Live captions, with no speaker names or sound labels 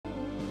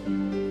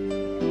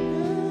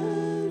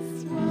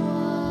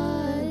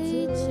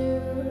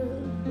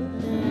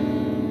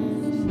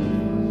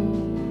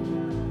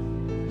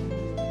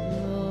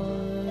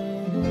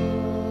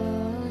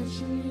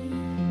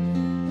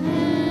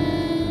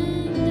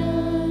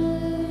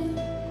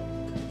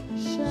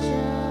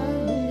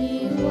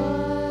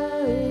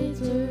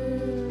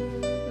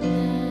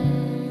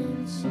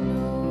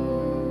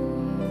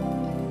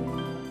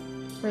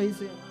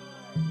praise him.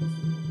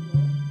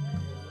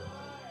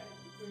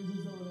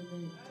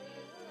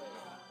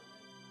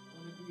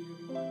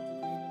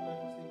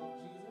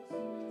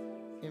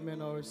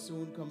 Amen, our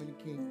soon coming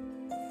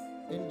King.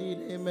 Indeed,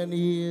 amen,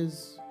 he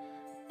is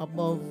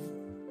above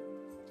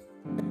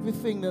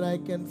everything that I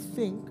can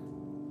think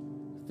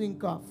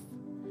of,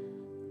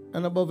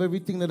 and above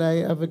everything that I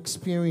have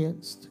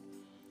experienced.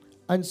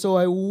 And so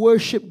I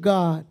worship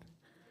God,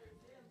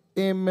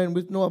 amen,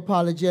 with no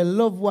apology. I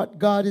love what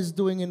God is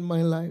doing in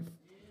my life.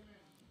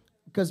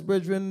 Because,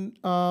 brethren,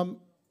 I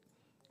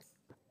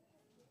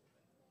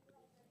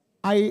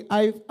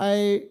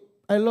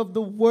love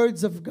the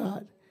words of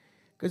God,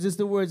 because it's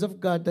the words of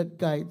God that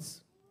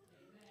guides.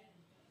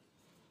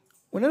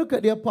 When I look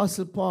at the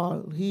Apostle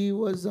Paul, he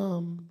was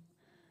a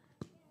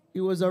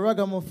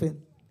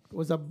ragamuffin. He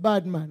was a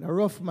bad man, a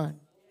rough man.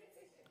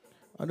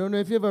 I don't know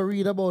if you ever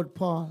read about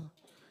Paul.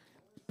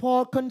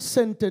 Paul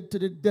consented to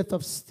the death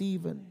of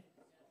Stephen.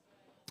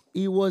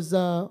 He was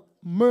a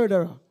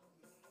murderer.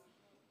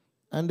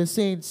 And the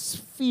saints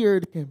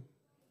feared him.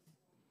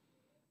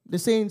 The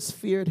saints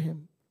feared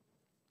him.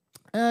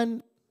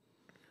 And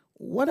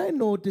what I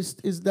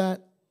noticed is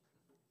that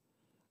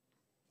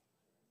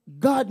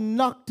God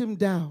knocked him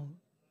down.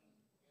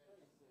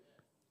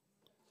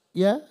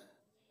 Yeah?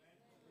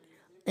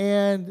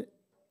 And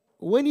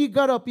when he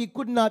got up, he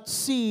could not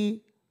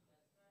see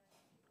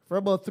for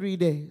about 3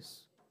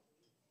 days.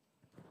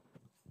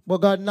 But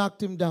God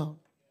knocked him down.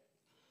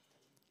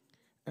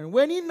 And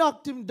when he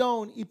knocked him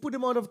down, he put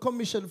him out of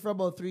commission for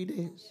about 3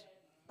 days.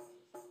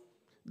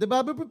 The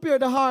Bible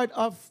prepared the heart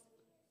of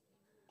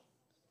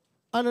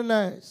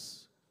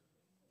Ananias.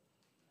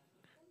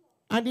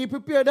 And he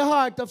prepared the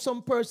heart of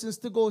some persons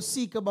to go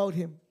seek about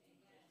him.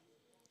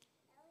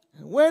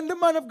 And when the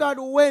man of God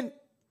went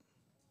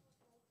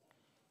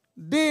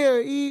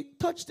there, he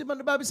touched him, and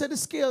the Bible said the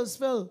scales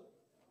fell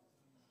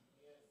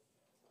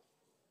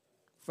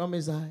from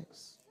his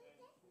eyes.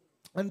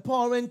 And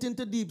Paul went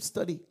into deep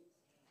study.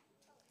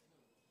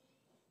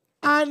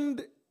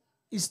 And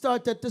he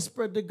started to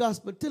spread the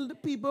gospel till the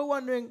people were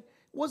wondering,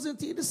 wasn't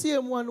he the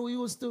same one who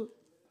used to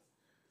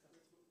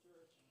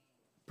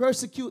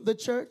persecute the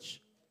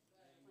church?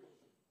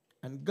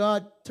 And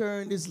God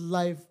turned his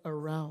life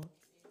around.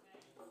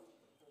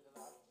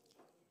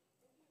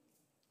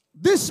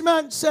 This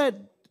man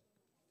said,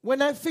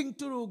 when I think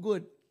to do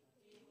good.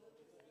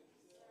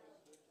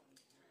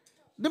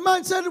 The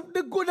man said,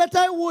 the good that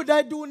I would,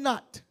 I do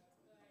not.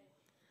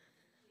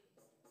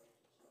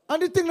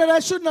 And the thing that I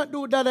should not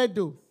do, that I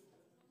do.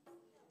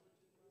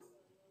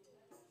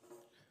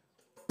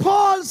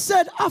 Paul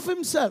said of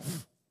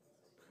himself,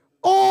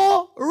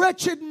 "O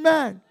wretched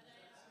man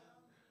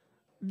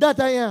that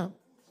I am."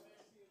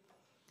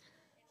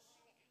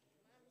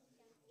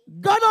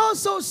 God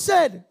also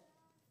said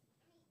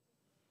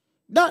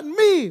that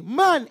me,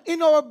 man,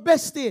 in our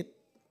best state,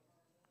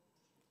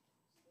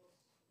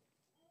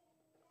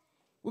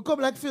 we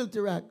come like filthy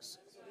rags.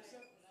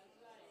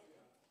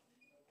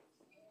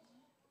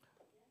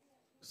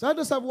 So I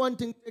just have one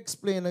thing to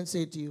explain and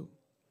say to you.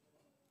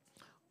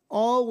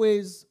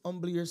 Always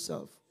humble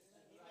yourself.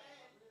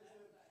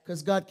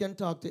 Because God can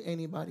talk to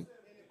anybody.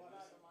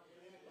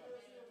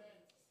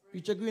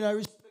 Preacher Green, I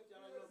respect you.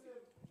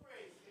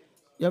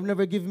 You have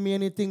never given me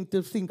anything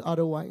to think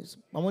otherwise.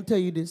 I want to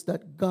tell you this,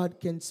 that God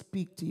can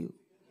speak to you.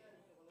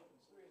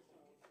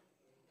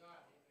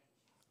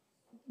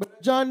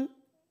 But John,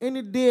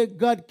 any day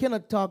God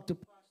cannot talk to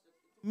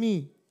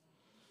me,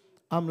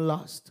 I'm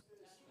lost.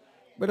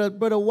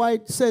 Brother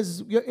White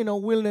says you're in a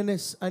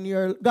wilderness and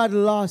God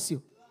lost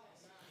you.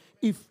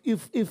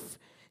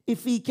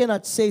 If he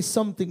cannot say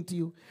something to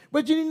you.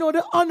 But do you know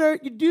the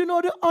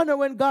honor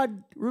when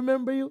God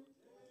remember you?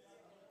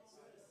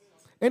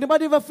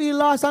 Anybody ever feel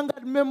lost and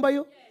God remember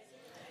you?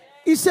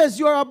 He says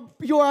you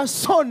are a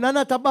son and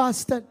not a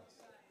bastard.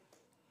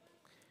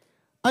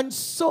 And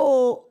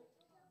so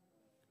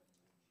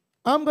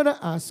I'm going to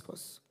ask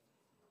us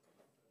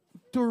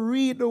to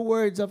read the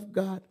words of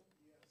God.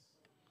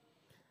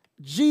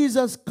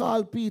 Jesus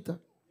called Peter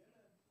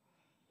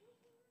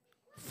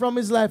from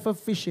his life of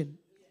fishing.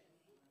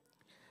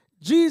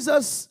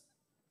 Jesus,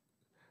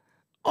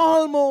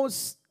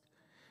 almost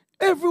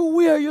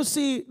everywhere you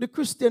see the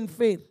Christian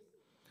faith,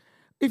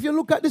 if you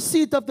look at the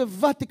seat of the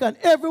Vatican,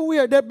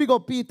 everywhere they big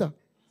up Peter.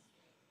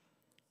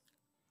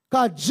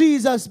 God,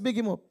 Jesus big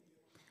him up.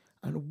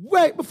 And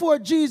right before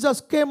Jesus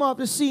came off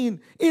the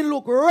scene, he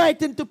looked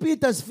right into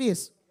Peter's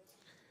face.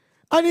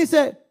 And he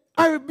said,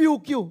 I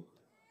rebuke you.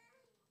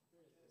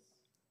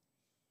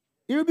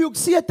 He rebuked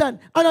Satan.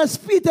 And as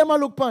Peter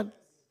look upon.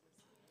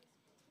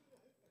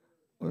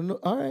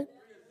 All right.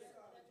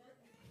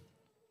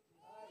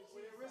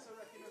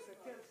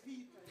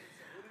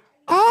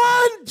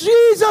 And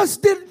Jesus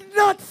did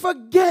not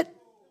forget.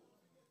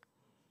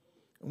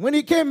 When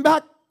he came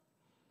back,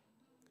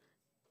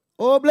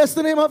 oh, bless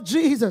the name of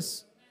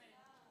Jesus.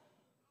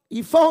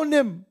 He found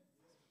him.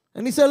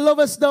 And he said,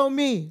 lovest thou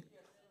me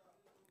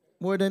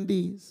more than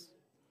these?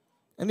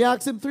 And he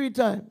asked him 3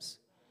 times.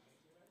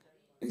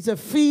 He said,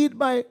 feed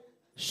my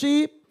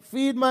sheep,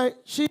 Feed my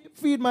sheep,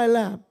 feed my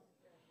lamb.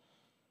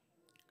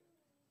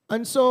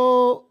 And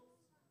so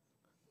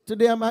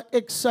today I'm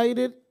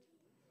excited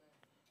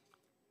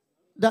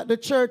that the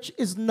church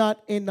is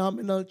not a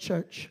nominal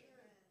church.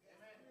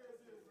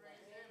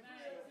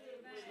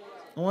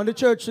 I want the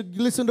church to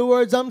listen to the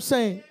words I'm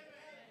saying.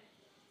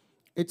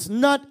 It's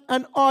not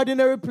an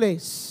ordinary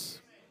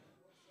place.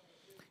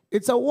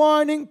 It's a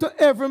warning to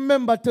every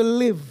member to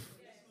live.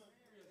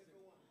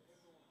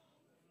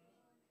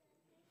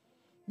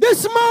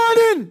 This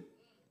morning,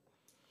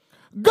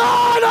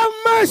 God of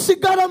mercy,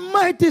 God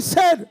Almighty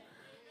said,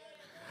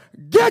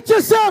 get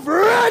yourself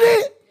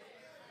ready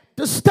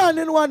to stand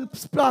in one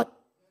spot.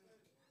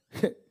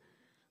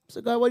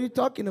 So God, what are you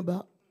talking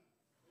about?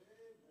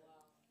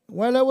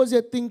 While I was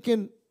here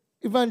thinking,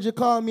 Evangel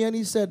called me and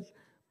he said,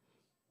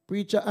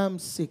 preacher, I'm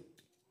sick.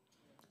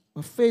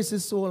 My face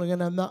is swollen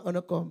and I'm not going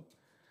to come.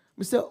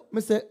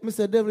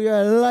 Mr. Devil, you're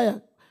a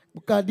liar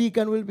because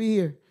Deacon will be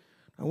here.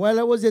 And while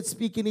I was yet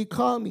speaking, he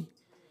called me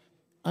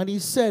and he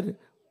said,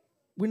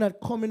 we're not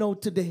coming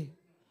out today.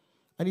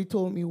 And he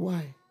told me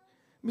why.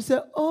 I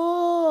said,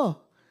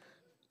 oh,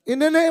 in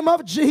the name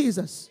of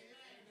Jesus.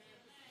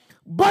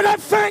 But I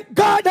thank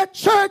God that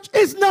church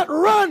is not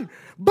run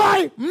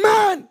by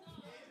man.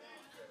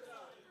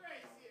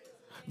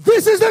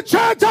 This is the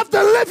church of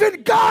the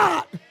living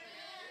God.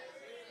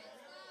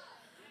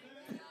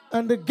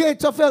 And the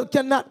gates of hell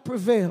cannot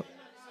prevail.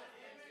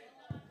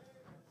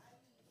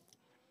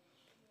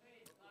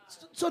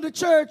 So the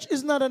church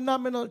is not a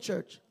nominal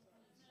church.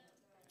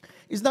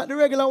 It's not the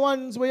regular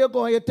ones where you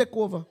go and you take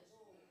over.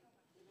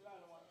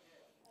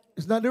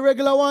 It's not the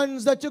regular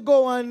ones that you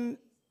go and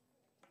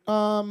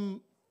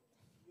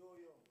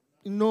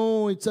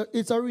no,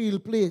 it's a real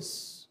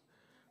place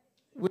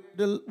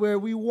where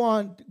we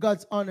want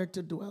God's honor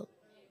to dwell.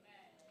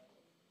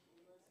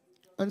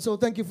 And so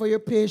thank you for your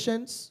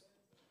patience.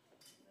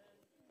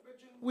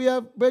 We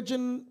have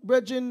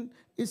brethren,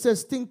 it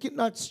says, think it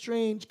not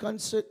strange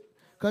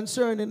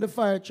concerning the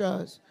fire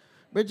trials.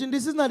 Brethren,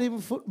 this is not even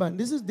football.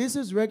 This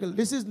is regular.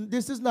 This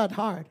is not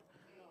hard.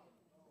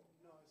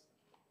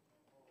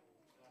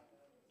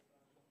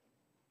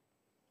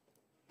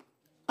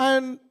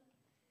 And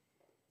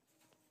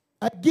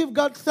I give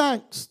God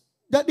thanks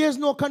that there's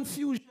no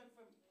confusion.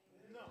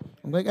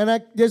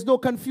 There's no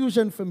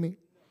confusion for me.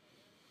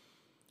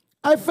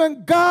 I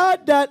thank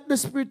God that the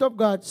Spirit of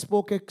God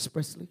spoke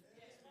expressly.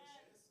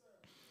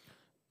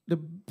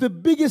 The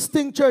biggest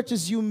thing, church,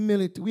 is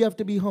humility. We have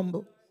to be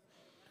humble.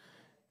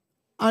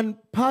 And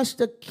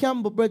Pastor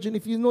Campbell, brethren,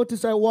 if you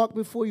notice I walk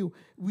before you,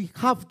 we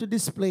have to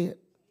display it.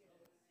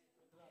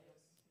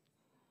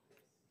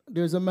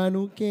 There's a man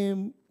who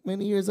came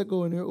many years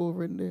ago and you're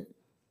over in there.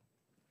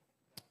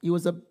 He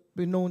was a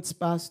renowned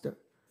pastor.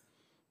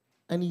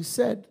 And he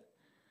said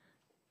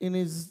in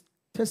his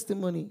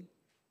testimony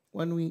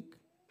one week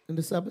in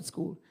the Sabbath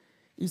school,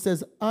 he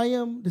says, I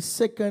am the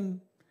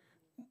second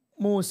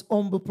most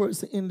humble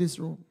person in this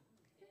room.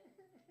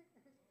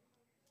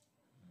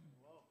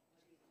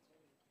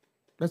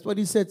 That's what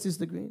he said,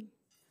 Sister Green.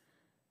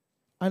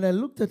 And I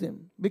looked at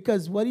him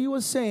because what he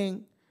was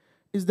saying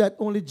is that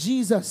only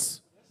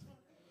Jesus.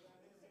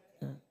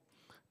 Yeah.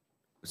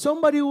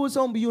 Somebody who is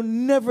humble,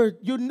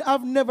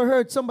 I've never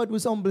heard somebody who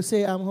is humble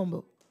say, I'm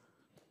humble.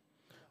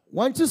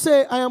 Once you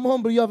say, I am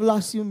humble, you have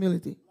lost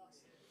humility.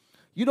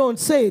 You don't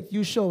say it,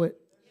 you show it.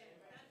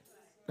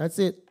 That's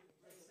it.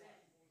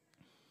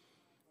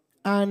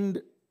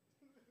 And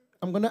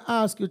I'm going to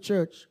ask you,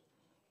 church,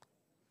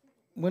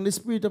 when the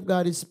Spirit of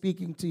God is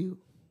speaking to you,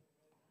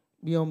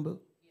 be humble.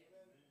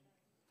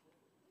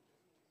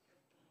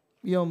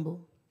 Be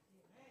humble.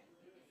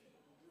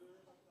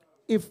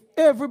 If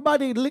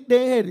everybody lick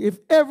their head, if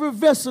every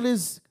vessel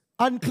is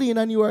unclean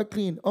and you are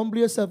clean, humble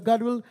yourself.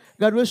 God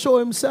will show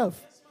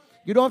himself.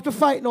 You don't have to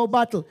fight no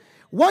battle.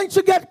 Once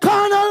you get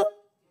carnal,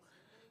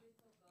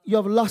 you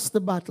have lost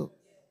the battle.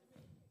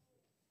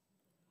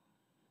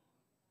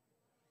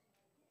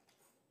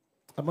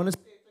 I'm going to say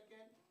it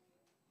again.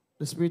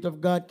 The Spirit of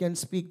God can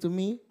speak to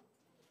me,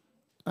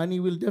 and he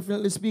will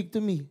definitely speak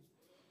to me.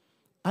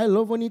 I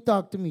love when he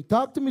talks to me.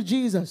 Talk to me,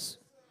 Jesus.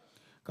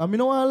 Because you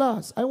know I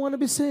lost. I want to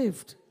be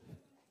saved.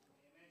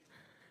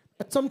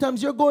 But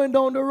sometimes you're going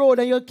down the road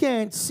and you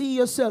can't see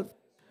yourself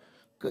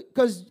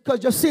because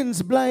your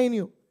sins blind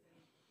you.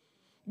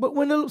 But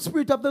when the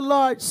Spirit of the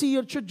Lord sees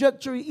your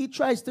trajectory, he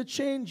tries to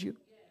change you.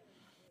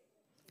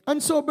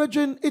 And so,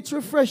 brethren, it's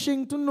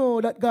refreshing to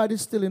know that God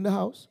is still in the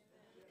house.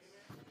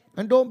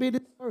 And don't be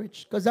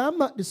discouraged, because I'm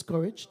not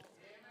discouraged.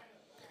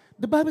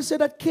 The Bible said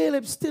that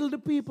Caleb stilled the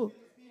people.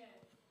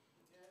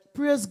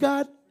 Praise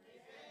God.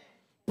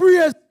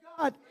 Praise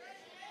God.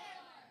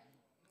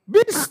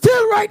 Be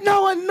still right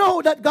now and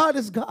know that God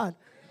is God.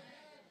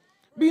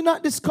 Be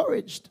not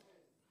discouraged.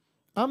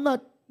 I'm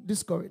not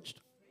discouraged.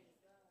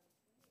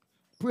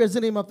 Praise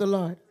the name of the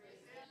Lord.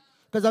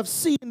 Because I've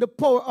seen the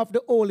power of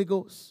the Holy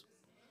Ghost.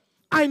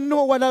 I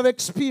know what I've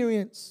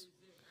experienced.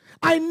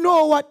 I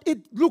know what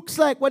it looks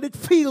like, what it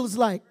feels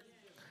like.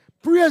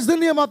 Praise the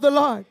name of the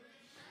Lord.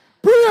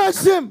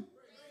 Praise him.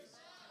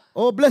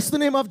 Oh, bless the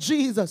name of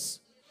Jesus.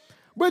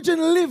 Brethren,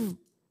 live,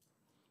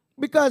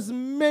 because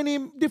many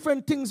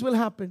different things will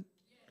happen.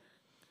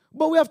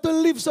 But we have to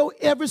live so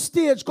every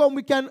stage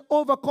we can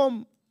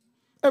overcome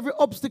every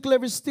obstacle,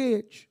 every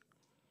stage.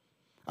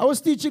 I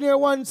was teaching here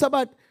one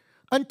Sabbath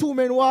and two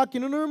men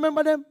walking. You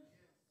remember them?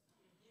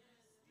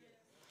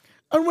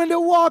 And when they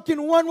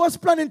walking, one was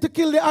planning to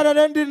kill the other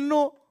and didn't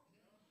know.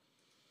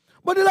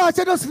 But the Lord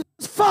said, just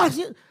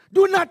fast.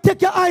 Do not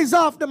take your eyes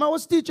off them. I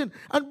was teaching.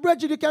 And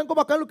brethren, you can go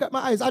back and look at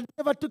my eyes. I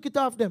never took it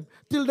off them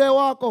till they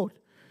walk out.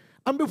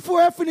 And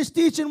before I finished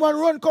teaching, one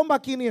run come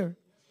back in here.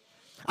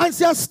 And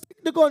say,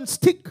 stick the gun,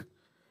 stick.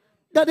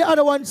 That the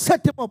other one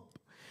set him up.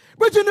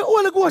 Brethren, the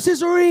Holy Ghost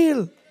is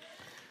real.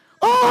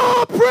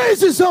 Oh,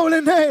 praise His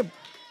holy name.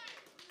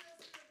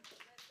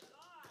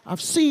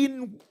 I've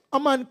seen a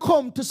man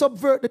come to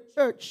subvert the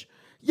church.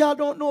 Y'all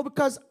don't know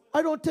because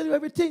I don't tell you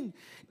everything.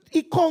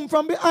 He come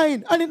from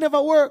behind and it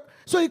never worked.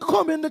 So he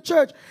come in the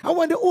church. And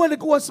when the Holy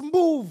Ghost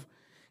move,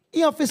 he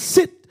have to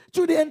sit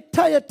through the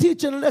entire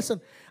teaching lesson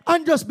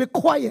and just be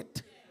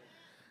quiet.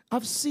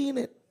 I've seen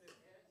it.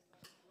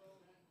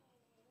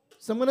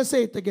 So I'm going to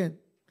say it again.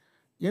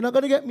 You're not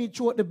going to get me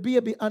through the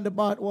baby and the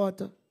bath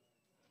water.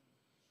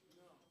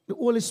 The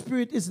Holy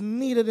Spirit is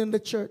needed in the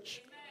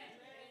church.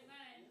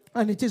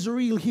 And it is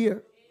real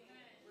here.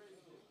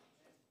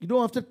 You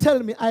don't have to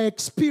tell me. I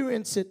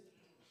experience it.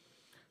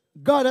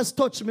 God has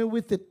touched me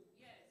with it.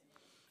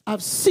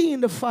 I've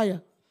seen the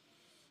fire.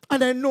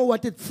 And I know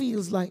what it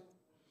feels like.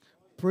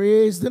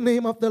 Praise the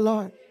name of the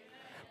Lord.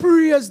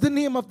 Praise the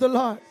name of the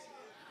Lord.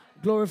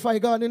 Glorify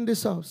God in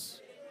this house.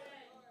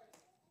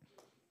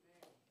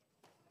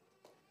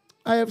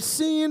 I have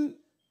seen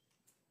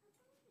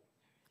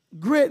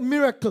great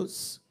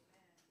miracles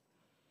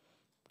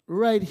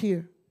right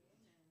here.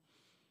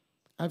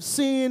 I've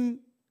seen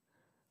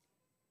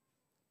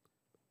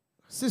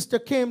sister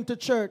came to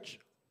church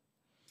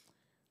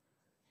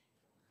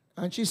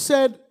and she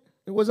said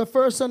it was her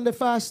first Sunday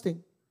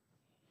fasting.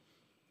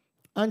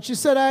 And she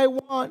said, I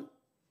want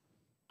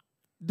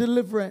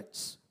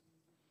deliverance.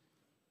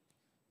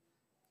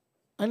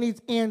 I need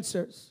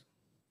answers.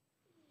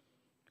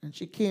 And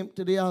she came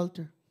to the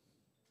altar.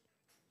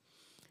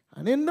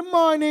 And in the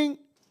morning,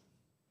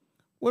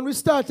 when we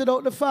started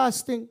out the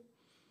fasting,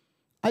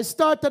 I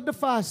started the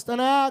fast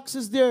and I asked,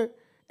 is there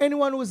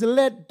anyone who was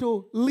led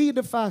to lead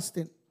the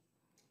fasting?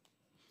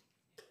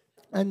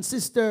 And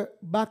Sister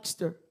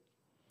Baxter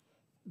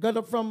got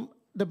up from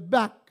the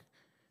back.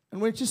 And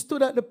when she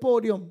stood at the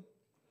podium,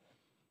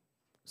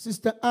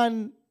 Sister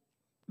Ann,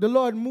 the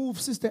Lord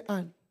moved Sister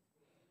Ann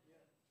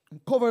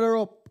and covered her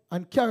up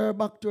and carried her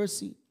back to her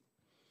seat.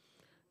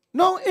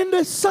 Now, in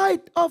the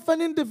sight of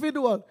an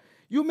individual,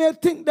 you may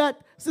think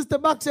that Sister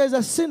Baxter is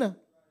a sinner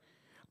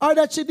or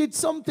that she did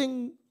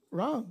something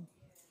wrong.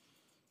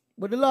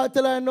 But the Lord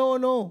told her,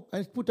 no,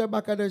 and put her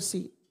back at her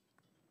seat.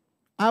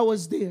 I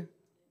was there.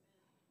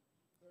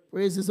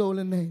 Praise His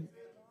holy name.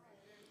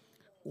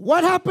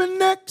 What happened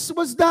next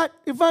was that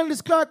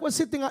Evangelist Clark was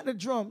sitting at the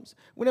drums.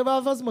 We never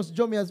have as much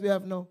drumming as we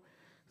have now.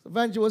 So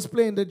Evangelist was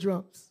playing the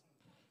drums.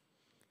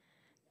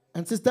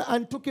 And Sister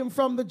Ann took him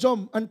from the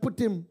drum and put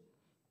him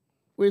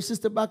where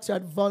Sister Baxter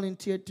had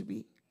volunteered to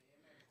be.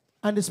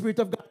 And the Spirit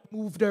of God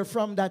moved her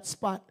from that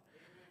spot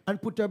and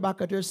put her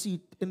back at her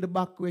seat in the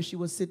back where she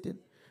was sitting.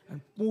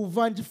 And moved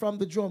Evangelist from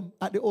the drum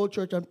at the old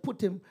church and put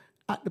him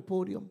at the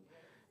podium.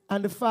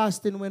 And the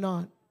fasting went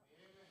on.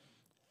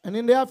 And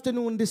in the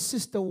afternoon, this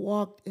sister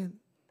walked in.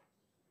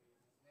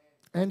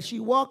 And she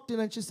walked in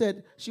and she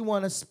said she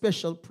wanted a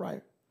special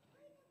prayer.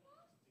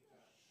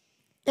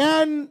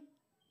 And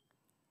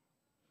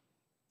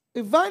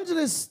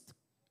Evangelist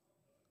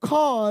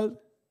called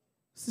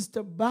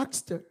Sister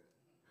Baxter,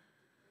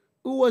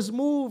 who was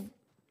moved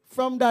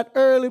from that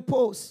early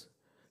post,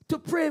 to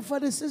pray for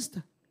the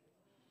sister.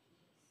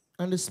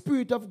 And the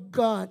Spirit of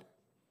God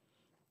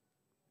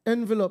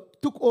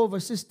envelope took over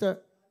Sister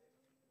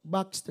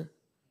Baxter.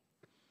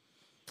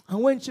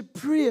 And when she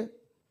prayed,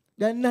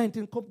 the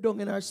anointing come down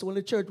in her soul.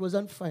 The church was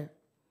on fire.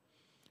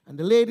 And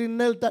the lady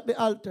knelt at the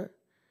altar.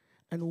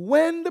 And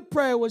when the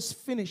prayer was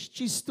finished,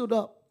 she stood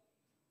up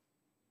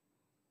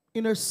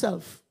in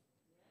herself.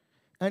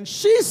 And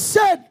she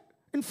said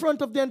in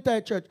front of the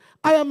entire church,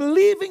 I am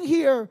leaving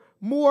here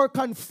more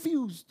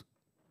confused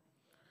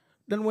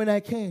than when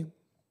I came.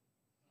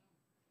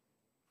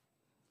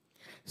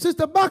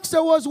 Sister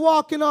Baxter was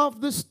walking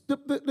off this.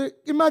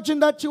 Imagine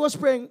that she was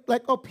praying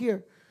like up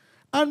here.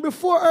 And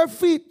before her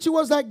feet, she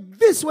was like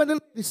this when the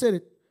lady said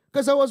it.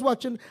 Because I was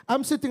watching,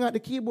 I'm sitting at the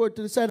keyboard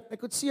to the side. I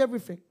could see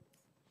everything.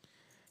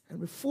 And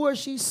before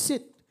she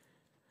sit,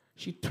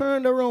 she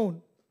turned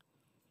around.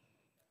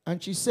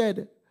 And she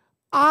said,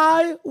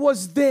 I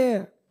was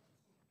there.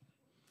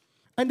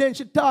 And then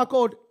she talked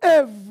out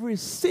every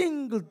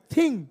single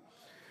thing.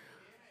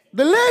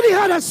 The lady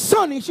had a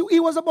son. He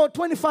was about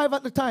 25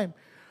 at the time.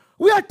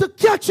 We had to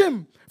catch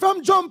him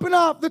from jumping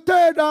off the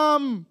third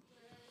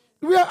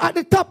we are at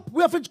the top.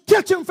 We have to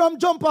catch him from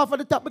jump off at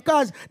the top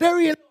because they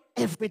realize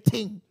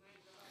everything.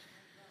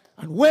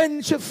 And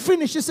when she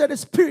finished, she said, the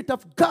Spirit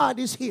of God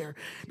is here.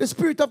 The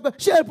Spirit of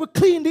God. She helped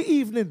clean the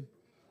evening.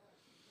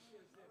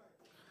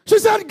 She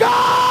said,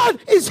 God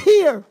is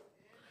here.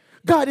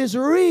 God is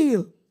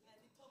real.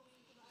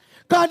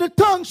 God, the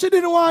tongue, she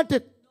didn't want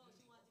it.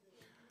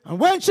 And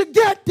when she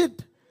get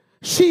it,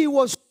 she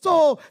was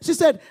so, she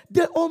said,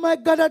 oh my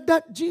God, at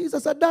that,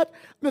 Jesus, at that.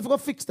 I'm going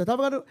to fix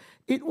that.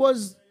 It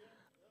was,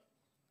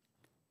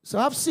 so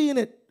I've seen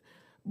it.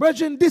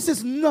 Brethren, this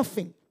is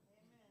nothing.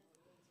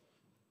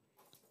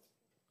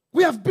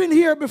 We have been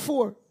here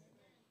before.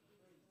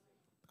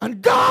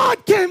 And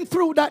God came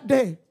through that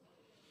day.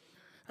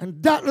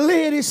 And that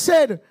lady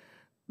said,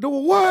 the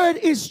word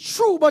is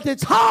true, but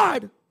it's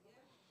hard.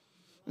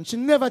 And she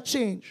never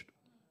changed.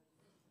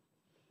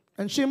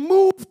 And she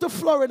moved to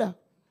Florida.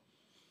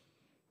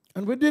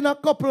 And within a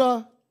couple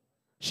of,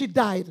 she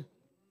died.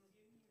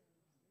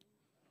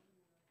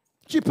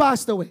 She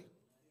passed away.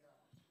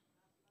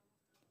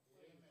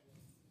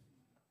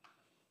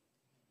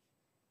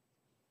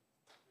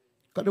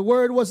 Because the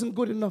word wasn't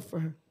good enough for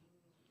her.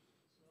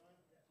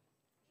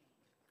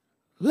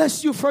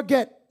 Lest you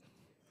forget,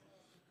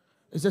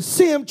 it's the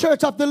same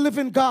church of the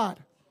living God.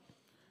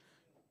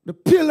 The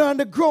pillar and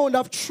the ground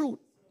of truth.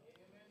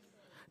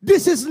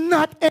 This is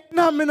not a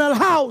nominal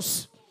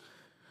house.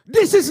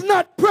 This is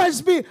not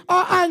Presby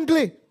or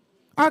Angli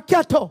or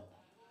Kettle.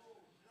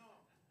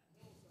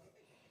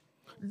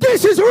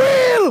 This is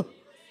real.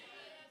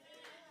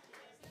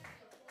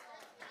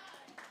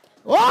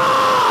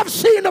 Oh, I've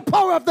seen the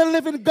power of the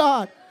living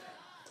God.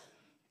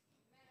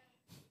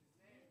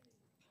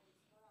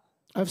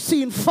 I've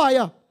seen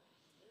fire.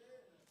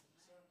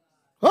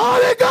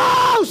 Holy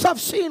Ghost,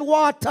 I've seen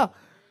water.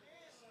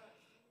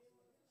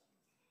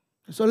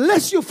 So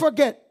lest you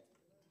forget,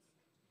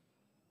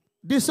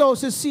 this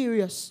house is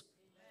serious.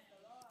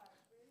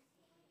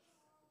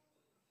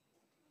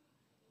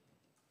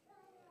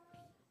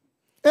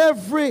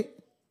 Everybody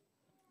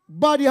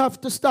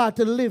have to start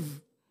to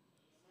live.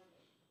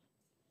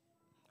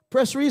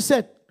 Press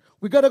reset.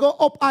 We got to go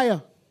up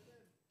higher.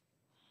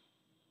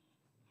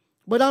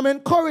 But I'm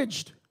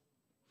encouraged.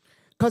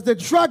 Because the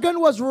dragon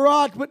was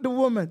wroth with the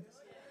woman.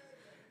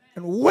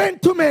 And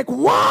went to make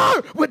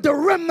war with the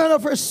remnant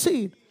of her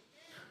seed.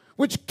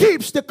 Which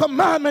keeps the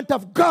commandment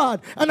of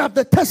God and of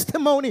the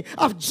testimony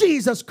of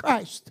Jesus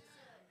Christ.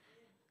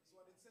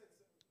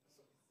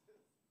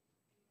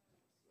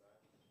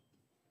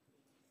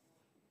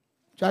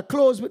 Shall I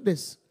close with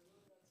this?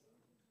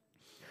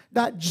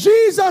 That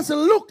Jesus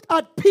looked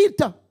at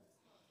Peter.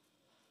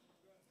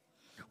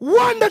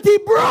 One that he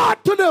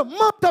brought to the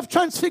Mount of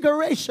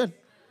Transfiguration.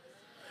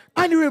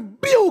 And he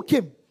rebuked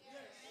him.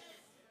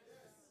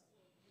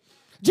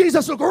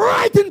 Jesus looked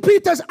right in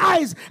Peter's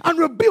eyes and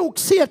rebuked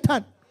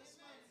Satan.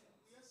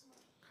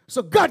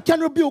 So God can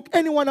rebuke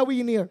anyone that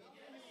we near.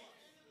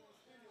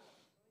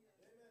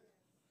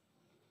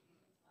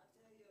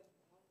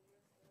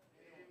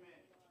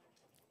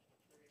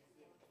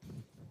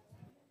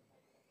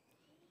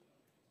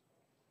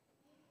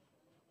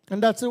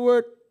 And that's the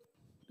word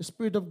the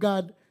Spirit of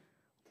God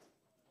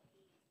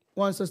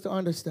wants us to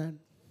understand.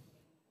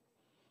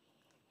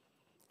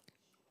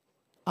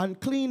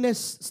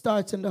 Uncleanness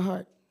starts in the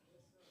heart.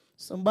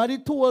 Somebody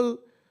told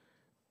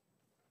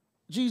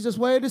Jesus,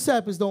 why your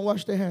disciples don't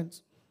wash their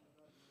hands?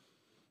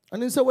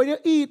 And he said, when you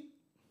eat,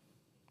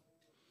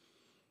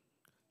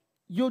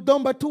 you're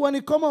done by 2 and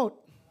it come out.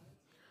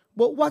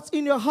 But what's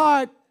in your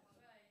heart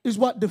is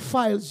what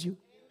defiles you.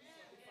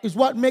 Is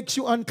what makes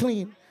you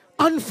unclean.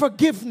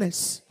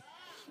 Unforgiveness.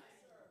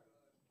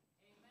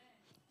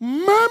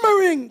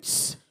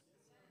 Murmurings.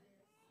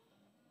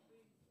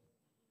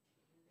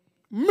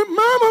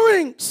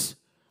 Murmurings.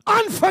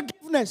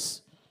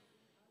 Unforgiveness.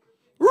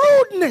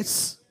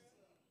 Rudeness.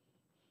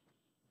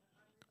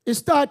 It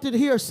started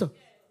here, sir.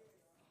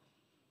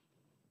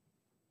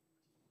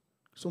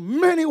 So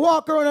many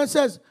walk around and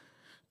says,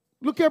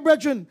 look here,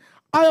 brethren,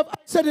 I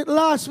said it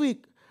last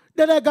week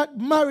that I got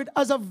married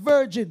as a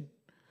virgin.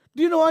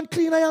 Do you know how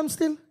unclean I am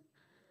still?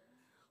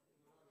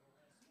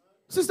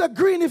 Sister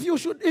Green, if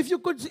you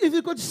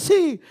could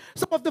see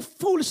some of the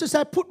foolishness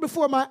I put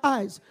before my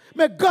eyes,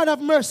 may God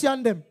have mercy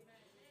on them.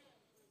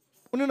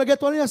 You don't get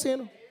what I'm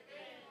saying?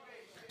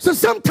 So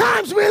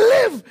sometimes we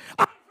live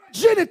our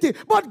virginity,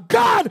 but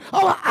God,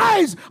 our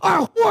eyes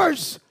are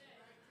whores.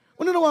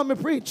 You don't know what I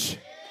preach.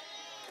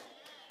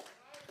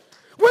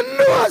 When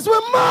Noah's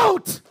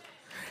mouth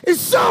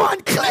is so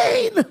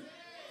unclean,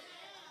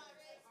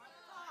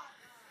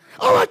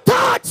 our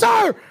thoughts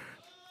are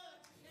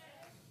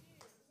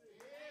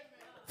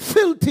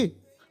filthy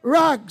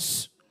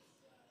rags.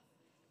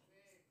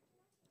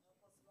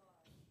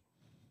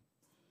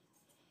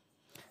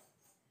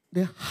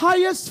 The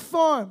highest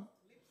form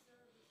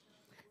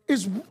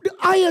is the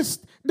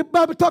highest. The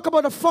Bible talk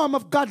about a form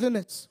of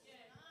godliness.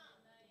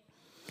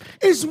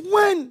 Is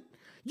when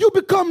you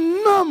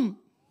become numb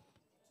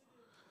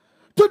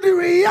to the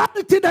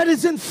reality that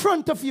is in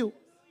front of you.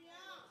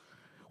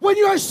 When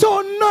you are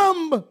so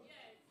numb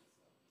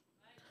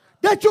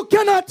that you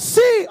cannot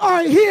see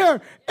or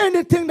hear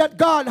anything that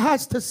God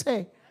has to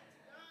say.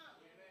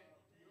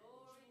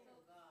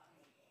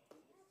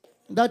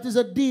 That is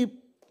a deep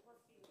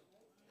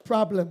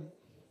problem.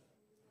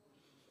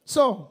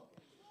 So,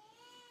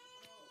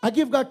 I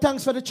give God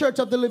thanks for the Church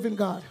of the Living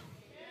God.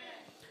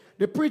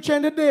 The preacher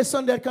in the day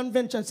Sunday at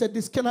convention said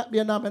this cannot be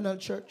a nominal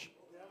church.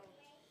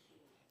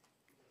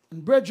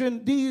 And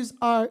brethren,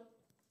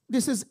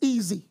 this is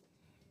easy.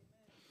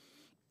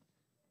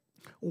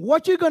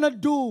 What you gonna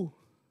do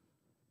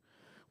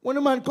when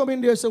a man come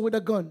in there with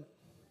a gun?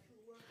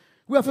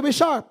 We have to be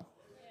sharp.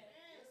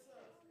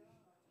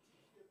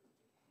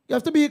 You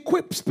have to be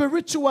equipped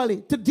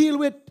spiritually to deal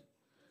with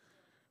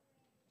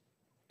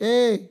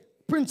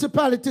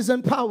principalities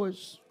and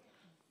powers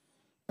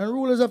and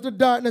rulers of the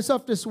darkness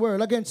of this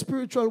world against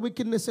spiritual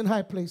wickedness in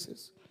high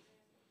places.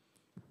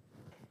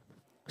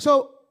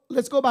 So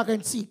let's go back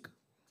and seek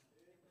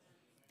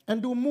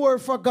and do more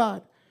for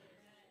God.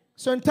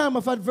 So in time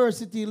of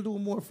adversity, He'll do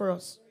more for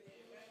us.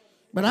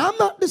 But I'm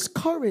not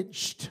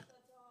discouraged.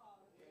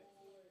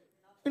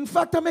 In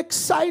fact, I'm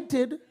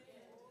excited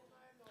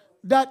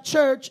that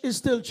church is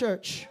still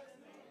church.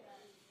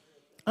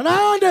 And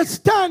I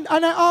understand,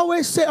 and I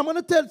always say, I'm going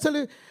to tell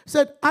you,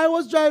 said, I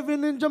was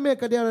driving in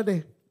Jamaica the other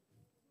day.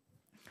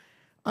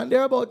 And there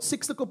are about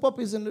 6 little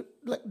puppies,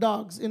 like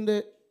dogs, in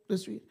the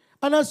street.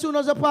 And as soon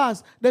as I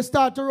pass, they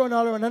start to run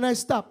all around. And I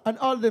stop, and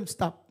all of them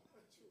stop.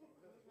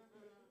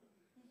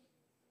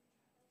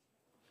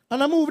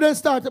 And I moved and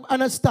started,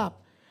 and I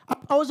stopped.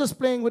 I was just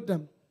playing with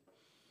them.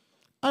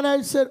 And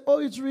I said, oh,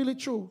 it's really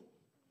true.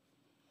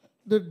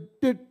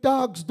 The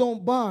dogs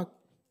don't bark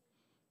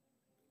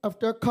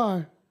after a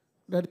car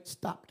that is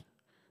stopped.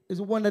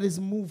 It's one that is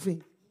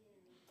moving.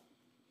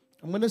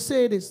 I'm going to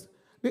say this.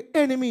 The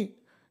enemy,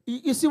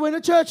 you see when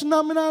the church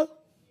nominal,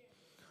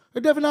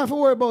 the devil not have to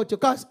worry about you.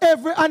 Because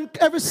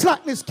every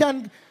slackness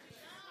can,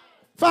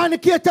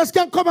 fornicators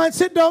can come and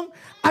sit down.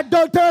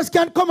 Adulterers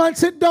can come and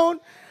sit down.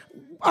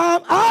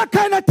 All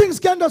kind of things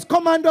can just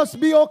come and just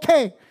be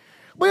okay.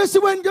 But you see,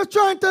 when you're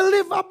trying to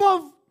live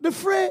above the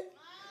fray,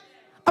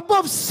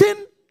 above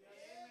sin,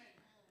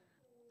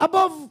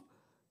 above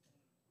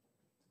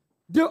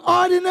the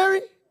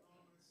ordinary,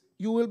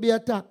 you will be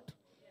attacked.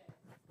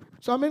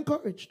 So I'm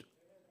encouraged.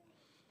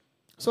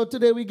 So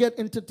today we get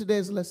into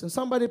today's lesson.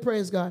 Somebody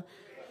praise God.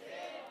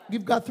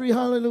 Give God 3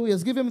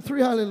 hallelujahs. Give Him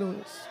 3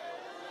 hallelujahs.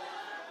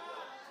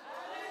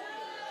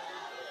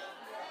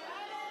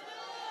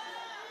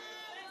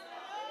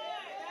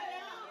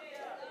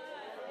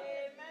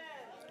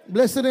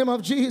 Bless the name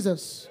of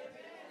Jesus.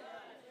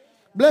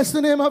 Bless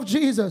the name of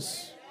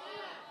Jesus.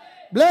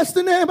 Bless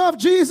the name of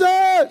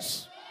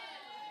Jesus.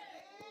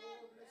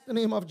 The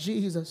name of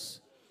Jesus.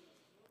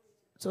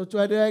 So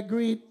today I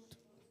greet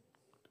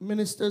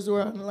ministers who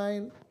are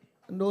online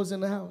and those in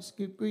the house.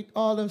 Greet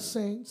all the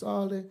saints,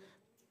 all the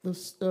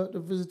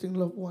visiting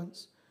loved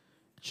ones.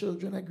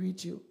 Children, I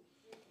greet you.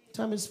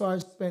 Time is far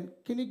spent.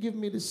 Can you give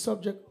me the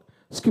subject,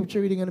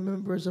 scripture reading, and the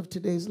members of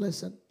today's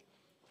lesson?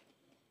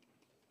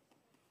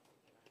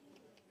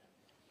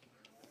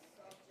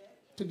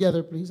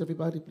 Together, please.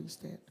 Everybody, please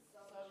stand.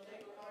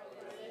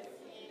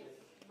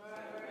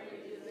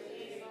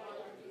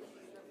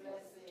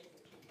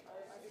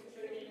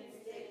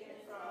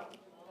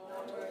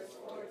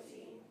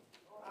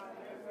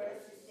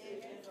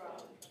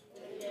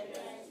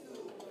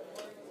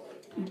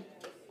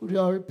 Could you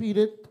all repeat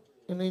it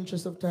in the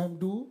interest of time?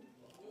 Do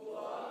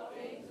all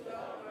things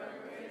without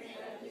murmuring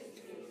and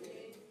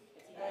disputing,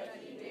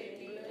 that ye may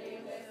be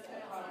blameless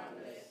and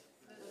harmless,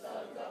 the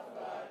sons of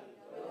God,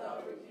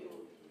 without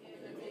rebuke,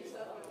 in the midst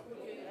of a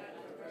crooked and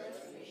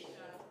perverse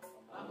nation,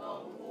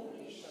 among whom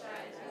ye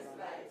shine as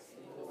lights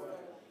in the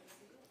world.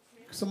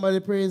 Somebody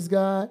praise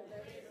God.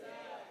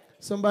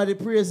 Somebody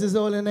praise His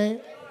holy name.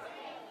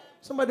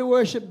 Somebody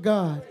worship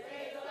God.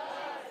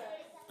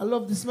 I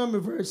love this memory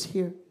verse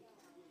here.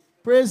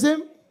 Praise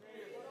Him.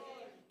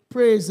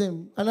 Praise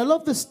Him. And I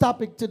love this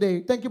topic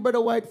today. Thank you, Brother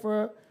White,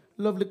 for a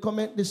lovely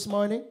comment this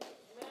morning.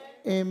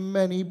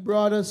 Amen. He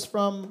brought us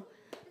from,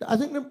 I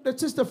think the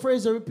Sister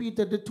Fraser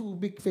repeated the 2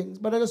 big things,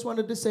 but I just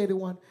wanted to say the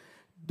one.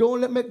 Don't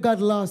let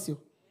God lose you.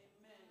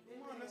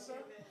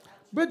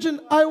 Bridget,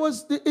 I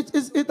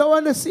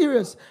want to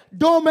serious.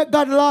 Don't make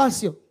God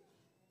lose you.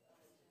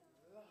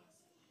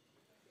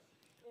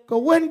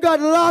 Because when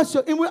God lost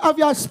you, He will have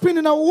you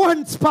spinning at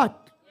one spot.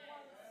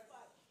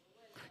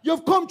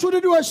 You've come through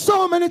the door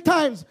so many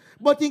times,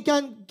 but He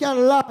can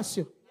last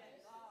you.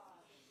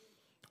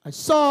 I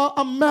saw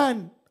a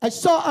man. I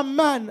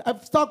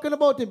was talking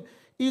about him.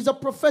 He's a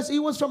professor. He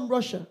was from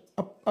Russia.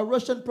 A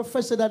Russian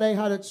professor that I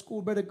had at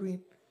school, Brother Green,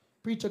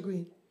 Preacher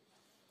Green.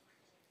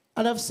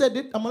 And I've said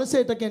it. I'm going to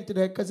say it again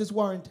today because it's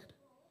warranted.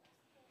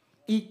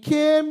 He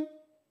came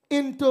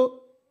into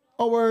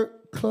our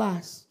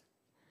class.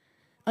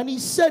 And he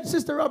said,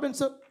 Sister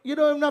Robinson, you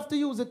don't even have to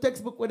use the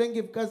textbook we then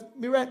give because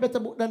me write better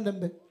book than them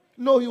there.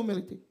 No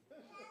humility.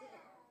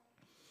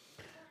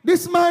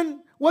 This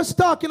man was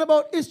talking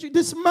about history.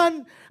 This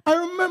man, I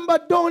remember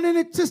down in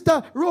it,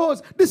 Sister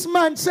Rose, this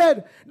man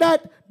said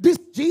that this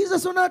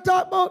Jesus we're not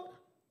talking about,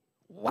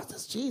 what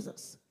is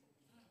Jesus?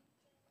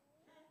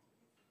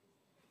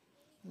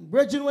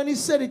 Brethren, when he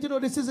said it,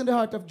 this is in the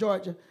heart of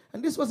Georgia.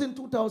 And this was in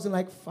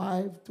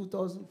 2005,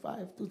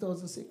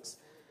 2006.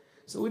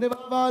 So we never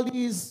have all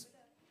these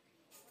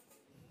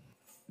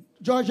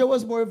Georgia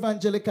was more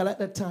evangelical at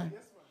that time.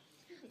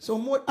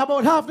 So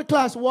about half the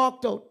class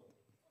walked out.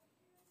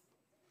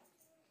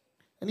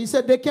 And he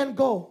said, they can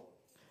go.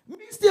 Me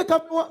stay,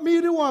 me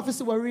really want to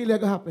see what really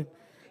going to happen.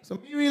 So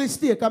me really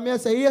stay. Come here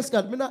and say, yes,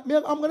 God,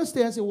 I'm going to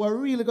stay and see what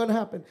really going to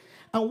happen.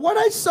 And what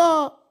I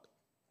saw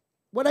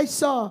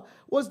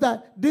was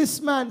that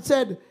this man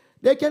said,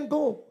 they can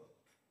go.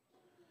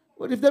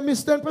 But if they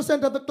miss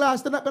 10% of the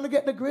class, they're not going to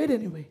get the grade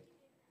anyway.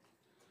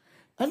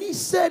 And he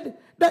said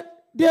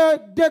that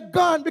they're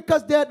gone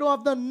because they don't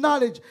have the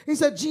knowledge. He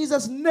said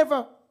Jesus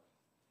never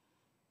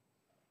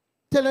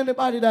tell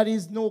anybody that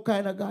he's no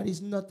kind of God.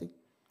 He's nothing.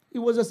 He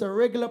was just a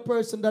regular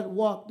person that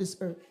walked this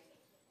earth.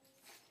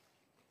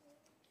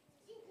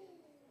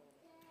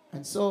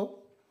 And so,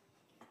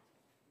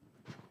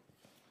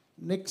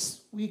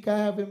 next week I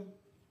have him.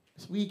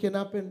 This weekend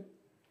happened.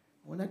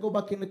 When I go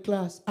back in the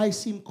class, I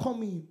see him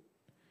coming.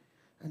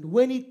 And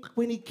when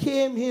he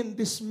came in,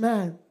 this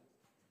man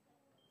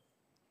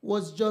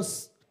was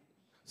just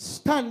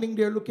standing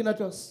there looking at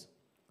us.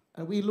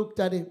 And we looked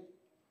at him.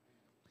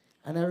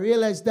 And I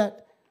realized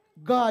that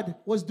God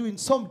was doing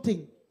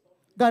something.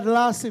 God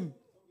lost him.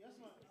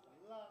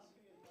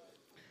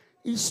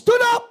 He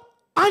stood up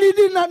and he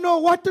did not know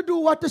what to do,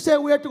 what to say,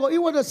 where to go. He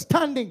was just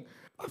standing.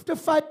 After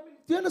 5 minutes,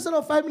 do you understand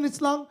how 5 minutes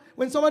long?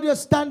 When somebody is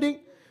standing,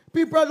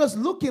 people are just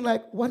looking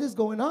like, what is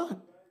going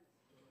on?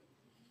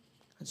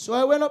 And so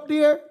I went up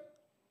there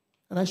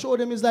and I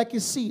showed him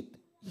his seat.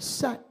 He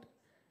sat.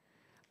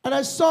 And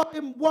I saw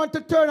him want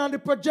to turn on the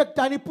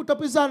projector and he put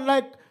up his hand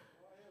like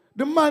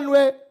the man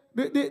where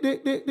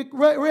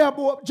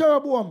the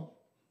Jeroboam,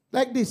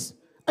 like this.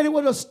 And he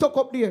was just stuck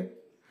up there.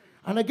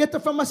 And I get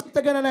up from my seat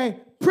again and I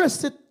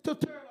pressed it to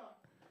turn on.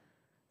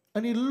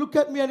 And he looked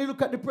at me and he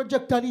looked at the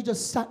projector and he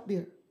just sat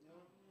there.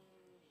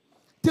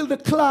 Till the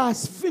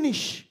class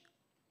finished.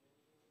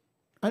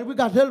 And we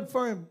got help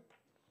for him.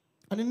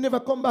 And he never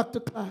come back to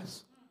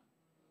class.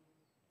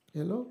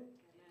 Hello?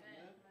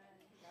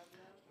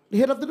 The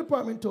head of the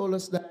department told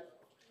us that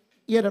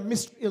he had a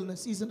mystery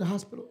illness. He's in the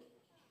hospital.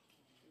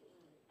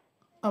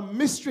 A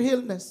mystery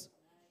illness.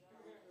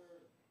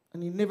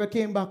 And he never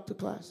came back to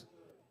class.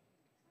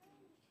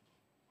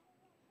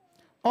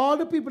 All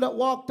the people that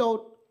walked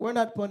out were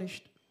not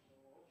punished.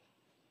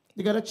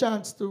 They got a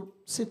chance to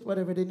sit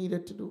whatever they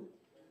needed to do.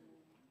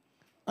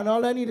 And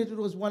all I needed to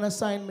do was one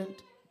assignment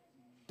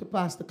to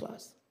pass the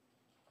class.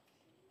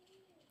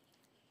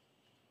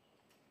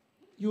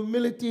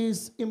 Humility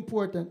is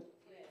important.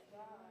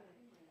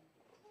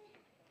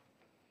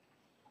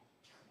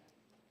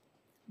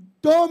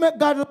 Don't make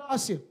God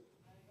lose you.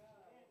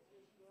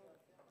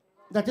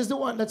 That is the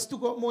one that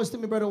stuck out most to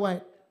me, Brother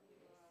White.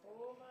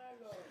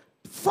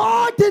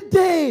 40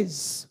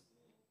 days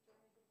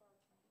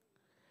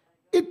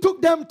it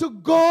took them to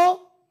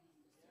go,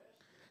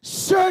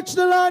 search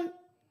the land,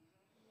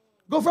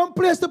 go from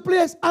place to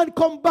place, and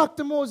come back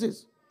to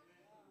Moses.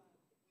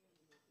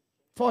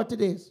 40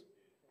 days.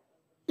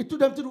 It took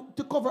them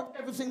to cover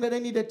everything that they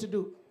needed to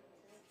do.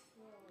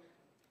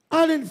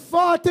 And in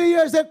 40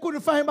 years, they couldn't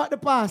find back the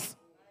past.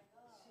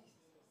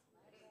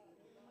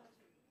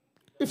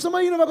 If some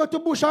of you never go to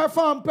bush or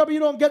farm, probably you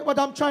don't get what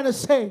I'm trying to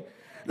say.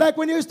 Like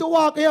when you used to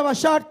walk, you have a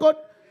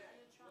shortcut.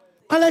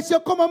 Unless you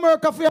come to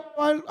America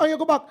and you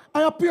go back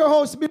and a pure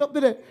house built up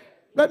today.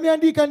 Let me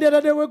and Deacon the other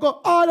day we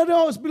go. All of the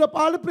house built up,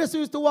 all the places we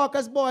used to walk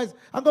as boys.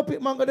 And go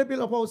pick mango, they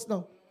build up house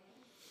now.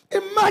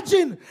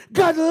 Imagine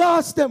God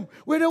lost them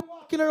where they're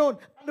walking around.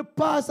 And the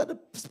past and the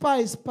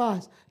spies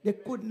passed. They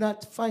could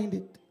not find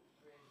it.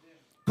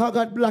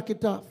 God blocked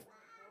it off.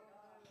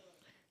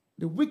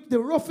 The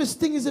roughest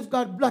thing is if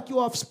God block you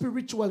off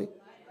spiritually.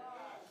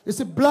 You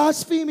see,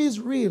 blasphemy is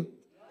real.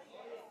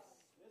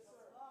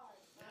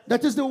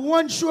 That is the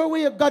one sure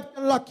way God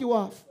can lock you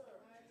off.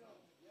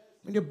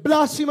 When you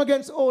blaspheme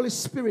against the Holy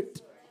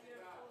Spirit.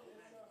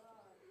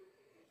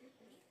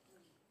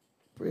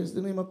 Praise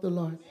the name of the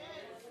Lord.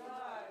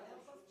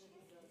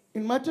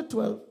 In Matthew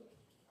 12,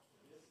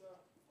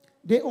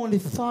 they only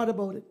thought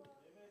about it.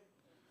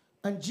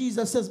 And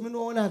Jesus says, me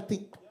know what I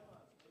think.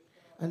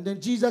 And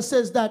then Jesus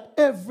says that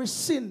every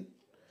sin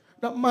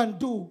that man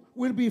do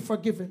will be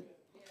forgiven.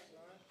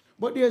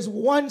 But there's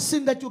one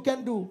sin that you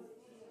can do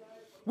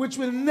which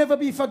will never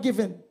be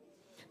forgiven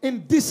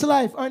in this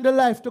life or in the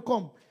life to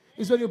come,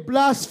 is when you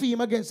blaspheme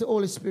against the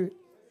Holy Spirit.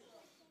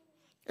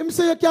 Him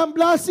say you can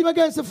blaspheme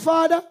against the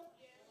Father,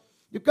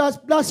 you can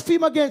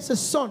blaspheme against the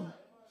Son.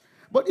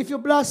 But if you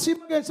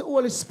blaspheme against the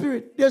Holy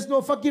Spirit, there's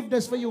no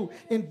forgiveness for you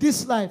in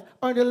this life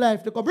or in the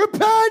life to come.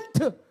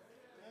 Repent!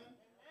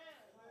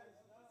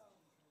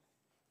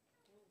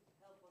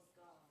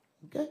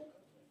 Okay?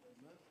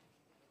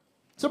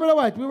 So, Brother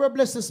White, we were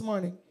blessed this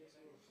morning.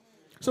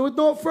 So with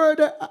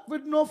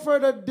no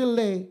further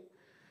delay,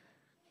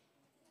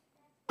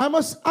 I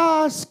must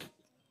ask,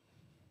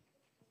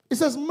 it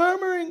says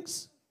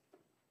murmurings.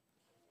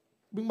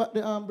 Bring back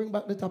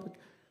the topic.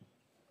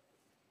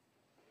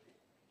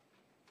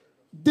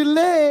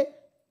 Delay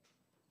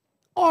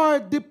or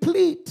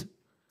deplete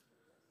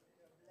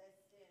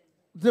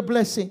the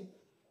blessing.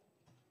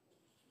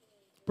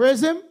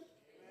 Praise Him.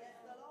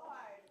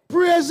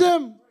 Praise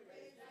him.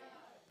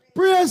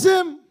 Praise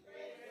him.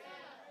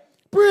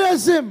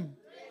 Praise him.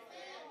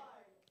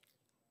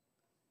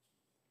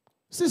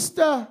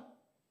 Sister,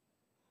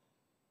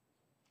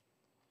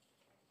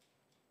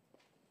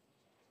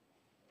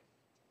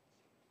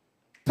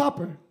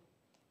 Topper,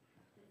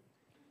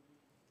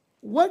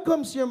 what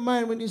comes to your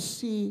mind when you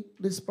see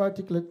this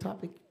particular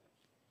topic?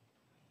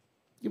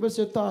 Give us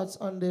your thoughts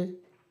on the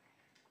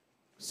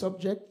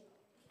subject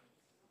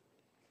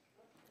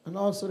and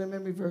also the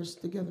memory verse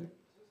together.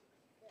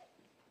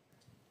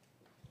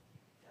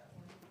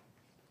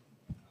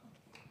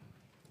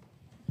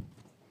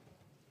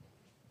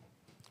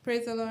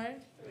 Praise the Lord.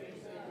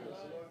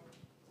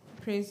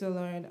 Praise the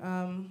Lord.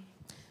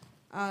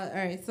 All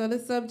right, so the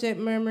subject,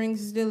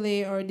 murmurings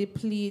delay or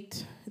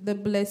deplete the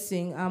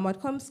blessing.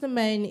 What comes to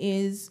mind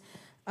is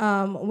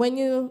when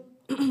you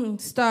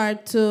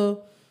start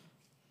to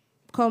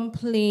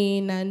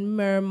complain and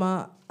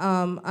murmur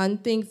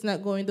and things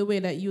not going the way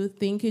that you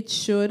think it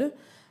should,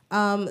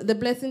 the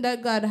blessing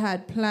that God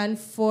had planned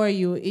for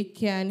you, it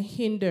can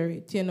hinder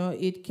it. You know,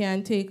 it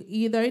can take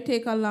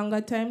a longer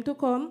time to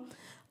come,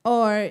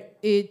 or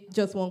it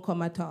just won't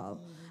come at all.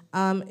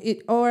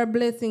 Our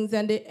blessings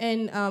and the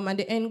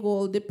end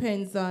goal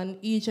depends on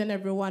each and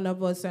every one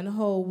of us and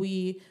how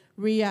we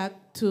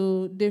react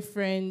to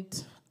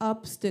different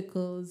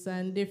obstacles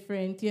and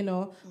different,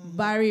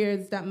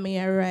 barriers that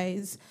may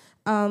arise.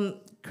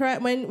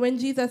 When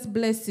Jesus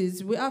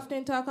blesses, we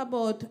often talk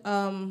about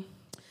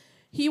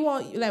we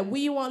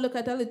won't look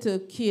at a little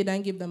kid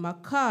and give them a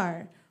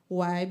car.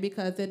 Why?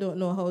 Because they don't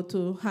know how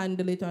to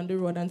handle it on the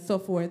road and so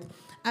forth.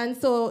 And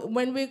so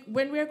when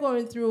we're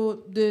going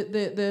through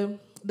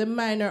the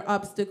minor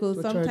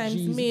obstacles,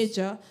 sometimes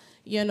major,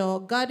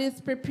 God is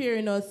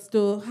preparing us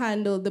to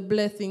handle the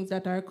blessings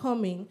that are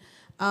coming.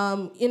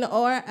 In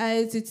our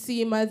eyes, it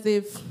seems as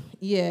if,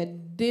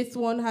 this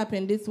won't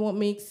happen, this won't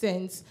make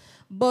sense.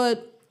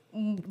 But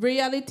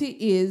reality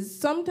is,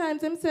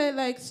 sometimes them say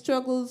like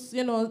struggles,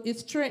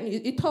 it's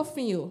strengthening, it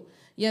toughens you.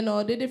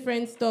 The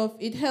different stuff,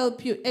 it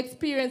helps you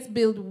experience,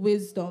 build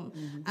wisdom.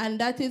 Mm-hmm. And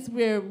that is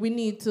where we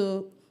need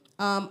to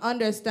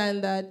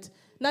understand that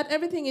not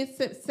everything is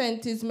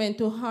sent is meant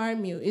to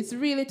harm you. It's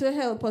really to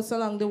help us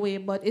along the way,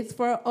 but it's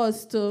for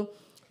us to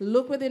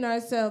look within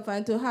ourselves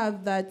and to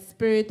have that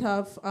spirit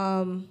of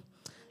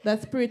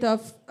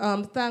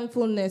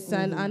thankfulness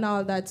mm-hmm. and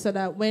all that, so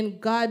that when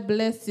God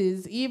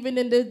blesses, even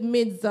in the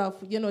midst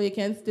of, you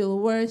can still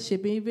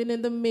worship, even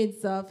in the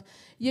midst of,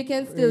 you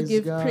can still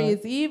give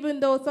praise, even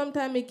though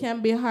sometimes it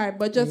can be hard.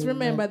 But just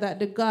remember that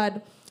the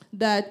God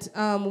that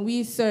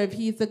we serve,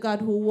 he's the God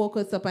who woke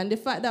us up. And the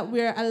fact that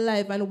we're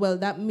alive and well,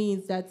 that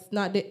means that's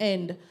not the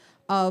end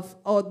of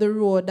the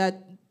road,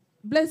 that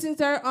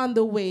blessings are on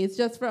the way. It's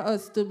just for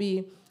us to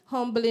be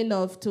humble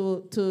enough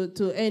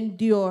to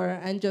endure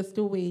and just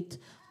to wait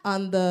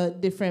on the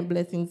different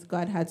blessings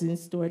God has in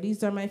store.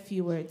 These are my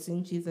few words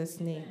in Jesus'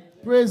 name.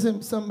 Praise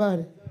him,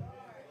 somebody.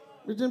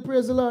 We didn't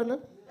praise the Lord,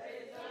 no?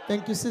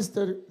 Thank you,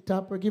 Sister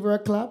Topper. Give her a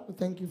clap.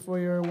 Thank you for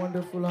your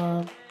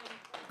wonderful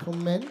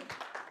comment.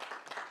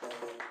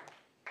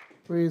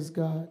 Praise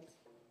God.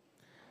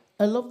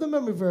 I love the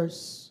memory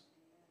verse.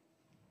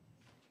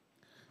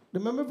 The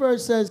memory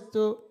verse says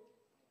to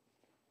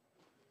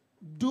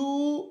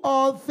do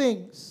all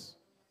things.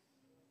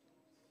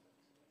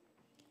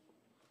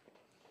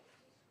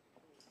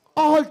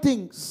 All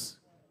things.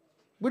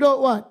 Without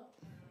what?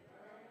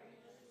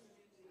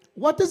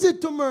 What is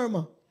it to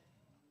murmur?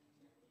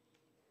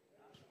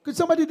 Could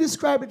somebody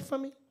describe it for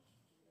me?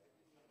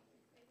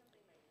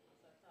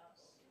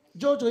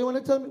 Jojo, you want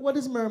to tell me what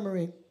is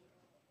murmuring?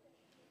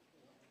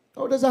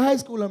 How does a high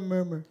schooler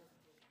murmur?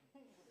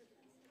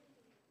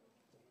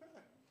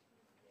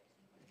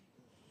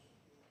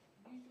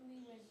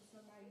 Usually when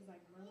somebody's like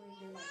murmuring,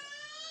 they're like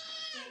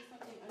saying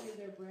something under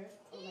their breath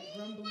or like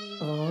grumbling.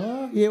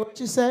 Oh, hear what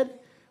you said?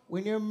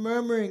 When you're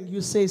murmuring,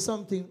 you say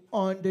something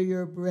under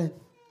your breath.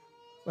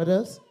 What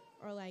else?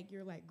 Or like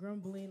you're like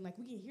grumbling, like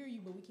we can hear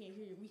you, but we can't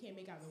hear you. We can't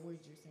make out the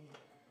words you're saying.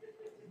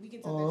 We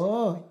can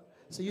tell that.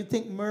 So you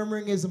think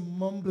murmuring is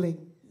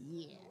mumbling?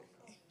 Yeah.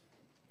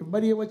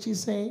 Everybody hear what she's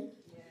saying?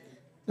 Yeah.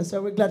 That's why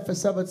we're glad for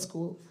Sabbath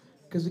school,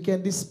 because we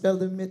can dispel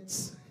the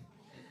myths.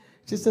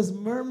 She says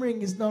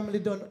murmuring is normally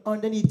done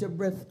underneath your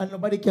breath, and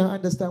nobody can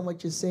understand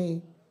what you're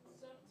saying.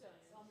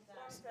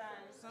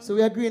 Sometimes. So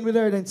we're agreeing with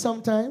her then.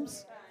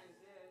 Sometimes.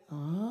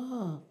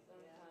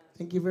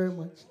 Thank you very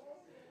much.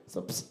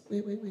 So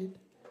wait.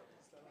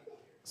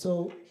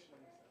 So,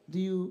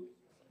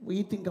 when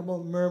you think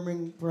about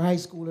murmuring for high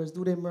schoolers,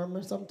 do they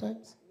murmur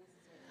sometimes?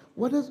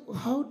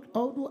 How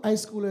do high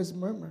schoolers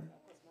murmur?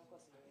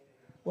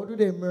 What do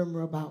they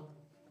murmur about?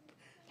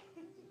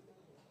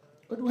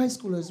 What do high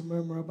schoolers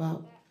murmur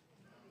about?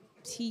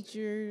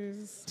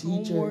 Teachers,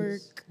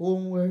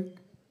 homework.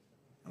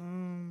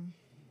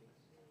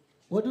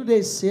 What do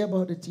they say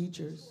about the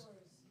teachers?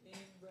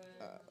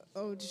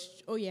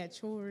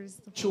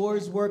 Chores.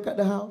 Chores, work at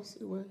the house?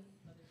 What?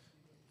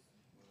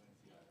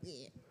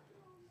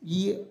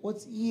 Yeah.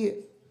 What's yeah?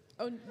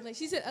 Oh, like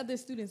she said other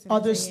students.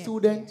 Other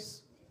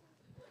students.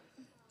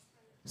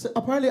 So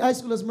apparently high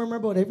schoolers murmur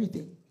about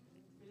everything.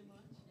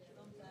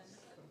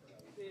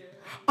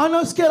 On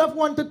a scale of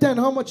 1 to 10,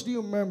 how much do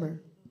you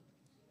murmur?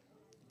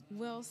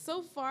 Well,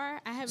 so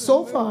far I haven't.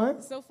 So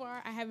far? So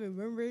far I haven't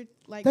murmured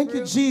like. Thank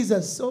you,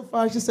 Jesus. So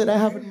far, she said, I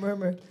haven't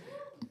murmured.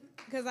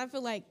 Because I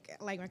feel like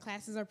my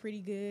classes are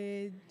pretty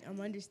good. I'm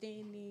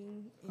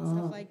understanding and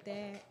stuff like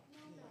that.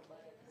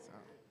 So.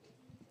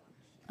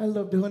 I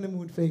love the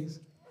honeymoon phase.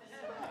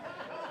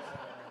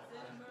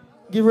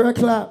 Give her a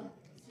clap.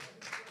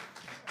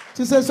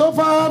 She said, so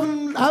far,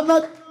 I'm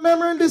not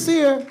murmuring this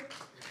year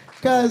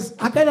because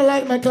I kind of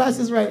like my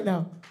classes right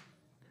now.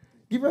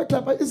 Give her a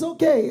clap. It's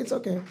okay. It's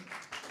okay.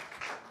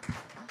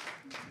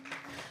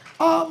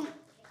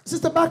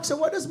 Sister Baxter,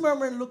 what does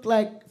murmuring look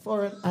like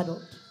for an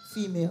adult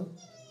female?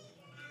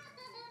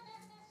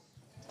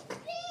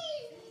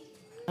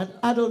 An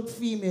adult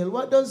female.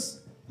 What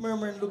does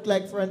murmuring look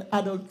like for an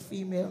adult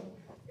female?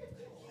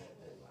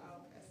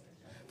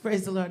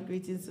 Praise the Lord.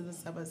 Greetings to the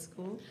Sabbath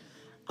School.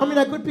 I mean,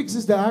 I could pick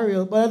Sister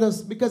Ariel, but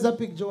because I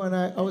picked Joe and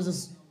I was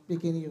just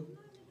picking you.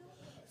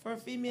 For a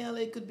female,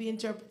 it could be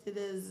interpreted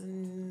as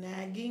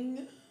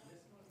nagging,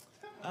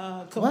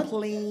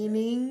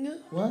 complaining.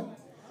 What?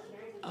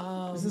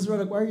 Mrs.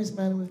 Roddick, why are you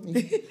smiling with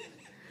me?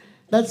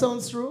 That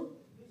sounds true.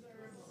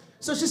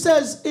 So she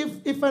says,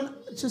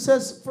 she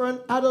says for an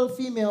adult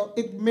female,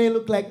 it may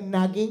look like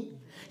nagging.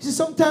 She says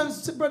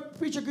sometimes,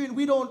 Preacher Green,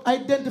 we don't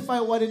identify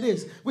what it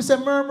is. We say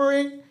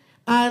murmuring,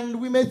 and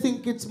we may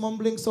think it's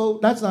mumbling, so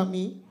that's not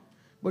me.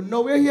 But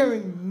no, we're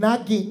hearing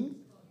nagging.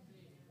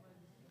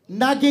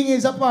 Nagging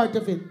is a part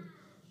of it.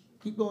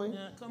 Keep going.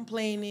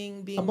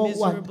 Complaining, being about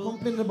miserable. What?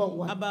 Complaining about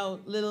what?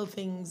 About little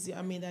things,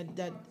 I mean,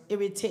 that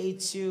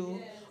irritates you,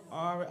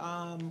 or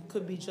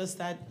could be just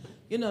that,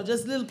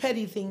 just little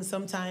petty things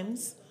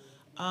sometimes.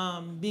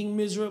 Being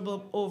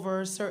miserable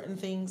over certain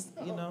things,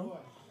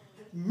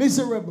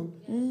 Miserable.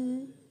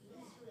 Mm-hmm.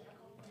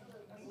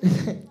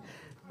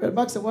 Red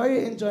Boxer, why are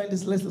you enjoying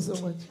this lesson so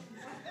much?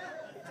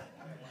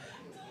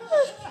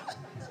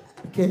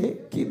 Okay,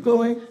 keep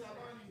going.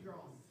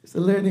 It's a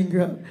learning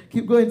ground.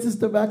 Keep going,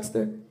 Sister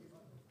Baxter.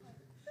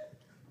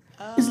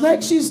 It's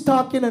like she's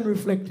talking and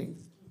reflecting.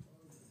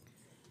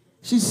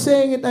 She's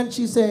saying it and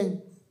she's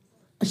saying,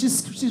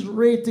 she's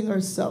rating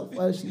herself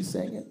while she's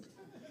saying it.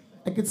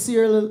 I could see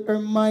her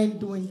mind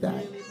doing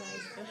that.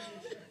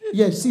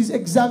 Yes, she's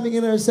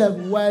examining herself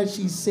while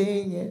she's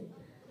saying it.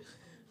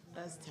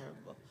 That's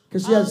terrible.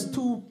 Because she has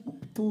two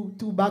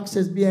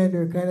boxers behind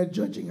her kind of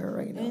judging her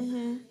right now.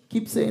 Mm-hmm.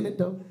 Keep saying it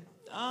though.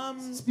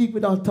 Speak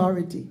with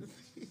authority.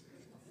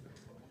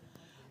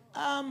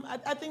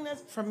 I think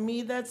that's, for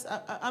me, that's,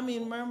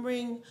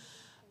 murmuring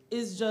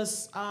is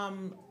just,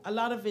 a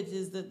lot of it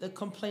is the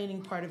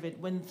complaining part of it,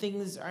 when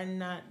things are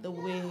not the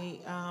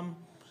way,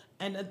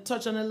 and I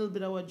touch on a little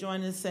bit of what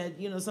Joanna said,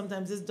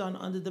 sometimes it's done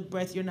under the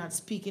breath, you're not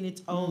speaking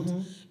it out.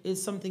 Mm-hmm.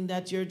 It's something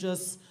that you're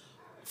just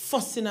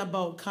fussing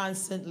about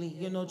constantly,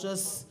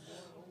 just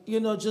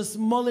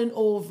mulling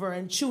over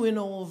and chewing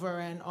over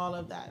and all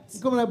of that.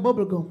 It's coming like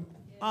bubble gum.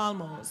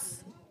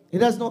 Almost.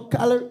 It has no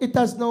calorie, it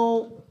has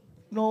no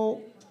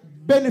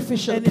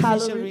beneficial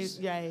calories.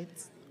 Right.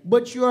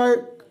 But you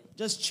are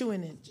just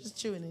chewing it.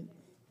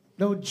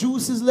 No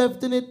juice is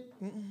left in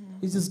it.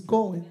 Mm-hmm. It's just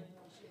going.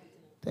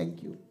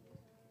 Thank you.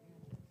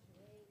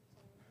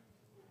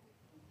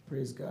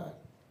 Praise God.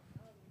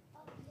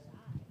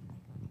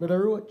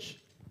 Brother Roach,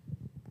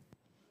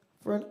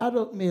 for an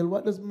adult male,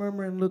 what does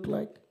murmuring look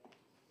like?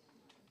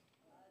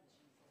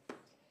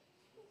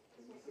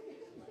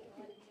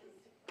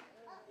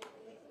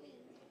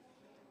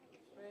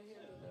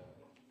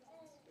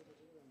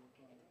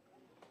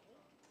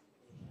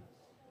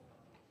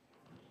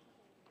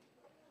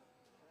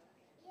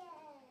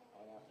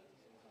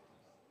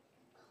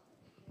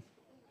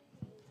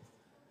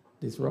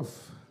 This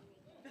rough.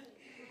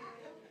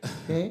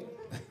 Okay.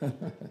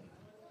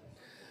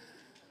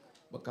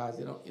 Because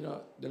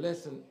the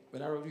lesson,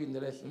 when I was reading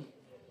the lesson,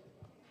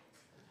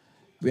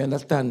 we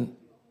understand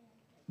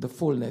the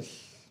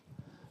fullness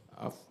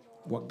of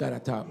what God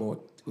had taught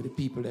about with the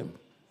people them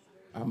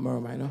and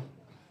murmur,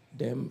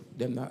 Them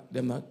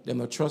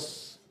not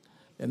trust,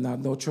 them not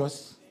no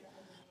trust,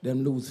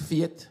 them lose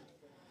faith,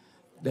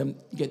 them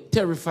get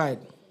terrified.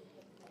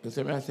 You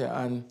see what I say?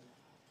 And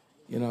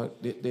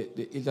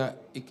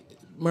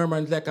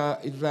murmuring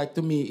it's like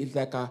to me, it's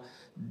like a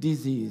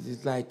disease.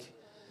 It's like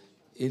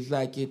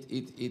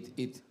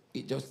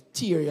it just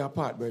tear you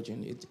apart,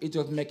 Virgin. It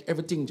just make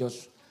everything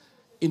just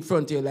in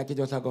front of you like it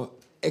just go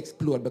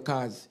explode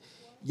because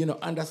you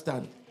don't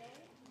understand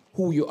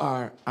who you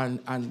are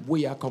and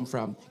where you come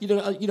from. You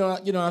don't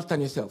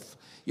understand yourself.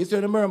 You see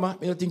the murmur,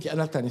 you don't think you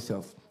understand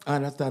yourself. I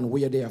understand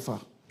where you're there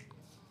for.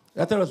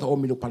 That's how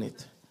me look on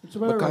it.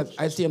 Because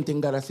I see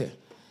something God I say.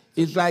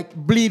 It's like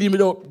bleeding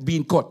without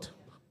being cut.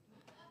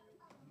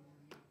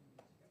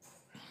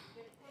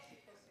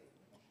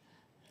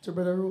 So,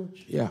 Brother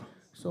Roach. Yeah.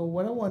 So,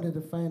 what I wanted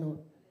to find out,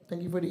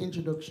 thank you for the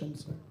introduction,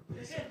 sir,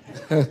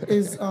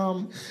 is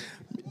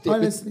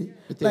honestly,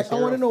 I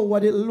want to know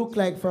what it looked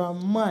like for a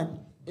man.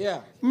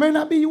 Yeah. May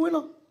not be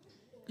you,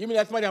 You mean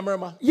that's somebody a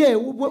murmur? Yeah,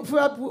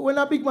 when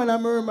a big man a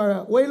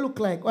murmurer, what it look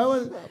like?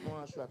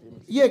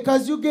 Yeah,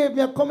 because you gave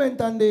me a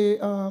comment on the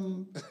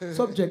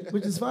subject,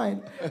 which is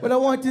fine. But I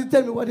want you to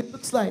tell me what it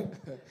looks like.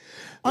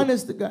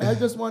 Honest to God, I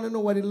just want to know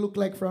what it look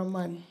like for a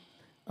man.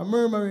 A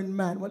murmuring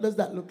man. What does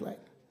that look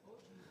like?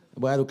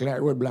 Boy, I look like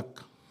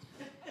roadblock.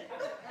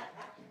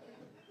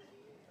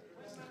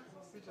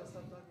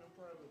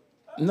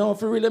 No,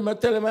 for real, I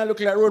tell him I look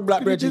like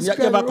roadblock, Reggie. You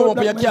ever come up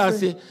and you can't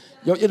see.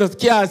 You just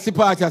can't see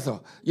part of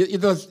so. You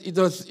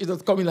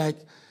just coming like,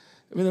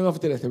 I don't know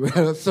what to tell you,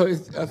 brother. So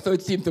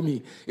it seems to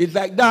me. It's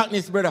like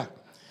darkness, brother.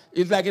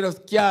 It's like you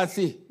just can't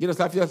see. You just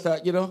have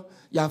to,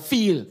 you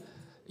feel.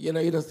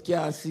 You just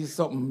can't see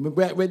something.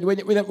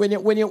 When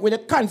you're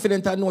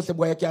confident and know,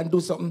 boy, you can do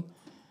something,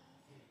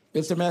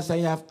 you say,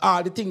 you have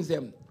all the things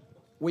them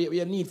where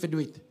you need to do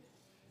it.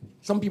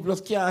 Some people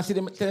just can't see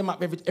them, tell them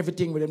up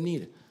everything with them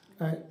need.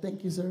 All right,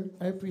 thank you, sir.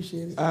 I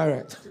appreciate it. All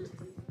right.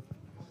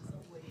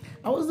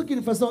 I was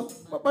looking for some.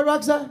 But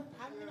Roxa,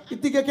 you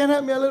think you can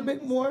help me a little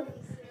bit more?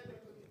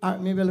 All right,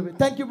 maybe a little bit.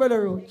 Thank you,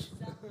 Brother Roach.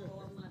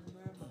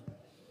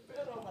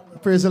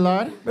 Praise the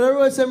Lord. Brother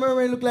Roach said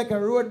murmuring look like a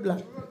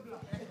roadblock.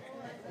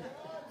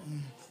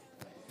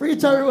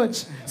 Preacher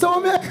Roach. So I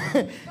want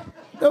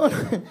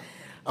a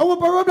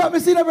roadblock. I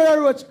see the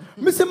Brother Roach.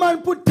 I see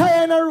man put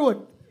tire in a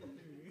road.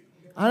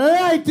 And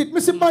I like it. I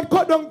see man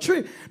cut down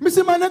tree. I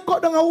see man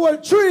cut down a whole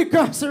tree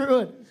across the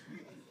road.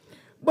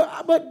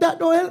 But that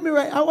don't help me,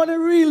 right? I want to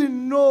really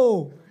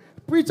know.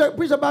 Preacher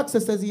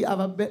Baxter says he have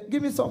a bet.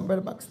 Give me something,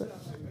 Brother Baxter.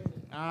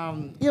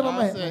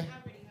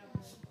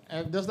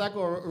 Just like a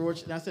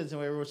roach, that sense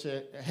where roach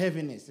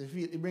heaviness.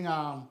 It bring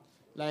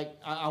like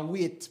a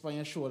weight on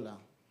your shoulder.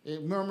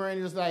 Murmuring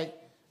is like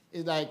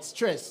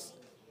stress,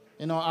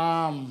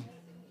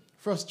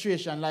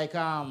 frustration, like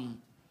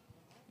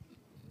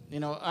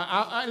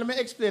let me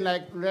explain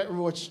like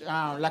roach,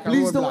 like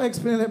Please a roadblock. don't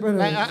explain it, brother.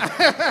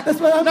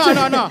 That's what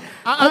No.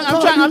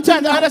 I'm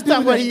trying to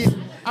understand what he.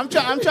 I'm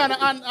trying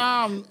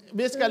to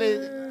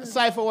basically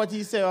cipher what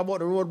he said about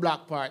the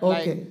roadblock part.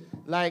 Okay.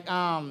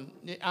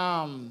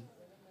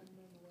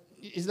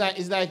 It's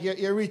like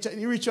you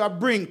reach a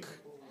brink.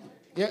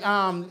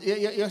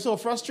 You're so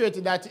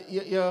frustrated that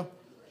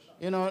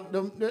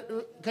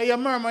can you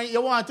murmur?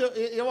 You want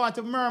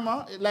to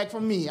murmur like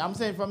for me. I'm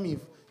saying for me.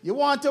 You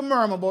want to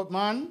murmur, but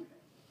man,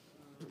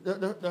 you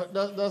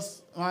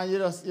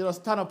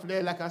just stand up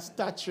there like a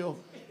statue,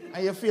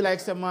 and you feel like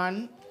some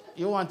man,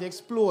 you want to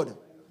explode,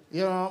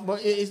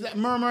 But it's like,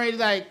 murmur is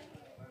like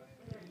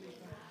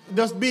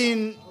just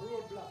being,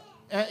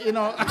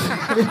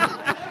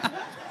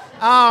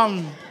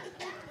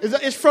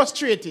 it's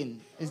frustrating.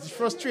 It's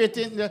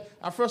frustrating.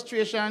 A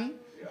frustration.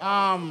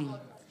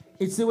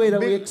 It's the way that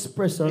we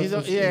express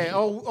ourselves. Yeah,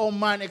 how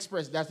man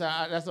express. That's what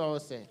I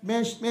was saying. May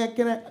I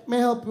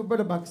help you,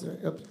 Brother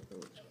Baxter?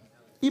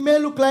 He may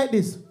look like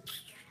this.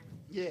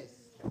 Yes.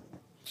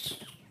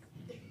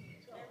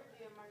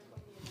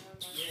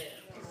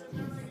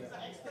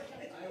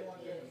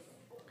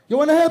 You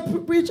want to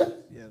help, preacher?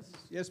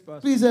 Yes,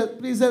 Pastor.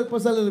 Please help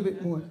us a little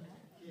bit more.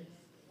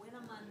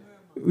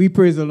 We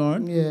praise the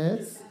Lord.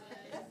 Yes.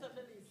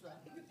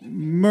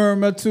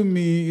 Murmur to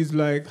me is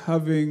like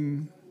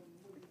having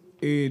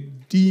a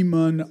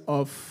demon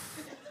of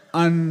a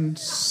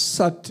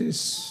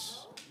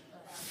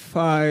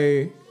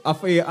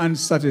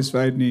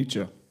unsatisfied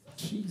nature.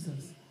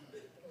 Jesus.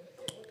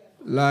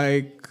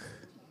 Like,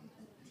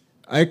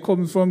 I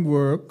come from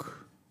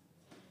work,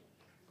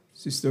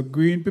 Sister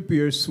Green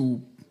prepared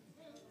soup.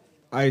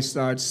 I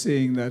start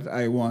saying that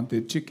I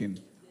wanted chicken.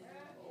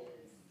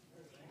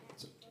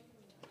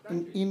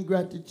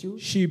 Ingratitude.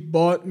 She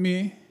bought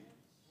me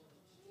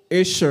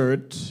a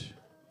shirt,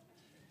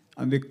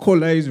 and the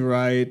color is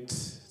right,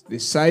 the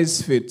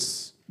size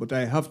fits, but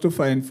I have to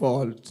find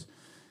fault.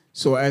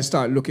 So I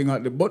start looking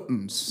at the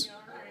buttons.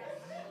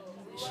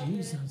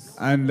 Jesus.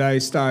 And I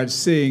start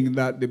saying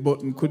that the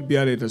button could be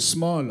a little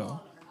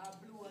smaller.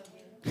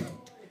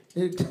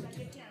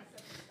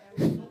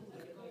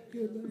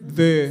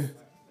 The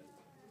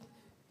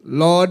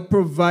Lord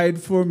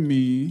provide for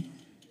me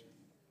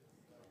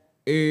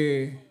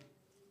a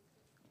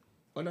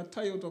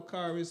Toyota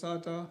car is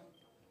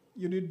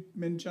you did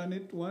mention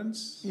it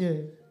once?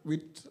 Yeah.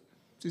 With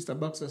Sister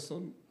Baxter's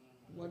son.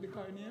 What the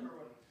car name?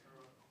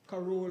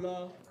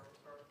 Corolla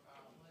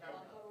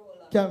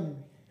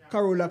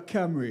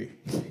Camry.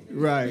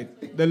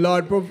 Right. The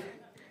Lord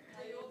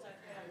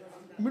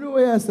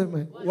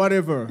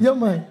whatever. Yeah,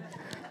 man.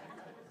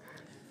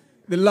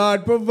 The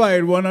Lord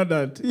provide one of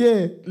that.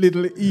 Yeah.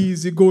 Little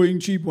easy going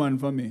cheap one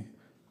for me.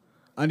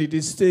 And it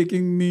is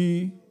taking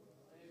me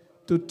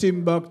to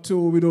Timbuktu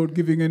without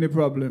giving any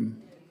problem.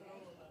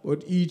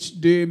 But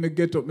each day me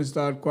get up, me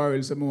start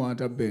quarrel, so me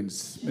want a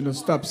Benz. Me no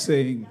stop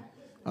saying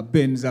a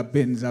Benz.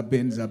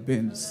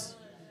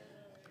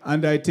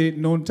 And I take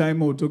no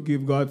time out to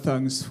give God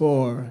thanks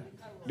for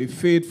the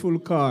faithful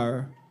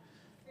car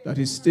that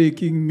is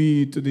taking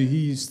me to the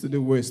east, to the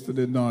west, to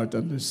the north,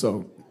 and the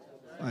south.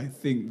 I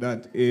think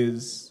that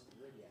is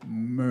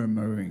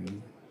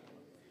murmuring.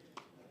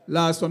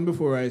 Last one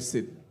before I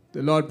sit.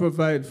 The Lord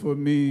provide for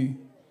me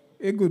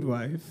a good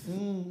wife.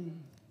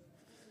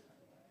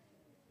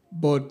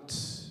 But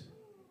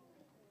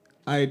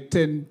I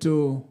tend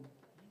to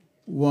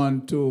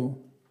want to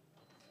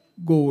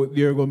go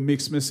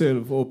mix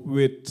myself up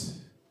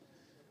with,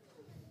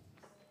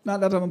 not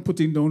that I'm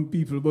putting down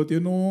people, but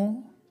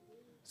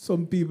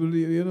some people,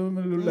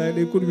 look like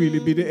they could really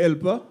be the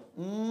helper.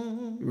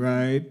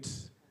 Right?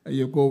 And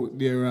you go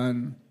there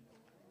and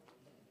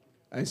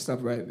I stop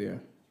right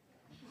there.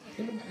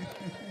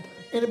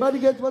 Anybody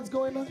get what's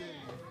going on?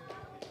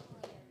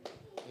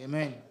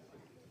 Amen.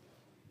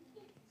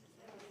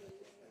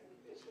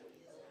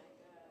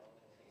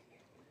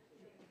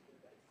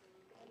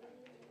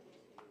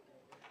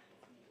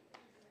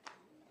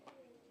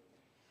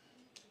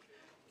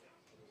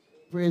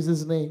 Praise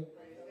his name.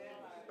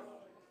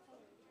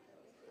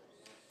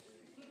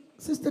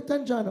 Sister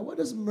Tanjana, what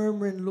does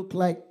murmuring look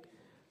like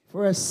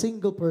for a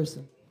single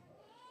person?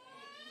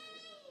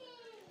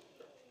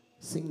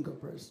 Single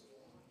person.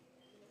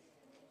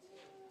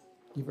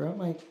 Give her a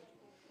mic.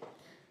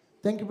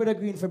 Thank you, Brother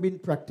Green, for being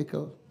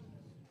practical.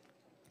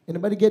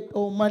 Anybody get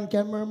how a man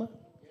can murmur?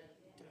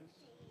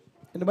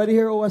 Anybody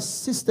hear how a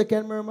sister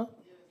can murmur?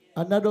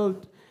 An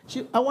adult.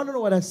 I want to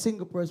know what a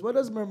single person, what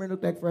does murmuring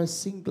look like for a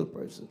single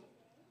person?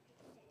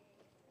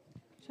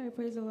 Shall I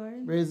praise the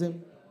Lord? Praise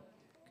him.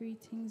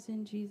 Greetings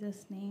in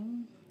Jesus'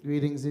 name.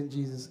 Greetings in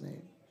Jesus'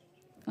 name.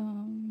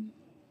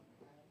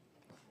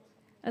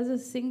 As a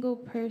single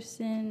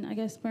person, I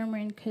guess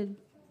murmuring could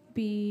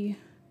be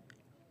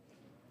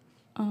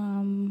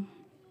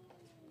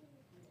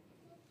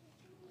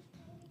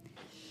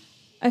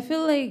I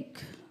feel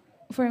like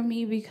for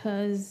me,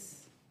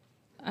 because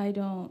I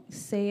don't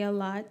say a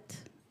lot,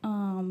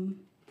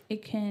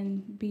 it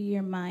can be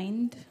your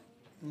mind.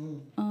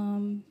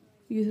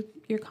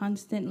 You're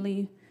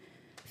constantly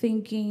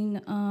thinking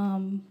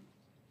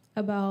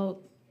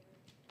about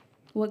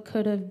what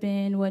could have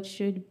been, what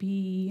should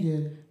be.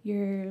 Yeah.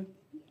 You're,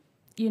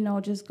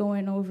 just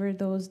going over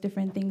those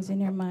different things in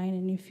your mind,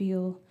 and you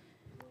feel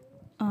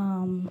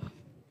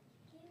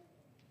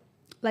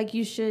like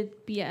you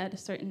should be at a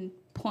certain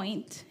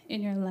point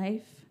in your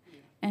life.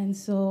 And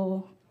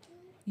so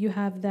you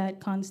have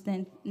that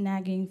constant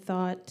nagging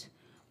thought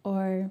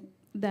or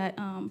that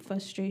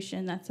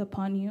frustration that's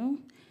upon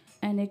you.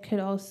 And it could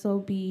also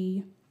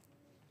be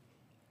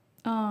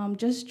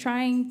just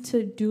trying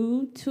to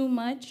do too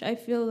much, I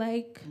feel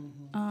like,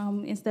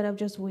 instead of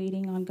just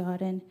waiting on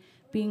God and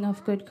being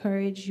of good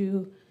courage.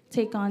 You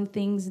take on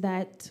things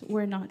that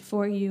were not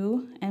for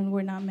you and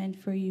were not meant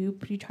for you.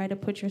 You try to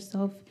put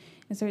yourself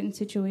in certain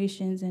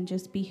situations and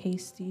just be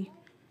hasty.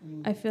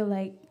 I feel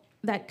like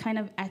that kind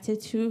of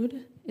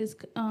attitude is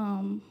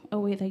a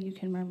way that you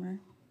can murmur.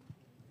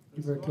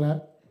 Give her a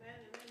clap.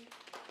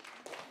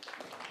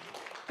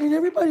 In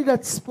everybody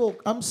that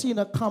spoke, I'm seeing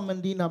a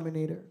common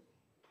denominator.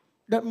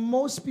 That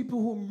most people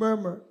who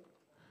murmur,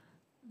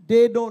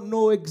 they don't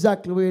know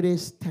exactly where they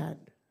stand.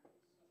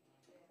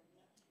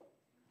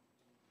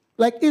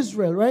 Like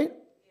Israel, right?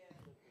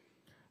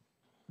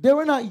 They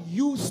were not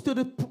used to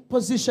the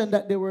position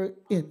that they were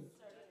in.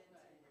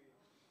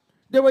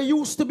 They were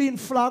used to being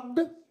flogged.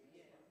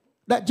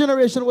 That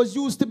generation was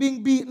used to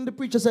being beaten. The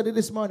preacher said it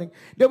this morning.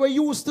 They were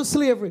used to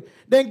slavery.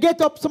 Then get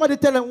up, somebody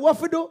tell them what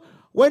to do,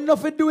 when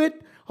not to do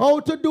it, how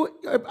to do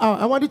it.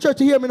 I want the church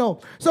to hear me now.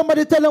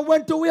 Somebody tell them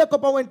when to wake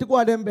up and when to go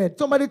out in bed.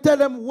 Somebody tell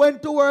them when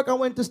to work and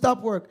when to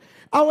stop work.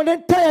 And when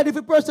they're tired, if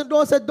a person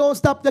don't say don't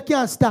stop, they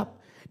can't stop.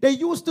 They're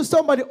used to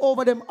somebody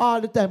over them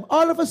all the time.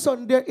 All of a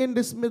sudden, they're in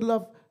this middle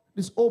of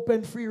this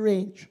open, free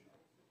range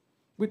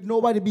with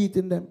nobody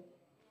beating them.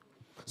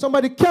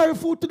 Somebody carry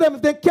food to them.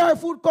 If they carry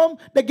food come,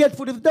 they get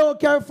food. If they don't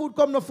carry food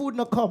come, no food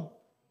no come.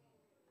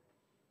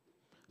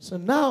 So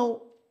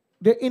now,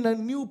 they're in a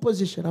new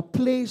position, a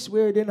place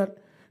where they're not,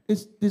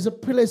 there's a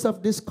place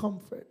of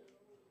discomfort.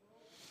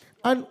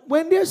 And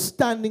when they're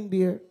standing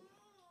there,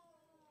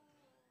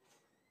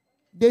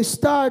 they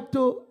start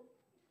to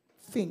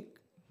think.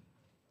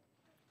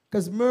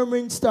 Because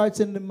murmuring starts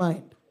in the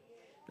mind.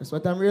 That's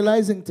what I'm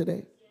realizing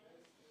today.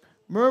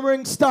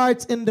 Murmuring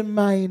starts in the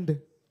mind.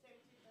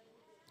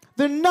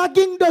 The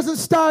nagging doesn't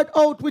start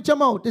out with your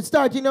mouth. It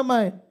starts in your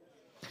mind.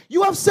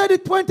 You have said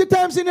it 20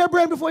 times in your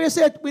brain before you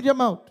say it with your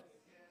mouth.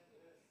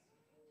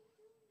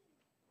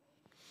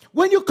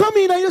 When you come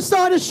in and you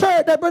saw the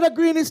shirt that Brother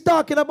Green is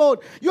talking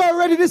about, you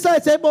already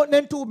decide, say, but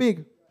then too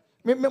big.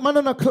 Man,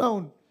 I'm a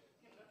clown.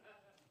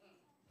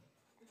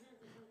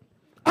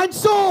 And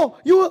so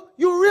you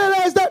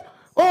realize that,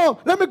 oh,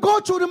 let me go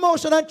through the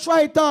motion and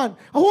try it on.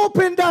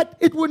 Hoping that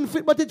it wouldn't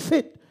fit, but it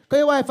fit. Because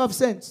your wife have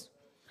sense.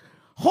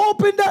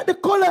 Hoping that the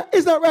color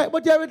is not right,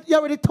 but you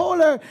already told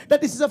her that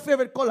this is a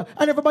favorite color.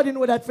 And everybody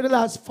know that for the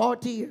last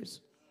 40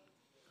 years.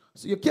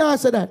 So you can't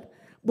say that.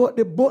 But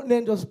the button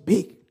end just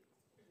big.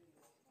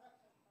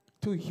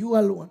 To you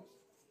alone.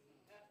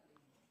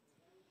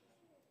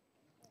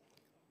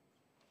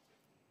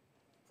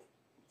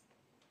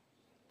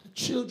 The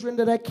children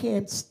that I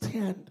can't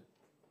stand.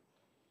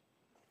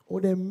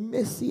 Or they're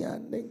messy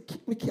and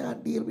we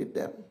can't deal with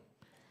them.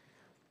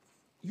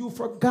 You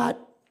forgot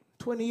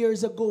 20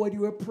 years ago when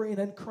you were praying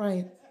and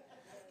crying,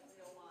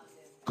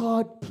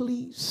 God,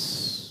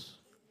 please,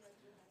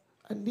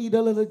 I need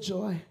a little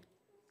joy.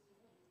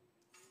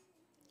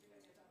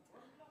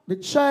 The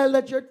child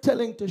that you're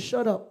telling to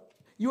shut up,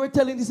 you were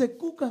telling, he said,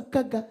 Kuka,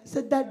 Kaga,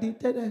 said daddy,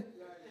 dada.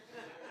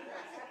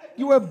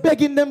 You were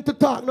begging them to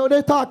talk. No,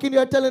 they're talking,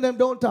 you're telling them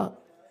don't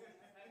talk.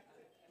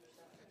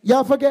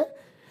 Y'all forget?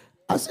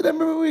 I see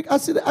them every week. I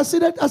see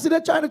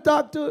that trying to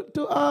talk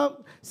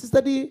to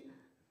Sister D,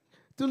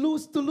 to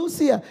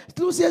Lucia.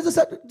 Lucia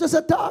just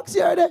a talk. See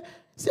her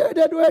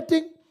there do her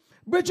thing.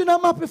 Bridget, I'm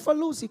happy for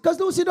Lucy. Because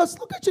Lucy does,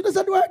 look at she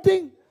doesn't do her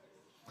thing.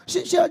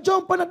 She'll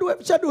jump and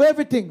she'll do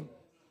everything.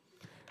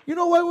 You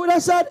know what would I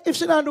said if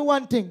she don't do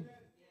one thing?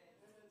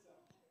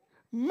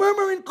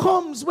 Murmuring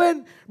comes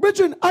when,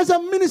 Bridget, as a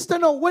minister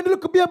now, when they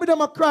look at me and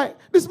them, I cry.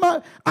 This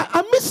man,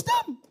 I miss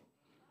them.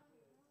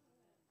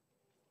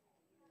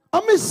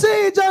 I miss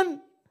Sage, and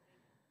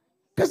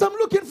because I'm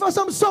looking for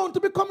some sound to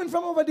be coming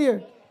from over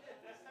there.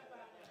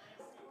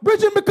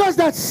 Bridget, because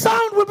that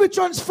sound will be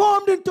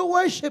transformed into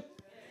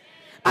worship.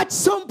 At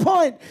some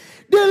point,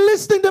 they're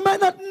listening, they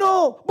might not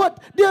know,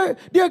 but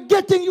they're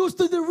getting used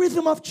to the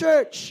rhythm of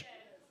church.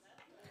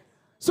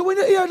 So when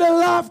you hear the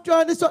laughter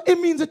and this, it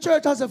means the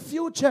church has a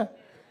future.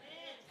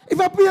 If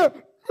I hear,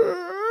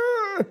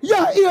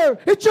 yeah, hear,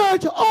 a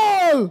church,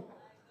 all.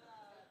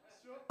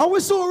 And we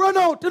soon run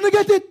out. And you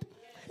get it?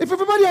 If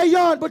everybody are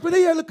yawn, but when they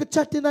hear look at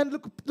chatting and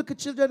look at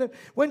children,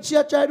 when she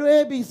try to do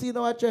ABC in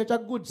our church, a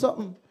good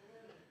something.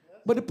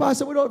 But the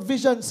pastor without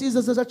vision sees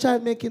us as a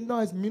child making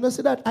noise. Me not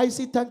see that. I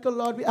see, thank you,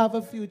 Lord, we have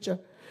a future.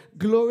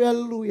 Glory,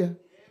 hallelujah.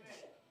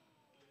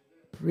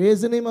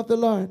 Praise the name of the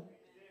Lord.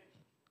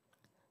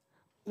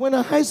 When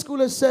a high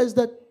schooler says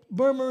that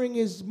murmuring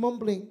is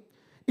mumbling,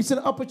 it's an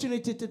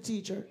opportunity to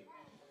teach her.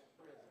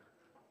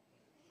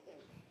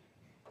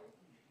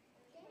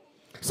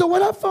 So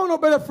what I found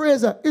out, Brother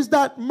Fraser, is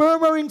that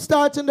murmuring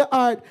starts in the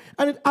heart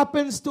and it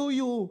happens to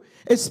you,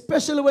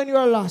 especially when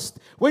you're lost,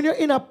 when you're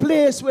in a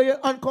place where you're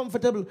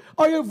uncomfortable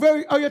or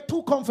you're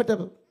too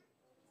comfortable.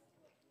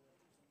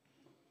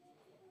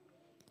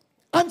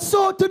 And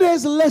so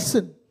today's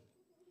lesson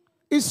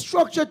is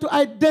structured to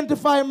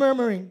identify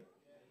murmuring,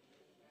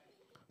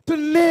 to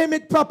name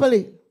it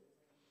properly,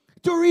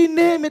 to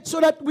rename it so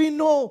that we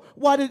know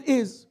what it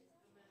is.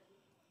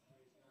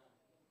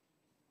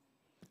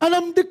 And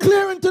I'm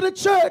declaring to the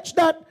church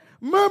that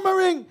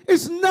murmuring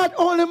is not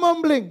only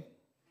mumbling.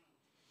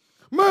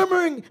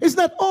 Murmuring is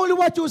not only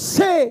what you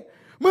say.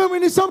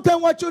 Murmuring is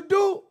sometimes what you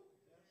do.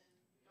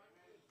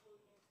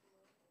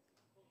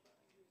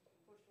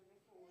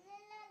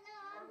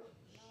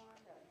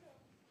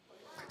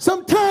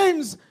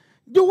 Sometimes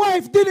your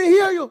wife didn't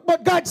hear you,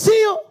 but God see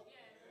you.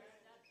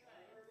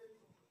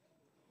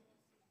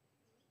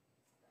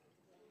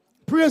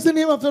 Praise the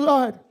name of the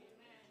Lord.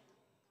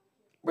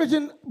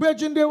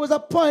 Brethren, there was a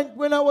point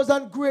when I was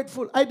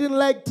ungrateful. I didn't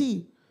like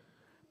tea.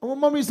 And my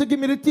mom used to give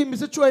me the tea,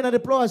 Mr. Troy, in the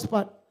flower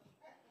spot.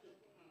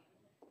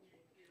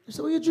 I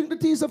said, well, you drink the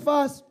tea so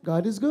fast.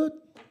 God is good.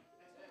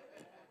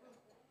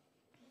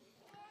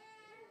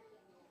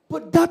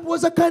 But that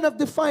was a kind of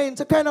defiance,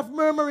 a kind of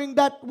murmuring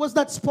that was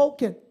not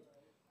spoken.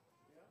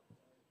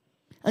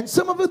 And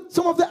some of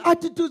the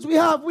attitudes we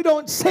have, we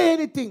don't say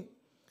anything.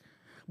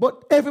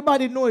 But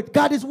everybody know it.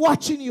 God is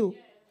watching you.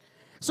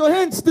 So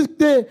hence,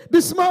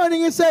 this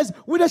morning it says,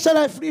 whither shall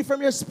I flee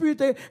from your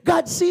spirit?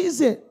 God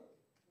sees it.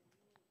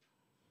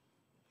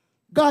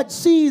 God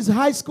sees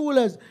high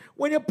schoolers.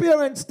 When your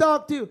parents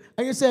talk to you,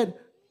 and you said,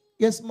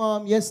 yes,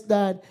 mom, yes,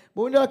 dad.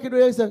 But when they're talking to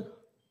you, you said,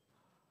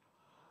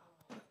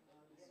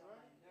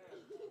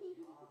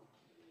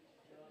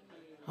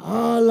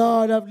 oh,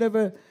 Lord, I've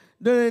never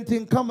done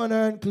anything common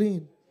or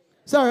unclean.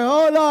 Sorry,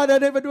 oh, Lord, I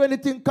never do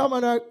anything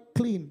common or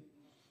clean.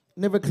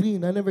 Never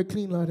clean. I never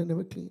clean, Lord. I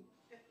never clean.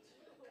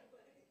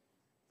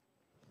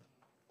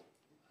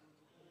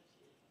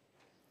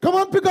 Come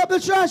on, pick up the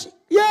trash.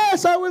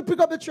 Yes, I will pick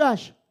up the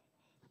trash.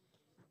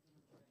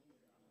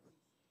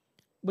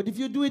 But if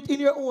you do it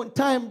in your own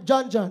time,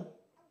 John,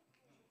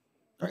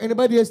 or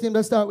anybody else name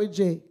that start with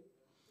J,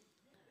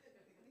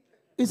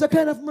 it's a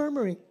kind of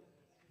murmuring.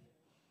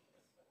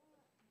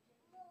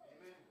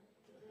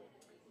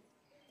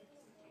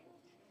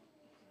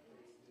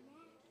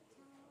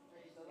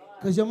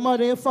 Because your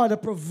mother and your father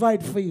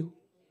provide for you.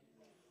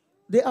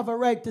 They have a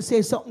right to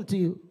say something to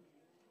you.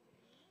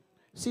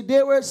 See,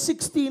 they were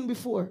 16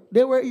 before.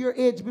 They were your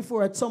age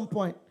before at some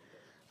point.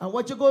 And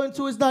what you're going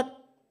through is not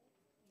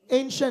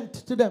ancient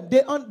to them.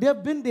 They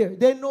have been there.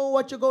 They know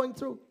what you're going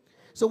through.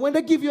 So when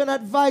they give you an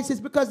advice, it's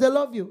because they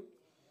love you.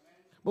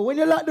 But when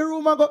you lock the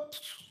room and go,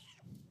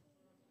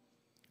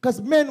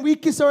 because men, we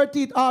kiss our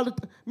teeth all the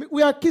time.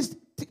 We are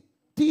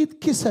teeth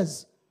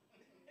kissers.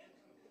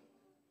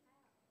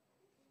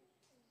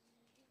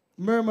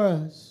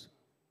 Murmurers.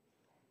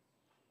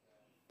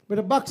 But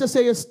the boxer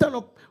say you stand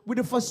up with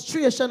the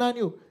frustration on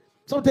you.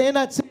 Sometimes you're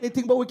not saying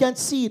anything, but we can't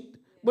see it.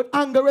 But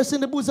anger rests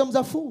in the bosoms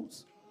of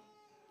fools.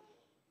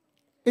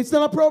 It's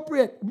not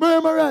appropriate.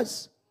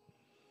 Murmurers.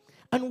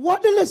 And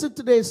what the lesson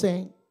today is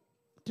saying,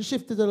 to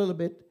shift it a little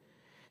bit,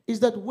 is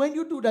that when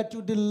you do that,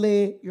 you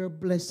delay your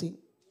blessing.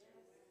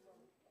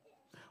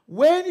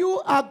 When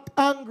you act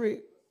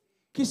angry,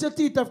 kiss your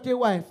teeth after your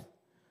wife,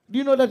 do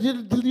you know that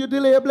you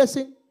delay your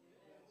blessing?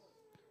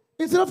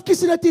 Instead of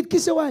kissing your teeth,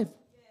 kiss your wife.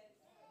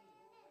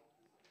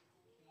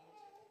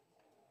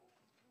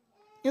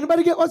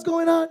 Anybody get what's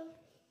going on?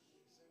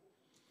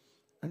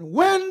 And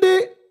when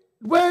the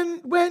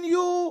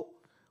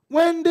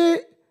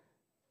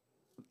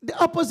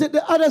opposite,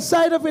 the other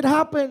side of it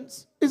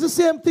happens, it's the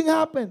same thing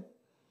happen.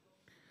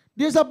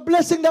 There's a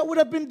blessing that would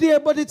have been there,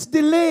 but it's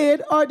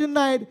delayed or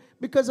denied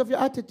because of your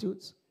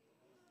attitudes.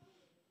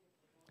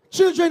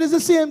 Children is the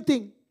same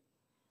thing.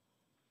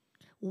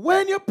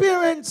 When your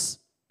parents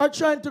are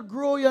trying to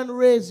grow you and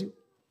raise you,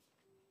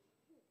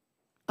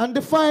 and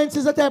defiance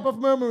is a type of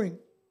murmuring,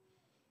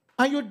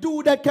 and you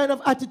do that kind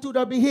of attitude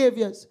or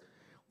behaviors,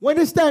 when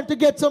it's time to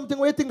get something,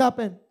 what do you think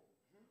happen?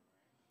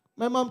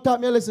 My mom taught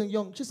me a lesson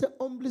young. She said,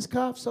 humblest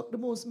calf suck the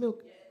most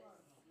milk.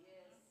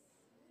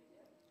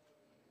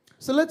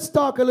 So let's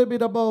talk a little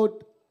bit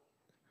about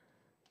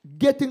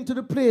getting to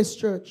the place,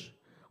 church,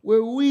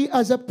 where we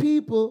as a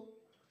people,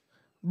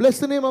 bless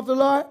the name of the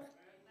Lord,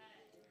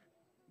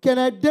 can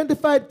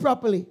identify it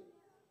properly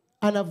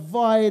and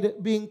avoid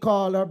being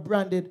called or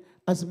branded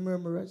as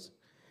murmurers.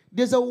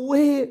 There's a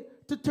way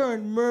to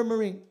turn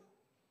murmuring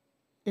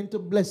into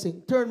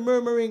blessing. Turn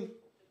murmuring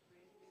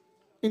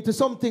into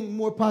something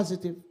more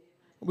positive.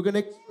 We're going to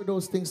explore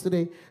those things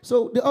today.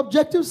 So the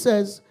objective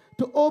says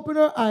to open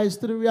our eyes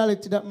to the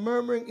reality that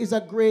murmuring is a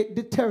great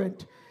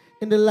deterrent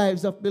in the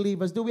lives of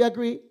believers. Do we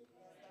agree?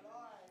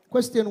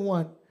 Question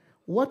 1.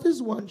 What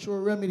is one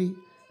sure remedy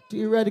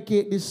to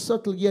eradicate this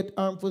subtle yet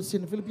harmful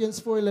sin? Philippians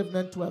 4:11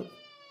 and 12.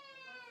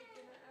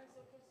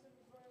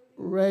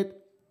 Right.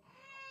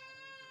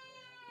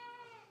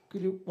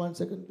 Could you 1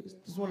 second, please?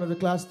 This is one of the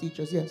class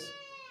teachers. Yes.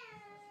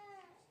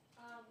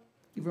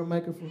 Give her a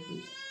microphone,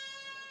 please.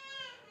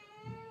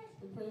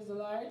 Praise the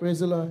Lord. Praise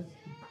the Lord.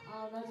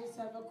 I just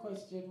have a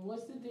question.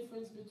 What's the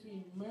difference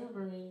between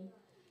murmuring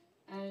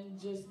and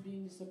just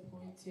being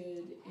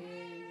disappointed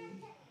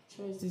in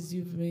choices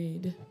you've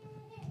made?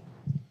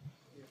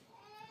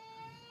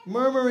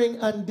 Murmuring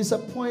and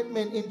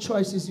disappointment in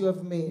choices you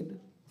have made.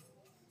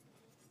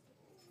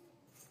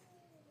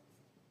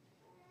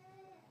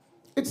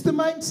 It's the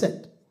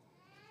mindset.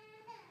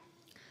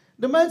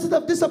 The mindset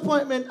of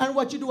disappointment and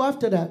what you do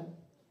after that.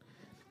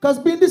 Because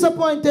being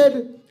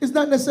disappointed is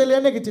not necessarily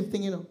a negative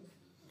thing, you know.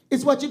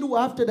 It's what you do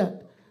after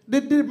that.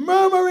 The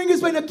murmuring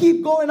is when you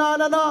keep going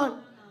on and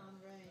on.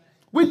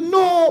 With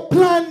no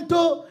plan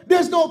to,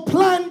 there's no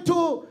plan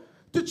to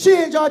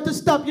change or to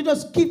stop. You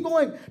just keep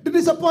going. The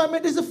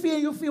disappointment is the fear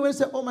you feel when you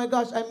say, oh my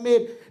gosh, I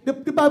made. The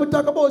Bible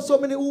talk about so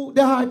many who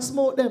their heart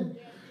smote them.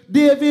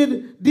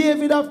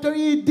 David, after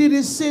he did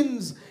his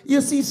sins, you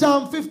see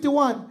Psalm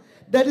 51.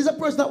 That is a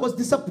person that was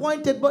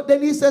disappointed, but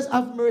then he says,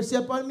 have mercy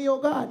upon me, O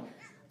God,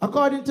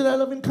 according to thy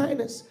loving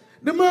kindness.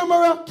 The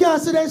murmurer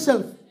can't see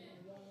themselves.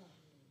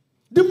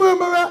 The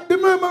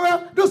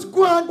murmurer just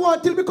go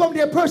on till become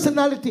their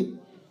personality.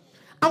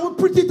 And we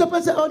put it up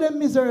and say, oh, they're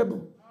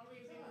miserable.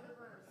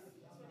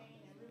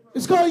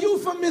 It's called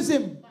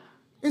euphemism.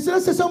 Instead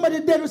of say somebody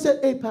dead, we say,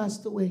 hey,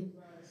 passed away.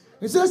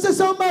 Instead of say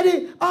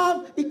somebody,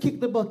 he kicked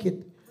the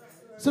bucket.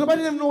 So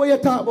nobody even know what you're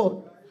talking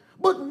about.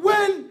 But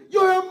when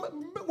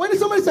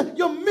somebody says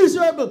you're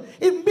miserable,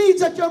 it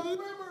means that your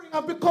murmuring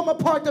have become a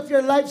part of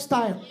your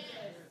lifestyle.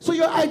 So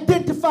you're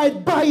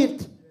identified by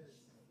it.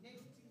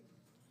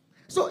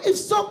 So if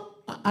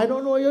I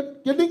don't know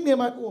your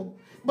nickname at home,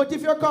 but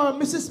if you're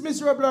called Mrs.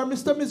 Miserable or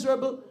Mr.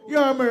 Miserable,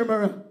 you're a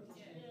murmurer.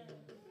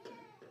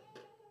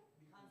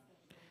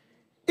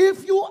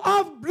 If you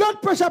have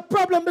blood pressure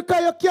problem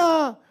because you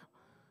can't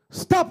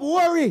stop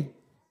worry,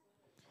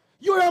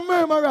 you're a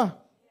murmurer.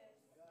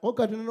 Oh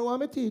God, you don't know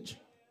what I'm teach.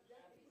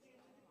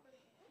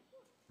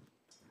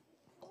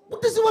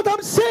 But this is what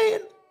I'm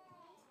saying.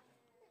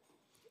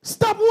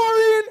 Stop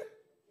worrying.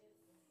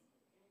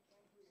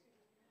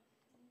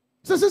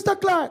 So Sister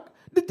Clark,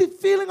 the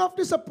feeling of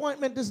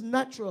disappointment is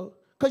natural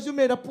because you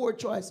made a poor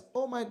choice.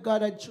 Oh my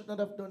God, I should not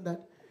have done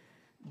that.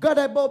 God,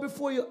 I bow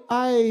before you.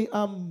 I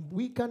am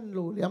weak and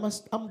lowly.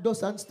 I'm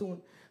dust and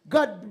stone.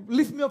 God,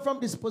 lift me up from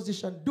this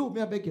position. Do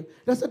me, I beg you.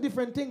 That's a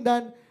different thing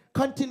than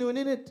continuing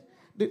in it.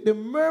 The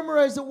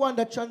murmurer is the one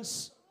that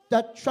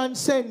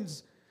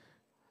transcends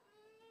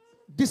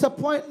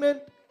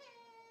disappointment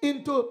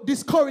into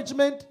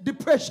discouragement,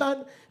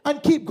 depression,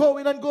 and keep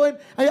going and going.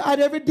 And you add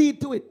every deed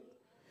to it.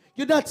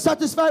 You're not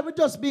satisfied with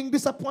just being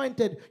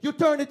disappointed. You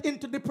turn it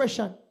into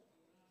depression.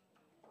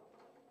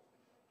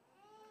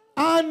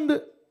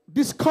 And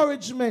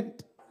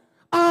discouragement.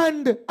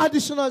 And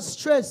additional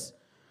stress.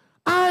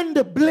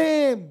 And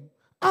blame.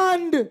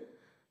 And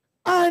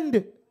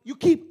you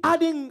keep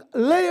adding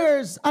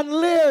layers and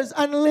layers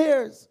and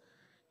layers.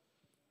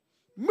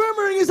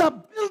 Murmuring is a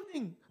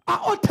building, a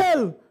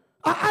hotel,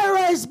 a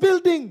high-rise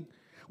building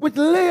with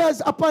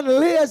layers upon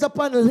layers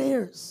upon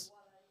layers.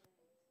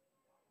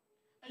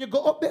 And you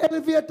go up the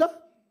elevator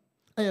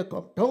and you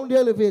come down the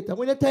elevator.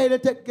 When you're tired,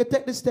 you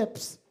take the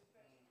steps.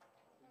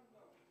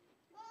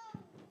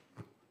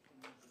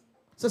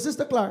 So,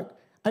 Sister Clark,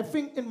 I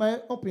think, in my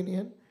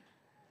opinion,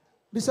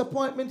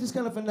 disappointment is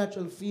kind of a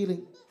natural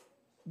feeling.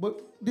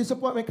 But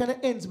disappointment kind of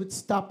ends with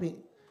stopping.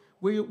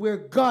 Where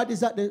God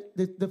is at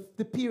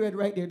the period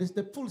right there,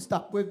 the full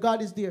stop, where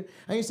God is there.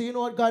 And you say, you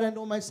know what, God, I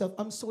know myself.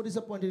 I'm so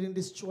disappointed in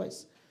this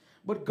choice.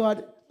 But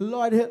God,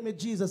 Lord, help me,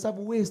 Jesus. I've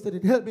wasted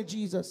it. Help me,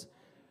 Jesus.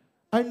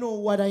 I know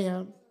what I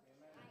am.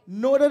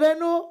 Know that I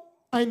know?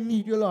 I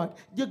need you, Lord.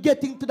 You're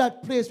getting to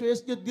that place where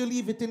you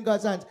leave it in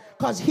God's hands.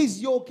 Because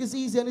his yoke is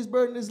easy and his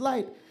burden is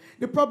light.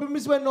 The problem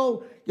is when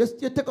now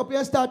you take up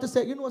and start to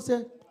say, you know what,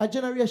 say, a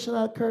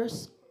generational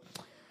curse.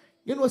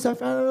 You know what, say,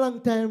 for a long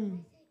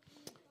time,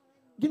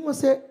 you know what,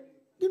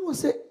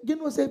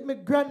 say, my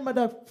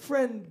grandmother,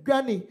 friend,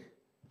 granny,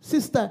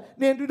 sister,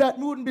 they do that,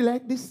 wouldn't be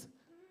like this.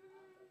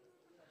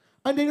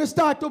 And then you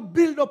start to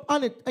build up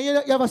on it. And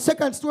you have a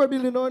second story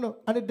building on it,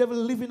 and the devil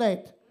living in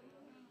it.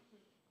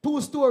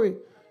 2-story.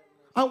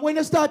 And when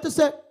you start to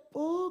say,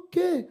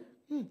 okay,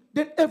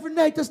 then every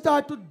night you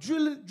start to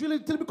drill it till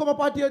it become a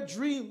part of your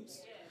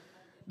dreams.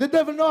 The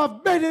devil now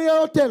have bed in your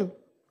hotel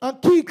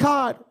and key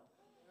card.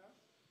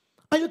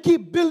 And you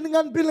keep building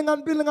and building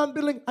and building and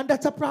building, and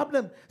that's a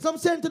problem. So I'm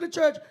saying to the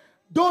church,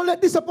 don't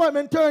let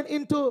disappointment turn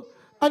into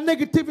a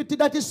negativity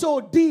that is so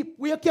deep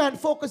where you can't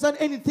focus on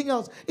anything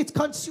else. It's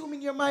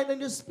consuming your mind and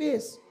your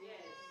space.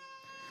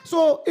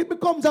 So it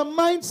becomes a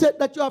mindset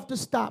that you have to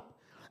stop.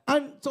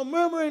 And so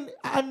murmuring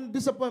and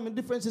disappointment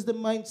difference is the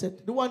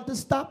mindset. The one to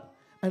stop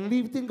and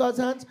leave it in God's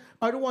hands,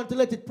 or the one to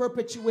let it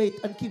perpetuate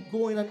and keep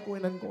going and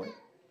going and going.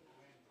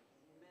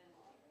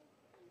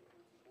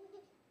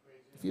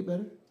 Feel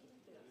better?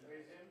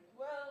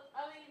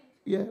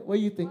 Yeah, what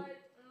do you think?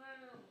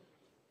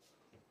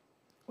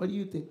 What do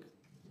you think?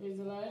 Praise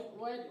the Lord.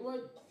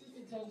 What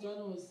Sister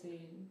Tanjana was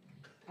saying,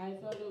 I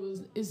thought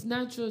it's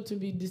natural to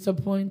be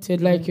disappointed,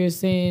 like you're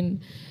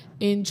saying,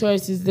 in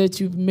choices that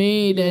you've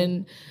made.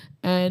 And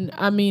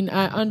I mean,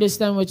 I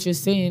understand what you're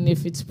saying.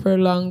 If it's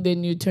prolonged,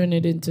 then you turn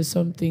it into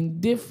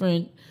something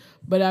different.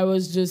 But I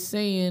was just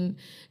saying,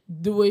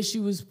 the way she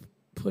was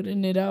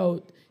putting it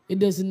out, it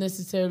doesn't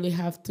necessarily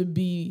have to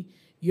be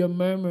you're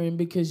murmuring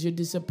because you're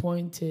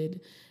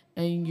disappointed.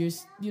 And you're,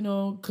 you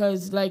know,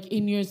 because like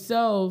in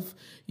yourself,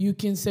 you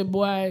can say,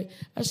 boy,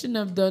 I shouldn't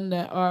have done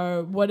that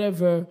or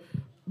whatever.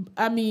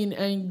 I mean,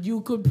 and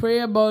you could pray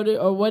about it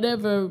or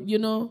whatever, you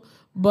know.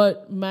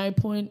 But my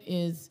point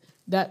is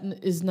that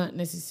is not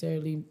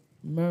necessarily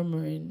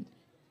murmuring.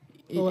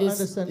 I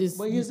understand.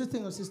 But here's the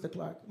thing, Sister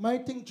Clark. My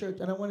thing, church,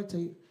 and I want to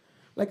tell you,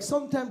 like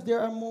sometimes there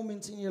are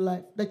moments in your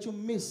life that you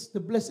miss, the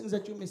blessings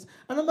that you miss.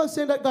 And I'm not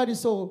saying that God is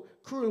so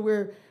cruel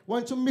where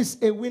once you miss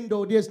a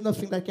window, there's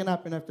nothing that can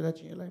happen after that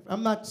in your life.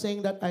 I'm not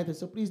saying that either.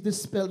 So please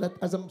dispel that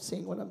as I'm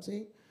saying what I'm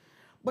saying.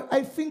 But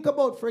I think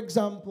about, for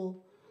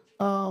example,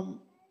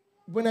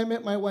 when I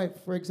met my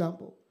wife, for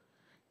example,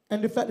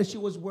 and the fact that she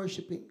was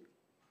worshiping.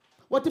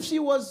 What if she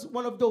was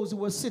one of those who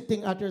was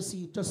sitting at her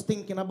seat just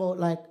thinking about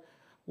like,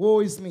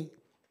 woe is me.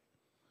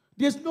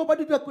 There's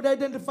nobody that could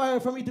identify her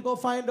for me to go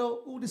find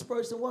out who this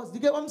person was. Do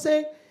you get what I'm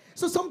saying?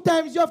 So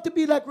sometimes you have to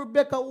be like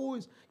Rebecca, who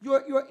is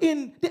your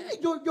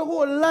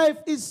whole life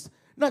is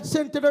not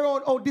centered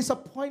around how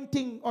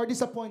disappointing or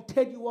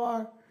disappointed you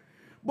are.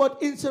 But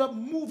instead of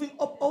moving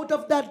up out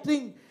of that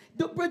thing,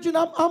 brethren,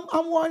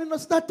 I'm warning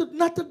us not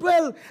to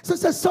dwell. So it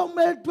says, some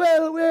may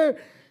dwell where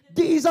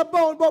these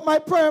abound, but my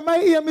prayer, my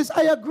aim is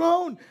higher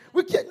ground.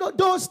 We can't, no,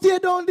 don't stay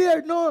down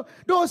there. No,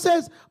 don't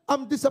say,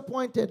 I'm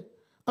disappointed.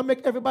 I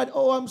make everybody,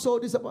 oh, I'm so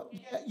disappointed.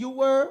 Yeah,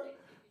 you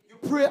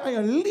pray and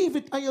you leave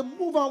it and you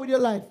move on with your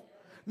life.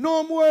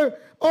 No more,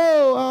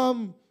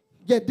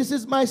 yeah, this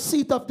is my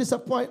seat of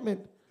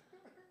disappointment.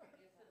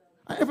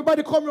 And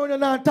everybody come around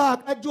and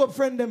talk. I Job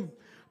friend them.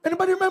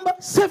 Anybody remember?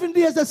 7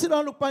 days I sit down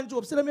and look at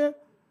Job. See them here?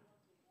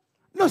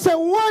 No, say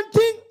one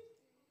thing.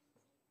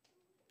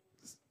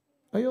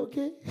 Are you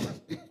okay?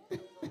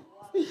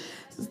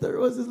 Sister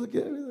Rose is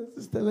looking at me.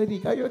 Sister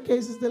Lenique. Are you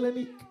okay, Sister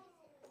Lenique?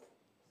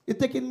 You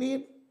taking me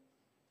in?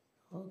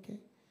 Okay.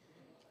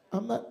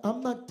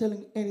 I'm not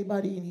telling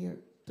anybody in here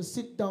to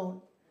sit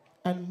down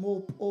and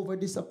mope over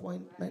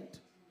disappointment.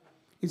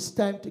 It's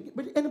time to get.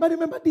 But anybody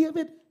remember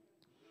David?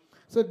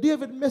 So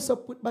David messed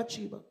up with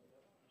Bathsheba.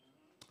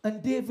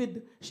 And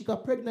David, she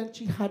got pregnant,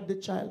 she had the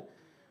child.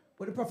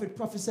 But the prophet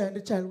prophesied and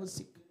the child was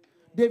sick.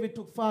 David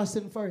took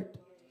fasting for it.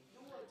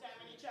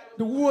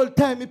 The whole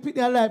time he put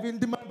their life in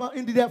the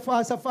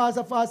fast.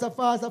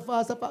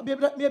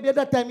 Maybe at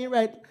that time he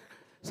write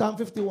Psalm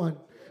 51.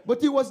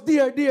 But he was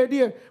there.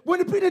 When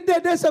he put it there,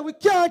 they said, we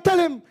can't tell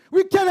him.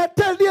 We cannot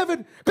tell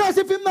David. Because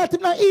if he's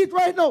not eat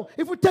right now.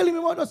 If we tell him, he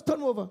won't just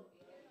turn over.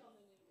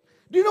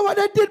 Do you know what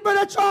they did,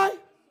 Brother Troy?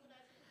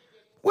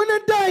 When they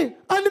died,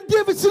 and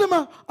David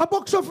cinema, a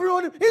box of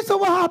around him. He said,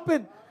 what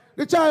happened?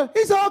 The child,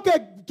 he said,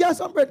 okay, get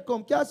some bread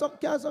come. Get some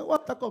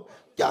water come.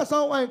 Get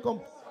some wine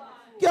come.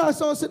 Get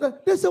some sit down.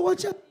 They said,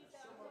 watch out.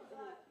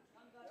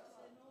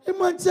 The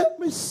man said,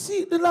 me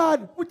seek the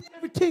Lord with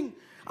everything.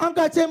 And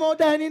God said, I'm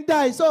dying and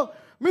die. So,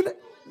 me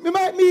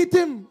might meet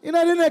him in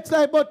the next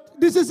life, but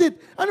this is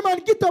it. And the man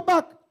get up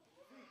back.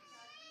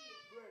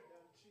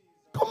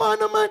 Come on,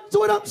 man. That's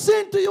what I'm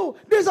saying to you.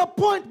 There's a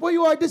point where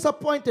you are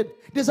disappointed.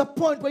 There's a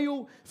point where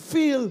you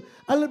feel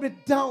a little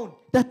bit down.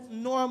 That's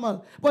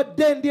normal. But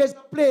then there's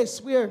a place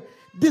where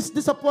this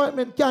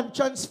disappointment can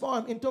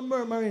transform into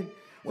murmuring.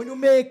 When you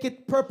make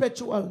it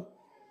perpetual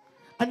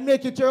and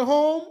make it your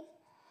home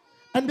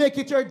and make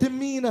it your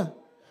demeanor,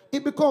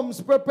 it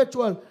becomes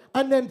perpetual.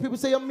 And then people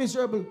say you're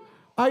miserable.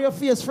 Are your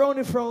face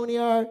frowny,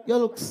 or you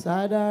look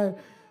sad, or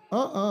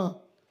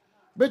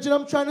But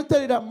I'm trying to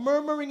tell you that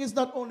murmuring is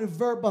not only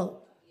verbal.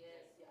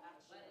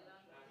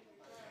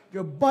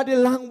 Your body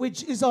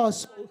language is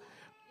also.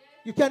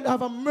 You can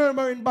have a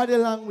murmuring body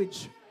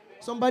language.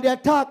 Somebody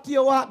attack to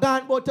you, walk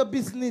down about your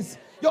business.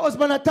 Your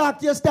husband attack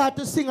to you, start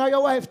to sing, or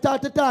your wife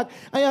start to talk,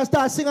 and you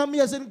start singing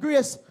Amazing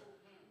Grace.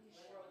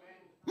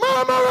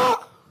 Murmurer!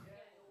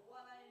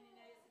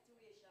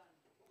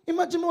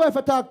 Imagine my wife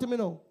attack to me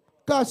now.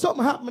 Because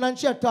something happened and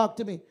she attacked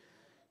to me.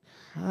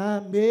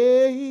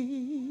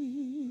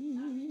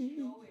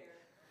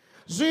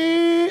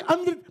 See,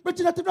 but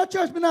you're not in the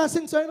church, me not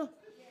sing so, you know.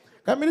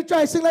 Because me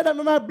try to sing like that,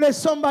 me might bless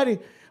somebody.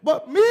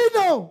 But me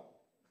no.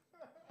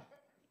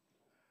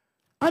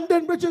 And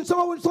then, brethren,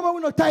 someone will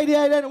not tidy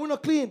and will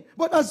not clean.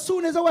 But as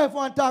soon as a wife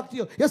want to talk to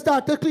you, you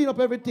start to clean up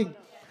everything.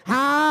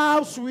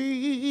 How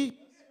sweet.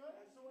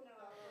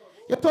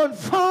 You turn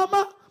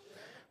farmer,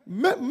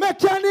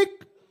 mechanic,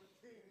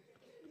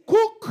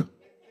 cook,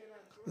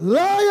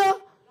 lawyer.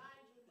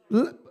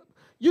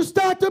 You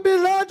start to be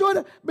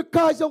landlord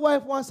because your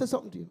wife wants to say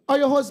something to you. Or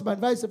your husband,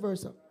 vice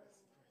versa.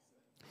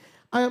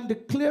 I am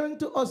declaring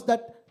to us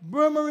that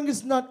murmuring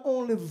is not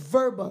only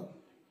verbal.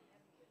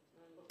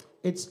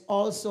 It's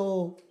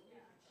also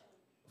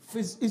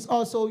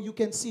you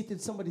can see it in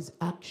somebody's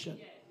action.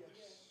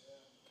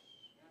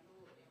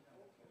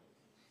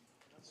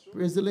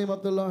 Praise the name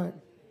of the Lord.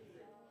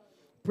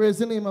 Praise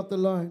the name of the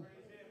Lord.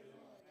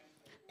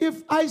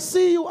 If I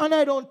see you and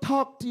I don't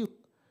talk to you,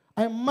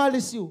 I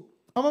malice you.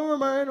 I'm a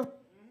murmurer.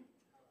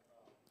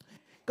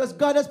 Because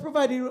God has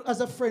provided you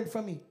as a friend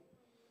for me.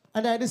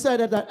 And I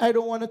decided that I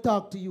don't want to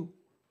talk to you.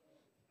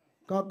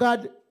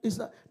 God is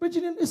not. But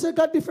you didn't say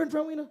God different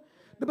from me, you know?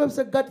 The Bible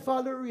said God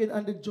fall the rain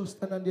on the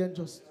just and on the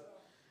unjust.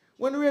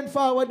 When the rain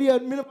fall over there,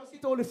 me never see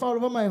it only fall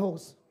over my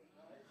house.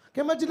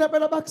 Can you imagine that,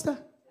 Brother Baxter?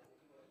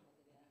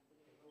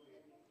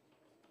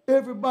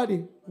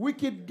 Everybody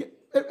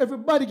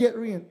get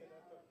rain.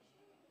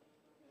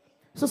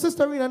 So,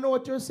 Sister Rena, I know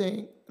what you're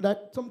saying,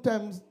 that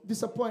sometimes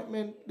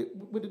disappointment,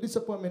 with the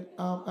disappointment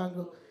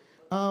angle.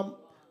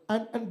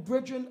 And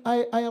brethren,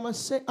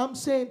 I'm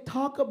saying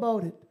talk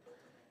about it,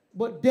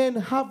 but then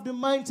have the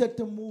mindset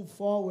to move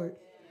forward.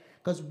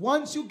 Because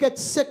once you get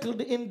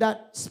settled in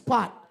that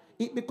spot,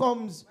 it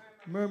becomes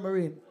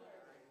murmuring.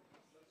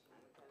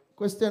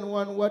 Question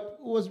 1, what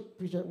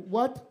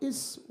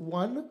is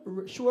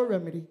one sure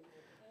remedy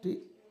to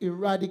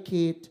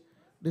eradicate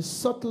the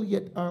subtle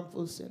yet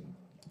harmful sin?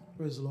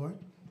 Praise the Lord.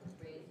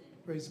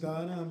 Praise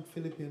God. I'm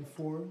Philippians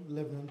 4,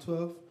 11 and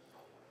 12.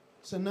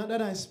 So not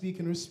that I speak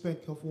in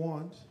respect of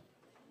want,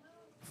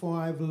 for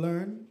I've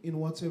learned in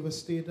whatever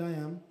state I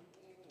am,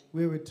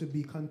 wherewith to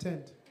be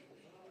content.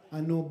 I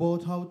know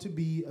both how to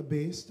be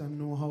abased and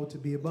know how to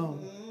be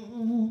abound.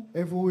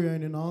 Everywhere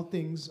and in all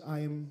things I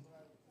am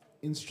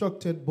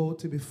instructed both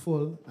to be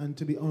full and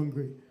to be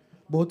hungry,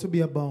 both to be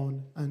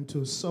abound and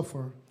to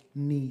suffer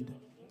need.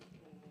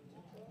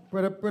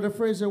 Brother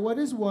Fraser, what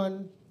is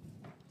one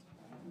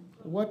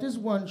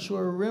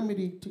sure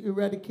remedy to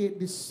eradicate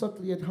this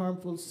subtle yet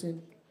harmful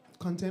sin?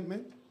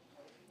 Contentment.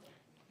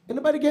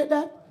 Anybody get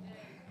that?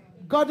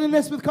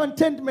 Godliness with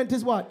contentment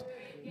is what?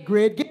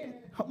 Great gain.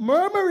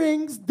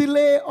 Murmurings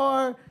delay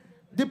or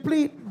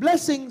deplete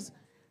blessings.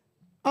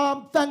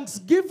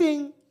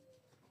 Thanksgiving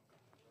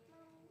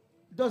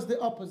does the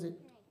opposite.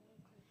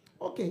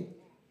 Okay.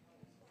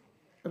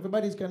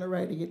 Everybody's kind of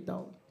writing it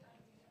down.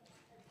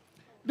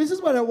 This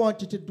is what I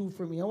want you to do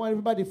for me. I want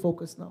everybody to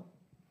focus now.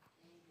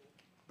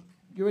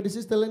 You ready,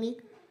 Sister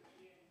Lenique?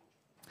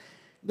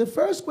 The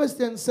first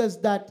question says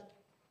that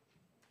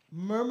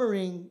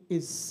murmuring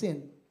is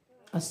sin,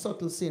 a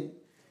subtle sin.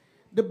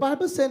 The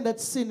Bible says that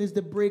sin is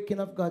the breaking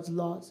of God's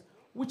laws.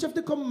 Which of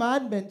the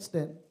commandments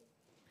then?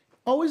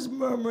 How is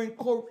murmuring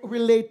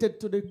related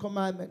to the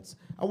commandments?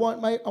 I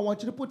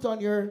want you to put on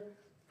your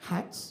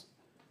hats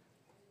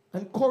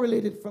and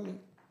correlate it for me.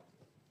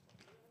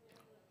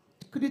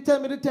 Could you tell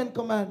me the 10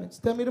 commandments?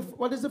 Tell me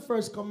what is the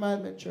first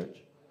commandment,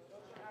 church?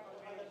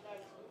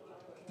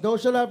 Thou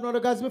shalt have no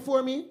other gods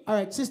before me. All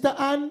right, Sister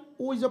Ann,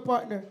 who is your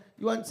partner?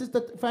 You want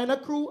Sister find a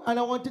crew, and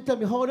I want you to tell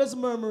me how does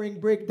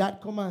murmuring break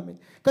that commandment?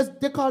 Because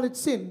they call it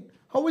sin.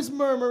 How is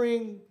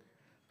murmuring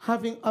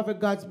having other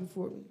gods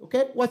before me?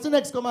 Okay, what's the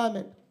next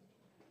commandment?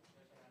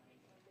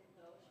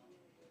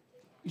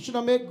 You should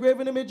not make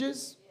graven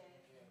images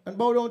and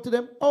bow down to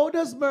them. How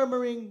does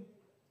murmuring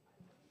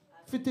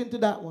fit into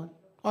that one?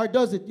 Or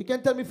does it? You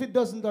can tell me if it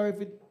doesn't or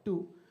if it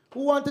do.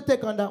 Who want to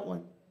take on that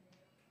one?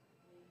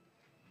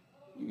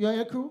 You and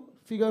your crew?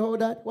 Figure out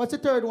that. What's the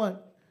third one?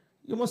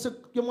 You must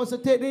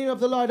take the name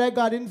of the Lord thy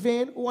God in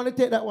vain. Who want to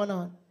take that one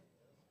on?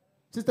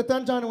 Sister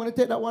Tanjana, want to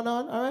take that one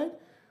on? All right?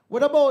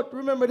 What about,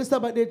 remember the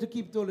Sabbath day to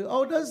keep holy?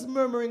 How does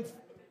murmuring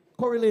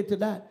correlate to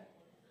that?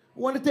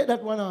 We want to take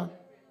that one on.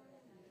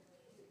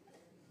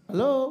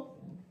 Hello?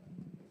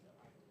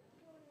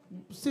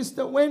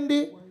 Sister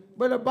Wendy,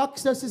 Brother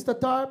Baxter, Sister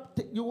Tarp,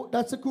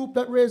 that's a group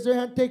that raised their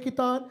hand, take it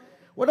on.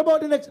 What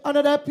about the next,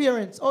 another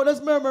appearance? How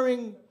does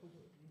murmuring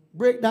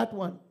break that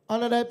one?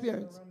 Another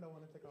appearance.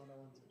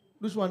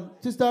 Which one?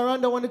 Sister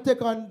Rhonda want to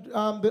take on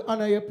the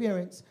honor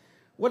appearance.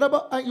 What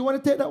about, you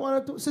want to take that one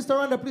or two? Sister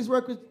Rhonda, please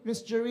work with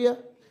Miss Jeria.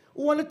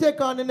 Who want to take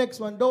on the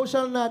next one? Thou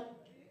shalt not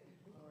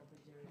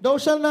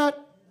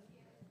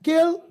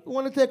kill. Who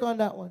want to take on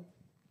that one?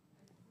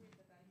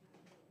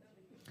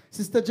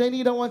 Sister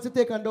Janita wants to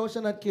take on thou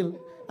shalt not kill.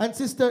 And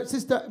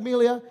Sister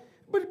Amelia,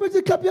 but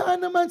you clap your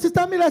hand, man.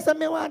 Sister Amelia said,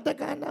 me want to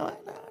take on that one.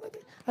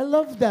 I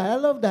love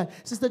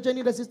that. Sister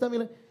Janita, Sister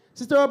Amelia.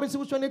 Sister Robinson,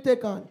 which one you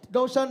take on?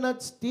 Thou shalt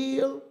not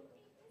steal.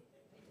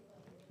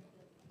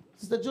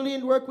 Sister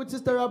Julian work with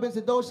Sister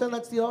Robinson. Thou shalt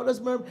not steal. How does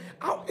murmur?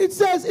 It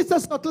says it's a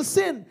subtle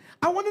sin.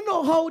 I want to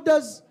know, how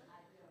does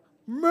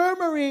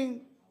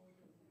murmuring,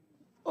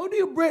 how do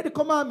you break the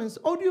commandments?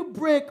 How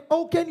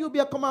can you be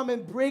a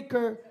commandment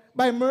breaker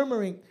by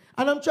murmuring?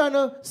 And I'm trying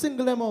to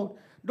single them out.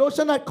 Thou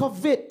shalt not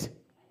covet.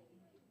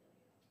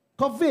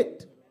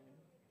 Covet.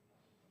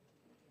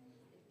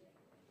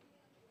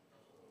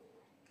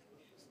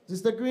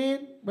 Sister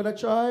Green, Brother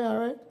Troy, all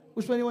right?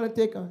 Which one you want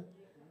to take on?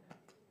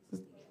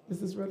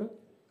 Mrs. Brother?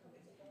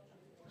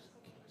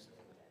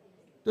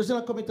 Thou shalt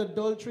not commit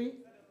adultery.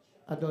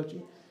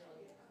 Adultery.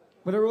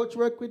 Brother Roach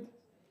work with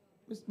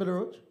Brother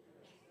Roach?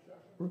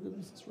 Work with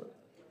Mrs. Roach.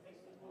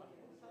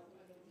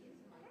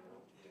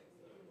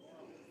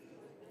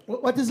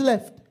 What is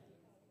left?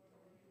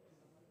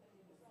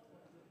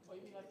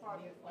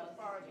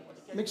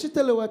 Make sure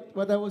tell you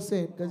what I was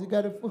saying, because you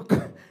got to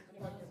focus.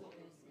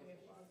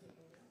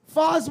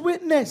 False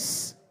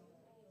witness.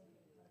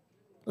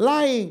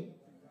 Lying.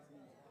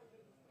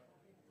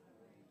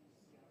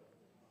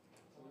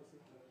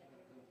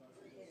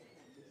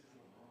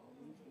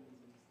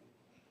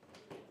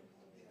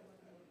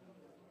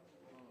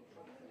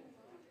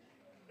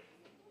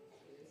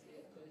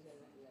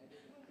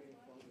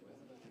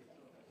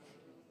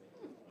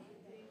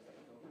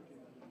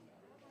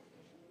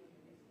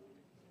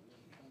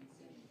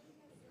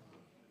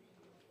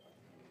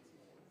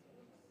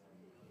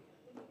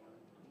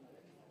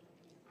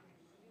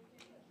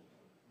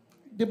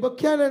 The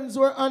Buchanans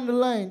were on the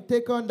line.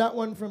 Take on that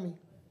one for me.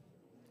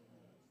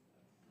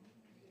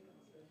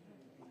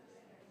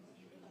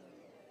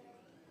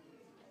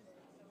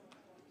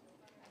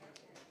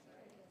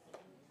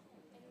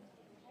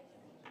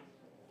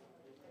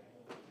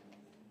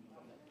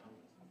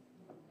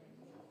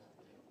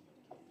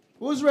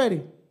 Who's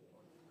ready?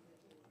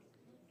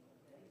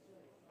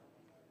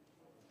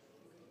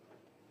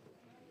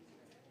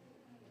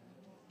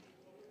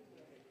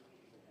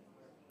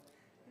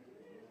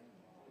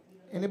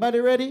 Anybody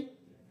ready?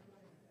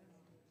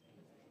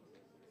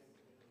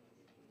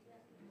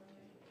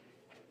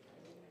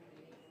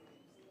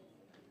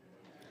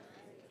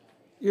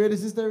 You ready,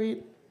 Sister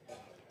Reed?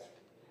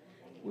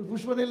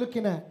 Which one are you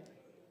looking at?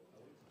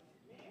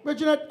 But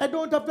you know, I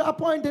don't have to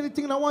appoint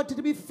anything. I want you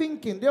to be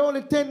thinking. There are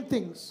only 10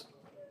 things.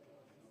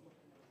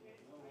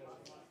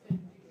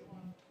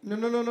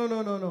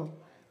 No.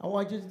 I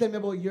want you to tell me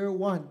about year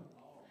 1.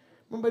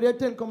 Remember, there are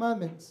 10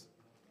 commandments.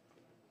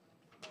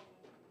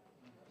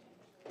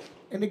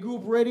 And the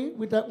group ready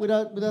with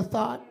a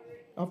thought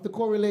of the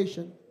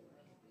correlation?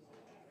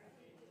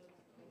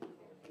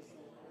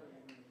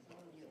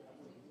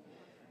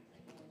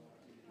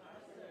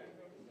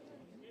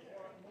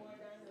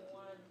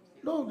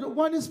 No,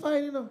 one is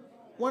fine, you know.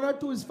 1 or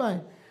 2 is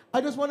fine.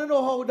 I just want to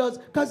know how it does,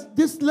 because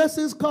this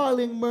lesson is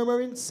calling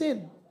murmuring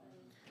sin.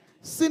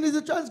 Sin is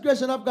the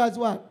transgression of God's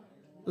what?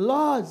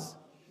 Laws.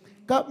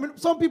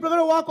 Some people are going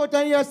to walk out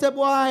and hear and say,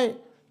 why?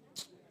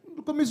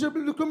 Look at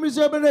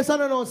miserableness and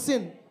no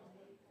sin.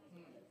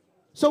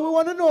 So we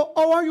want to know,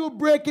 how are you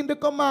breaking the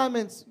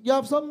commandments? You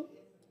have some?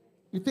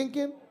 You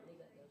thinking?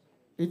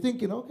 You're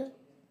thinking, okay.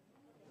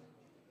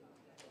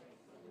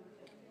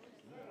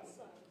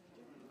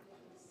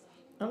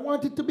 I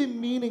want it to be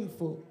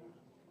meaningful.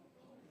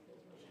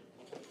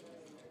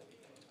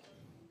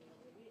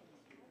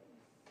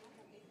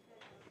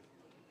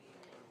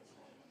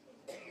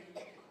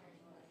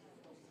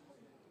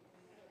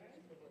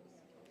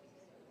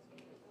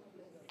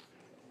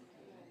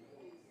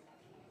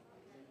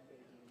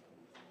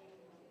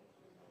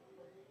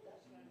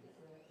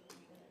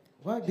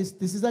 Wow, this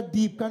is a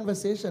deep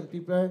conversation.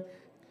 People are,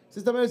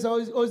 Sister Melissa,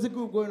 how's the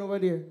group going over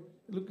there?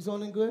 Look,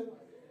 sounding good?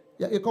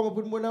 Yeah, you come up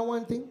with more than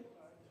one thing?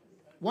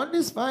 One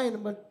is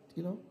fine, but,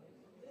 you know.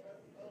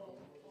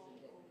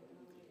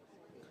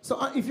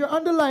 So if you're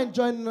on the line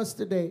joining us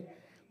today,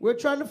 we're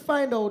trying to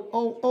find out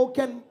how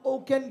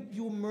can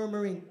you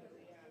murmuring?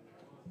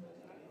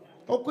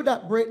 How could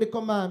that break the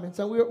commandments?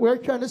 And we're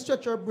trying to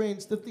stretch our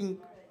brains to think,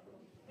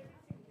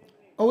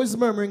 how is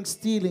murmuring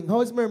stealing?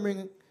 How is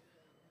murmuring,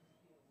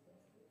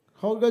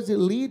 how does it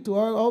lead to,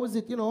 how is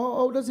it, you know,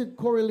 how does it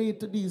correlate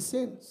to these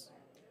sins?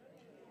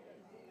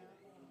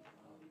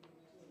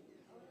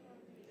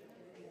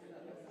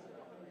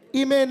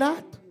 He may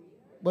not,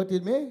 but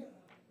it may.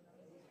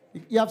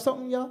 You have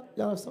something, yeah?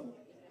 You have something?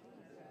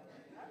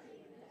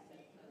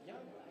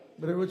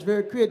 But it was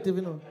very creative,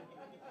 you know.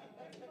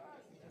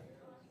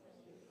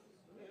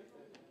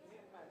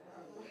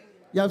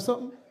 You have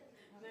something?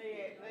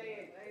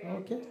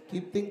 Okay,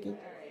 keep thinking.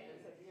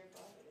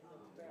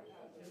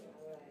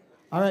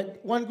 All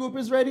right, one group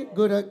is ready.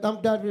 Good,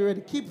 I'm glad we're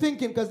ready. Keep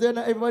thinking because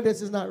everybody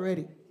else is not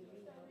ready.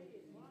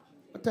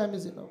 What time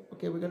is it now?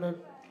 Okay, we're going to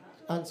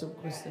answer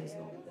questions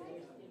now.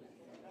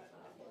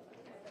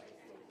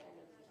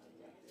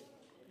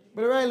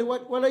 But Riley,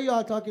 what are you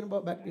all talking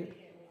about back there?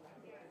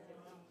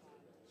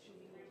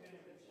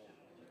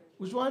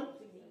 Which one?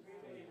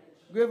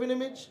 Graven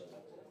image?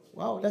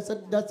 Wow, that's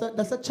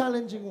a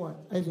challenging one,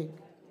 I think.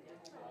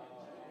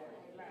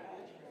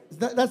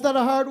 That's not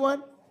a hard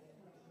one?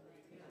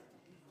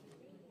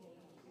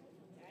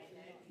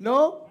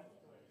 No?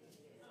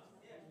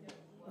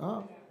 Oh.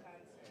 All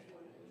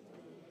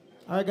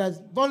right,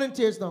 guys,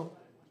 volunteers now.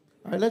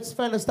 All right, let's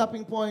find a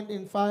stopping point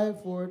in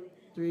 5, 4,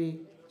 3,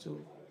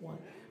 2, 1.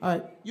 All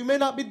right, you may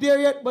not be there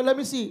yet, but let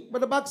me see.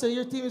 But the boxer,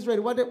 your team is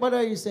ready. What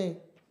are you saying?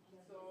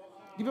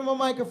 Give him a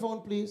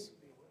microphone, please.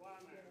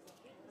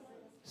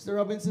 Mr.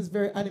 Robinson's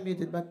very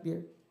animated back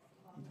there.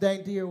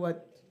 Dying to hear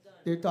what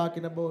they're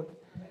talking about.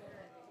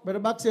 But the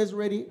boxer is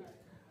ready.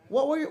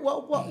 What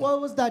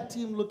was that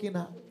team looking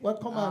at? What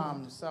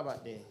command?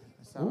 Sabbath day.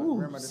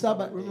 Remember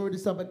the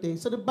Sabbath day.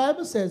 So the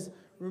Bible says,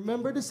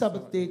 remember the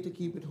Sabbath day to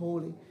keep it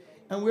holy.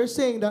 And we're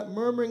saying that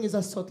murmuring is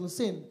a subtle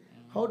sin.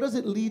 How does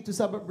it lead to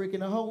Sabbath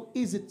breaking? And how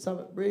is it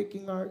Sabbath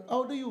breaking? Or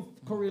how do you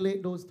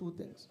correlate those two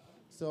things?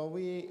 So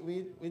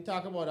we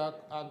talk about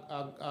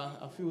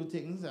a few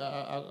things,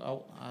 a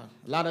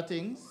lot of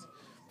things.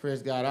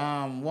 Praise God.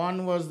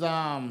 One was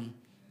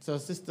so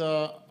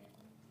Sister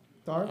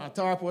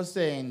Tarp was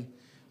saying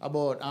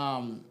about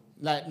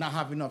like not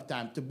having enough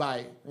time to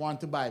buy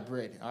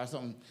bread or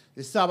something.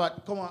 The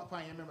Sabbath, come on,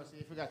 fine, you remember, so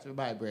you forgot to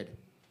buy bread.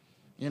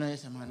 You know, you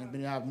say, man, if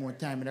you have more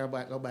time, you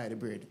go buy the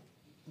bread.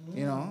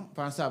 You know,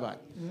 for Sabbath.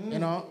 You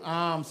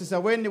know, Sister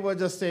Wendy was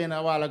just saying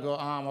a while ago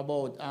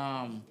about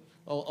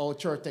our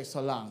church takes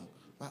so long.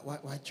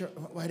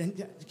 Why didn't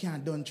you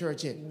can't done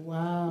church yet?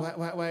 Wow.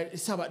 Why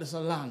Sabbath is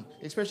so long?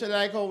 Especially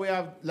like how we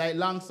have like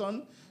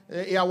Longson.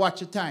 You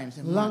watch your time.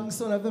 Say,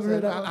 Longson, I've never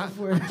heard that one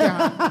before.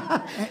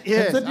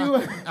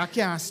 I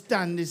can't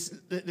stand this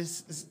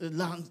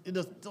long. It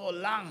is so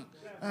long.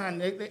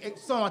 And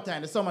it's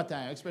summertime,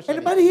 especially.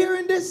 Anybody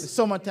hearing this? The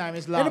summertime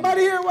is long.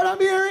 Anybody hearing what I'm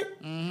hearing?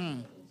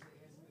 Mm-hmm.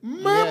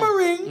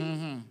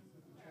 Murmuring,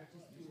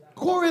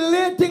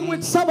 correlating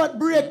with Sabbath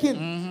breaking.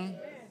 Mm-hmm.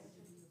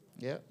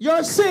 Yeah.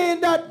 You're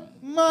saying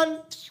that,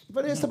 man,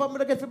 for this Sabbath, I'm going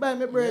to get to buy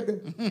my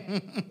bread.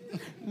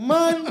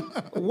 Man,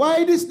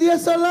 why this day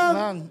so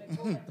long?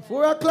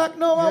 4 o'clock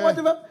now or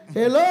whatever.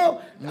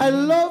 Hello? I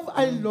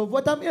love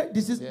what I'm hearing.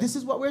 This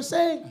is what we're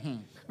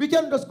saying. We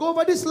can just go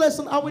over this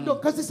lesson and we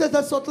don't, because it says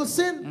that subtle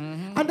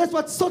sin. And that's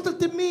what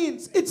subtlety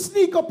means. It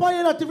sneak up on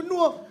you not even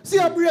know. See,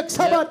 I break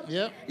Sabbath.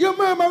 You're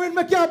murmuring,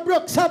 make you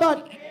break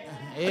Sabbath.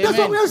 Amen. That's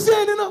what we're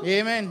saying, you know.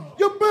 Amen.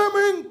 You're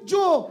murmuring,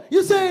 Joe.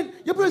 You're saying,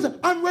 you're present.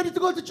 I'm ready to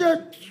go to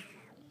church.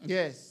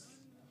 Yes.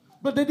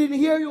 But they didn't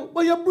hear you.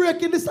 But you're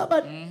breaking the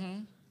Sabbath.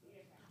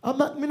 I'm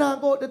not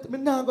go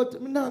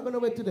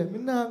nowhere today. Me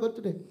not go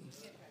today.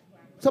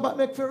 Sabbath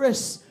make for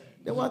rest.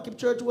 They want to keep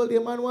church all day,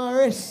 man want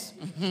rest.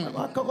 Man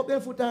want to cock up their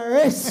foot and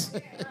rest.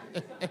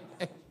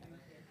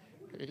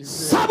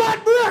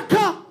 Sabbath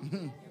breaker.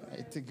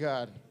 To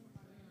God.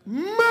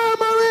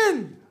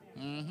 Murmuring.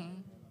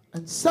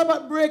 And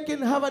Sabbath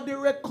breaking have a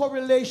direct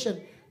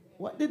correlation.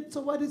 What did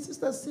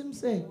Sister Sim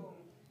say?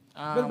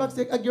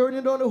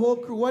 Again, down the whole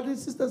crew. What did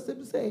Sister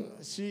Sim say?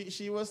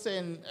 She was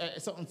saying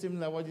something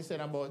similar what you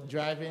said about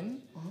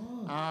driving.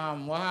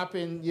 What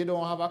happened? You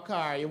don't have a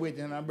car. You're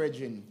waiting on a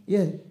bridging.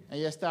 Yeah. And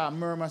you start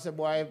murmur, say,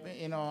 boy, if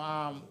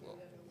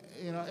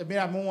me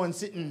have my one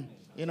sitting,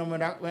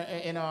 when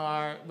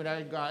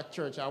I go to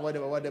church or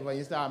whatever,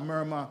 you start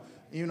murmur.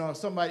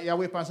 Somebody, you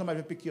wait for somebody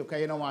to pick you up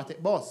because you don't want to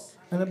take bus.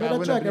 And I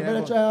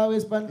better try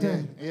always spend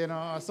time.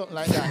 Something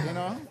like that,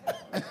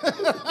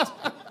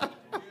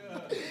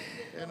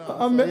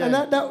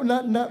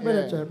 Not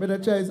better try. Better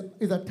try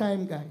is a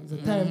time guy. He's a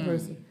time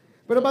person.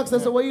 But the boxer,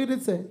 so what you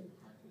did say?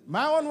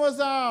 My one was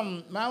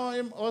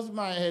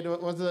my head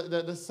was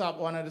the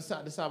Sabbath long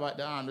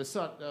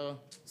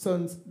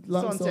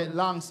sunset.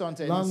 Long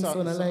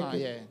sun, I like it.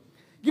 Yeah.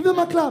 Give them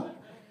a clap.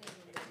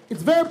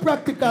 It's very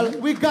practical.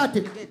 We got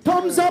it.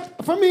 Thumbs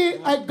up for me.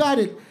 I got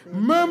it.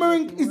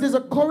 Murmuring there's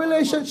a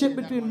correlation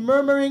between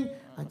murmuring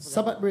and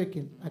Sabbath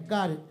breaking. I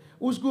got it.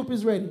 Whose group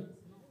is ready?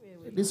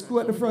 This crew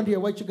at the front here.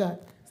 What you got?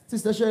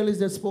 Sister Shirley is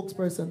their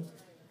spokesperson.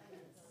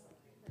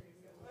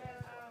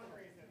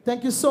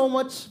 Thank you so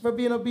much for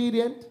being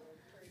obedient.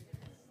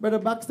 Brother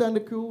Baxter and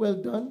the crew, well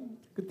done.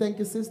 Thank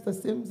you, Sister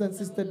Sims and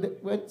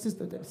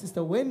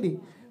Sister Wendy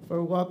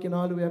for walking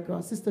all the way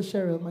across. Sister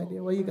Cheryl, my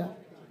dear, what you got?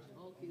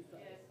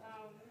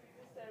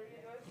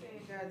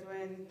 That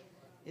when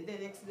you're the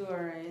next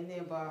door and your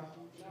neighbor.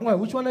 Well,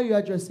 which one are you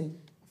addressing?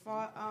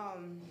 For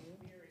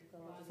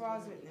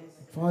false witness.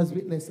 False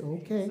witness,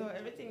 okay. So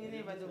everything you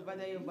never do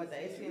bother you, but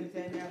at the same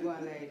time you're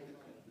going like,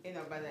 you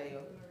know, bother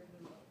you.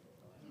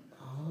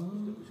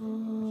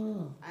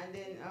 And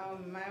then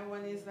my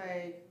one is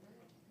like,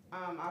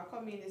 I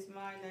come in this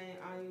morning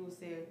and you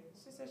say,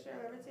 Sister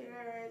Cheryl, everything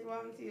alright,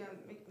 one thing,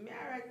 me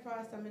alright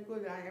fast and me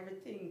good and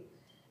everything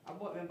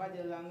about my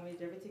body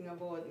language, everything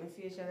about my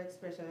facial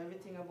expression,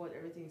 everything about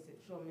everything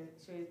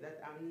shows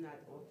that I'm not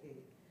okay.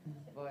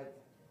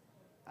 But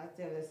I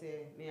tell her,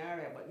 say, me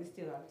alright, but me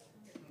still out.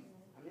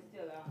 I'm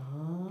still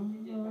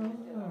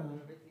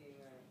out.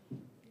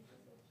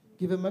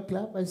 Give him a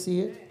clap, I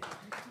see it.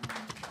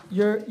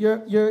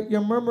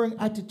 Your murmuring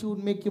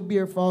attitude make you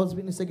bear false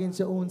witness against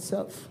your own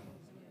self.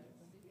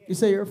 You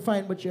say you're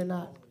fine, but you're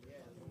not.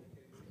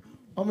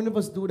 How many of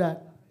us do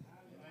that?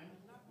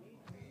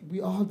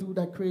 We all do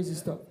that crazy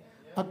stuff.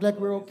 Act like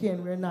we're okay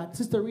and we're not.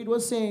 Sister Reed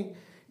was saying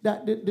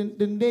that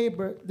the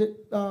neighbor,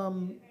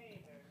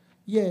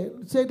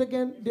 say it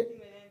again.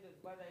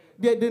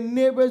 The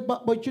neighbors,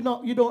 but you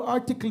don't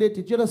articulate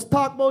it. You just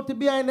talk about it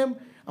behind them,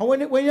 and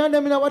when you're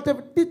them in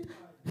whatever, it's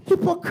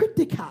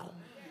hypocritical.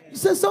 You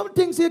say some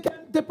things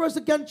the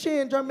person can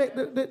change or make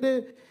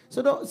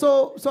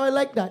so I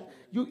like that.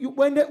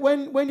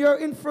 When you're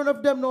in front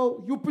of them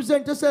now, you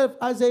present yourself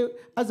as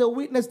a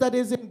witness that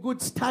is in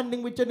good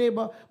standing with your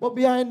neighbor, but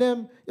behind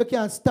them you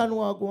can't stand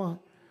while go on.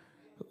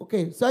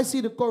 Okay, so I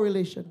see the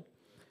correlation.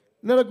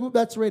 Another group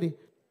that's ready.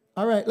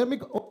 All right, let me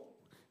go. Oh,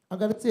 I'm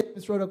gonna take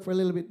Miss Roddock for a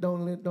little bit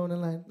down the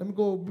line. Let me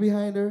go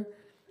behind her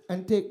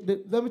and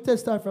let me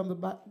start from the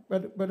back.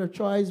 Brother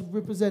Troy is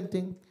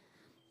representing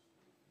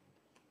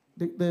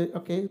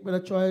okay,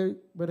 Brother Troy,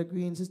 Brother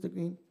Green, Sister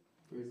Green.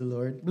 Praise the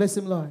Lord. Bless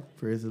him, Lord.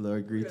 Praise the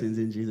Lord. Greetings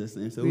in Jesus'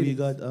 name. So we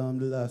got the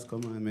last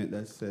commandment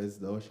that says,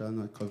 thou shalt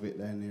not covet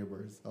thy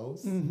neighbor's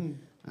house. Mm-hmm.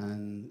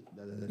 And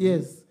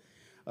yes.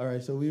 All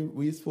right, so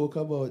we spoke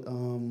about,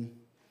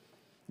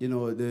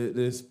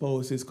 the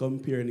spouses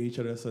comparing each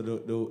other. So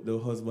the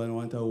husband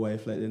want a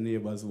wife like the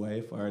neighbor's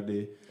wife, or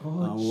the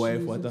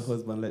wife want a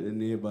husband like the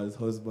neighbor's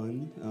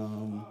husband.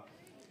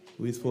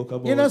 We spoke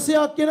about... You know, see,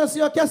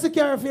 you can't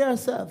care for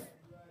yourself.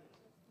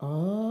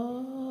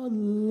 Oh,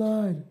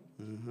 Lord.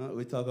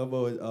 We talk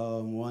about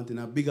wanting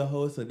a bigger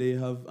house, so they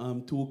have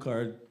two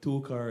car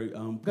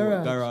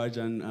garage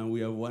and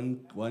we have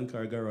one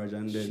car garage,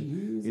 and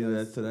then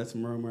that's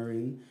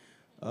murmuring.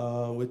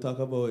 We talk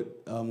about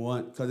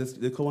because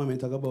the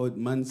commandment talk about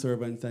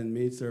manservants and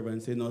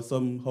maidservants.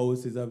 Some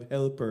houses have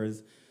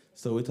helpers,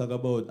 so we talk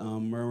about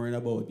murmuring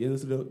about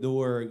so the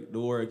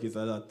work is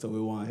a lot, so we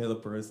want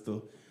helpers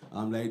to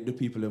like the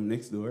people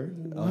next door.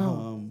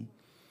 Wow.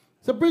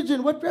 So,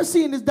 Bridget, what we're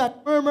seeing is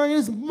that murmuring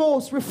is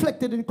most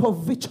reflected in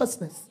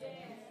covetousness.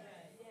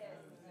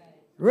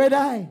 Red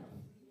eye.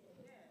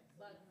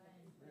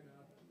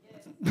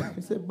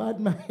 It's a bad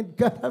mind.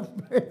 God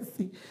have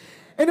mercy.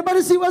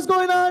 Anybody see what's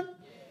going on?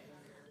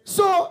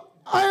 So,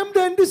 I am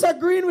then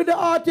disagreeing with the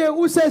author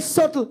who says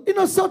subtle. You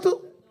know,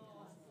 subtle.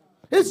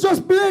 It's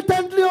just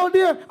blatantly out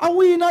there, and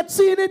we not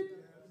seeing it.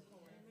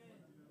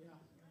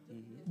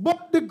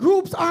 But the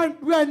groups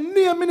we are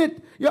naming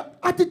it. Your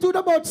attitude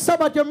about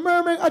Sabbath, your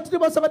murmuring attitude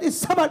about Sabbath is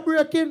Sabbath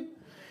breaking.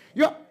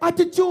 Your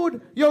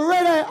attitude, your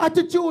red eye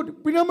attitude,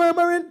 when you're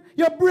murmuring,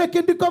 you're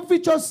breaking the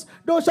covetous.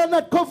 Thou shalt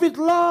not covet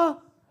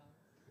law.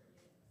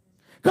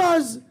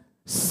 Because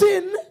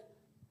sin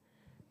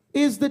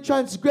is the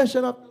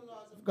transgression of the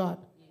laws of God.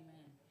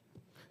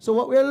 So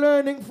what we're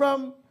learning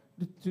from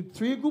the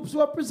three groups who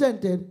are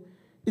presented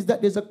is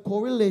that there's a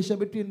correlation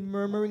between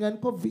murmuring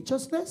and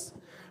covetousness,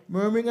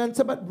 murmuring and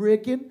Sabbath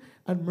breaking,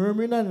 and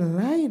murmuring and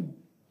lying.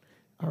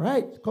 All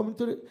right, coming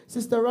to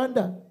Sister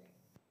Rhonda.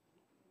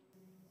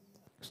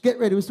 Get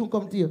ready, we'll soon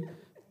come to you.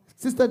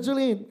 Sister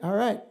Jolene, all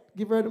right,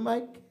 give her the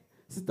mic.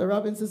 Sister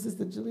Robinson,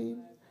 Sister Jolene.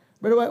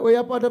 Brother White, were you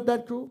a part of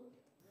that crew?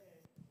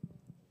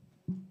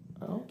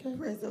 Okay.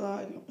 Praise the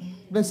Lord.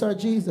 Bless our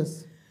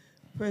Jesus.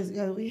 Praise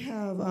God. We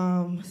have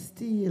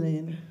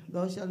stealing.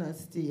 Thou shalt not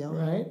steal.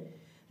 Right.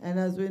 And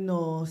as we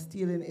know,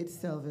 stealing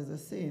itself is a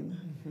sin.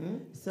 Mm-hmm.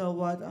 So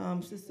what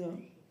Sister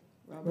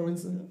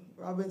Robinson,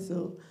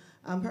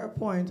 her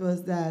point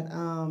was that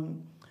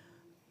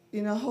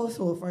in a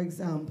household, for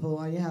example,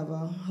 when you have a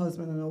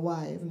husband and a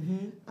wife,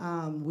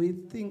 mm-hmm. We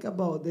think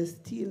about the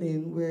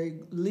stealing where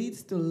it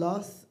leads to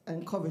lust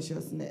and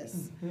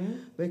covetousness. Mm-hmm.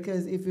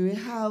 Because if we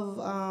have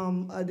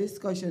a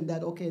discussion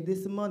that, okay,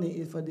 this money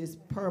is for this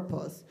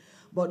purpose,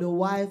 but the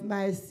wife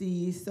might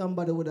see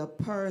somebody with a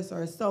purse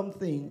or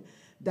something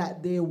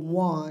that they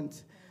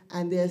want,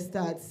 and they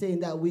start saying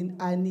that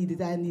I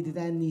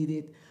need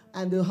it.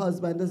 And the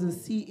husband doesn't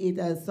see it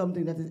as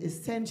something that is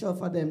essential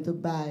for them to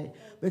buy.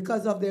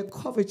 Because of their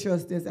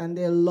covetousness and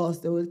their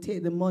lust, they will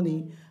take the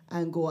money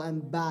and go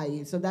and buy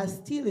it. So that's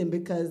stealing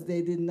because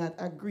they did not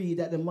agree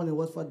that the money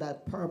was for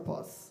that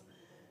purpose.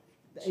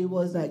 It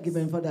was not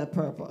given for that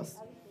purpose.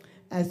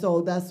 And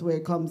so that's where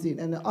it comes in.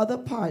 And the other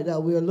part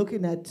that we're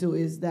looking at too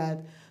is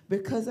that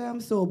because I am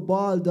so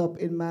balled up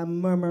in my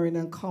murmuring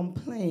and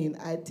complaint,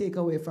 I take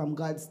away from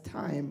God's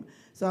time.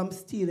 So I'm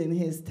stealing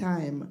his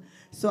time.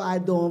 So I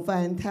don't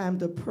find time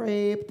to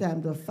pray,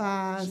 time to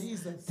fast,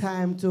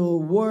 time to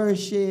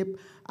worship.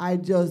 I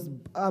just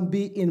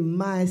be in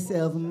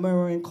myself,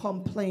 murmuring,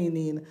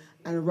 complaining,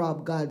 and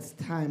rob God's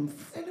time.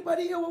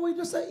 Anybody hear what we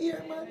just said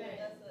here, man?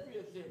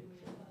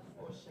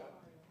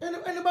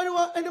 Anybody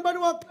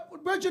want,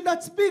 Bridget,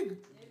 that's big.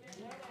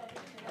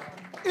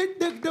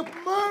 The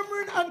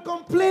murmuring and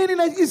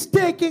complaining is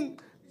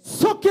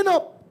sucking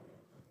up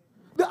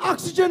the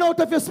oxygen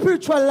out of your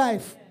spiritual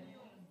life.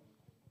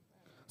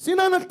 So you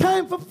know, no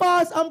time for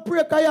fast and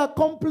pray, because you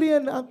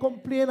complain and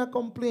complain and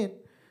complain.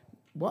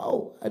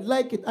 Wow, I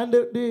like it. And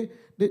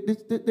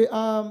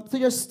so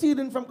you're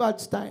stealing from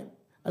God's time.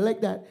 I like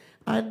that.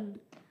 And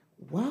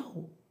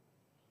wow.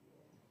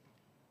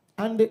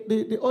 And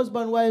the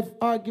husband-wife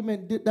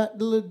argument, that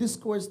little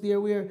discourse there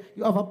where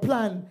you have a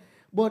plan,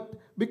 but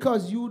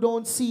because you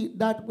don't see it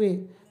that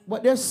way,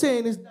 what they're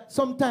saying is that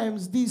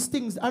sometimes these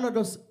things are not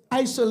just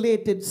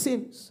isolated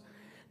sins.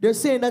 They're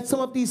saying that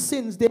some of these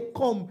sins, they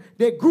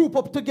group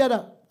up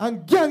together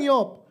and gang you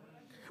up.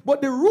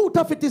 But the root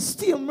of it is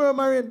still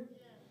murmuring.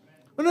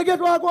 You don't get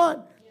what I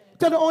want?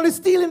 Because only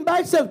stealing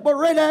by itself, but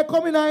red eye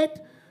coming out,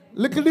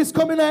 look at this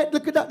coming out,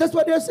 look at that. That's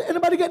what they're saying.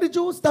 Anybody get the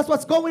juice? That's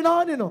what's going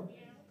on, you know.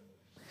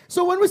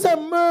 So when we say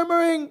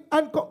murmuring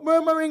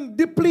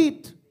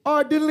deplete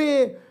or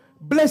delay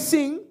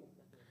blessing,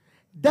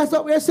 that's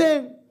what we're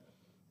saying.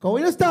 Because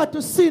when you start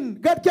to sin,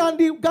 God can't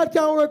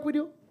work with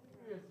you.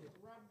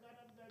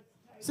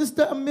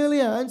 Sister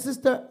Amelia and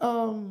Sister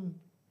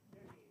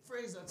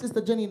Fraser,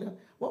 Sister Janina,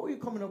 what were you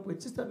coming up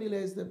with? Sister Amelia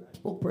is the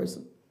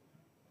spokesperson.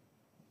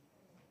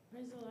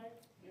 Praise the Lord.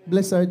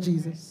 Bless our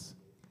Jesus.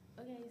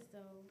 Okay,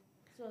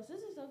 so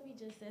Sister Sophie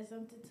just said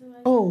something to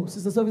us. Oh,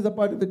 Sister Sophie's a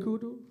part of the crew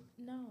too?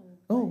 No.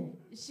 Oh.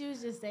 She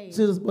was just saying. She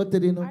just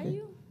butted in, okay. Are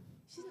you?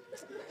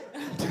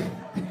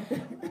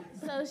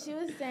 So she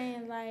was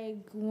saying,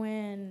 like,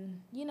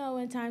 when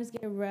times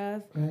get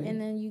rough, right,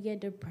 and then you get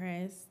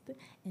depressed,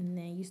 and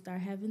then you start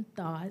having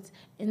thoughts,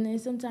 and then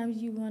sometimes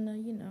you want to,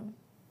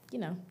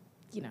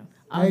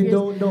 I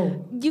don't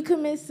know. You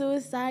commit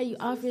suicide, you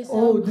off yourself.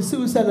 Oh, the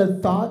suicidal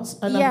thoughts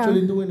and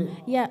actually doing it.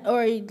 Yeah,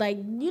 or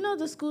like,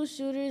 the school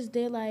shooters,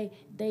 they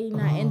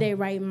not in their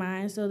right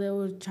mind, so they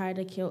will try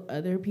to kill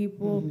other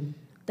people. Mm-hmm.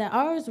 That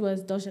ours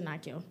was, those should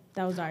not kill.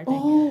 That was our thing.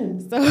 Oh,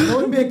 so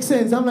that makes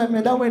sense. I'm like,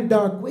 man, that went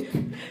dark quick.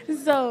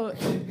 So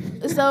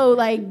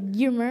like,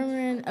 you're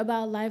murmuring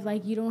about life,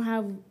 like you don't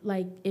have,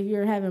 like, if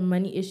you're having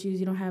money issues,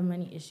 you don't have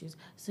money issues.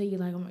 So you're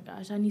like, oh my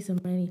gosh, I need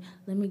some money.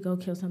 Let me go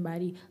kill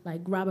somebody,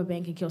 like rob a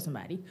bank and kill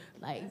somebody.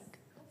 Like,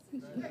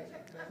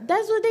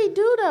 that's what they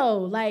do though.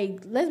 Like,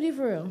 let's be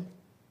for real.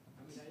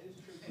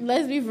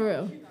 Let's be for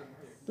real.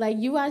 Like,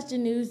 you watch the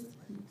news,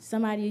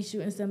 somebody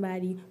shooting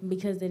somebody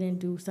because they didn't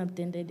do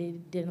something that they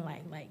didn't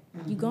like. Like,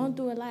 you going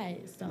through a lot,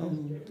 so,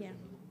 yeah.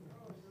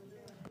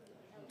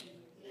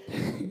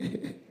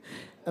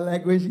 I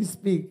like when she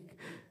speak.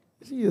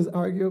 She just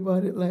argue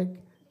about it like,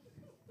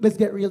 let's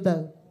get real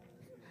though.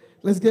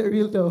 Let's get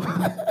real though.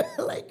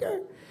 I like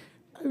her.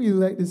 I really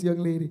like this young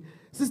lady.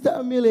 Sister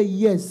Amelia,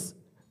 yes,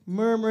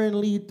 murmuring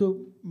lead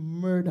to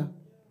murder,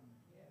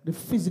 the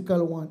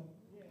physical one.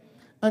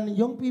 And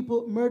young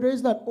people, murder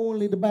is not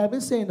only, the Bible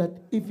is saying that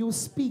if you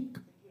speak,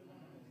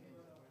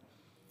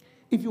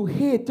 if you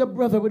hate your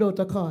brother without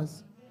a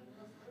cause,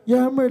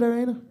 you're a murderer,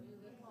 you know?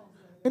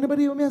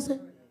 Anybody hear me say?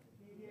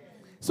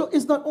 So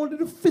it's not only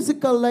the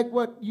physical, like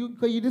what you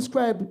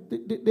described,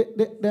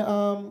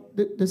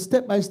 the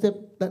step-by-step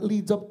that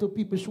leads up to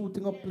people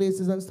shooting up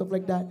places and stuff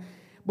like that,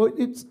 but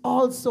it's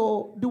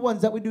also the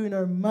ones that we do in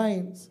our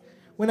minds.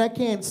 When I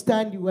can't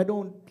stand you, I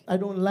don't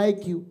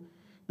like you.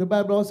 The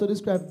Bible also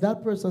describes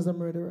that person as a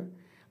murderer.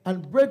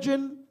 And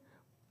brethren,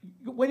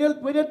 when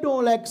you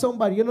don't like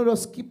somebody, you know,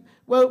 just keep.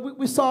 Well,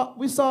 we saw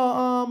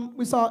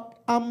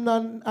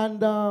Amnon and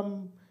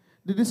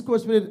the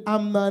discourse with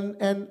Amnon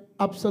and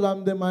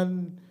Absalom, them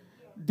and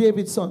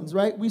David's sons,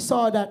 right? We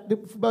saw that the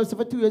Bible said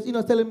for 2 years,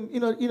 tell him,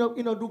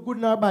 do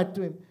good or bad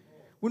to him.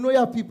 We know you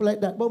have people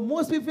like that, but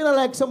most people don't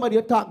like somebody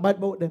you talk bad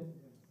about them,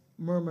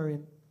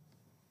 murmuring,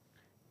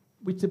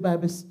 which the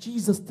Bible,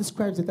 Jesus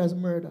describes it as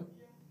murder.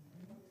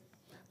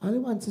 I only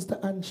want Sister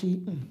Anne,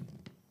 she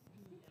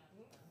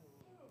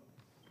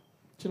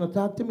not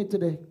talk to me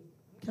today.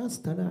 Can't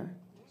stand her.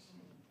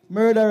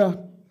 Murderer.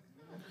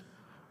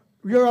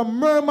 You're a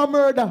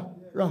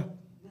murderer.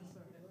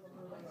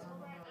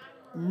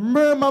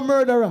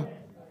 Murderer.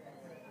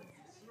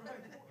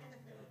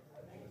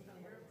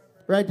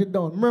 Write it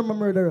down.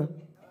 Murderer.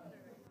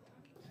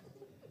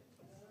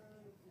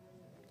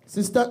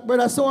 Sister,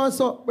 brother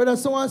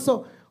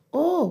so-and-so.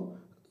 Oh,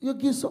 you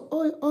give so,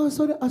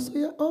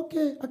 yeah,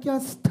 okay. I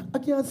can't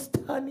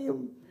stand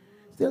him.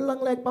 Still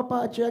long like Papa,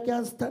 I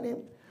can't stand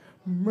him.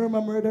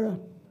 Murderer.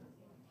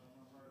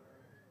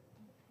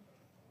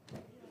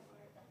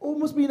 Oh,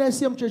 must be in the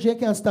same church, you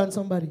can't stand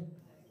somebody.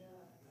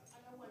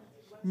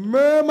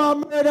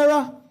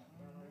 Murderer.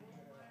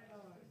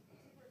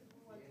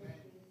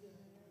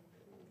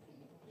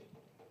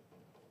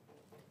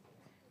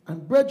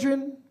 And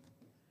brethren,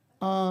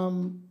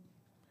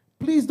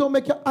 Please don't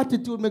make your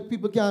attitude make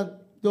people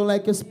don't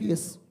like your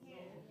space.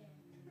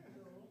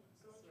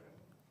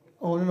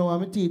 Oh, no,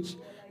 I'm a teach.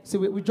 See,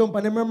 we jump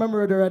on the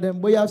murderer them.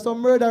 But you have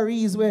some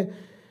murderies where,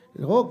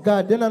 oh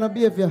God, they're not a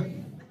behavior.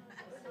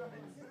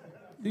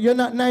 You're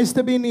not nice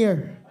to be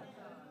near.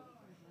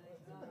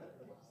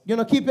 You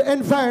know, keep your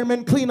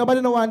environment clean. Nobody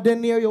no want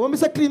them near you. When I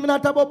say clean, I'm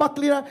not talking about back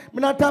cleaner.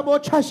 I'm not talking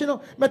about trash, you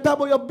know. I'm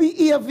talking about your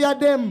behavior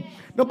them.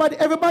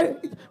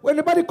 When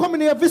anybody come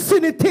in your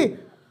vicinity,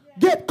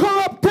 get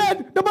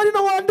corrupted. Nobody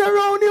no want them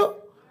around you.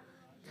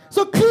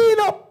 So clean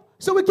up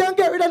so we can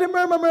get rid of the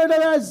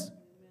murderers.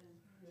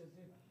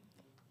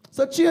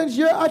 So change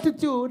your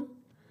attitude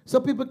so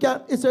people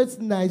can, so it's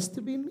nice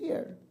to be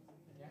near.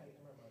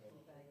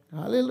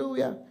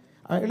 Hallelujah.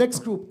 All right, next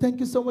group. Thank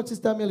you so much,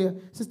 Sister Amelia.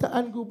 Sister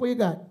Ann group, what you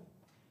got?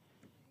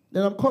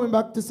 Then I'm coming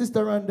back to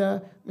Sister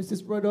Randa,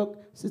 Mrs.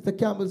 Product, Sister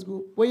Campbell's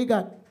group. What you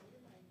got?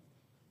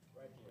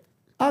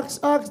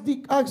 Ask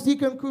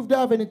Deacon Crew if they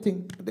have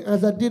anything,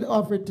 as I did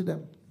offer it to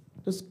them.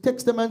 Just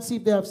text them and see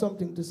if they have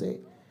something to say.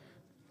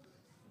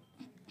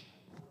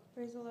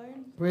 Praise the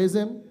Lord. Praise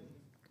Him.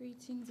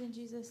 Greetings in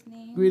Jesus'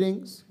 name.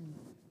 Greetings.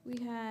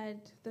 We had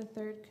the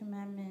third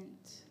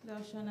commandment.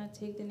 Thou shalt not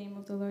take the name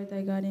of the Lord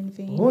thy God in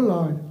vain. Oh,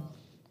 Lord.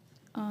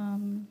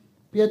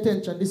 Pay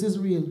attention. This is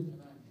real.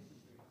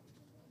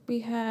 We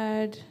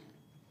had,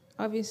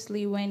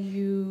 obviously, when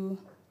you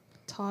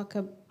talk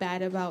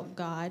bad about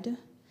God,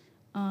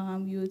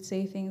 you would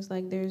say things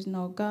like, there's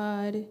no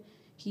God,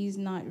 He's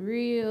not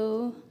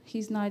real,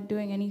 He's not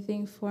doing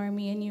anything for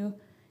me, and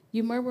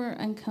you murmur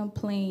and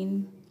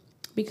complain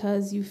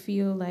because you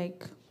feel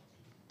like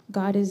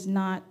God is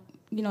not,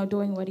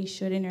 doing what He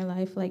should in your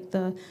life, like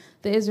the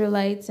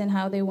Israelites and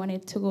how they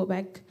wanted to go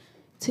back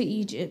to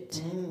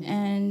Egypt.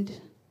 And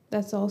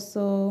that's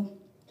also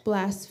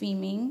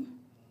blaspheming.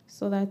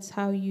 So that's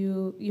how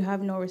you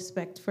have no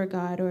respect for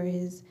God or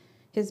His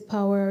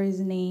power or His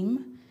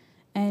name.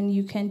 And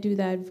you can do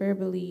that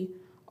verbally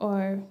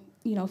or,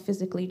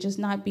 physically, just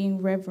not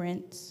being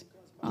reverent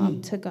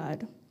to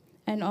God.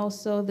 And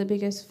also the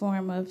biggest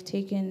form of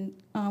taking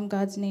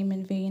God's name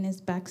in vain is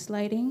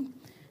backsliding.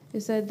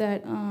 It said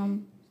that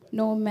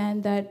no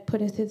man that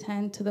putteth his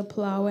hand to the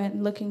plow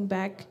and looking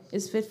back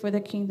is fit for the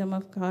kingdom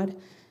of God.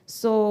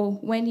 So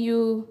when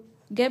you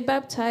get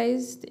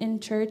baptized in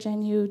church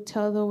and you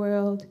tell the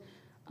world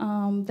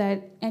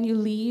and you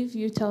leave,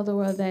 you tell the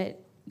world that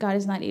God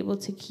is not able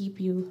to keep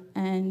you,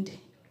 and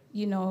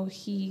He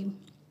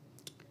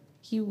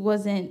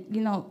wasn't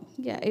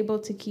able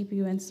to keep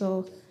you, and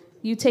so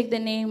you take the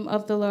name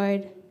of the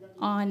Lord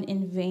on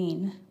in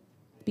vain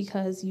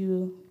because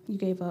you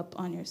gave up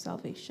on your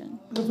salvation.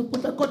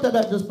 Put a cut of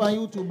that just on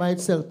YouTube by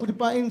itself. Put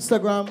it on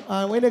Instagram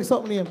and when next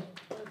up name.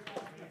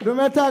 Don't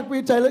matter talk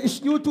preacher, it's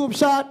YouTube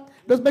short.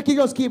 Just make it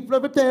just keep,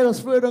 every time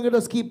just further, you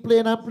just keep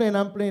playing and playing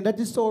and playing. That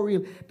is so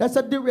real. That's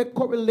a direct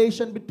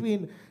correlation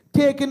between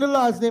taking the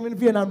Lord's name in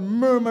vain and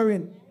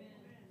murmuring.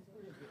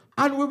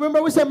 And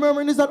remember, we say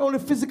murmuring is not only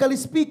physically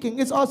speaking,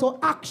 it's also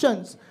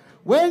actions.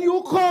 When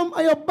you come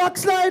and you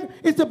backslide,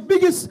 it's the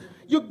biggest.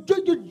 You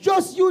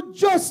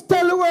just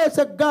tell the world,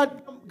 say,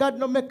 God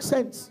don't make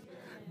sense.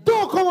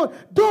 Don't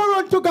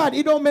run to God.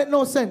 It don't make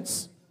no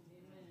sense.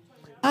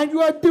 And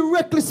you are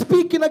directly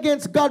speaking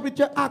against God with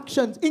your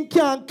actions. It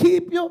can't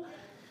keep you.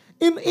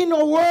 In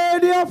a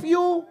word of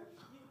you,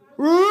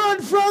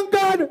 run from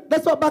God.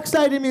 That's what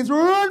backsliding means.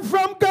 Run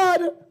from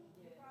God.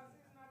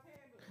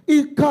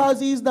 Because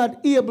He's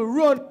not able.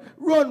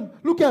 Run.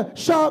 Look at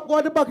shark. Go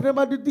at the back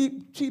of the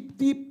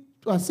deep.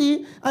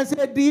 See? And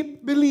say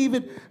deep, believe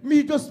it.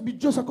 Me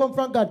just a come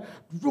from God.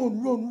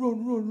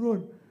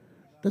 Run.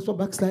 That's what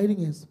backsliding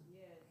is.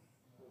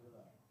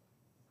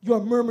 You are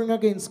murmuring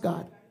against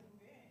God.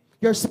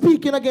 You're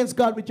speaking against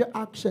God with your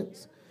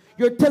actions.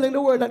 You're telling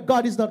the world that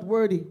God is not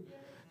worthy.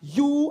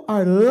 You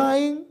are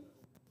lying.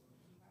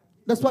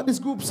 That's what this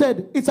group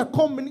said. It's a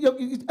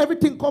combination.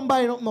 Everything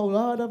combined up now.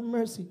 Lord have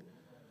mercy.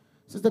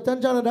 Sister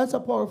Tanjana, that's a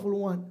powerful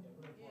one.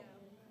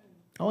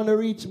 I want to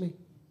reach me.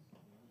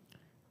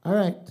 All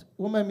right.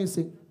 What am I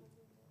missing?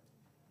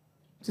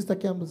 Sister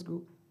Campbell's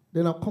group.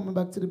 Then I'm coming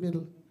back to the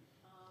middle.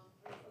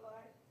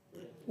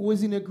 Who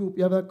is in your group?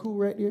 You have a crew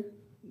right here?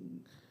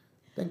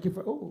 Thank you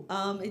for,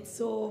 It's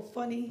so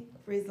funny,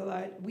 praise the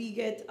Lord. We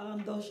get,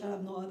 thou shalt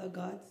have no other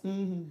gods.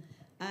 Mm-hmm.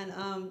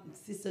 And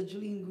Sister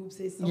Julian group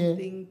says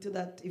something to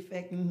that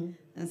effect. Mm-hmm.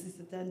 And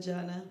Sister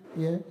Tanjana,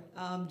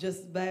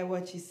 just by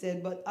what she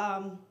said. But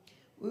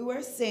we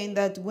were saying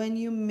that when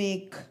you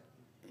make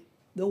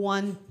the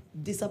one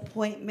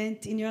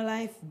disappointment in your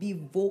life, be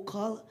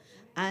vocal.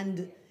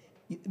 And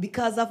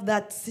because of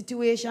that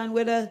situation,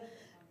 whether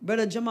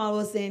Brother Jamal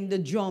was saying the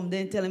drum,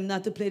 then tell him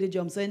not to play the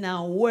drum. So in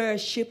our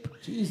worship,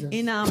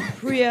 in our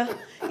prayer,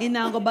 in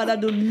our God bother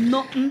do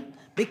nothing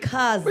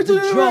because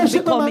the drum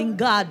becoming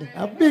God.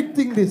 A big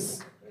thing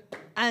this.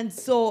 And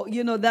so,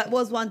 that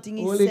was one thing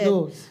he Holy said.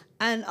 Ghost.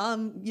 And,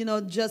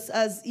 just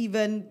as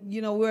even,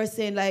 we were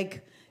saying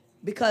like,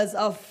 because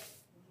of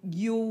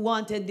you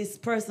wanted this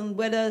person,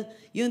 whether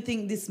you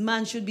think this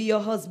man should be your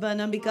husband,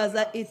 and because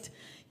of it,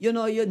 you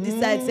know, you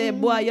decide, say,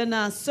 boy, you're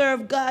not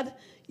serve God.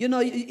 You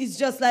know, it's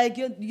just like,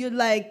 you're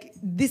like,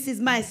 this is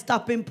my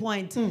stopping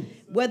point.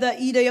 Whether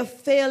either you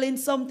fail in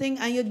something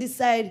and you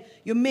decide,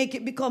 you make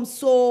it become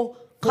so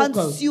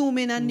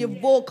consuming and you're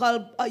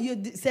vocal,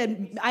 you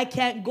said, I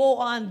can't go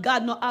on.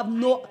 God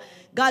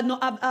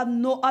have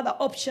no other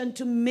option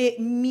to make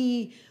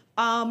me,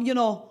 you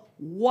know,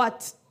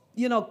 what,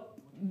 you know,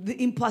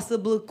 the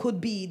impossible could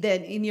be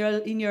then in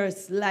your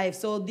life.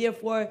 So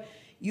therefore,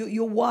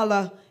 you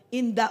wallow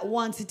in that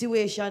one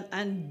situation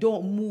and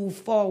don't move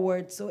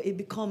forward. So it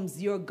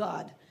becomes your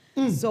God.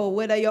 So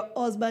whether your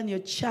husband, your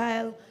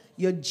child,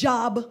 your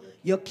job,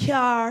 your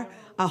car,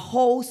 a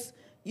house,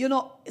 you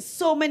know,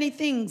 so many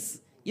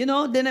things. You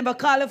know, they never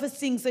call you for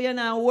sing, so you're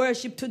not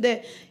worship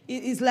today.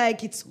 It's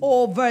like it's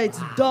over, it's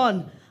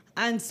done.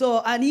 And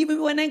so, and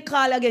even when they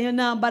call again, you're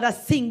not bother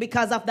sing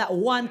because of that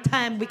one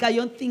time, because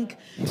you don't think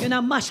you're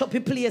not mash up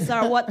your place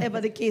or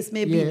whatever the case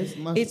may be. Yes,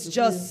 it's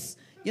just,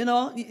 you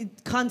know,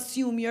 it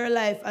consume your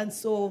life. And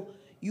so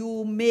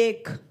you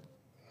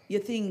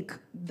think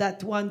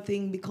that one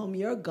thing become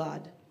your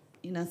God,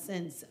 in a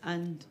sense.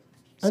 And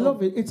so, I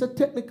love it. It's a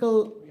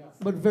technical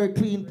but very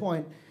clean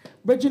point.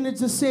 Bridget,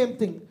 it's the same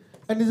thing.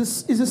 And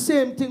it's the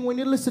same thing when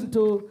you listen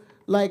to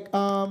like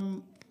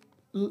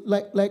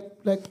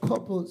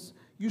couples.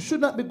 You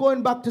should not be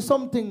going back to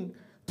something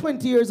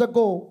 20 years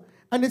ago,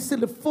 and it's still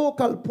the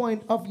focal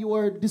point of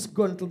your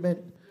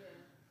disgruntlement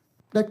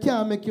that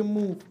can't make you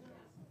move.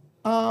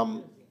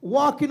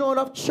 Walking out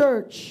of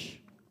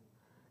church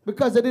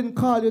because they didn't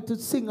call you to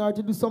sing or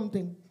to do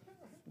something.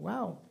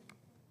 Wow.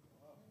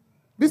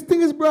 This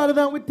thing is broader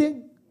than we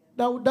think,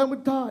 than we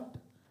thought.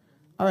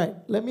 All right,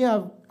 let me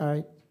have, all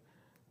right.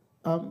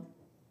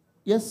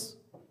 Yes?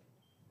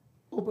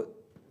 Open.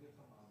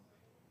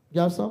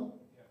 You have some?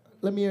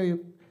 Let me hear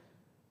you.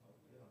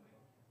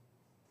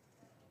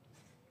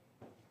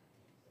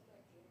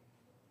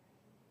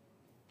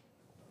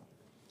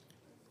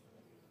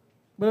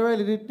 Brother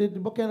Riley, did the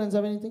Buchanans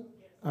have anything?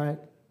 All right.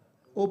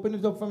 Open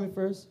it up for me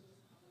first.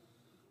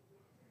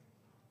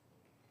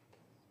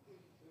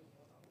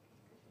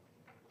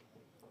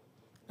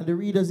 And the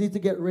readers need to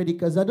get ready,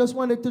 because I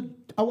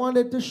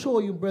wanted to show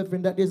you,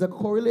 brethren, that there's a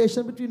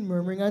correlation between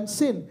murmuring and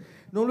sin.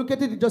 Don't look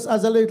at it just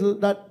as a little,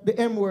 that the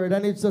M word,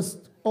 and it's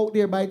just out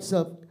there by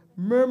itself.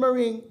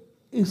 Murmuring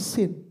is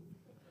sin.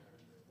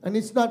 And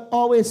it's not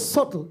always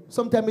subtle.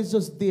 Sometimes it's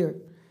just there.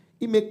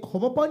 It may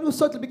come upon you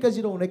subtly because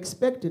you don't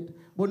expect it.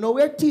 But now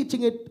we're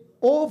teaching it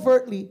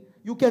overtly.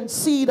 You can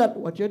see that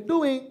what you're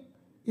doing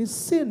is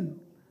sin.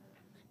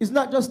 It's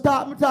not just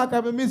talk,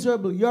 I'm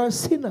miserable. You're a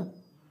sinner.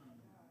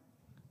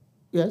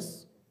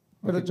 Yes,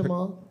 Brother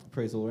Jamal.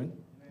 Praise the Lord.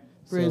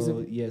 Praise so,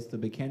 him. yes, the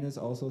Buchanans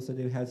also said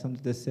they had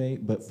something to say,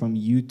 but from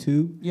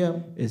YouTube,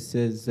 it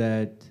says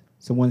that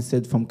someone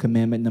said from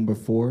commandment number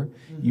 4,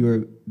 you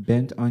are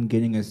bent on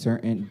getting a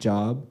certain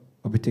job,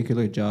 a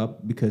particular job,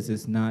 because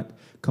it's not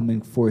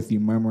coming forth.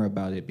 You murmur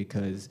about it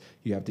because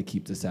you have to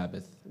keep the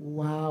Sabbath.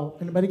 Wow.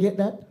 Anybody get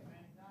that?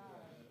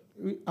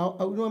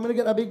 I'm going to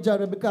get a big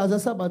job because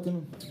of Sabbath.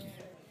 You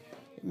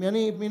know?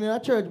 If I'm in a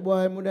church,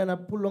 boy, I'm going to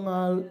pull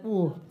on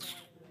all.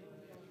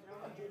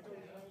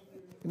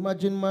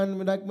 Imagine,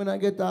 man, I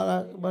get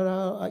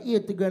about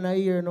 80 grand a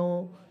year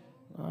now.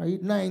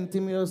 90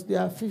 million, they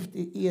are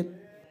 58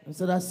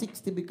 instead of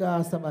 60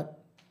 because of Sabbath.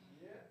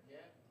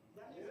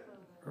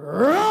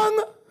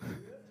 Wrong!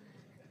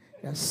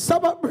 You're a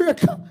Sabbath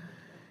breaker.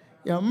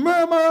 You're a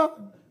murmurer.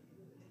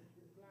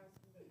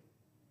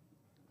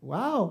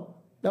 Wow.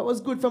 That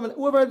was good.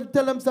 Whoever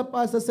tell them,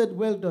 Pastor said,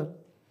 well done.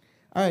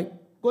 All right.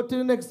 Go to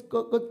the next.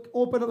 Go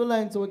open up the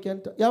line so we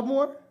can talk. You have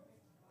more?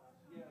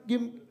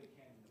 Give me.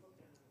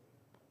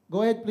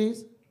 Go ahead,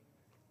 please.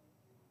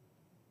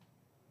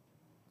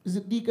 Is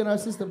it Deacon or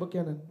Sister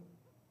Buchanan?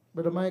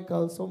 Brother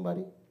Michael,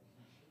 somebody?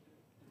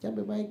 Can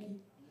be Mikey.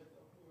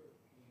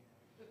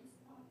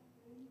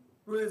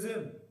 Praise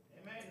him.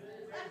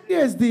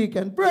 Yes,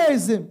 Deacon.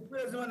 Praise him.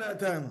 Praise him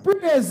another time.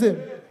 Praise him.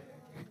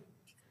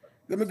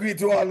 Let me greet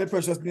you all in the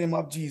precious name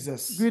of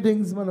Jesus.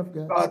 Greetings, man of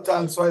God. God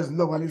thanks for his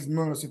love and his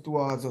mercy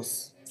towards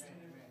us.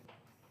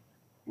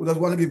 We just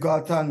want to give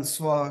God thanks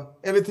for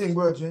everything,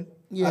 Virgin.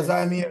 Yes. As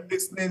I'm here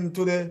listening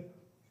to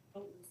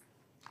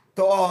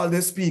all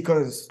the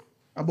speakers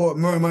about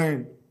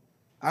murmuring,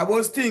 I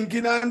was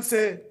thinking and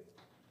say,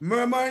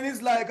 murmuring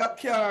is like a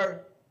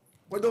car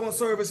we don't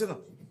service, you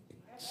know.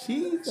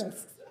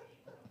 Jesus.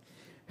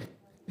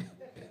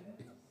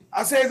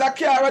 I say it's a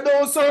car we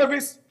don't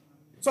service,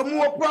 so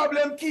more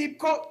problem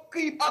keep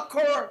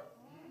occur.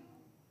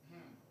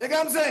 You get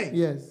what I'm saying?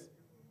 Yes.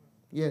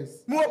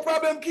 Yes. More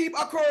problem keep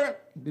occurring.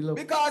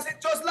 Because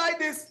it's just like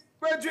this,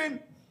 brethren.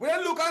 When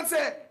you look and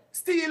say,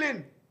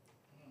 stealing,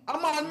 a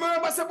man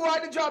murmur, say, boy,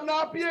 the job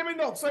now pay me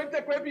enough, so you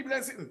take away people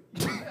and sitting.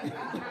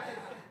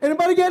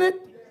 Anybody get it?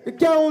 You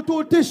can't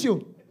do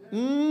tissue.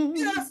 Mm-hmm.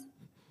 Yes.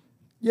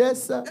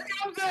 Yes, sir. You get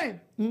what I'm saying?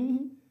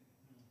 Mm-hmm.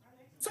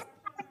 So,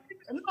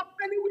 not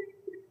many weeks.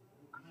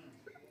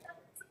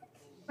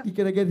 You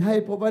can get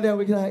hype over there,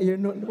 we cannot hear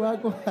nothing. Why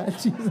go on,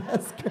 Jesus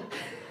Christ.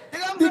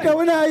 Deacon,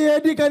 when I hear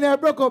Deacon, I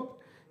broke up.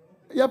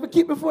 You have to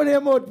keep before their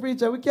mouth,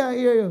 preacher. We can't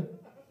hear you.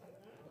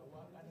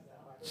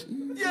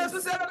 Yes, we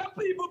said that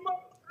people.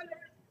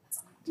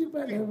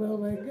 Oh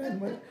my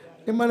God,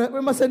 man.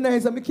 We must say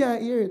nice and we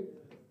can't hear it.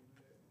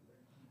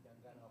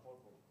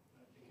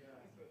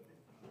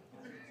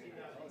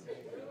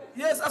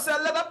 Yes, I said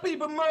a lot of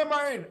people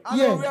murmuring. I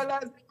don't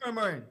realize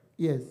murmuring.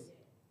 Yes.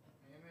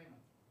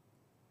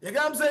 You get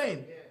what I'm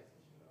saying? Yes.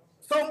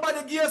 Somebody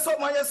give you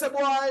something and you say,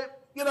 boy,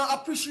 you know,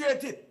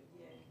 appreciate it.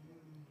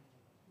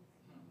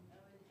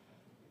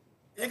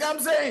 You get what I'm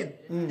saying?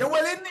 You're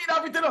well in need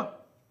of it, you know.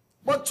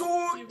 But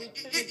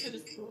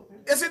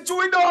is it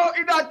true, you know,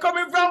 it's not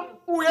coming from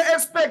who you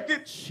expect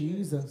it?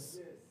 Jesus.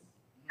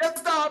 You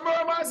start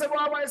murmuring and say,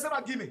 boy, why you say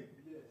not give me?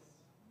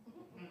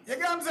 You get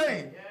what I'm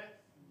saying?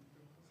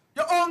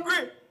 You're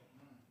hungry.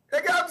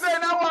 You get what I'm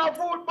saying? I want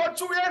food, but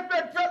you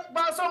expect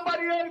by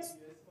somebody else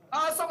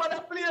or some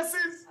other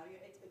places.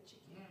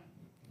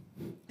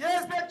 You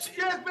expect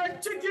chicken.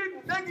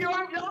 They give you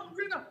hungry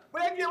now,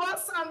 but they give you a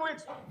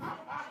sandwich.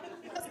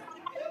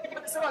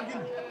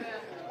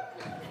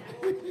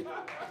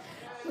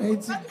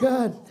 Mighty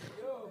God.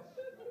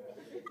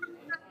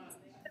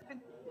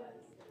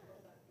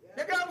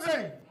 You get what I'm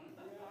saying?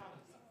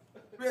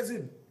 Praise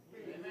him.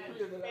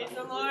 Praise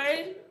the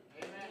Lord.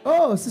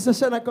 Oh, Sister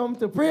Shanna come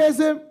to praise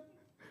him.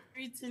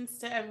 Greetings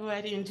to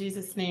everybody in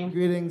Jesus' name.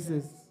 Greetings,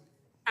 sis.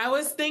 I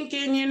was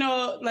thinking, you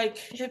know, like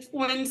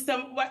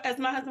as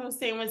my husband was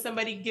saying, when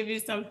somebody give you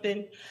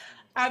something,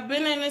 I've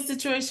been in a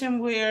situation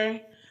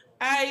where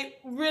I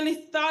really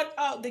thought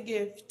out the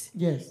gift.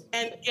 Yes.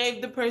 And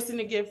gave the person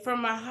a gift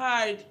from my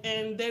heart,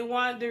 and they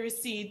want the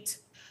receipt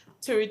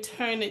to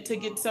return it to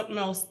get something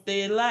else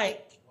they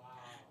like.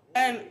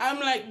 And I'm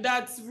like,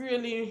 that's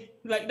really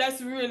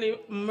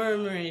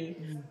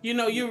murmuring. You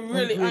know, you're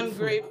really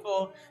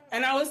ungrateful.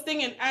 And I was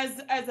thinking,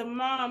 as a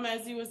mom,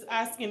 as you was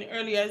asking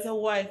earlier, as a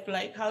wife,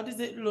 like, how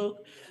does it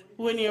look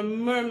when you're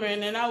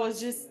murmuring? And I was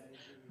just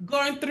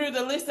going through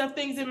the list of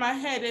things in my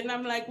head, and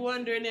I'm like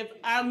wondering if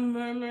I'm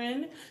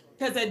murmuring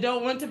because I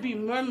don't want to be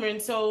murmuring.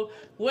 So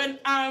when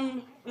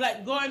I'm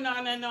like going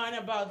on and on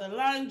about the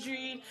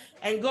laundry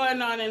and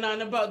going on and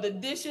on about the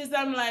dishes,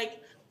 I'm like,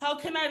 how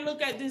can I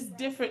look at this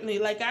differently?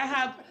 Like, I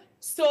have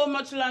so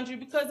much laundry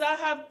because I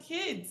have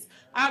kids.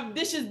 I have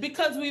dishes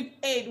because we've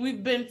ate,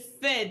 we've been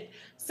fed.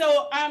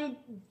 So I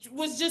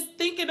was just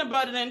thinking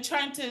about it and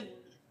trying to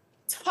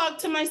talk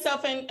to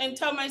myself and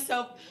tell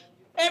myself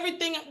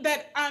everything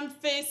that I'm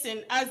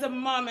facing as a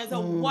mom, as a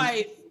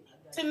wife,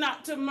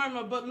 to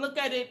murmur, but look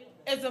at it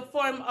as a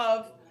form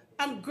of,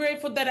 I'm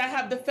grateful that I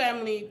have the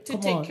family to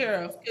take care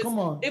of.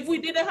 If we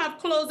didn't have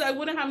clothes, I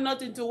wouldn't have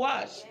nothing to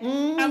wash.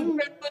 I'm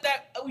grateful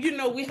that, you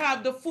know, we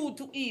have the food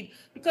to eat.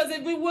 Because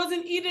if we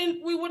wasn't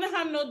eating, we wouldn't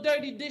have no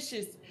dirty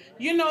dishes.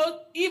 You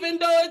know, even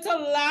though it's a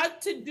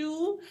lot to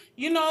do,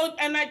 you know,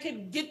 and I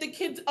could get the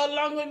kids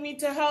along with me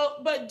to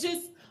help, but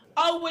just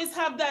always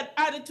have that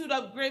attitude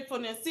of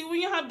gratefulness. See, when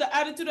you have the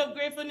attitude of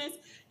gratefulness,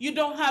 you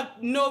don't have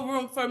no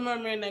room for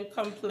murmuring and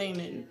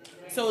complaining.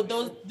 So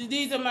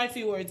these are my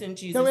few words in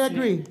Jesus' name. Can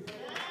we agree?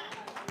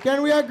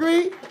 Can we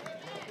agree?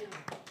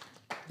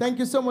 Thank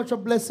you so much for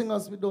blessing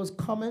us with those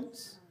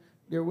comments.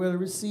 They're well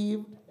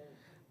received.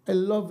 I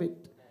love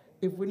it.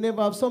 If we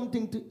never have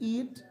something to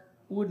eat,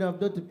 we wouldn't have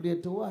dirty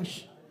plate to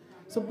wash.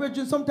 So,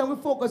 brethren, sometimes we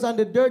focus on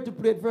the dirty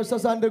plate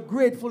versus on the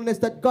gratefulness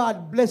that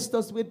God blessed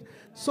us with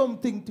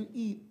something to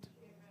eat.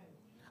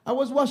 I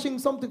was washing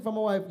something for my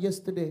wife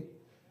yesterday,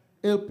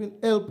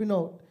 helping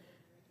out.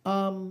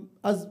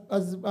 As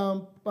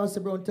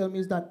Pastor Brown tell me,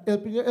 is that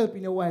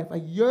helping your wife are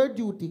your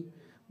duty,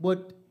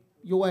 but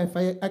your wife,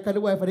 I call the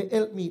wife the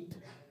helpmeet.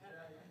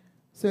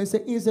 So he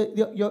said,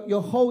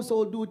 your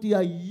household duty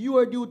are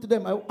your duty to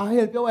them. I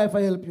help your wife,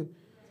 I help you.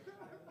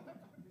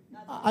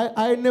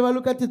 I never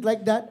look at it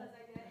like that.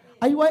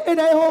 Are you in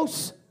a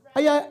house?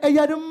 Are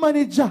you the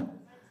manager?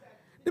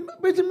 The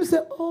Benjamin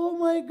said, oh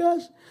my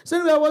gosh. So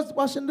anyway, I was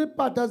washing the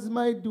pot as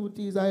my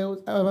duties. I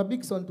have a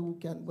big son too who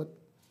can, but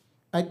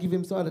I give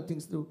him some other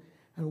things to do.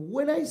 And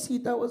when I see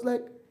it, I was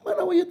like, man,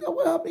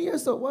 what happened here?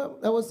 So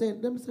what I was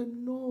saying, them said,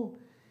 no,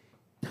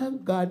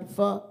 thank God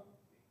for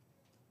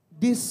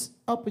this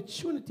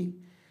opportunity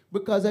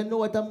because I know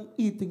what I'm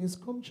eating is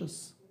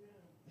conscious.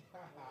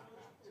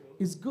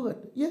 It's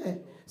good, yeah.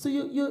 So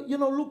you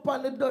know, look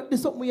on the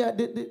something we are,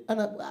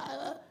 and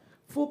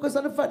focus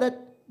on the fact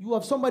that you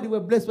have somebody who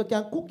are blessed but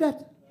can't cook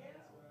that.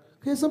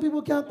 Okay, some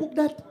people can't cook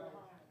that.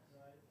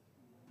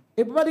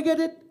 Everybody get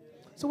it?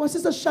 So what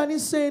Sister Shani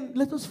is saying,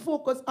 let us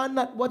focus on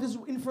that, what is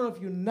in front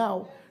of you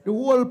now. The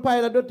whole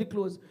pile of dirty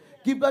clothes.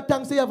 Give God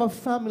thanks that you have a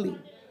family.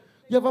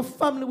 You have a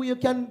family where you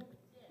can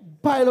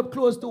pile up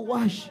clothes to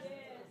wash.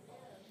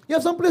 You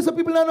have some places where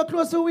people have no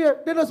clothes to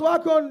wear. They just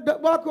walk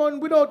on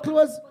without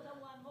clothes.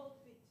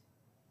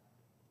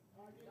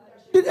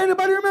 Did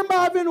anybody remember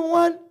having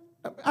one?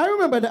 I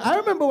remember that. I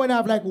remember when I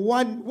have like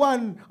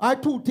one or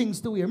two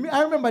things to wear.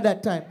 I remember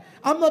that time.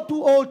 I'm not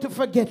too old to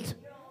forget.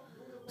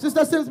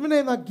 Sister Sims, my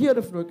name is Gear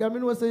the Floor. I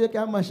mean, what say you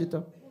can mash it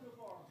up.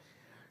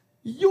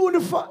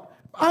 Uniform.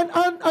 And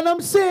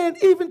I'm saying,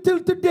 even till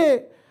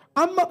today,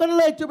 I'm not going to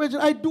lie to you,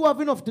 Bridget, I do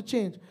have enough to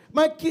change.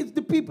 My kids,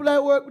 the people I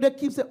work with, they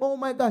keep saying, oh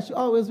my gosh, you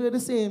always wear the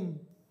same.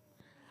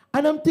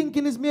 And I'm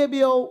thinking it's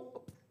maybe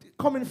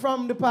coming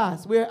from the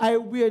past where I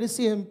wear the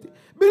same thing.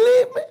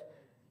 Believe me,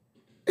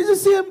 it's the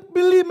same,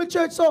 believe me,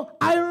 church. So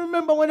I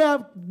remember when I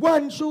have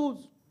one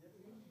shoes.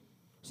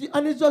 See,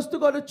 and it's just to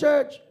go to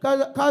church.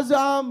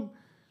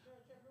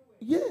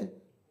 Yeah.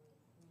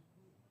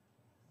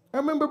 I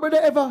remember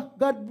Brother Eva,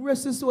 God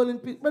bless his soul in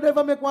peace. Brother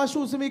Eva make one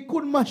shoes for me,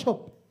 couldn't mash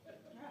up.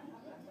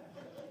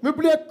 Me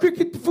play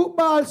cricket,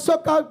 football,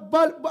 soccer,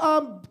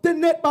 ball, the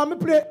netball, me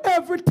play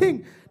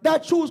everything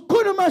that shoes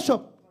couldn't mash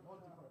up.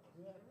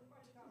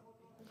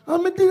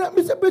 And me did that,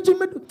 me say, Bridget,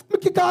 me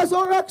kick ass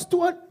on rocks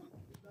to it.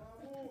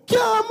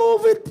 Can't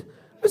move it.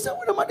 Me say,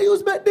 what am I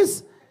use make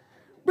this?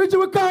 Bridget,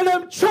 we call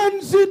them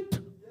transit.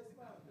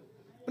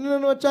 You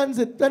don't know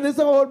transit. And it's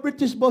an old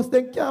British bus,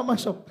 then can't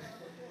mash up.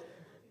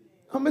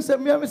 And me say,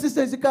 me and my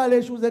sister used to call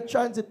their shoes a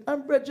transit.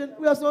 And Bridget,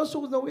 we have some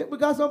shoes now. We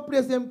got some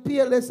place them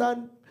peerless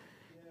and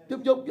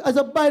as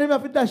I buy them, you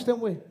have to dash them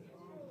away.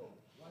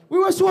 We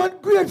were so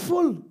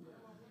ungrateful.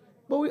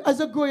 But as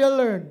a grow, you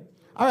learn.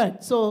 All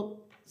right, so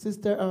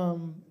Sister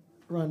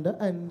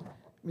Rhonda and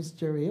Miss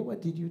Jerry,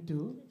 what did you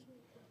do?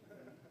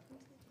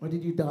 What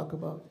did you talk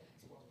about?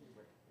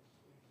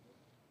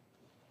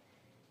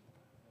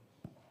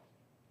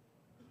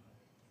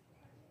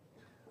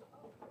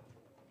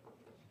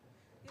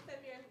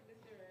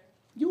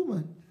 You,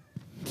 man.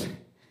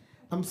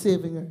 I'm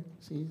saving her.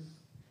 She's...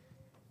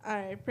 All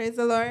right, praise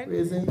the Lord.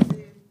 Praise him.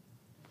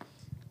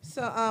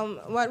 So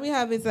what we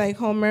have is like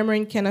how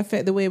murmuring can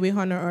affect the way we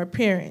honor our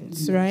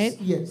parents, right?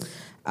 Yes.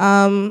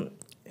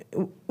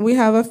 We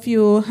have a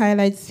few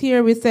highlights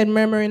here. We said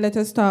murmuring, let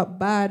us talk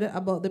bad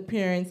about the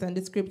parents, and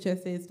the scripture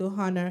says to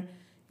honor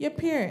your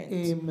parent.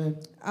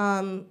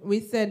 Amen.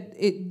 We said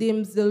it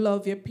dims the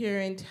love your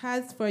parent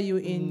has for you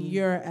in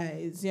your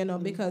eyes,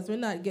 because we're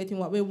not getting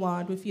what we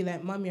want. We feel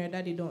like mommy or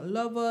daddy don't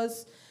love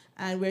us,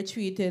 and we're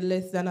treated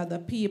less than other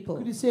people.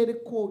 Could you say the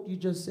quote you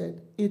just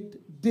said? It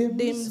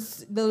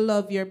dims the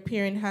love your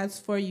parent has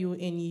for you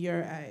in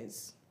your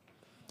eyes.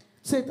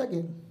 Say it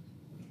again.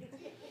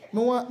 I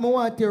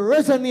want to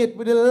resonate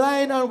with the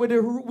line and with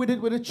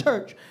the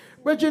church.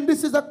 Brethren,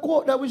 this is a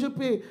quote that we should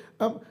play.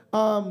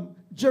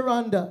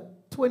 Geranda,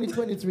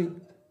 2023.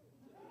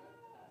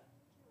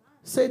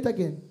 Say it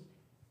again.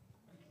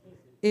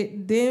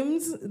 It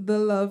dims the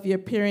love your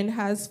parent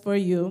has for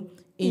you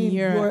in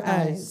your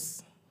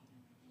eyes.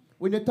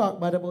 When you talk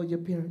bad about your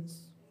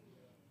parents,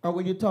 or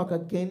when you talk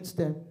against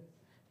them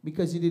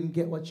because you didn't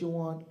get what you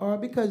want, or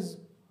because,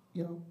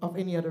 of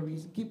any other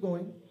reason. Keep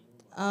going.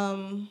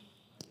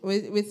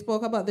 We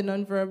spoke about the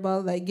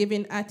nonverbal, like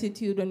giving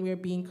attitude when we're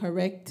being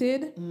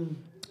corrected,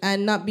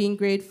 and not being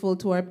grateful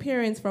to our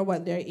parents for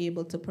what they're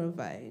able to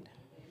provide.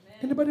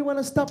 Anybody want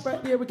to stop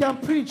right there? We can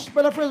preach.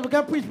 Brother friends, we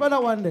can preach for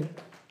that one day.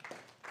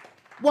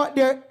 What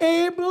they're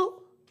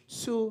able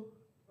to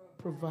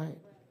provide.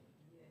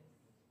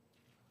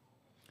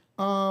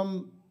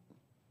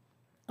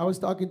 I was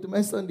talking to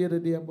my son the other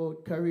day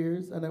about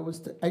careers, and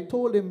I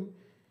told him,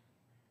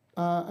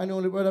 and the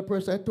only other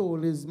person I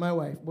told is my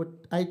wife, but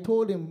I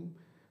told him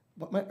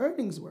what my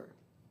earnings were.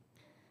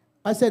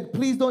 I said,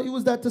 please don't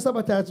use that to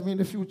sabotage me in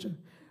the future.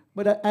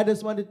 But I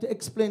just wanted to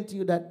explain to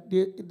you that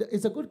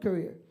it's a good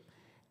career.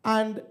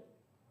 And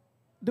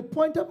the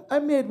point I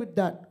made with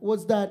that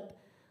was that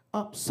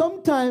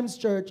sometimes,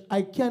 church,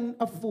 I can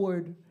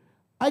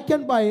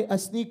buy a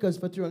sneakers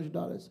for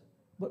 $300,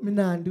 but me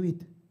not do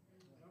it.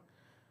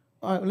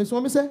 All right, listen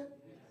what me say?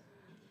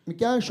 Me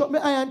can shut my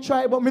eye and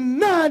try, but me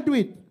not do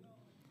it.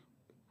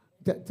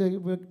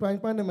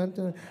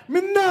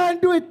 Me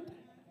not do it.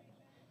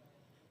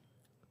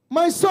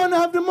 My son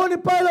have the money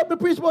pile up, the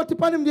priest brought it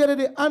upon him the other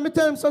day, and me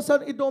tell him,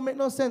 son, it don't make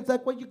no sense.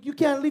 Like, well, you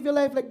can't live your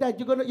life like that.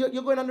 You're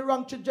going on the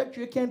wrong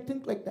trajectory. You can't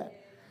think like that.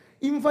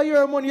 Even for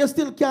your money, you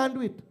still can't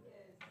do it.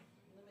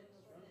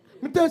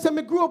 Me tell him,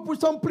 me grew up with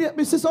some plate.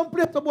 Me see some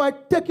plate, the boy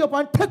take you up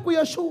and take with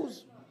your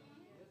shoes.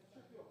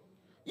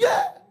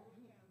 Yeah.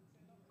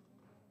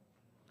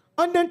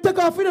 And then take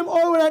off with them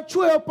all and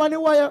throw you up on the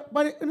wire.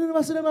 You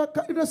don't see them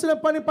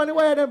on the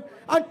wire them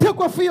and take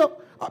off for you.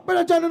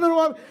 Brother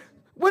John,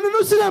 when you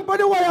don't see them on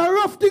the wire,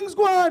 rough things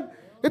go on.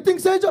 You think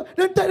so?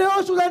 Then take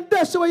the shoes and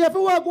dash away. You have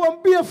to walk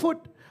on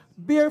barefoot.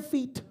 Bare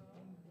feet.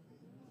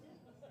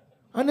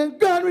 And then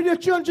gone with your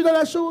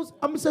 $300 shoes.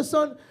 And I say,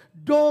 son,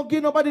 don't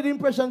give nobody the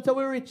impression that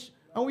we're rich.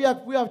 And we have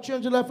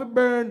 $300 to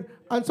burn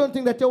and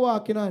something that you're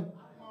walking on.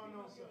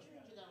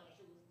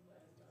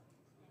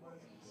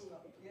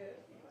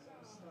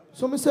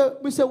 So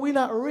we say we're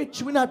not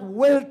rich, we're not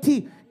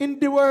wealthy in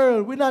the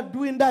world. We're not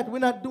doing that, we're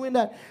not doing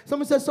that. So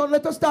we say, son,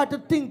 let us start to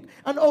think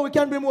and how we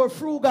can be more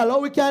frugal, how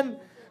we can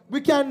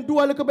do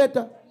a little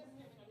better.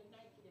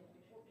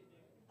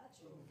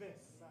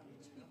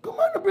 Come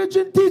on,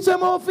 Bridget, teach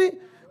them, Ophie,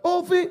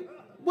 what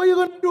are you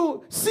going to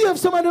do? Save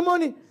some of the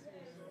money.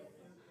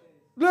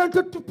 Learn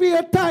to pay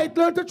a tithe,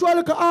 learn to try to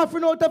look an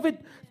offering out of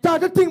it.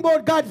 Start to think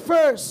about God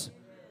first.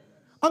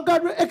 And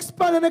God will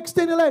expand and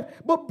extend your life.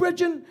 But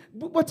brethren,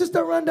 what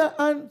Sister Rhonda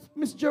and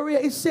Miss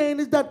Joria is saying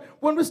is that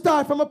when we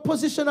start from a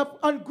position of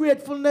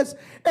ungratefulness,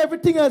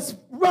 everything is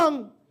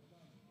wrong.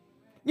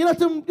 You know,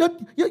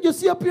 you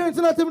see your parents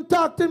and not even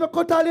talk to them, you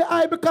cut all your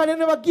eye because they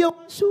never give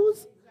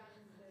shoes.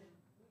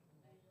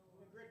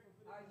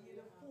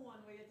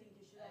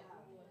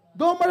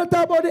 Don't matter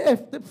talk about the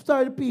F,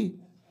 sorry, the P.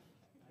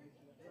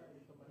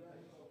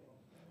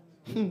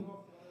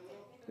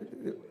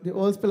 The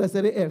old spell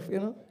said the F, you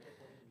know.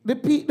 The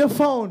P, the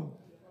phone.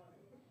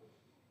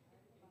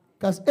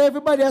 Because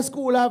everybody at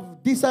school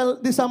have this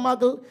a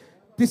model,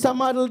 this a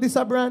model, this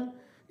a brand.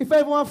 If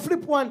everyone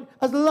flip one,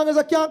 as long as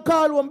I can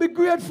call one, be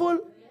grateful.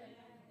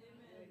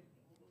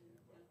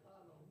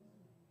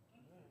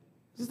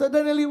 Sister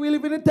Donnelly, we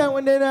live in a time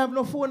when they didn't have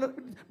no phone.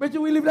 But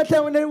we live in a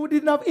time when they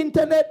didn't have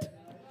internet.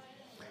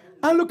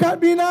 And look at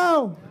me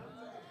now.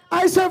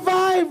 I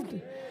survived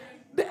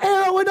the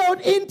era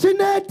without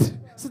internet.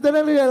 Sister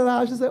Donnelly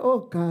laughed. She said,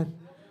 oh, God.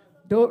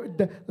 I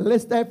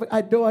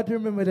don't want to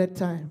remember that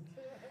time.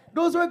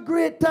 Those were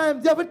great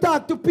times. You have to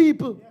talk to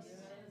people.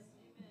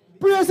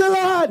 Praise the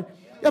Lord.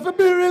 You have to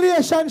build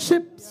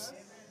relationships.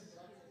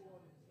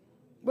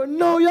 But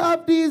now you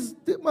have these,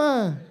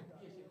 man.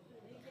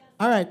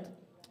 All right.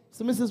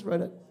 So, Mrs.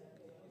 Brother,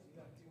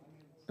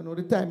 I know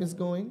the time is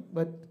going,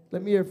 but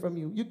let me hear from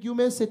you. You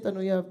may sit, I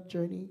know you have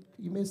journey.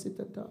 You may sit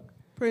and talk.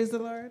 Praise the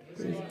Lord.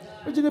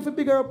 Virginia, if you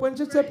bigger up when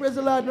she say praise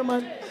the Lord, no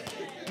man.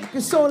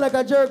 You sound like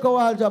a Jericho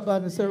wall job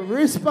and say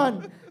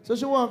respond. So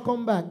she won't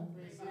come back.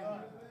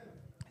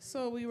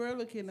 So we were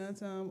looking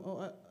at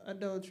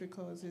adultery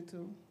causes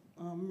to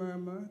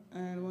murmur,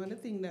 and one of the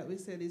things that we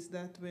said is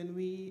that when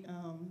we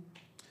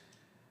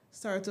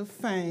start to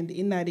find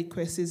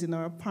inadequacies in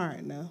our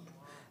partner,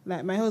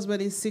 like my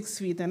husband is 6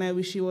 feet and I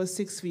wish he was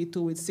 6 feet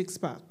too with six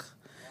pack,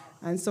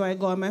 and so I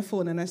go on my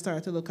phone and I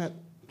start to look at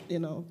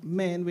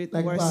men with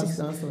like more six.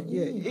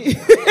 Yeah.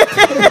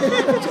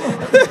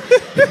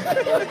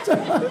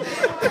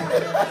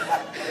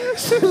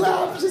 She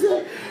laughed. She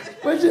said,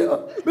 but she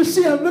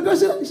look at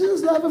she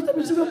just laughed after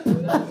me. She said,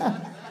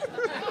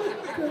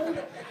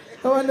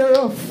 I wonder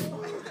if.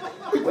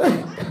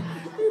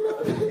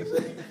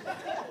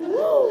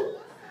 Whoa.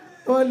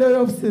 I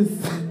wonder if sis.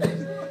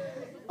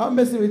 I'm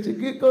messing with you.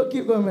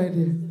 Keep going, my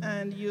dear.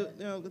 And you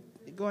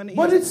go on the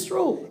but it's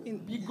true.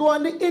 You go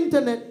on the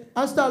internet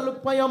and start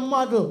looking for your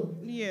model.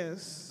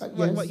 Yes.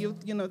 Yes. What you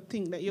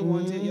think that you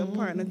want your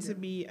partner to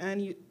be,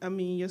 and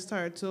you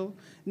start to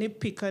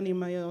nitpick on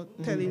him, and you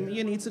tell him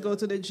you need to go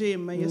to the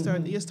gym,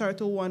 and you start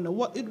to wonder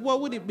what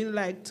would it be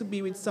like to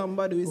be with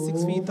somebody with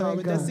 6 feet tall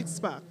with a six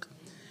pack,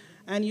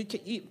 and you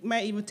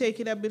might even take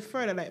it a bit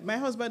further. Like my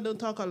husband don't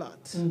talk a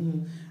lot,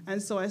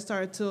 and so I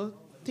start to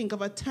think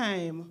of a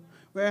time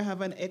where I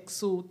have an ex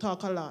who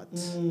talk a lot,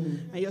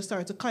 and you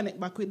start to connect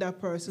back with that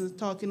person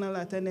talking a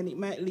lot, and then it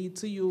might lead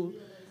to you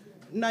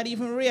not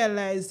even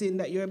realizing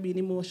that you're being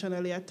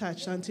emotionally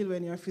attached until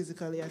when you're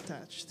physically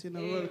attached.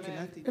 Working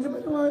at it.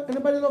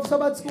 Anybody love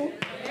Sabbath school?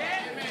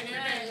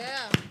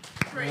 Yeah.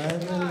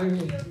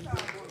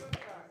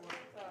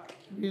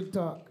 Real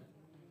talk.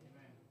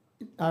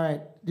 All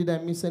right. Did I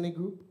miss any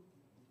group?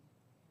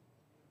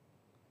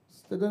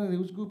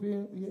 Which group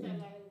you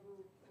in?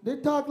 They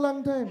talk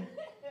long time.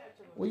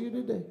 What you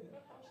did there?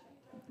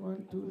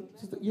 1, 2.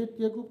 Sister,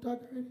 your group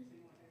talk already?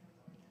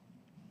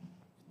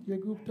 Your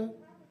group talk?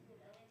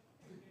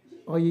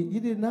 Oh, you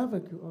didn't have a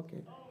group?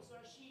 Okay.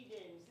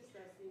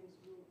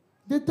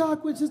 They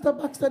talk with Sister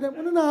Baxter. Them.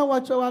 I don't know how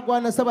much I go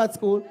on a Sabbath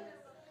school.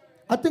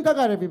 I think I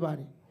got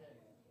everybody.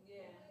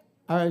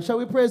 All right, shall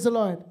we praise the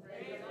Lord?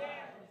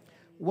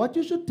 What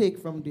you should take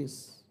from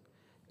this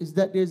is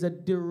that there's a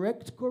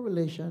direct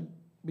correlation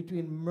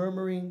between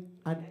murmuring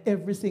and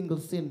every single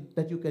sin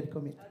that you can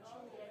commit.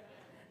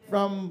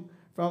 From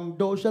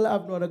thou shalt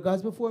have no other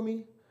gods before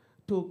me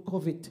to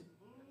covet.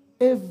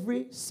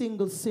 Every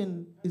single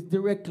sin is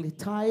directly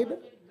tied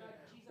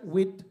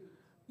with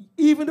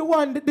even the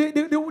one.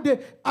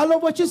 I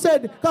love what she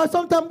said, because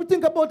sometimes we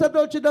think about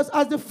adultery just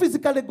as the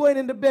physically going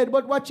in the bed,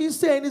 but what she's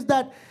saying is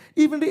that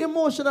even the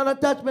emotional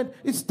attachment,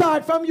 it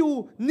starts from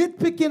you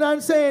nitpicking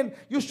and saying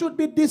you should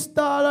be this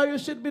tall, or you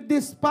should be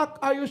this pack,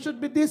 or you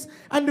should be this,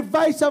 and the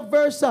vice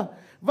versa.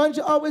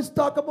 Vanja always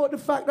talk about the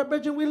fact that,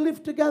 brethren, we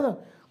live together.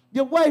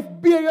 Your wife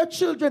bear your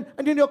children,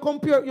 and then you're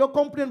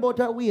complaining about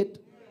her weight.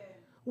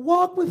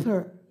 Walk with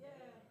her.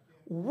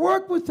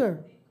 Work with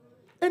her.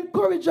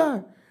 Encourage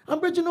her.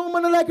 And brethren, no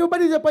woman like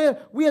everybody's up here.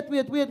 Wait.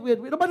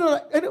 Nobody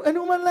like any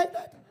woman like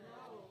that.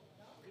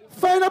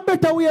 Find a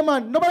better way,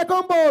 man. Nobody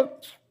come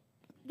about.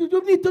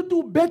 You need to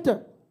do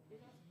better.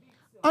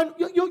 And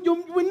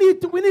we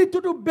need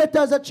to do better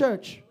as a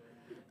church.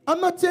 I'm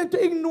not saying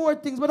to ignore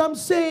things, but I'm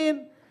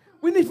saying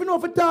we need to know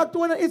if we talk to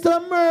one another. It's a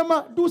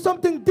murmur. Do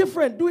something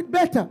different. Do it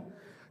better.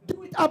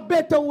 Do it a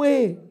better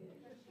way.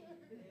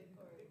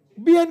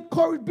 Be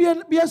encouraged.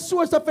 Be a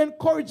source of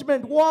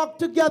encouragement. Walk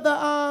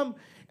together.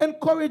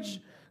 Encourage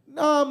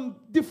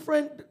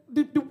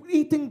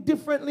eating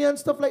differently and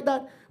stuff like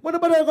that. When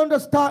nobody going to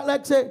start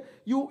like say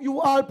you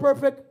all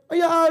perfect, or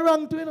you all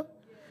wrong too,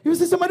 You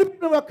see somebody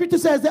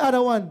criticize the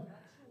other one.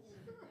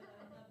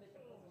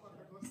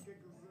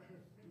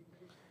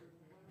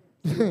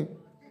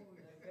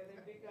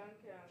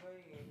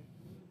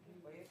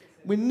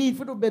 We need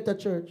to do better,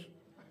 church.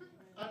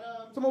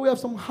 Some of we have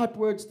some hot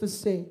words to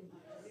say.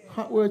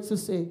 Hot words to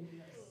say.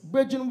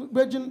 Brethren,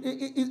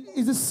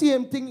 is the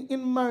same thing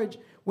in marriage.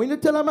 When you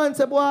tell a man,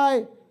 say,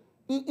 boy,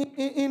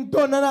 in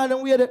done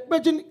and we are there.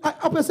 Brethren,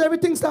 opposite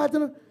everything starts.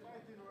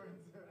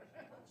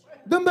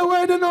 Don't be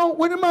worried,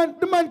 when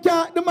the man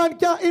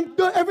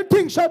can't,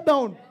 everything shut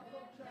down.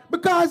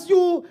 Because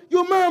you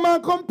murmur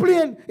and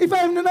complain. If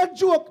I'm in a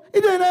joke,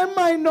 it ain't in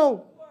mind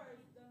now.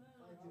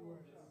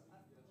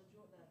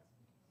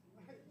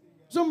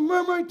 So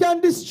murmuring can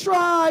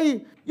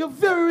destroy your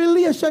very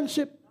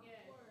relationship.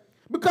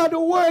 Because the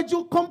words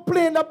you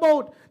complain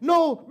about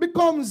now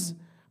becomes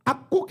a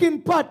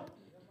cooking pot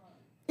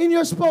in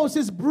your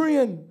spouse's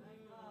brain.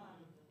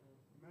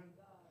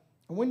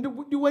 And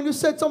when you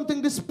said something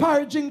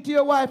disparaging to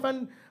your wife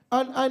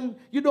and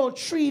you don't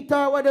treat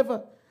her or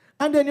whatever,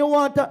 and then you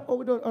want her,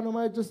 no,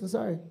 marriage, just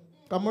sorry.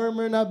 Because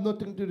murmuring have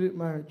nothing to do with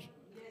marriage.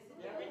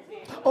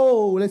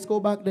 Oh, let's go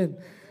back then.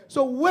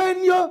 So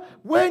when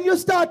you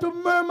start to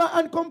murmur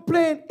and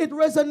complain, it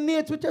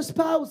resonates with your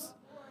spouse.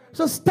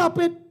 So stop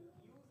it.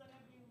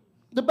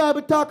 The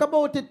Bible talk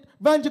about it.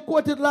 Vanji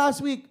quoted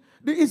last week.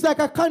 It's like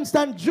a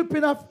constant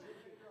dripping of.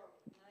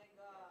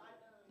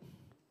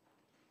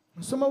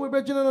 Some of we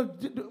brethren,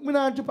 we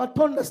not drip a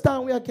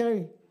thunderstorm we are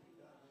carrying.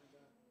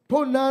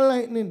 Thunder and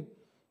lightning.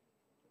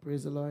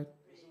 Praise the Lord.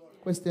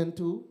 Question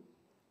 2.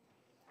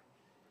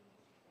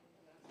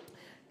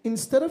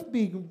 Instead of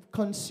being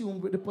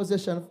consumed with the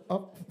possession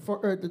for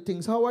earthly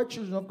things, how are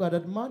children of God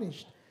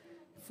admonished?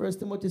 1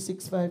 Timothy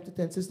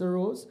 6:5-10. Sister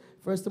Rose,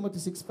 1 Timothy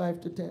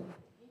 6:5-10.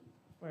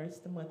 1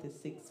 Timothy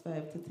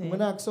 6:5-10. I'm going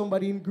to ask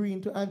somebody in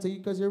green to answer you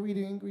because you're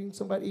reading in green.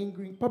 Somebody in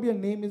green. Probably your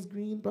name is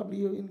green. Probably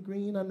you're in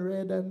green and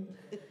red and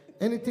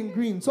anything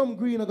green. Some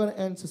green are going to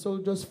answer, so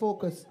just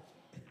focus.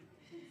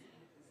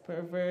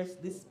 Perverse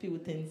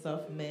disputings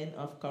of men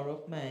of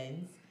corrupt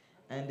minds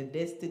and the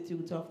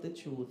destitute of the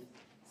truth,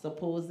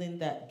 supposing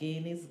that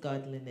gain is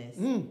godliness.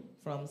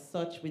 From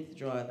such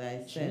withdraw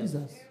thyself.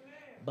 Jesus.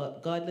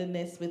 But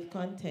godliness with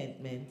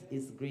contentment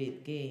is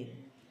great gain.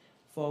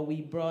 For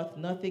we brought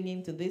nothing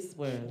into this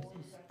world,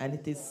 and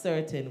it is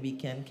certain we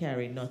can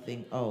carry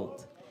nothing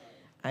out.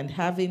 And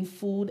having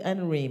food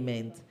and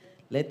raiment,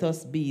 let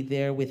us be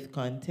therewith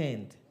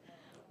content.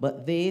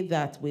 But they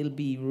that will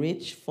be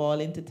rich fall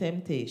into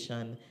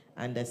temptation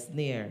and a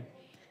snare,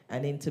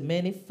 and into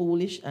many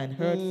foolish and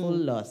hurtful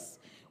lusts,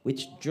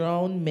 which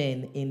drown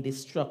men in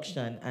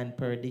destruction and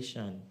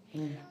perdition.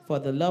 For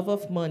the love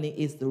of money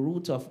is the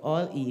root of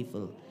all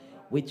evil,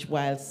 which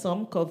while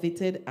some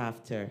coveted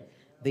after,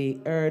 they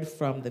erred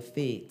from the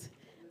faith,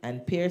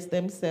 and pierced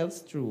themselves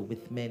through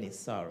with many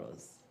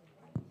sorrows.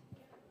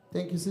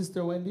 Thank you,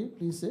 Sister Wendy.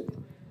 Please sit.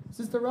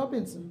 Sister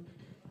Robinson.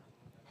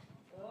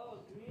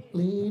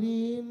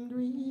 Lady in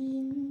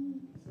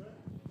green.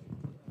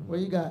 What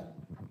you got?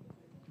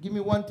 Give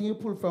me one thing you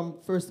pull from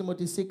 1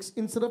 Timothy 6.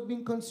 Instead of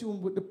being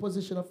consumed with the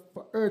possession of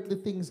earthly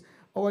things,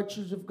 our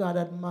children of God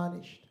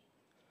admonished.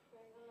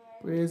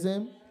 Praise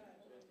Him.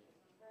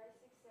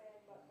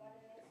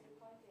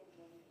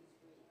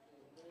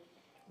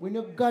 When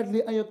you're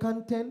godly and you're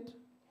content,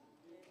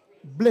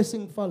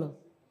 blessing follow.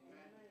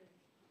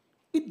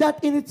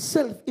 That in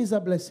itself is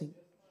a blessing.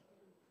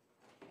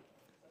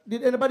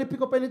 Did anybody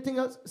pick up anything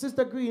else?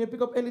 Sister Green, you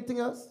pick up anything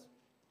else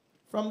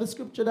from the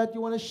scripture that you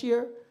want to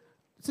share?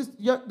 Sister,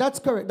 yeah, that's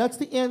correct. That's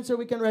the answer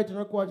we can write in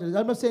our quarters.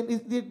 I'm not saying,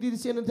 did you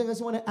see anything else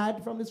you want to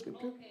add from the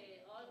scripture?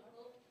 Okay,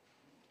 also,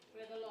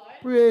 praise the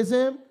Lord. Praise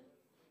Him.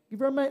 Give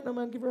her a mic now,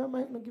 man. Give her a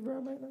mic now. Give her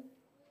a mic now.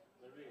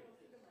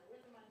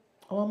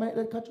 Our mic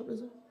that catch up,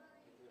 is it?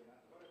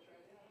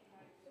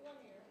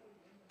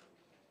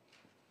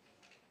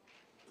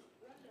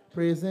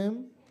 Praise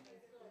Him.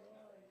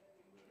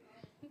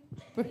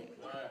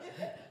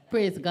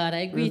 Praise God.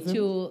 I greet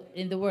you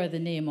in the worthy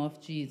name of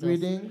Jesus.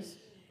 Greetings.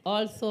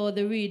 Also,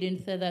 the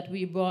reading said that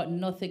we brought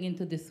nothing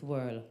into this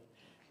world,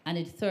 and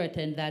it's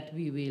certain that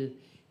we will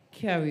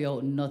carry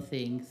out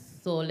nothing.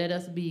 So let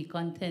us be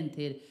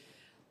contented.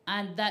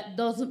 And that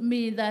doesn't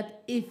mean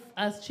that if,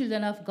 as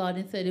children of God,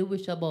 instead we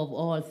wish above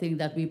all things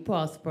that we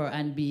prosper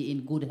and be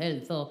in good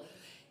health. So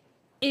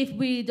if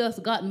we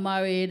just got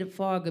married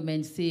for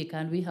argument's sake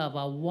and we have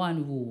a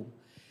one room,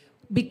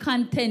 be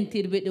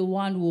contented with the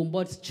one room,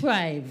 but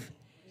strive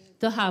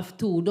to have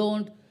two.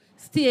 Don't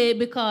stay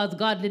because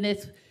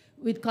godliness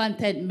with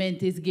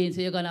contentment is gain,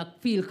 so you're going to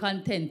feel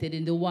contented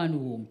in the one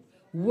room.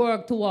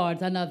 Work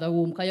towards another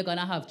room because you're going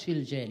to have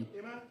children.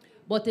 Amen.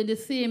 But in the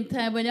same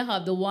time, when you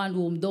have the one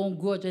room, don't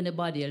grudge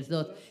anybody else.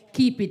 Just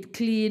keep it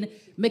clean,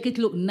 make it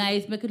look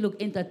nice, make it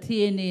look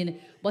entertaining,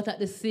 but at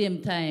the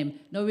same time,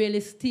 not really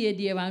stay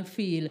there and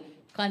feel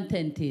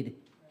contented.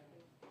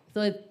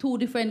 So it's two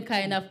different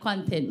kind of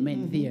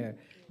contentment there.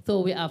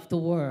 So we have to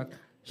work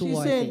towards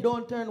She's saying it.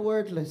 don't turn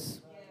wordless.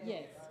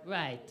 Yes,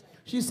 right.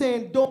 She's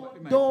saying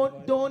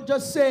don't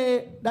just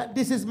say that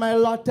this is my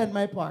lot and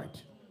my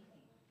part.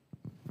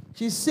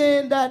 She's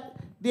saying that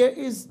there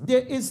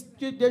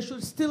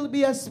should still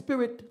be a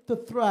spirit to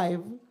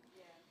thrive,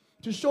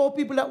 to show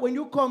people that when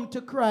you come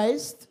to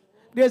Christ,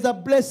 there's a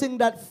blessing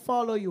that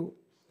follow you.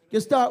 You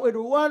start with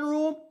one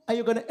room, and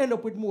you're going to end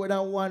up with more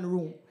than one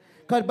room.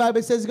 Because the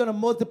Bible says it's going to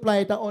multiply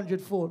it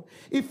 100-fold.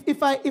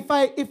 If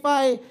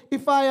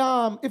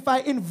I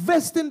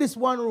invest in this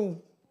one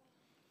room,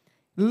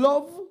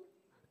 love,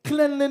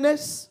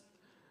 cleanliness,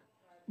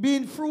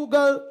 being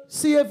frugal,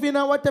 saving,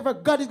 and whatever,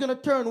 God is going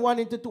to turn one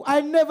into two. I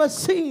never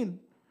seen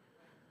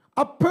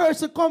a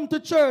person come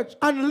to church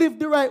and live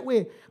the right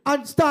way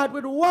and start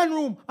with one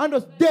room and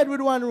just dead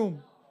with one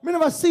room. I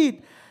never see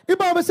it. The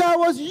Bible says I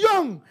was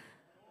young.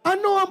 I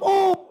know I'm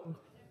old.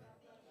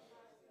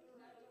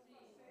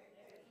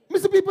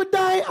 Mr. People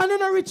die and they're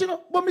not rich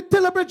enough. But me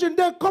tell a brethren,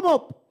 they come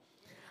up.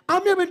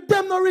 I'm here with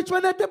them not rich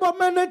when they're dead, but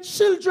men and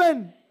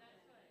children.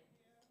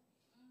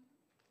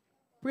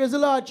 Praise the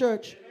Lord,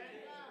 church.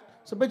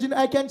 So, brethren,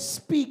 I can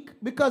speak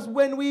because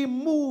when we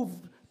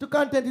moved to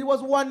content, it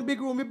was one big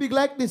room, big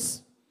like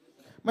this.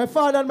 My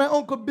father and my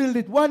uncle built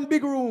it, one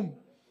big room.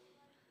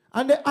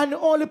 And the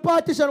only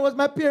partition was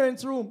my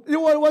parents' room. It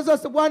was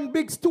just one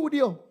big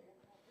studio.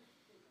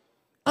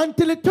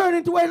 Until it turned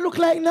into what it looks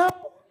like now.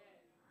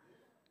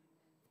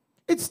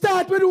 It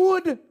started with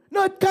wood,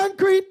 not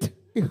concrete.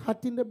 It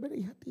hot in the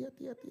belly, hot.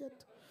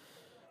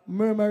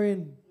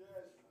 Murmuring.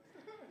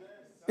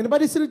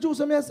 Anybody see the juice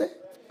of me, I say?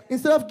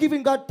 Instead of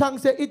giving God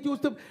thanks, it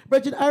used to.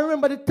 Brethren, I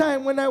remember the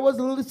time when I was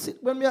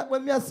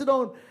when I sit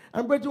down,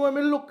 and brethren, when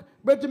me look,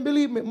 brethren,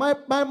 believe me, my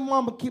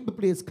mom would keep the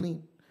place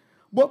clean.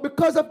 But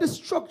because of the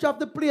structure of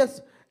the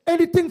place,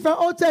 anything from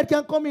outside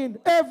can come in.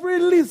 Every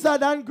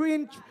lizard and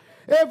green,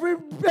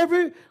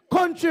 every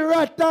country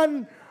rat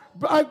and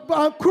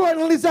crow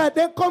and lizard,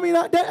 they come in.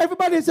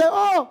 Everybody say,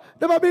 oh,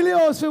 the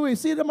mobilios for we.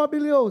 See the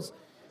mobilios.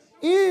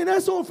 Yeah,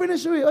 that's all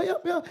finished with. Oh,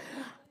 yeah.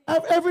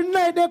 Every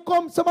night they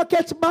come, some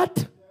catch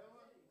bat.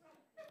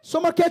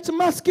 Some catch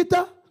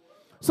mosquito.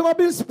 Some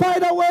build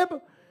spider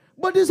web.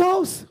 But this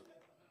house.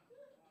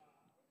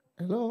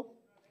 Hello?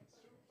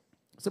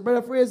 So,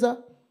 Brother Fraser,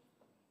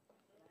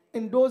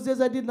 in those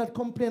days I did not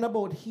complain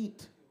about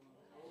heat.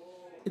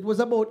 It was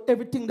about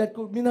everything that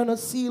could be on a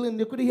ceiling.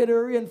 You could hear the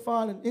rain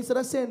falling. Instead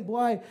of saying,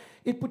 boy,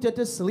 it put you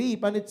to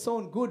sleep and it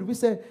sounds good, we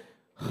say,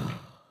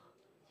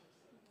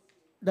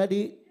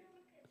 Daddy,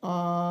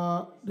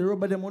 the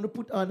rubber them want to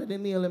put on the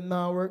nail them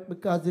now work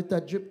because it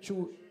a drip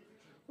through.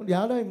 I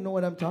don't even know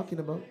what I'm talking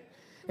about.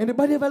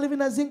 Anybody ever live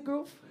in a zinc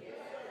roof?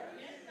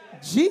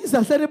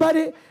 Jesus,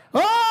 anybody?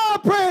 Oh,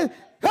 praise.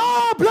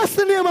 Oh, bless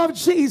the name of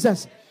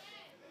Jesus.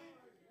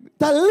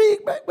 The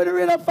leak back when the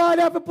rain fall,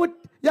 you have to put,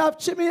 you have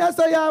chimney, you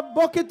have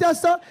bucket, you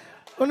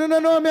no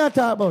know what I'm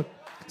talking about.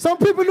 Some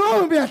people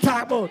know what I'm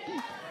talking about.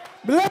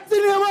 Bless the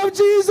name of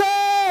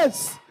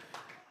Jesus.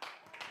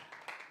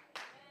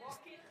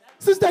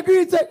 Sister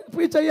Green said,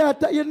 preacher,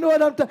 you know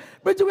what I'm talking about.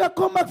 But we have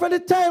come back from the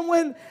time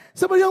when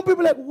some young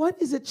people are like,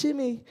 what is a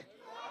chimney?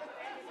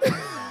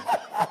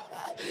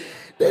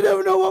 They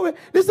don't know what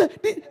they say.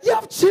 You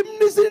have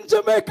chimneys in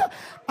Jamaica.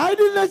 I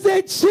did not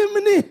say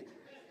chimney.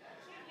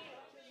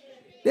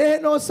 There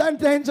ain't no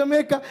Santa in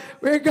Jamaica.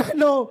 We got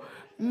no.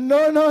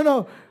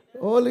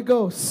 Holy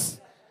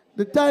Ghost.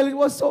 The toilet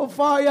was so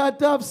far, you had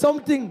to have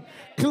something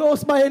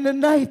close by in the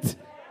night.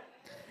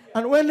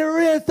 And when the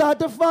rain started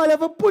to fall, you have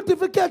to put it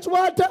to catch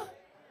water.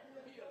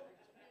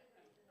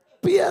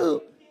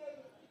 Peel.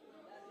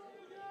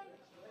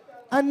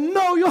 And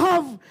now we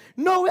have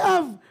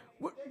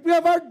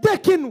our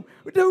decking.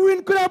 The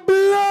wind could have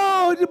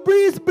blown, the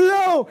breeze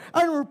blow,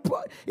 and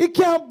it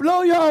can't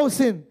blow your house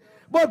in.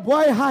 But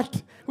boy,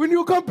 hot. When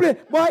you complain,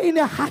 boy, in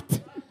a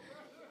hat.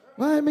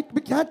 Why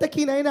we can't take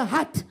in a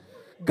hat?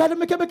 God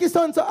make it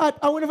sound so hot.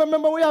 I will never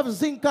remember we have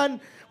zinc and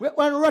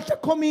when Russia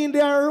come in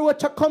there, and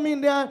Rocha come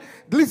in there,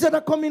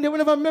 Blizzard come in there. We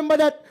never remember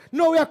that.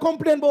 No, we are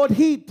complaining about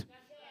heat.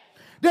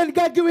 Then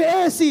God give you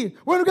AC.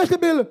 When you get the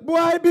bill,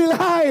 boy, bill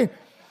high.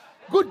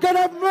 Good God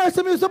have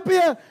mercy, me up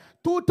here.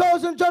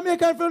 2,000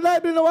 Jamaican for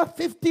light bill now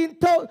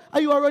 15,000.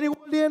 Are you already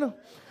one day?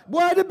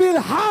 Boy, the bill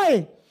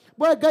high.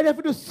 Boy, God have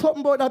to do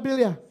something about that bill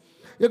here.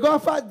 You go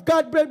fast,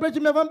 God bread,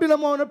 you never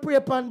bill on a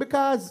prayer pan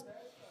because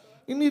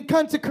you need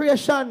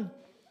consecration.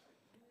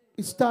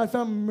 It starts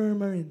from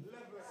murmuring.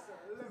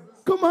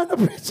 Come on,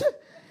 preacher.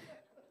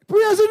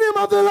 Praise the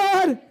name of the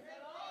Lord.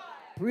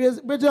 Praise,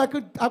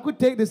 brethren, I could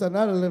take this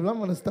another level. I'm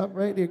going to stop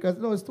right there because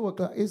no, it's 2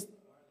 o'clock. It's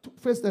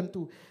first and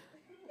 2.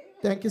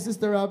 Thank you,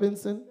 Sister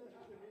Robinson.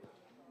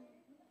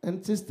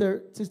 And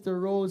Sister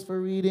Rose for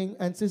reading.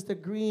 And Sister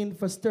Green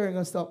for stirring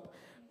us up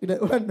with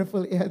that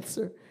wonderful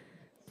answer.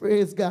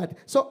 Praise God.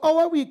 So how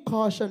are we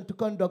cautioned to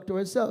conduct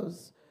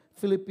ourselves?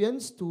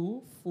 Philippians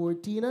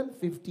 2:14 and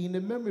 15,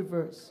 the memory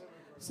verse.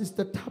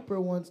 Sister Tapper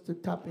wants to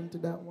tap into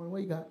that one.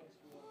 What you got?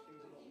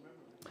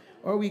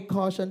 Are we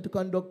cautioned to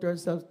conduct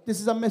ourselves?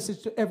 This is a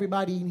message to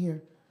everybody in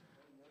here.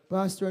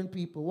 Pastor and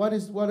people. What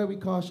are we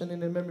cautioned in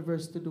the memory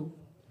verse to do?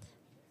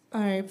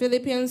 All right.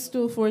 Philippians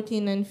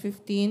 2:14 and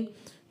 15.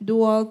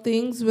 Do all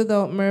things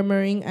without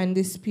murmuring and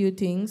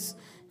disputings,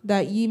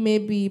 that ye may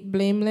be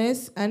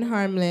blameless and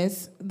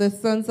harmless, the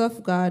sons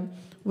of God,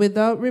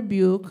 without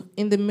rebuke,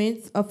 in the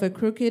midst of a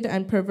crooked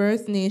and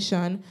perverse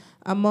nation,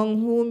 among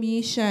whom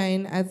ye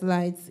shine as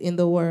lights in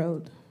the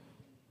world.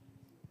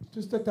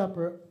 Sister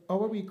Tapper,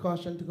 how are we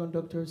cautioned to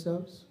conduct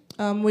ourselves?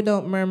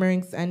 Without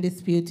murmurings and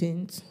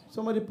disputings.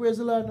 Somebody praise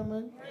the Lord,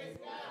 man.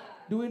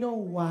 Do we know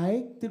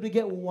why? Did we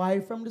get why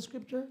from the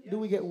scripture? Do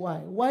we get why?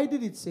 Why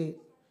did it say it?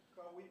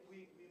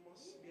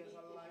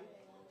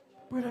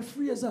 Brother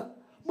Fraser,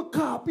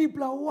 because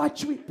people are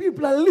watching,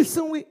 people are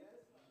listening.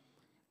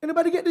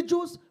 Anybody get the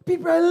juice?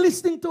 People are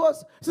listening to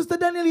us. Sister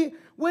Danielle,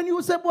 when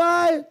you say,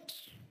 why?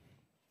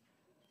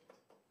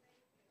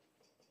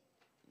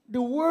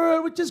 The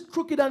world which is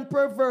crooked and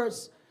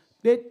perverse,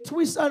 they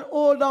twist and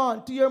hold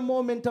on to your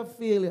moment of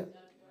failure,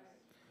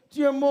 to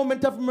your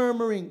moment of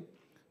murmuring,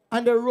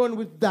 and they run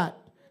with that.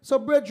 So,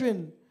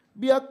 brethren,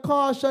 be a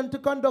caution to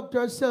conduct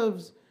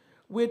ourselves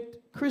with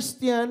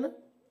Christian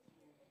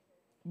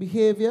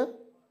behavior.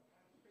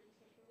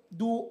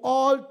 Do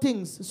all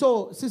things.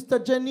 So, Sister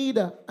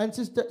Janita and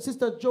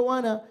Sister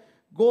Joanna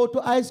go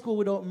to high school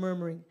without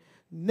murmuring.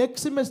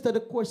 Next semester, the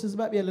courses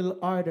might be a little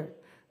harder.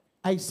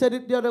 I said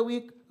it the other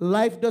week,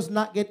 life does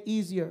not get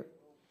easier.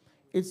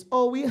 It's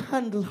how we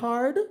handle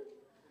hard.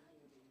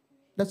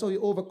 That's how we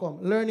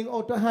overcome. Learning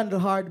how to handle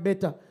hard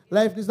better.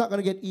 Life is not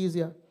going to get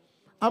easier.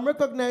 I'm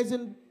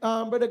recognizing,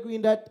 Brother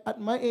Green, that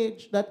at my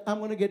age, that I'm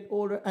going to get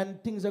older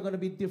and things are going to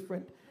be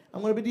different.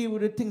 I'm going to be dealing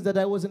with the things that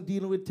I wasn't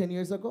dealing with 10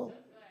 years ago.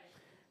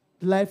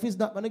 Life is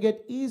not going to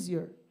get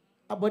easier.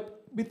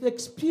 But with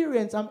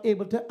experience, I'm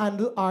able to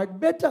handle hard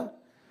better.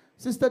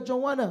 Sister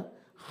Joanna,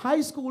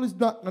 high school is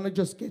not going to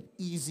just get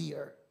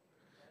easier.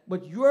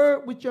 But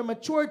with your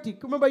maturity,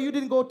 remember you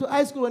didn't go to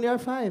high school when you were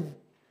 5.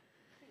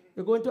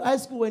 You're going to high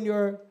school when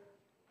you're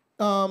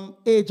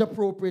age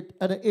appropriate,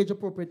 at an age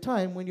appropriate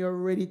time, when you're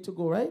ready to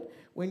go, right?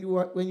 When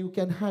you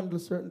can handle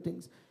certain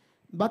things.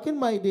 Back in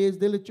my days,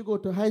 they let you go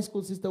to high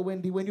school, Sister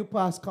Wendy, when you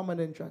pass common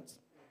entrance.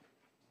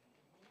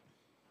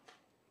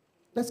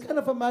 That's kind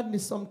of a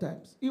madness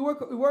sometimes. It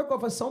work out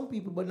for some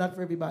people, but not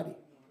for everybody.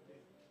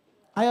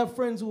 I have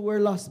friends who were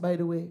lost, by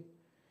the way,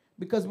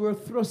 because we were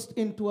thrust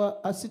into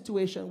a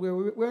situation where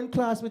we're in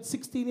class with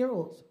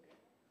 16-year-olds.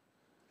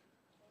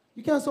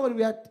 You can't have somebody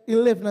we at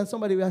 11 and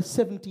somebody we at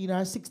 17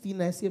 or 16 in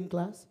the same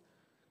class.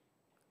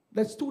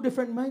 That's two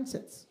different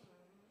mindsets.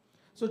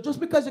 So just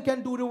because you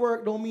can do the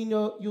work don't mean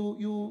you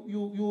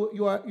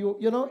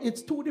know,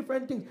 it's two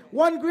different things.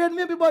 One grade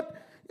maybe, but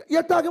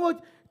you're talking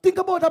about, think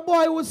about a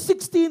boy who was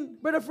 16,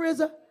 Brother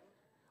Fraser,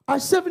 or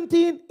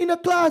 17 in a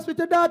class with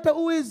a daughter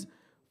who is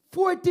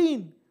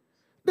 14.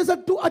 There's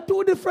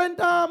two different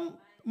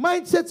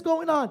mindsets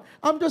going on.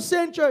 I'm just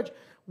saying, church,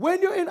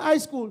 when you're in high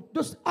school,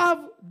 just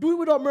do it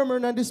without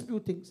murmuring and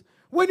dispute things.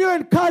 When you're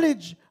in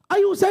college, are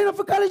you signing up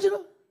for college, you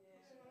know?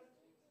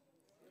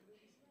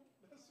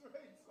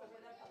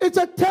 It's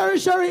a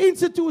tertiary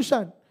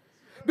institution.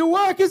 The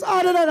work is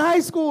harder than high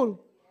school.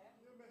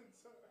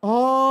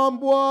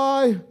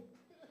 Boy.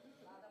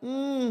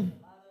 The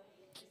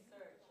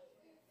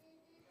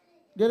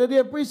other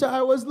day, preacher,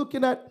 I was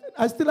looking at,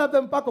 I still have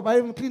them packed up, I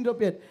haven't cleaned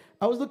up yet.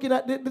 I was looking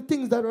at the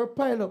things that were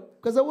piled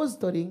up, because I was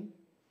studying.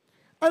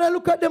 And I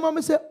look at them and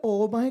I say,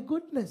 oh my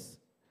goodness.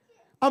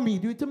 I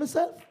do it to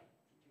myself.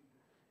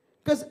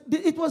 Because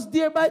it was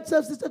there by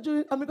itself, Sister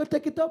Julie, I'm going to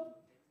take it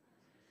up.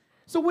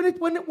 So when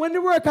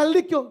the work I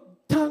lick you,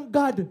 thank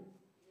God.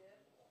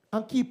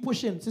 And keep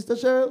pushing. Sister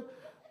Cheryl,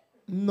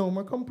 no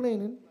more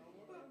complaining.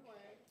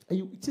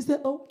 She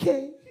said,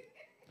 okay.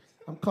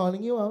 I'm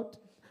calling you out.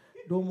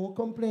 No more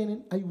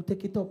complaining. And you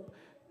take it up.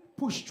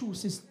 Push through,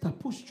 sister.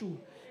 Push through.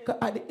 Because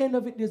at the end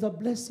of it, there's a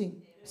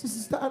blessing.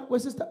 Sister Anne,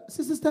 where's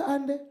Sister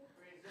Anne there?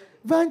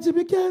 Vanji,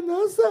 we can't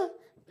answer.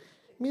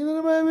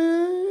 Meow, meow,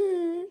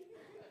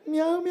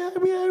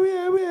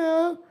 meow,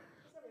 meow.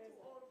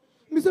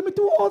 Me say me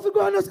too old to go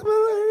and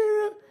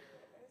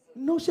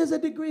no, she has a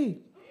degree.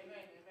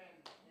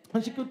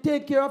 And she could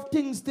take care of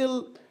things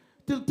till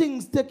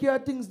things take care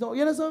of things now.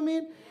 You know what I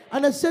mean?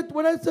 And I said,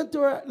 when I said to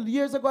her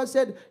years ago, I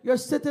said, you're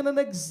setting an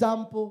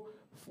example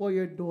for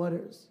your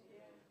daughters.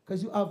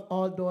 Because you have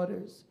all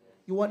daughters.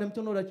 You want them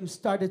to know that you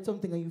started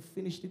something and you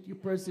finished it, you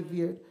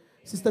persevered.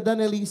 Sister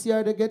Danielle is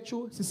here to get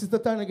you. Sister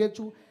Tana get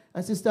you.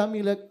 And Sister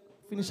Amelia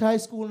finished high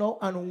school now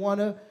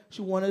and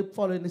she wanna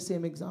follow in the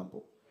same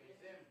example.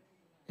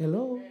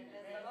 Hello?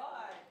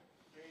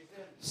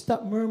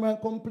 Stop murmuring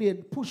and complain.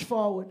 Push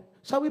forward.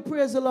 Shall we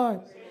praise the Lord?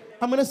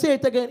 I'm going to say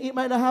it again. It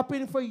might not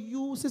happen for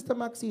you, Sister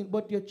Maxine,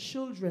 but your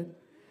children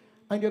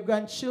and your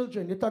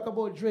grandchildren. You talk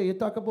about Dre. You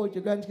talk about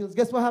your grandchildren.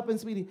 Guess what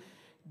happens, sweetie?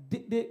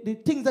 The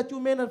things that you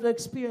may not have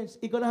experienced,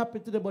 it's going to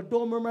happen to them, but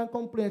don't murmur and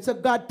complain. Say,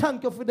 God,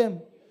 thank you for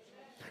them.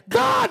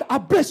 God, I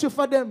bless you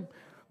for them.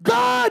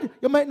 God,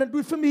 you might not do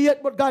it for me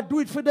yet, but God, do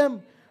it for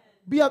them.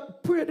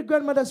 Pray the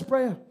grandmother's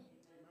prayer.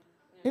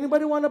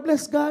 Anybody want to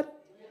bless God?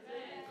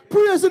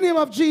 Praise the name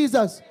of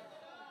Jesus.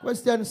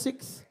 Question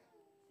 6.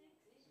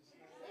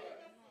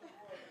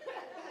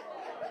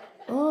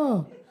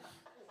 Oh.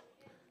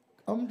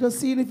 I'm just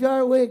seeing if you are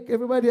awake.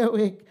 Everybody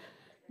awake.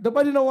 The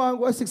body no one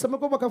go 6. I'm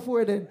going to go back and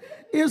forward then.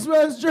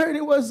 Israel's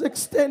journey was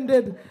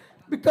extended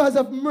because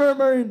of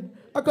murmuring,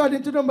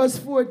 according to Numbers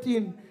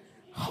 14.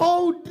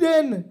 How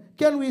then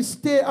can we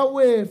stay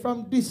away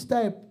from this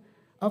type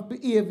of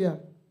behavior?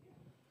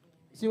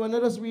 So you want to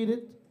let us read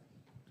it?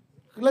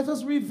 Let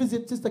us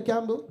revisit Sister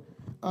Campbell,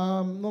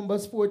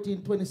 Numbers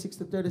 14, 26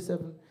 to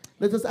 37.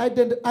 Let us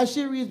as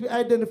she reads, we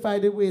identify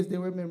the ways they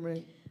were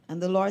murmuring.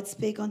 And the Lord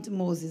spake unto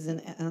Moses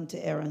and unto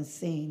Aaron,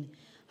 saying,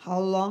 How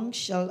long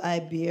shall I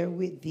bear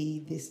with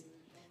thee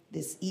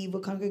this evil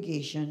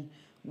congregation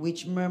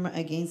which murmur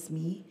against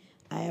me?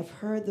 I have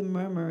heard the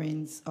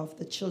murmurings of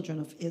the children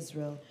of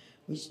Israel,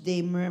 which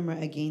they murmur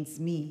against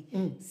me.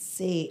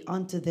 Say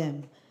unto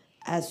them,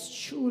 As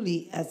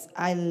truly as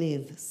I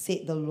live,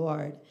 saith the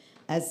Lord,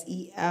 as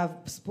ye have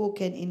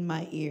spoken in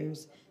my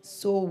ears,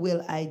 so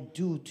will I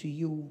do to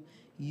you.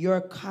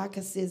 Your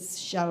carcasses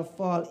shall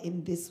fall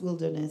in this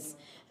wilderness,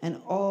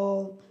 and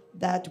all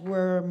that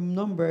were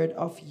numbered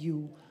of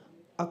you,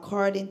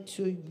 according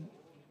to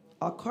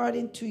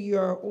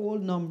your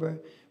old number,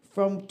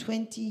 from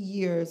 20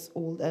 years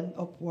old and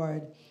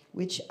upward,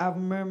 which have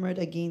murmured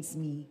against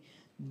me.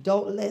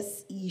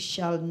 Doubtless ye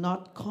shall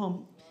not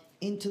come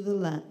into the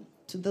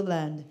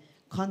land,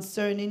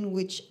 concerning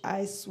which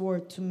I swore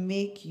to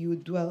make you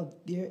dwell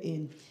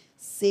therein,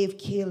 save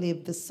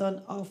Caleb the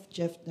son of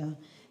Jephthah,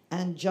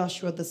 and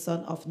Joshua the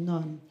son of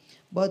Nun.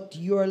 But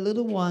your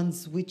little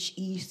ones, which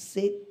ye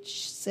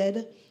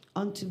said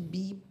unto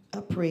be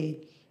a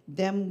prey,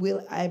 them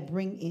will I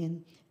bring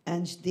in,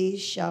 and they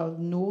shall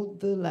know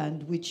the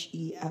land which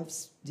ye have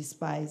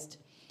despised.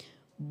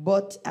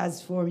 But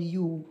as for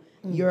you,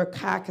 your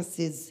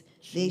carcasses,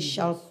 they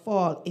shall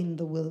fall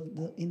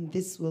in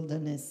this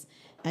wilderness,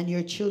 and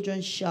your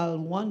children shall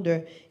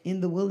wander in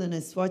the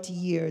wilderness 40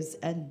 years,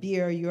 and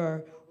bear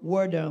your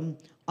whoredom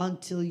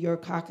until your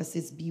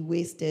carcasses be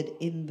wasted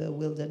in the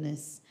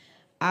wilderness.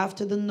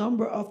 After the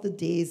number of the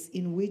days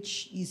in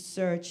which ye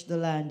search the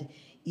land,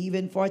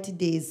 even 40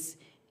 days,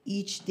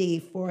 each day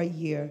for a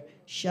year,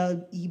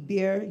 shall ye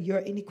bear your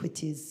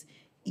iniquities,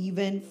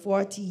 even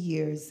 40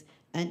 years,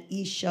 and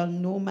ye shall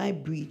know my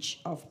breach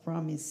of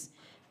promise.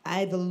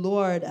 I, the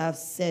Lord, have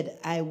said,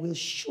 I will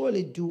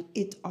surely do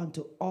it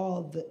unto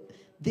all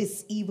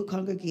this evil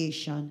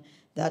congregation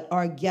that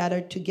are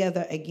gathered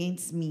together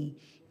against me.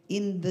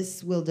 In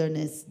this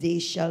wilderness they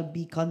shall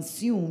be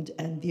consumed,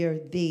 and there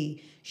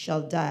they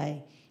shall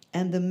die.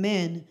 And the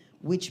men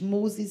which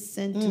Moses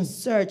sent to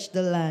search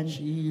the land,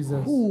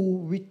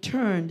 who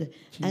returned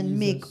and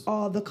make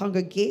all the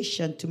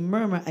congregation to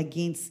murmur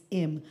against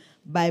him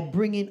by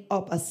bringing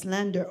up a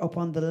slander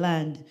upon the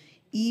land,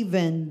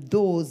 even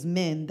those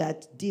men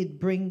that did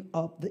bring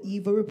up the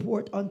evil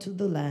report unto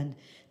the land,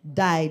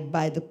 died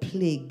by the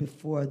plague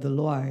before the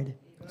Lord.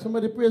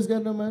 Somebody praise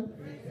God, no man.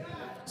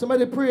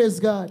 Somebody praise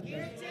God.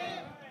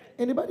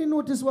 Anybody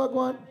notice what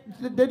going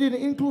on? They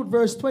didn't include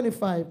verse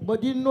 25,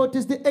 but did you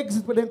notice the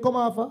exit where they come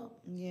off?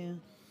 Yeah.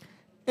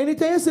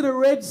 Anytime you see the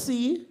Red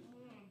Sea,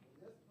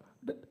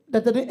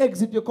 that at the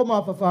exit you come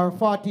off of our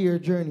 40-year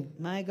journey.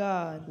 My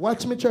God.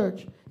 Watch me,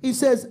 church. He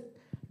says,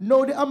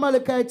 Now the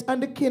Amalekites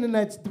and the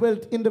Canaanites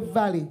dwelt in the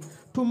valley.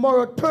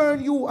 Tomorrow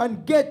turn you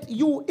and get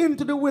you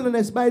into the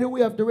wilderness by the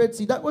way of the Red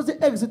Sea. That was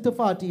the exit to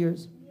 40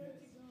 years.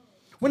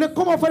 When they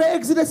come off of the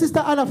exit, sister,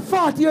 and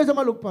 40 years I'm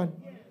going to look upon.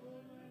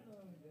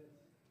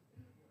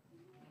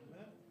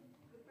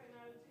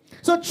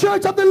 So,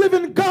 Church of the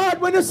Living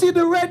God, when you see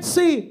the Red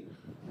Sea,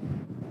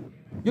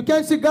 you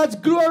can see God's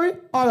glory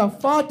or a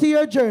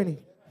 40-year journey.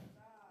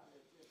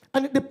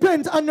 And it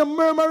depends on your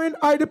murmuring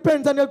or it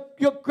depends on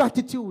your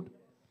gratitude.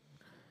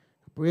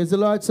 Praise the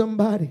Lord,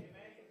 somebody.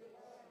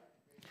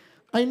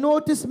 I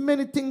noticed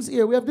many things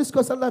here. We have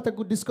discussed a lot of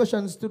good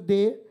discussions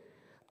today.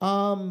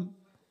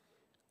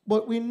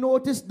 But we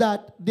noticed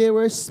that they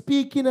were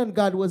speaking and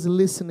God was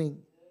listening.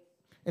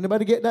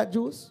 Anybody get that,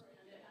 Juice?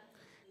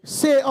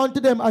 Say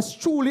unto them, As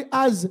truly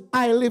as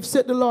I live,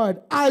 said the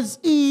Lord, as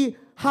ye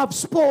have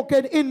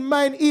spoken in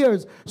mine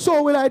ears,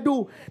 so will I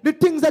do. The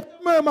things that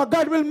murmur,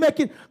 God will make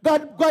it.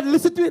 God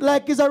listen to it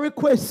like it's a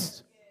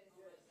request.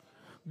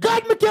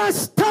 God, me can't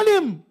stand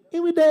him.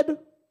 He will dead.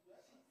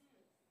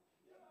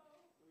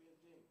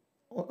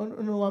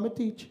 No, I'm a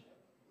teach.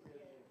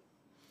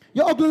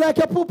 You're ugly like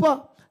your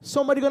pooper.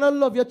 Somebody gonna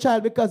love your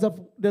child because of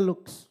the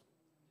looks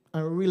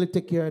and really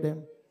take care of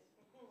them.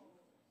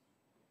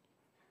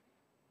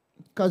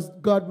 Because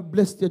God will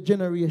bless your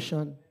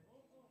generation.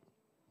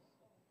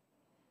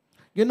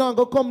 You're not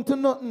going to come to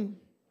nothing.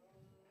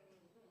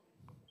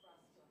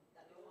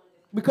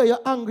 Because you're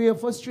angry, you're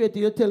frustrated,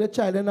 you tell your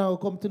child they're not going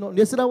to come to nothing.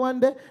 You see that one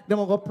day, they're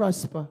going to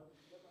prosper.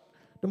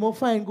 They're going to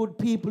find good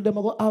people. They're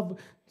going to have...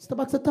 Mr.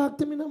 Baxter, talk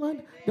to me now,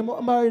 man. They're going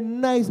to marry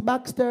nice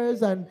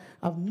Baxters and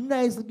have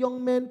nice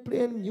young men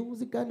playing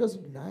music and just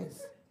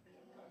nice.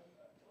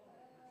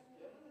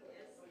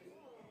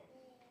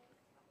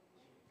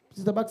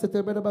 Sister Baxter,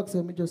 tell Brother Baxter,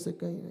 let me just say,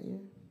 yeah.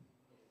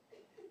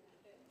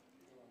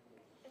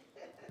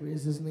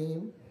 Praise his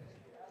name.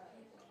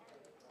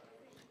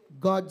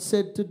 God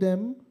said to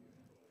them,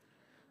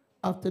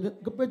 After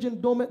the Brethren,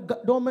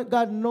 don't make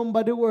God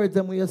number the words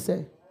them when you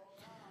say.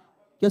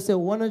 You say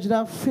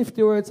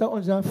 150 words or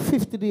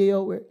 150 days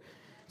your word.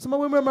 Some of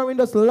we murmuring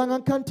just long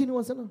and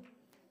continuous, you know.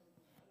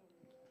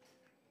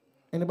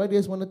 Anybody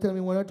else want to tell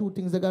me one or two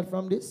things they got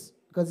from this?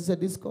 Because it's a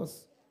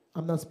discuss.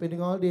 I'm not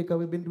spending all day because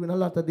we've been doing a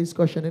lot of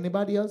discussion.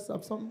 Anybody else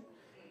have something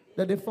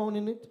that they found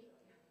in it?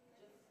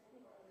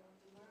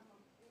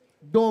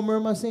 Don't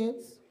murmur,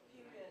 saints.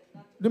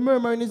 The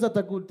murmuring is not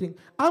a good thing.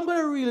 I'm going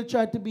to really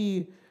try to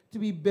be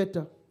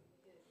better.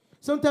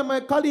 Sometimes my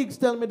colleagues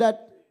tell me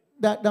that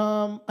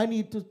I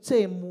need to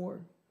say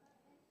more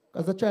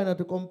because I try not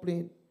to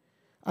complain.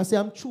 I say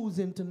I'm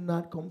choosing to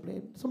not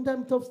complain.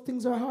 Sometimes tough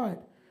things are hard,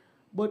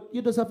 but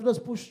you just have to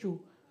just push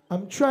through.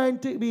 I'm trying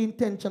to be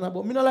intentional,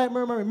 but me not like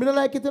murmuring. Me not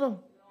like it, you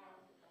know.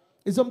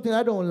 It's something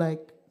I don't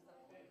like.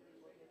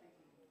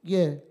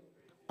 Yeah,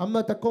 I'm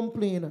not a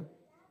complainer,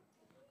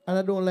 and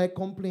I don't like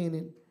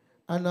complaining.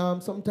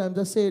 And sometimes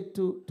I say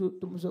to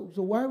myself,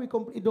 so why are we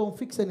complaining? It don't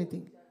fix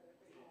anything.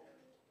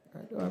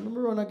 Right, let me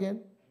run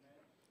again.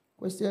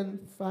 Question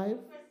 5.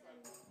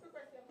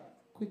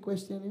 Quick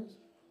question, yes?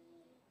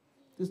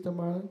 Sister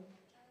Marlon.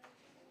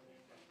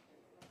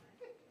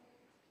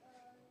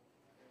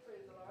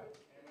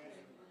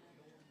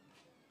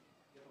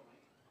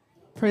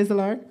 Praise the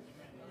Lord.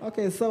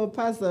 Okay, so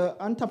Pastor,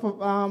 on top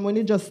of when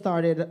you just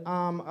started,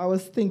 I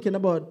was thinking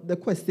about the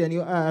question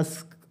you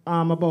asked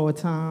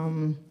about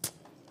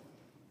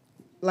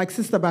like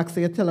Sister Baxter,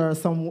 you tell her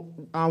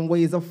some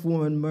ways of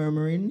women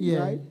murmuring,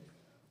 right?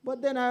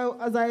 But then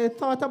as I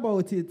thought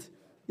about it,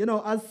 you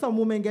know, as some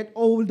women get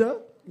older,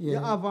 you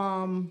have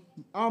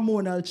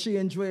hormonal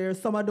change where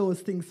some of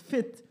those things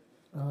fit.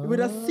 It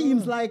just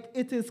seems like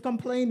it is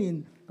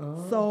complaining.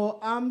 So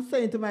I'm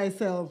saying to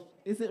myself,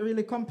 is it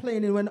really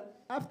complaining when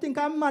I think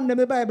I'm man in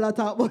the Bible I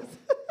talk about?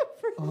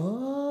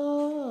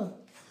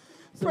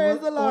 Praise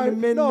the Lord.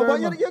 No,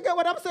 but you get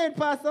what I'm saying,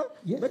 Pastor?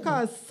 Yeah.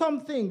 Because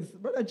some things,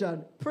 Brother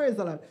John, praise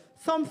the Lord.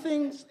 Some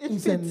things it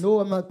fits. Said, no,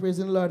 I'm not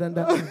praising the Lord and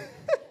that.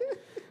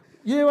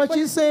 You hear what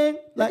she's saying?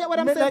 Like,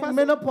 like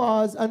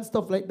menopause and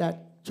stuff like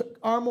that.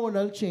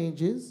 Hormonal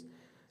changes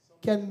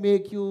can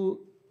make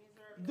you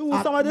do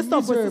some of the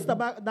stuff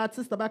that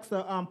Sister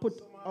Baxter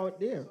put out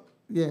there.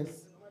 Yes.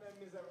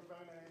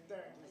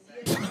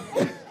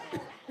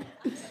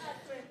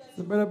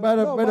 So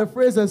Brother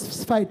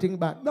Fraser's fighting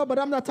back. No, but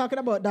I'm not talking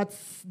about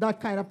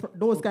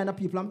those kind of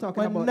people. I'm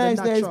talking about nice,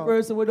 the natural. Nice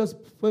person with us,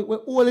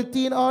 with all the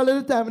teen all of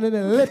the time, and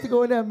then let it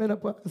go in their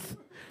menopause.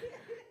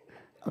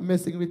 I'm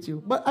messing with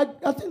you. But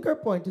I think her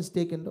point is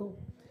taken, though.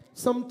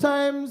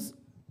 Sometimes,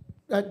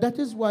 that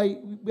is why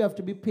we have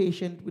to be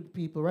patient with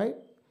people, right?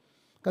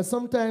 Because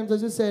sometimes,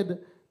 as you said,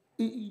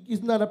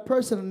 it's not a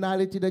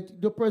personality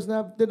that the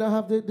person they don't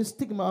have the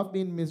stigma of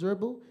being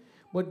miserable,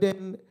 but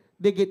then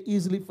they get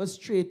easily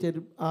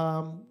frustrated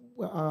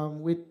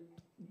with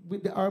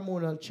the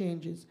hormonal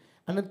changes.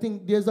 And I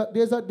think there's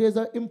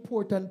an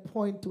important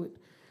point to it.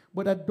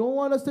 But I don't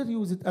want us to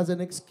use it as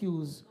an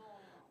excuse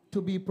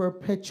to be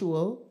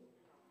perpetual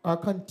or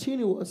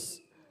continuous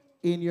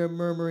in your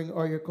murmuring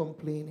or your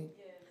complaining.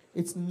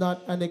 It's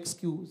not an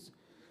excuse.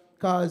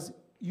 Because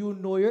you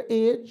know your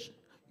age,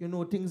 you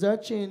know things are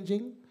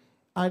changing,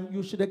 and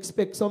you should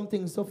expect some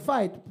things to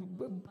fight.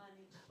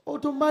 How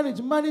to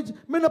manage?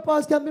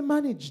 Menopause can be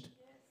managed.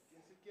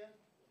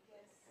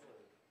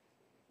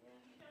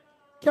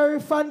 Carry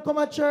fan, come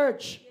at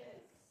church.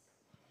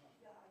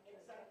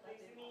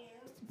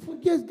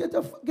 Get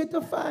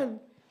a fan.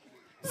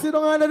 Sit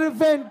down under the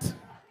vent.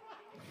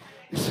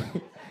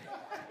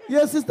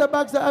 Your Sister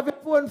Baxter, have a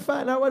phone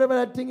fan or whatever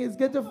that thing is.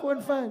 Get a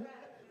phone fan.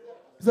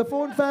 It's a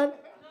phone fan? No,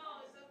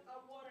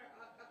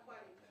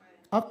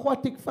 it's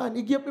aquatic fan.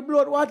 You give me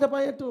blood water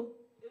by you too.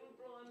 It will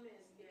blow on mist,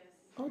 yes.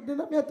 Oh, then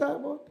I'm here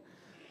talking about.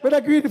 But I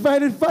agree to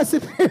find it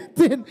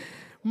fascinating.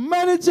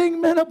 Managing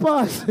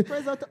menopause.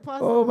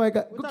 Oh my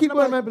God. Keep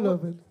going, my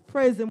beloved.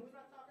 Praise Him.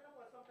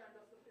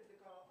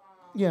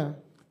 Yeah.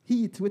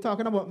 Heat. We're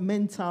talking about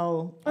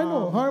mental. I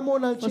know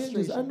hormonal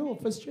changes. I know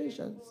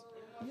frustrations.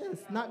 Yes,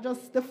 not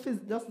just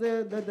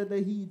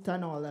the heat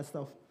and all that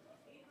stuff.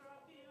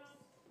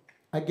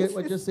 I get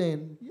what you're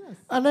saying. Yes.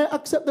 And I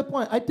accept the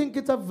point. I think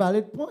it's a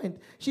valid point.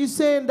 She's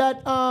saying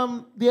that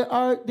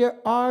there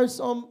are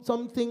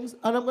some things,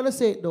 and I'm going to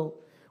say it though.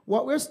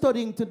 What we're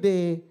studying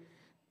today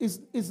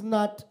is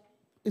not,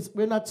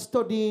 we're not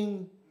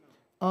studying,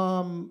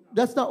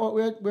 that's not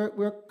what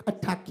we're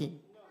attacking.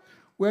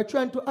 We're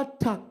trying to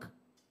attack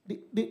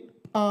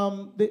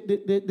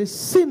the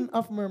sin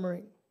of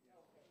murmuring.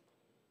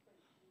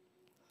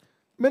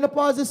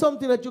 Menopause is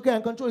something that you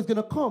can't control. It's going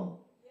to come.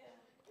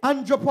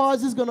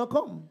 Andropause is going to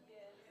come.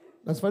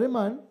 That's for the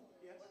man.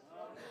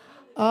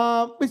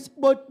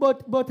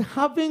 But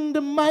having the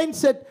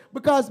mindset,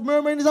 because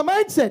murmuring is a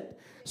mindset.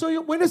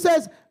 So when it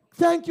says,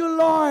 thank you,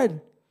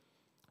 Lord,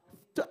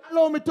 to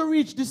allow me to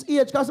reach this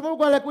age, because I'm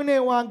going like when they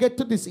want to get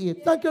to this age.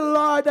 Thank you,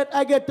 Lord, that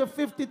I get to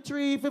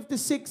 53,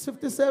 56,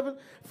 57,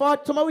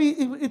 40. Tomorrow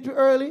it's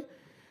early.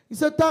 He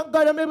said, thank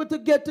God I'm able to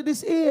get to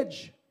this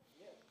age.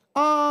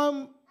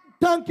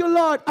 Thank you,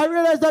 Lord. I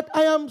realize that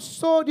I am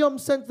sodium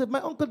sensitive.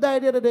 My uncle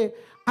died the other day.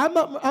 I'm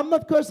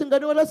not cursing God.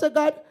 You know what I said,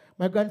 God?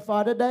 My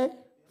grandfather died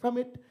from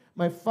it.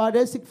 My father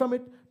is sick from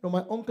it. No,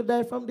 my uncle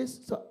died from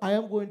this. So I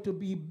am going to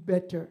be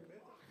better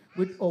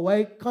with how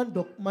I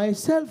conduct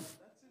myself.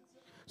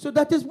 So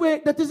that is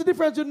the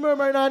difference with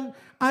murmuring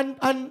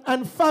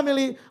and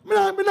family.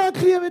 I'm not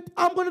claim it.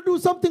 I'm going to do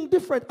something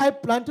different. I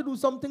plan to do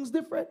some things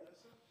different.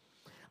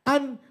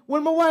 And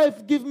when my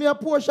wife give me a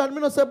portion, I'm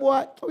not say,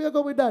 boy, how you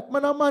go with that?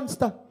 Man, a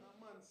monster.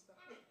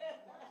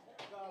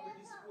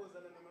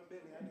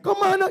 Come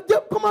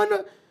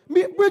on.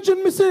 Bridget,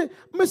 me see,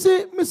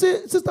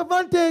 Sister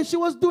Vante, she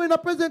was doing a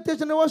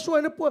presentation, they was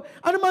showing the poor.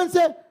 And the man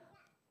said,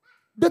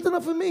 that's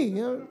enough for me.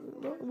 No,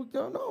 that's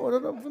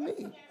enough for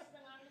me.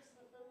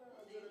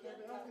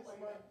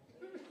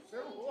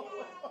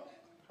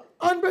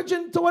 And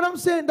Bridget, so what I'm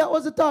saying, that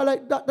was the thought,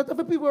 like that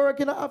for people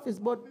working in the office,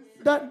 but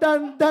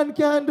Dan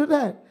can't do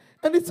that.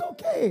 And it's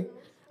okay.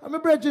 I'm a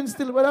Bridget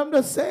still, but I'm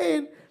just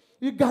saying,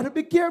 you got to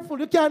be careful.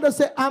 You can't just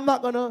say, I'm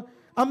not gonna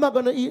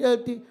eat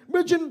healthy.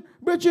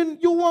 Bridget,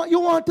 you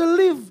want to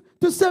live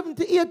to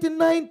 70, 80,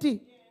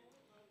 90.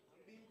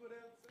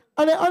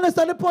 And I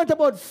understand the point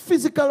about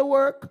physical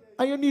work,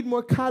 and you need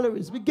more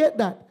calories. We get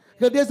that.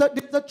 There's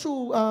a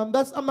true, I'm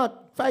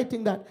not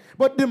fighting that.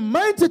 But the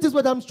mindset is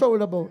what I'm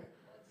struggling about.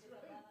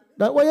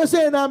 That what you're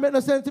saying now makes no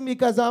sense to me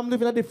because I'm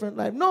living a different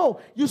life. No,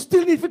 you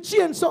still need to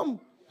change something.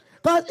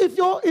 Because if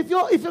you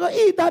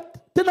eat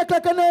that 10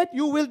 o'clock at night,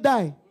 you will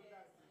die.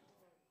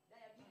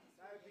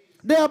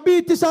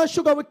 Diabetes and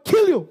sugar will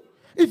kill you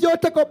if you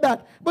take up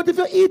that. But if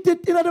you eat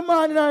it in the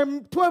morning or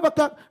 12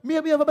 o'clock,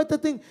 maybe you have a better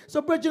thing.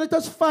 So, brethren, let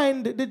us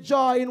find the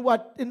joy in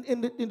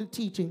the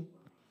teaching.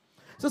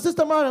 So,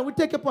 Sister Marlon, we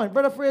take a point.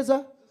 Brother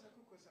Fraser?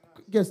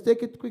 Yes,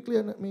 take it quickly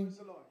and let me.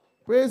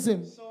 Praise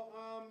him. So,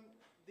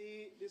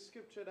 the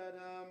scripture that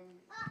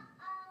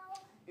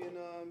in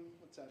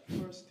what's that? 1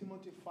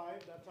 Timothy 5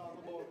 that talk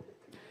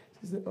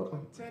about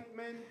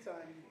contentment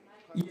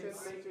and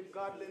contentment with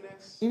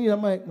godliness. You need a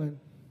mic, man.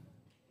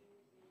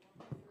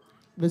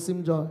 Bless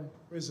him, joy.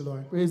 Praise the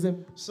Lord. Praise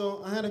him.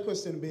 So I had a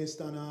question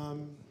based on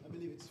I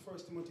believe it's 1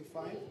 Timothy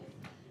 5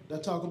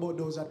 that talk about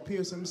those that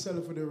pierce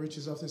themselves for the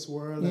riches of this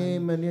world.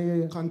 Amen.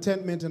 Yeah.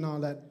 Contentment and all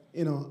that.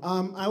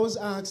 I was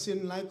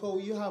asking like, oh,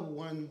 you have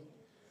one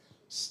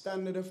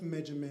standard of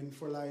measurement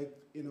for like,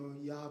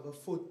 you have a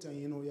foot and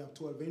you have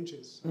 12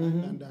 inches, right?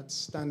 And that's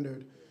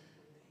standard.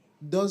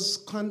 Does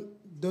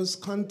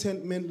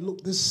contentment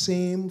look the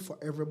same for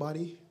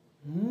everybody?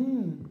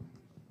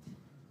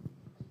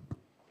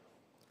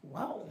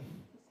 Wow.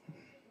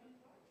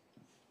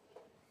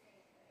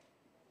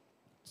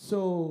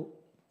 So,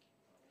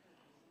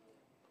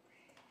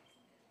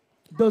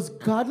 does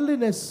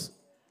godliness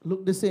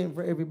look the same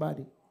for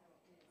everybody?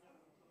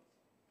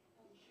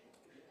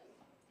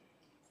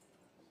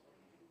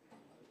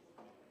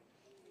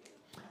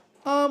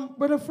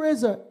 Brother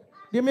Fraser,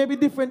 there may be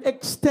different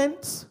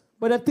extents,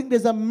 but I think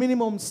there's a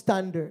minimum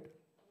standard.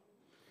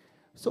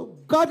 So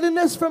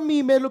godliness for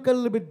me may look a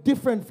little bit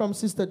different from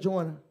Sister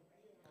Joanna.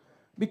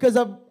 Because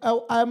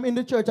I'm in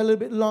the church a little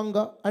bit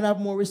longer and I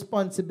have more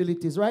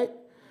responsibilities, right?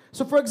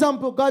 So, for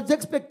example, God's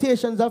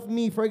expectations of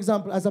me, for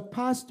example, as a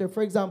pastor,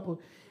 for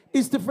example,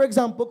 is to, for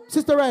example,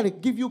 Sister Riley,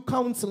 give you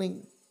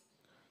counseling.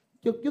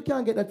 You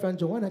can't get that from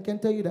Joanna, I can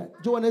tell you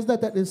that. Joanna is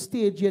not at the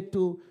stage yet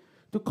to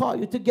call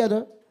you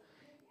together.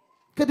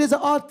 Because there's an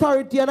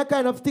authority and a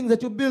kind of things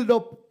that you build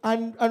up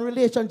and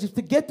relationships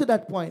to get to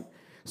that point.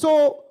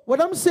 So,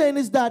 what I'm saying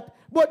is that,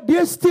 but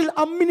there's still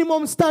a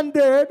minimum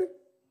standard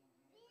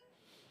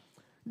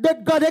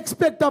that God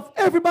expects of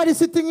everybody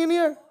sitting in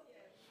here.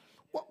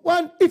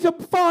 One, if you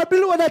fall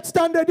below that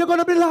standard, you're going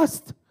to be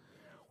lost.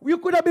 You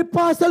could have been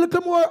passed a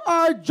little more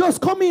or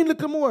just come in a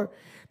little more.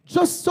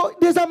 Just so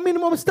there's a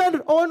minimum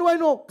standard. Oh, no, I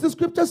know. The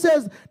scripture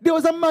says there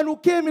was a man who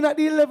came in at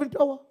the 11th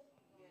hour.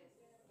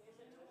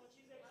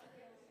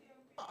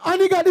 And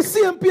he got the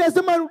same pay as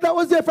the man that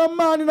was there from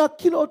morning and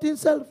kill out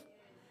himself.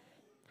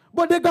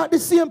 But they got the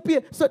same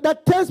pay. So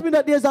that tells me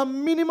that there's a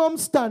minimum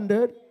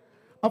standard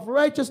of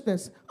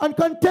righteousness and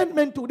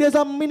contentment too. There's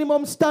a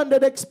minimum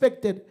standard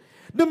expected.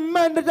 The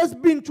man that has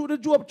been through the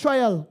Job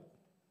trial,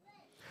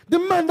 the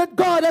man that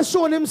God has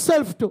shown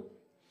himself to,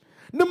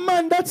 the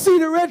man that see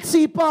the Red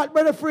Sea part,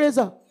 Brother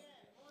Fraser,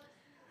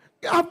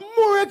 have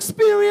more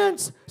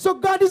experience. So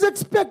God is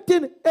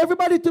expecting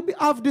everybody to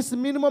have this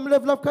minimum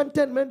level of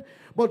contentment.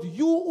 But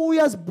you who he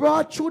has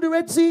brought through the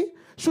Red Sea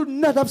should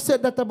not have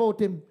said that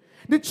about him.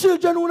 The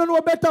children who don't know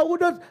better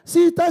would not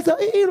see it and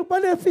say, look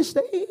at that fish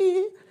there.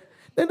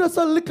 Then just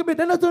a little bit.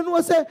 Then I don't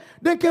know, say,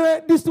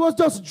 this was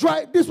just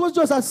dry. This was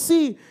just a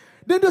sea.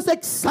 Then just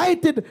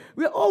excited.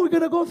 We're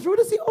going to go through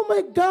the sea. Oh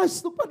my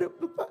gosh, look at it.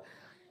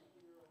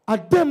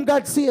 And them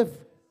God saved.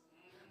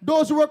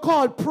 Those who were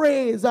called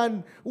praise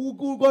and who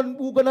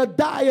going to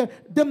die,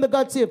 them the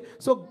God saved.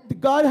 So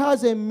God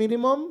has a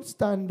minimum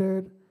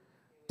standard.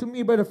 To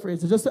me, Brother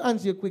Fraser, just to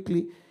answer you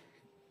quickly,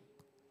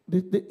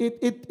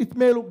 it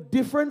may look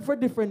different for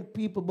different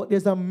people, but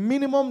there's a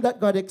minimum that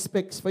God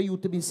expects for you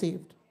to be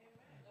saved.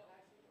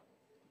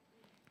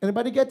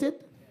 Anybody get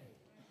it?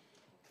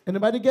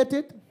 Anybody get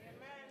it?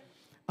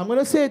 I'm going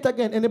to say it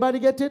again. Anybody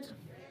get it?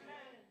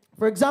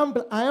 For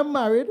example, I am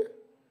married,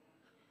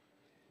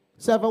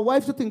 so I have a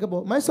wife to think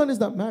about. My son is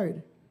not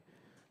married.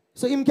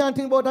 So him can't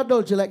think about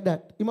adultery like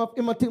that. He might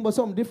think about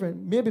something different.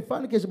 Maybe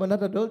fornication, but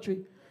not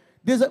adultery.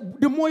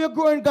 The more you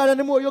grow in God and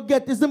the more you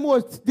get, is the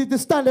more the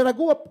standard I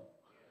go up.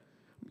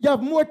 You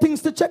have more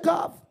things to check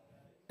off.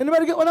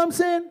 Anybody get what I'm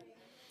saying?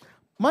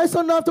 My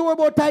son don't have to worry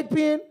about tight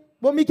pain,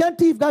 but me can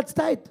thief God's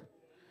tight.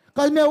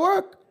 Because me at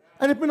work.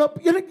 And if me not,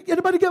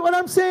 anybody get what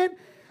I'm saying?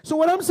 So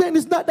what I'm saying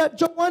is not that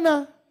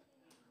Joanna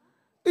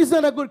is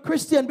not a good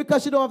Christian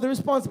because she don't have the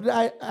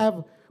responsibility I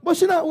have. But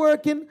she's not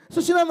working,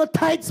 so she don't have a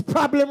tights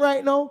problem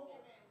right now.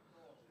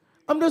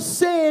 I'm just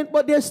saying,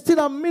 but there's still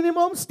a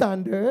minimum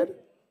standard.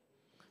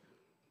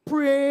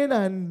 Praying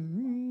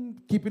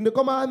and keeping the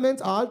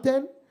commandments, all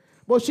 10.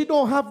 But she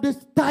don't have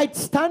this tight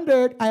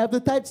standard. I have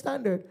the tight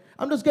standard.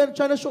 I'm just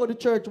trying to show the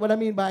church what I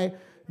mean by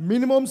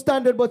minimum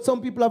standard, but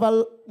some people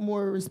have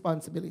more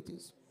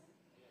responsibilities.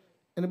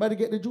 Anybody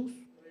get the juice?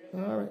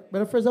 All right.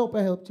 But first, I hope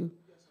I helped you.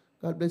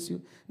 God bless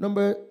you.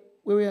 Number,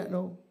 where we at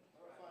now?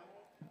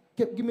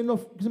 Give me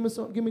enough.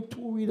 Give me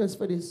 2 readers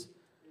for this.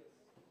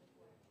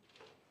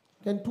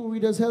 Can 2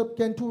 readers help?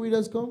 Can 2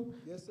 readers come?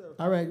 Yes, sir.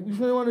 All right. Which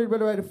one you want to read,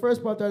 brother? Right? The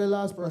first part or the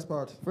last part? First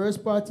part.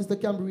 First part is the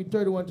Campbell read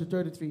 31 to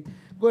 33.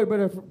 Go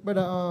ahead,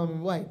 brother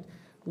White.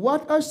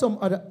 What are some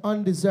other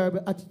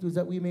undesirable attitudes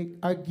that we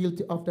are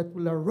guilty of that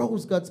will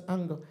arouse God's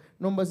anger?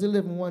 Numbers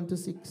 11, 1 to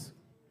 6.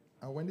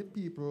 And when the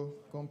people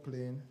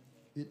complained,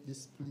 it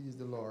displeased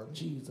the Lord.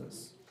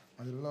 Jesus.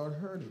 And the Lord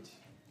heard it,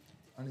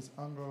 and his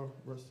anger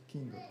was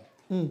kindled.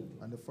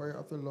 And the fire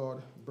of the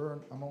Lord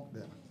burned among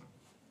them,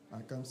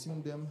 and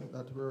consumed them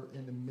that were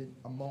in the mid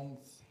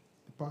amongst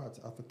the parts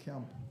of the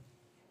camp.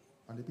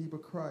 And the people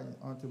cried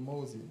unto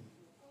Moses.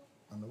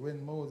 And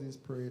when Moses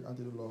prayed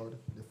unto the Lord,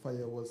 the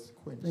fire was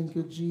quenched. Thank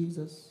you,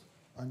 Jesus.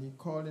 And he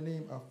called the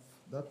name of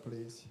that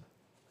place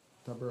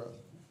Taberah,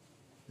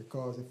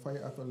 because the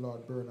fire of the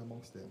Lord burned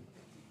amongst them.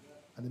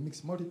 And the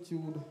mixed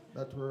multitude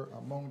that were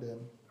among them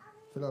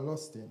fell a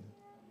lusting,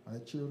 and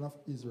the children of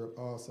Israel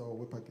also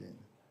wept again,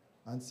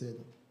 and said,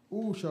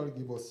 Who shall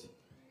give us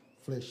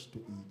flesh to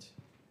eat?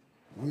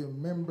 We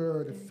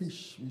remember the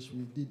fish which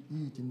we did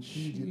eat in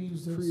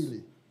Egypt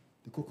freely,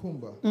 the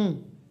cucumber,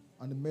 and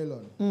the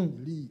melon, the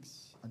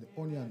leeks, and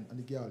the onion, and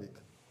the garlic.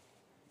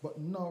 But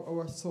now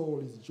our soul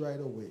is dried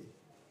away.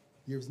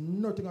 There is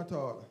nothing at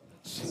all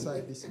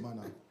beside this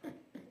manna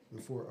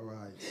before our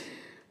eyes.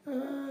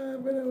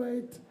 Brother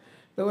White,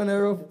 the one a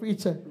rough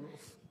preacher.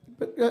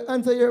 But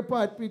answer your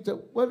part, preacher.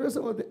 What are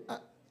some of the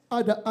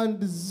other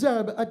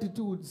undesirable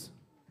attitudes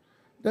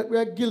that we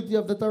are guilty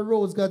of that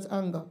arouse God's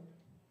anger?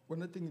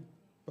 One thing,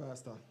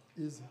 Pastor,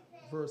 is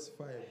verse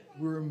 5.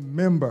 We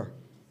remember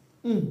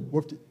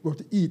what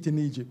to eat in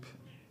Egypt.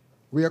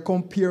 We are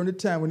comparing the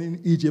time when in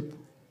Egypt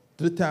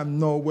to the time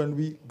now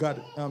when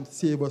God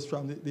saved us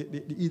from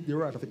the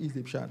wrath of the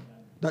Egyptian.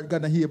 That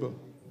God not able.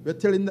 We're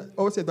telling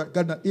ourselves that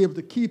God not able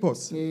to keep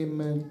us.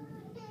 Amen.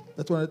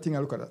 That's one of the things I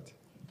look at that.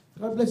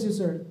 God bless you,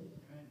 sir.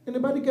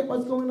 Anybody get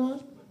what's going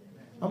on?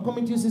 I'm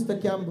coming to you, Sister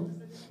Campbell.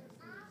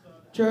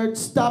 Church,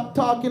 stop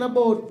talking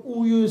about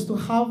who you used to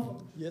have.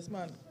 Yes,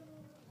 man.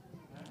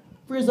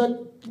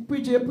 Fraser,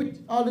 preacher, you preach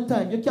all the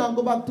time. You can't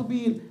go back to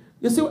being.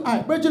 You see,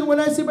 Brethren, when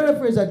I see Brother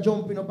Fraser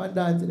jumping up and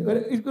dancing,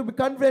 it could be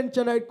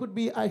convention or it could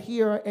be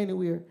here or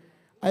anywhere,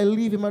 I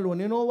leave him alone.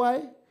 You know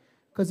why?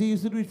 Because he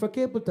used to do it for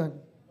Capleton.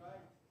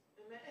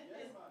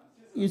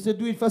 He used to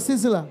do it for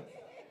Sizzler.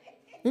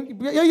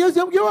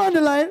 You're on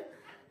the line.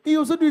 He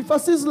used to do it for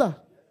Sizzler.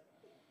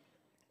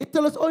 He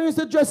tell us, he used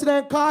to dress in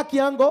a khaki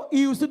and go.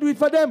 He used to do it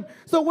for them.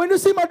 So when you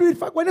see me do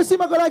it, when you see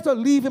me go like so,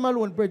 leave him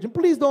alone, brethren.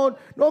 Please don't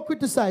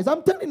criticize.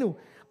 I'm telling you,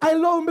 I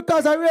love him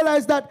because I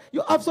realize that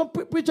you have some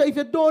preacher. If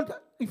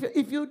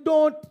you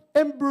don't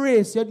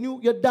embrace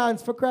your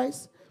dance for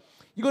Christ,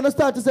 you're gonna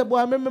start to say, "Boy,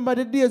 I remember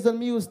the days when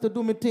me used to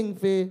do my thing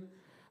for,"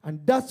 and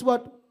that's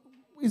what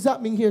is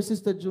happening here,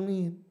 Sister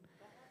Jolene.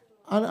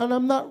 And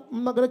I'm not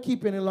gonna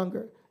keep you any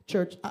longer,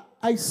 church.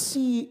 I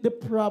see the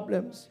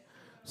problems.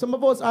 Some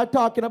of us are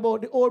talking about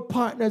the old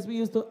partners we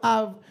used to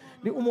have,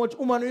 the how much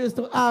woman we used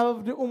to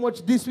have, the how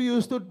much this we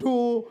used to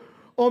do,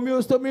 or me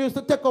used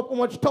to take up how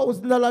much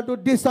 $1,000 do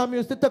this, and me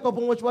used to take up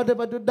how much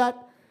whatever do that.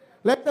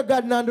 Let the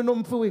God not do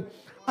nothing for we.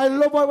 I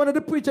love what one of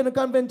the preachers in the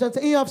convention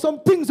say, you have some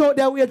things out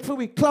there wait for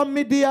we.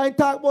 Chlamydia and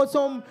talk about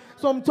some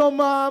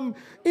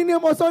in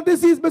your some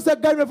disease, but say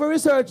God never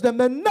research them.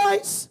 They're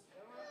nice.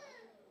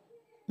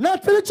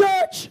 Not for the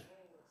church.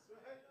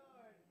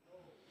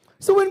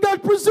 So when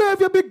God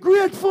preserve you, be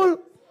grateful.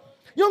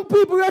 Young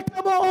people, we are talking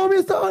about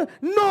always.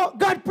 No,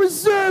 God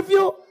preserve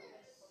you.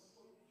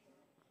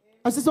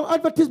 I see some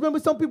advertisement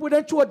with some people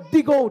that throw a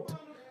dig out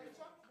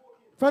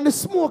from the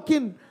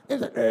smoking. Then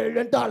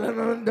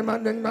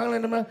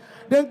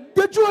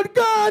they throw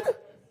God.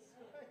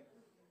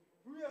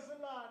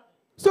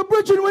 So,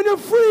 brethren, when you're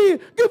free,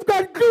 give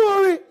God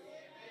glory.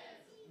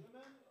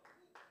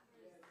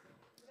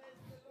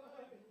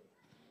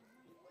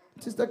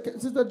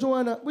 Sister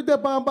Joanna, with the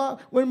bamba,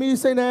 when me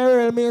say na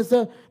area, me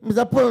say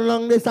pull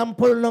along this and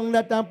pull along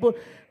that and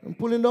I'm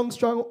pulling down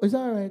strong. Is that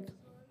all right?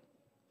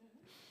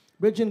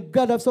 Brethren,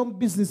 God have some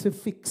business to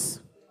fix.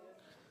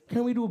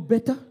 Can we do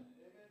better?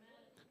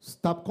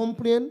 Stop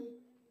complaining.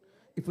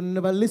 If you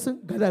never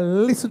listen, God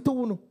will listen to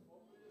you.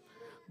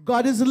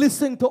 God is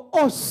listening to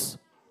us.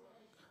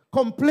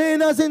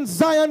 Complainers in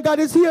Zion, God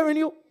is hearing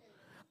you.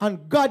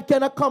 And God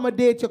can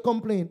accommodate your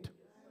complaint.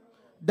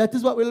 That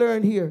is what we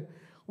learn here.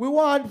 We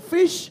want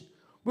fish,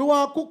 we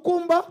want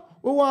cucumber,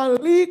 we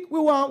want leek, we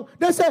want...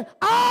 They say,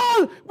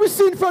 all we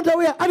see in front of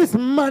us, and it's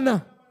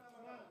manna.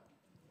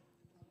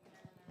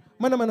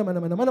 Manna, manna,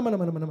 manna, manna, manna, manna,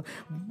 manna, manna.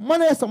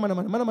 Manna, yes, manna,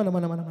 manna, manna, manna,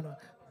 manna, manna, manna.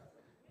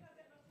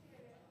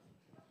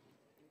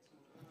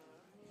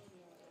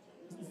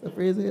 Sister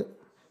Fraser.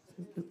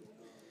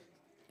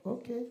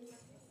 Okay.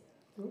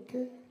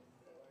 Okay.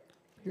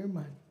 Your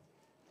man.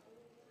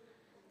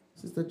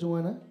 Sister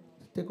Joanna,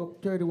 take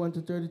up 31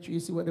 to 33.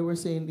 See what they were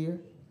saying there.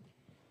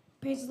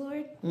 Praise the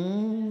Lord.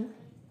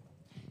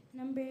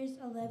 Numbers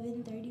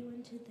 11,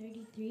 31 to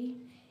 33.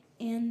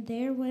 And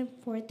there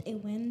went forth a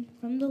wind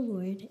from the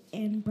Lord,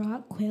 and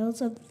brought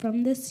quails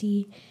from the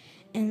sea,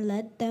 and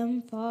let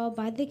them fall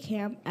by the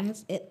camp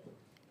as it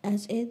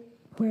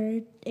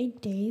were a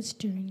day's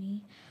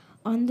journey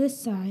on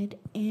this side,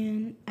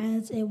 and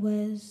as it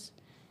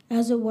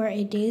were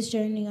a day's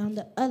journey on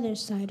the other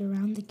side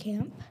around the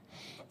camp,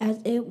 as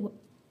it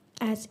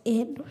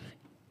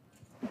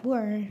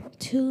were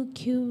 2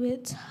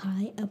 cubits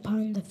high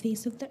upon the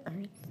face of the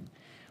earth.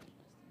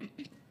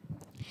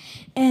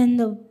 And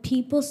the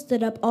people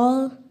stood up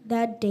all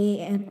that day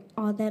and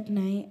all that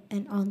night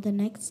and on the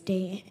next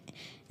day,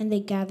 and they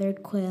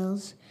gathered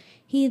quails.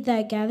 He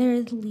that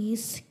gathered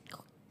least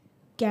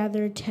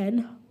gathered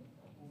 10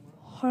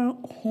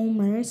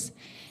 homers,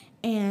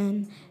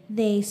 and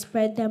they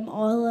spread them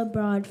all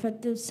abroad for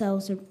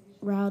themselves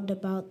round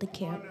about the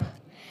camp.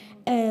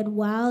 And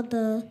while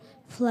the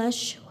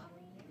flesh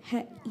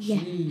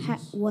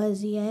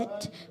was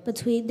yet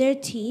between their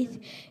teeth,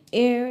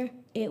 ere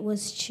it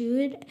was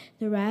chewed,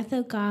 the wrath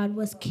of God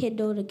was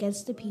kindled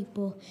against the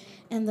people,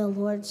 and the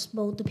Lord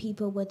smote the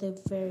people with a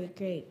very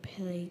great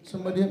plague.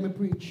 Somebody help me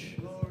preach.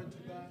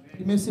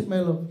 You may sit, my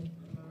love.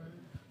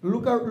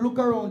 Look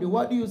around you.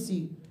 What do you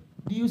see?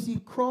 Do you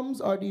see crumbs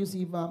or do you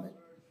see vomit?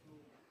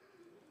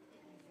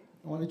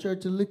 I want the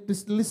church to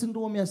listen to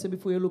what I say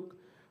before you look.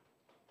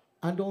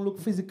 And don't look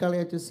physically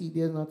at you see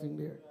there's nothing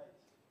there.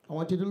 I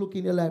want you to look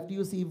in your life. Do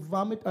you see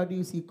vomit or do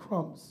you see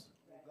crumbs?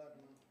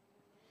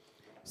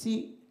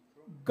 See,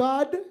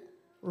 God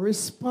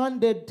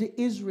responded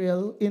to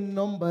Israel in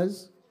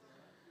Numbers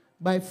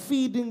by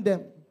feeding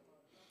them.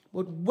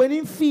 But when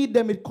he feed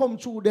them, it come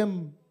through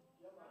them.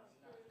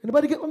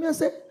 Anybody get what I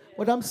say?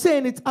 What I'm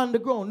saying, it's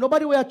underground.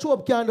 Nobody will throw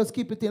up can just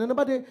keep it in.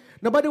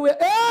 Nobody will,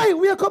 hey,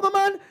 where come a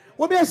man?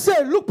 What I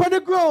say, look on the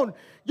ground.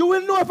 You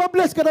will know if I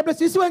bless God, I bless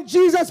you. You see when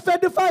Jesus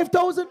fed the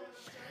 5,000?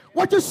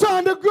 What you saw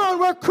on the ground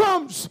were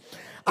crumbs.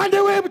 And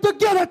they were able to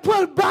gather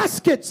 12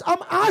 baskets.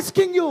 I'm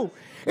asking you,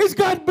 is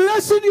God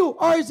blessing you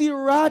or is he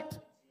rat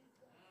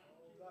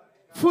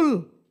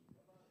full?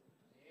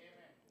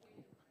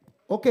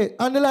 Okay,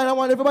 on the line, I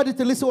want everybody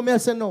to listen to me. I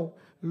say no.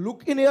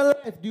 Look in your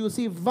life. Do you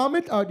see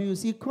vomit or do you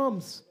see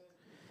crumbs?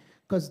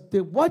 Because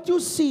what you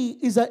see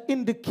is an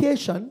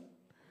indication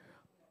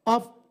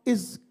of,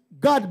 is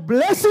God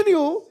blessing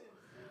you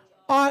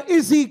or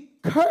is he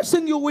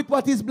cursing you with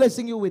what he's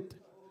blessing you with?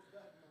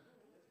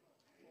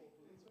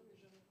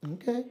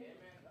 Okay.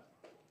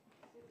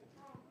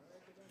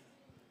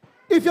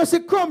 If you see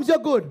crumbs, you're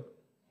good.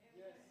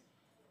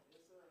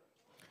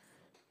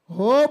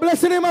 Oh,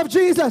 bless the name of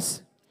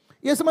Jesus.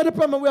 Here's some of the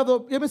problem we have.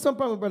 Give me some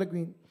problem, Brother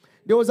Green.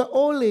 There was an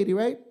old lady,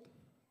 right,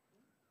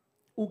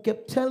 who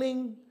kept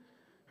telling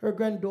her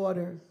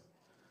granddaughter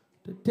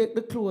to take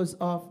the clothes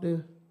off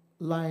the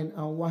line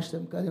and wash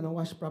them because they don't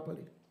wash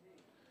properly.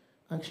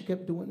 And she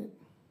kept doing it.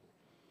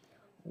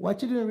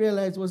 What she didn't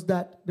realize was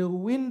that the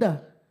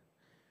window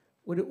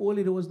where the old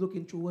lady was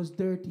looking through was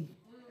dirty.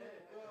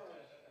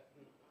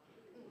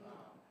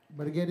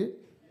 But get it?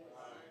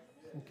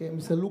 Okay,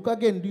 Mr. Look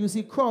again. Do you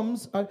see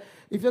crumbs?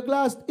 If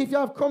you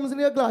have crumbs in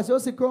your glass, you'll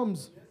see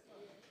crumbs.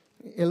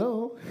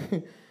 Hello?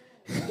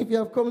 If you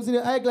have crumbs in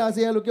your eyeglass,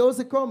 you'll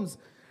see crumbs.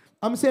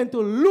 I'm saying to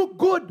look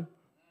good.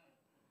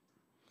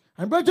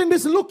 And brethren,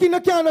 this looking, I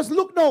can't just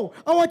look now.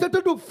 I want you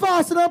to do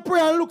fast and pray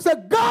and look, say,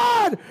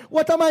 God,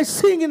 what am I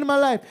seeing in my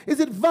life? Is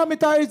it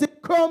vomit or is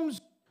it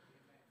crumbs?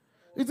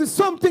 Is it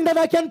something that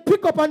I can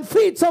pick up and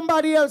feed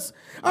somebody else?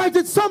 Or is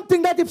it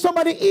something that if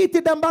somebody eat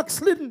it, I'm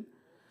backslidden?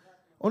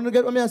 Want to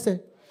get what I say?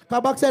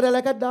 Because backside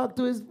like a dog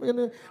to his, you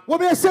know.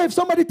 What I say, if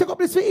somebody take up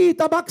this to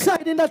eat, I'm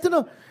backside in that, you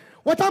know.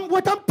 What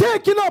I'm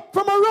taking up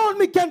from around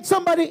me, can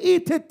somebody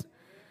eat it?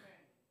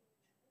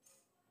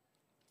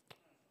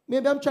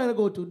 Maybe I'm trying to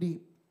go too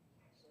deep.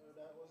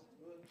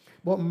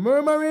 But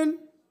murmuring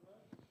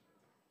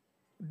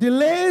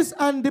delays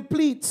and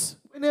depletes.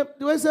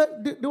 Do I say,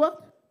 do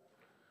what?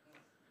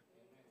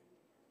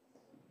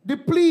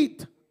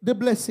 Deplete the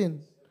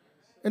blessing.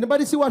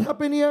 Anybody see what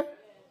happened here?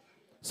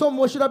 Some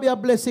more should be a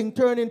blessing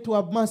turned into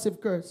a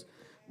massive curse.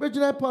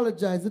 Virgin, I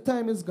apologize. The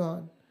time is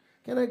gone.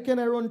 Can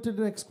I run to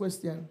the next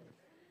question?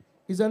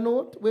 Is a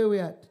note? Where we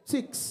at?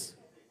 6.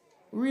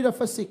 Read it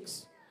for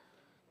 6.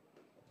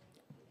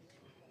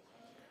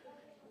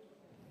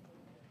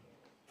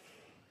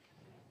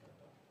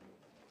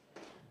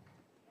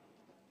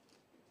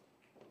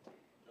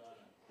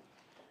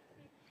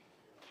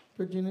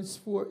 Virgin, it's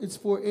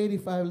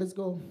 485. Let's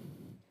go.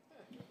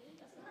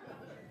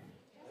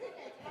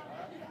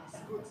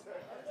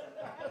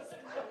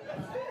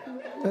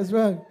 That's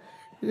right.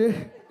 Yeah,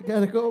 you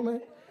gotta go,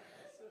 man.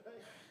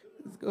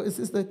 Let's go.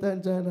 Sister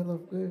Tanjana,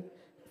 love good.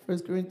 1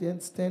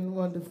 Corinthians 10,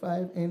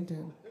 1-5 and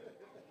 10.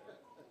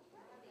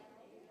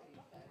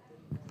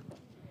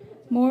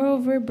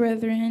 Moreover,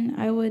 brethren,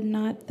 I would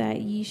not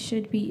that ye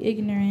should be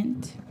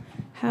ignorant,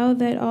 how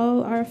that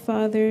all our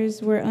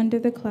fathers were under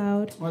the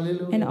cloud,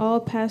 Hallelujah. and all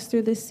passed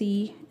through the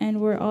sea,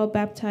 and were all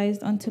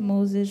baptized unto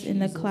Moses in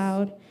the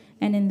cloud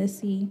and in the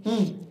sea,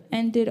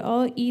 and did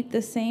all eat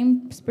the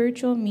same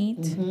spiritual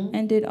meat,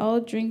 and did all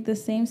drink the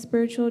same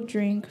spiritual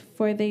drink,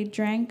 for they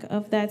drank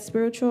of that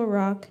spiritual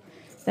rock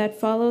that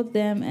followed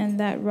them, and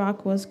that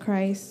rock was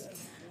Christ.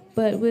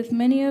 But with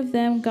many of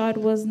them God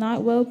was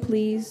not well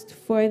pleased,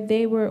 for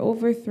they were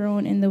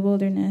overthrown in the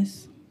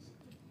wilderness.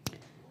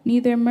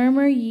 Neither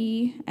murmur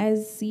ye,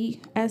 as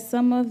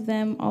some of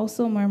them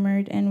also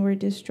murmured, and were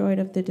destroyed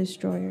of the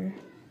destroyer.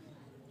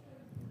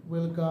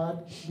 Will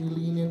God be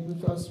lenient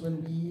with us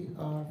when we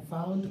are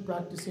found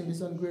practicing this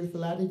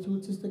ungrateful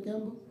attitude, Sister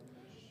Campbell?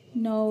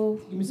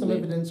 No. Give me some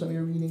evidence from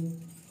your reading.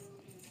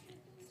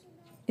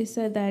 It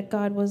said that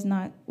God was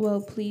not well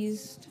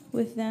pleased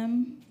with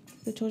them,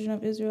 the children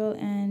of Israel,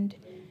 and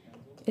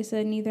it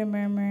said neither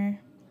murmur,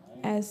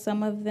 as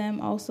some of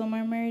them also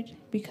murmured,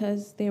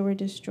 because they were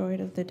destroyed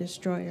of the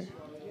destroyer.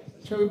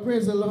 Shall we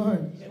praise the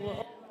Lord?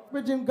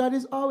 Virgin, God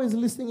is always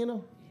listening, you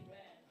know.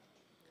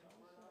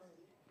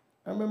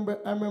 I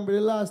remember the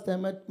last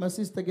time my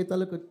sister get a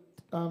little,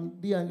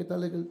 Diane get a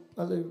little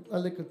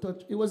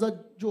touch. It was a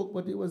joke,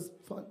 but it was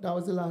fun. That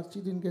was the last.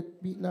 She didn't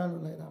get beaten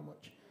down like that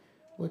much.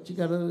 But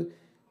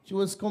she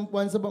was come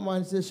once about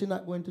man, she said she's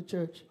not going to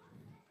church.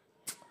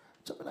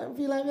 I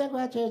feel like we're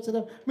going to church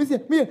today. Me say,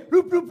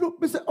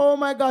 look. Me say, oh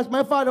my gosh,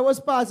 my father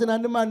was passing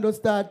and the man just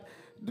start,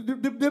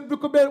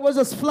 the bell was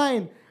just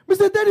flying. Me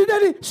say,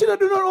 daddy, she don't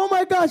do nothing. Oh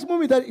my gosh,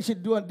 mommy, daddy, she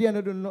do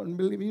nothing.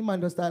 Believe me, man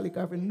just start like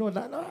laughing. No.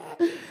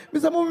 Me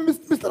say, mommy, me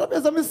stand up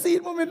here, so me see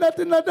it, mommy,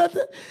 nothing like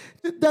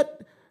that.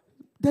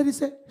 Daddy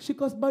said, she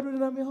caused bad in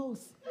my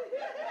house.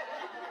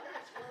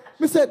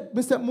 Me said,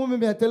 mommy,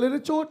 me I tell you the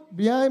truth.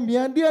 Behind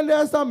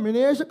there's something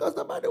here, she caused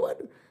the bad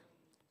one.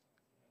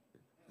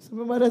 So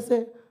my mother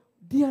said,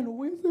 Diane,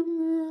 where's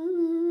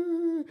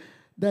the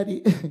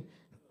Daddy?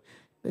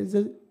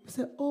 Daddy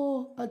said,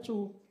 oh,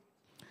 achoo.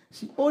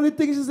 She only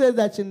thing she said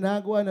that she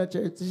not going to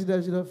church. She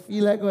don't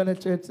feel like going to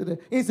church today.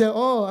 He said,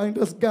 oh, I'm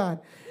just gone.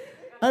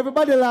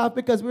 Everybody laughed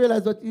because we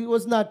realized that it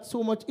was not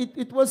so much.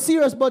 It was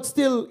serious, but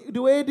still, the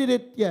way he did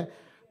it, yeah.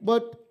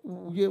 But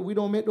yeah, we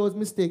don't make those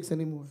mistakes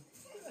anymore.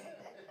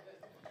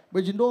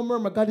 But you don't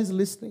murmur, God is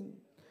listening.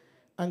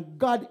 And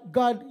God,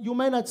 you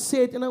might not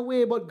say it in a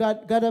way, but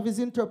God have his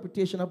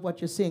interpretation of what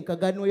you're saying, because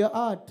God knows your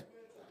heart.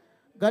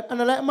 God, and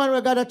like man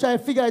where God try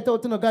to figure it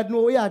out, God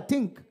knows what you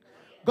think.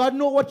 God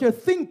knows what you're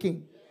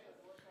thinking.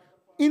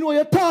 You know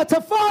your thoughts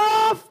are far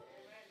off.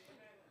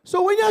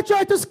 So when you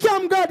try to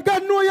scam God,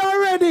 God knows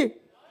you're ready.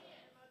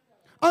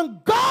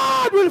 And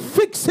God will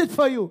fix it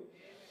for you.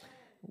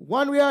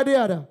 One way or the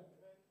other.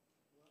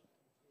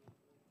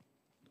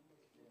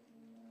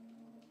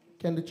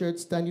 Can the church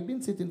stand? You've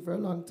been sitting for a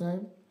long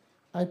time.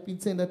 I've been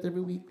saying that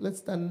every week. Let's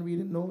stand and read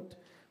a note.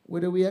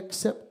 Whether we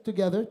accept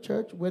together,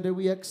 church, whether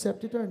we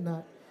accept it or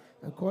not,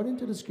 according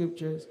to the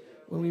scriptures,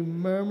 when we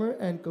murmur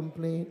and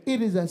complain,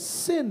 it is a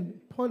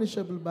sin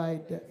punishable by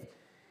death.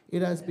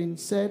 It has been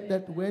said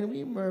that when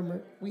we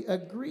murmur, we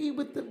agree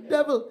with the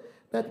devil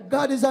that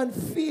God is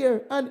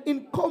unfair and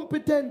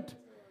incompetent.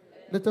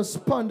 Let us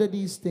ponder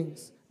these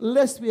things,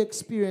 lest we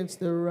experience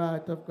the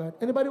wrath of God.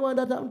 Anybody want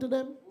that to happen to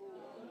them?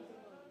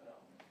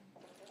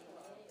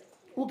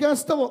 Who can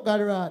stomach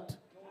God's wrath?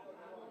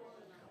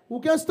 Who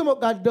can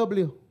stomach God's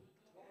W?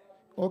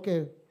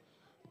 Okay.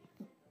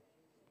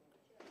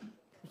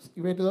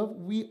 You ready, love?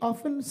 We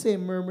often say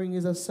murmuring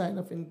is a sign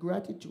of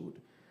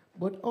ingratitude.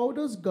 But how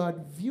does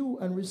God view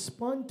and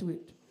respond to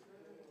it?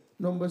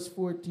 Numbers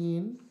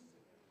 14.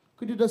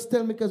 Could you just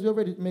tell me, because we've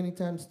read it many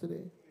times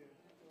today.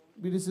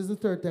 But this is the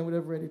third time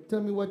we've read it.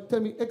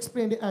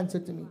 Explain the answer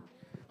to me.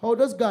 How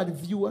does God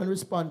view and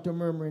respond to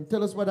murmuring?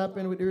 Tell us what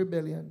happened with the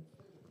rebellion.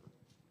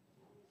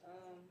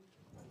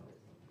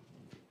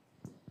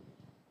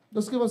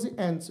 Just give us the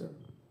answer.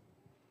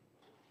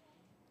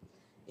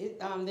 They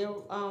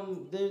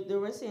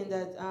were saying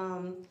that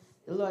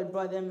the Lord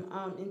brought them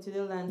into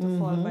the land to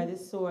fall by the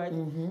sword,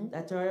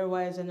 that our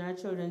wives and our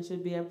children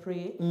should be a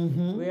prey.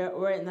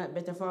 Were it not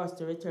better for us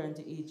to return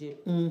to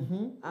Egypt?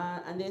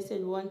 And they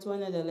said one to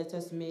another, let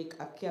us make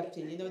a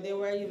captain. You know, they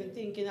were even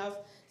thinking of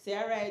Say,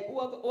 all right, who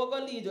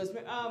go lead us?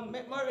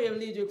 Murray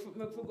lead you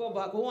if go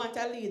back. We want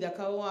a leader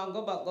because we want to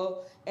go back,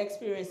 go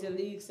experience the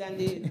leaks and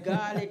the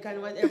garlic and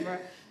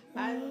whatever.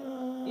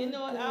 And, you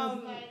know,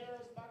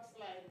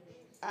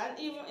 and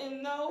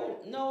even now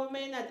we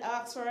may not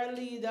ask for a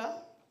leader,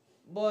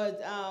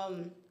 but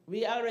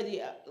we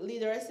already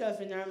lead ourselves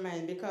in our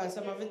mind because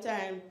some of the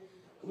time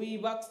we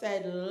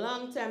backslide a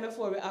long time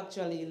before we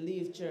actually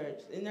leave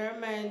church. In our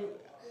mind,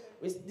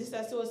 we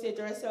disassociate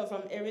ourselves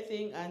from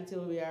everything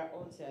until we are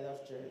outside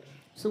of church.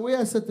 So we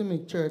are set to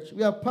make church.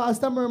 We have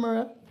pastor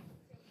murmurer,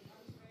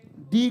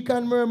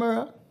 deacon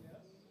murmurer,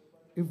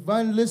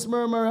 evangelist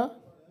murmurer.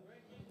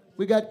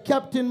 We got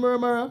captain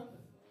murmurer.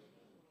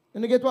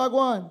 And you get what I go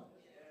on.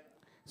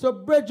 So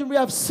brethren, we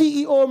have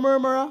CEO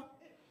murmurer.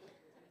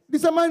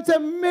 This a man said,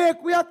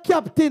 make we are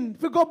captain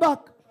if we go back.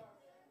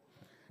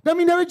 That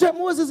means they reject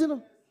Moses, you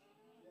know.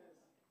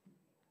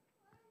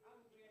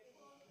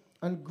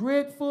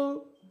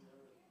 Ungrateful,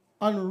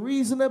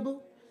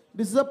 unreasonable.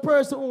 This is a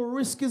person who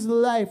risk his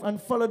life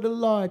and follow the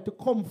Lord to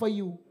come for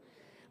you.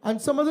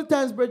 And some of the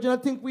times, brethren,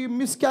 I think we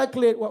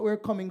miscalculate what we're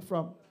coming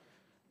from.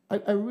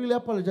 I really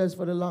apologize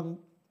for the long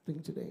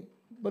thing today.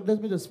 But let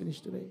me just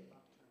finish today.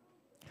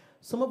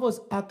 Some of us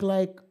act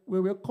like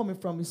where we're coming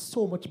from is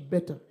so much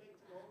better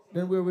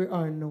than where we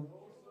are now.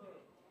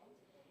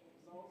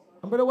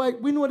 And Brother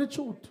White, we know the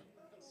truth.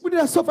 We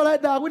didn't suffer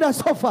like that. We didn't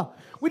suffer.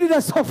 We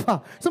didn't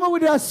suffer. Some of we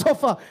didn't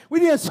suffer. We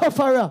didn't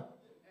suffer.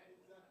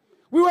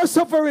 We were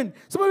suffering.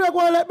 Some of we are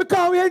going like,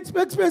 because we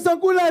experienced a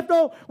good life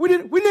now. We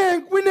didn't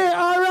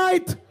all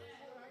right.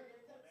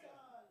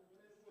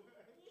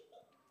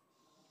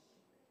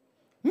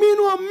 Me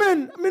know a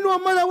man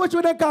I watch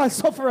what they call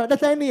sufferer.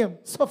 That's my name,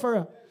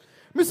 sufferer.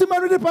 Me see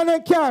man with the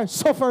pan car,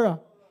 sufferer.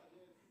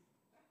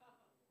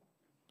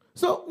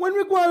 So when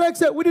we go like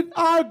say, we did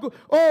all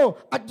go,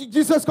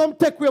 Jesus come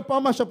take we up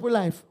and mash up with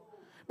life.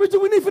 But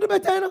we need for the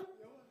better, you know?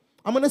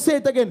 I'm going to say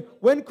it again.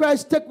 When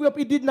Christ took we up,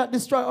 he did not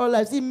destroy our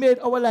lives. He made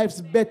our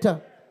lives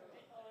better.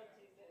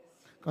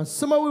 Because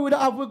some of we would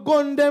have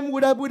gone them,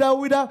 would have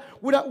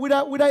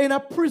in a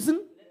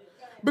prison.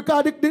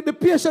 Because the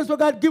patience we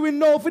God giving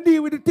now for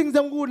deal with the things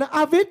that we wouldn't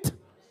have it.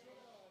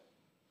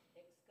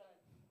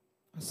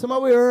 Some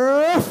of we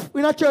rough.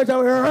 We're not church,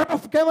 we're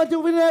rough. Come on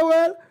to in the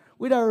world.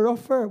 We'd a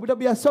rougher. We'd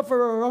be a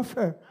sufferer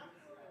rougher.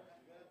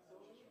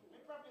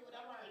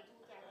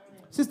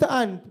 Sister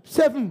Ann,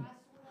 7.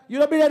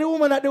 You'll be the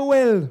woman at the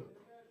well.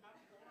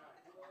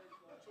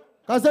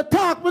 Because the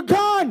talk we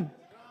gone.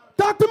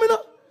 Talk to me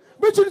now.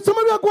 But some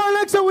of you are going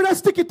like so with a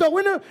stick it up.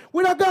 We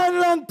are gone a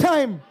long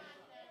time.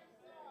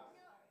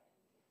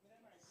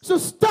 So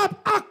stop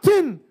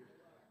acting.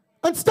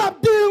 And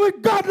stop dealing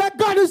with God like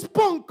God is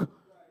punk.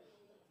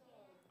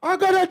 Or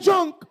God a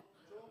junk.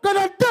 God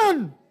a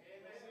done.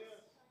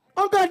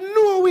 Or God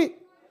know it.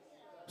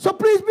 So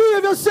please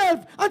behave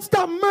yourself and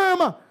stop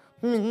murmur.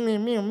 In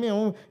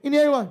the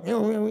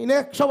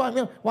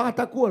shower,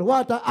 water cold,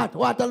 water hot,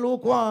 water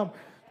lukewarm.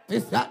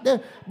 This, that,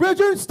 there.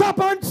 Brethren, stop.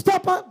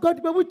 God,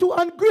 we're too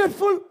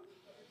ungrateful.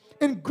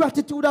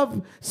 Ingratitude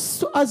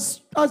has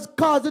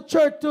caused the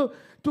church to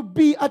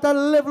be at a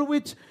level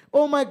which,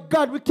 oh my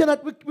God, we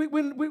cannot,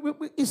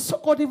 it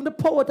suck out even the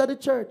power to the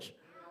church.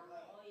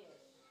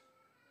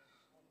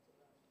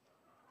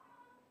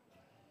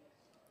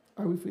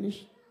 Are we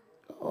finished?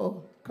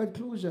 Oh,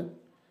 conclusion.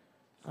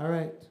 All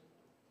right.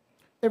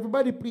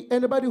 Everybody, please,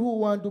 anybody who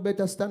want to do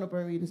better, stand up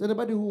and read this.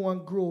 Anybody who want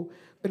to grow,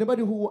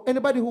 anybody who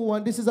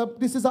want, this is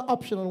an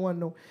optional one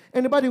now.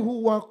 Anybody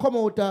who want to come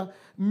out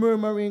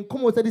murmuring,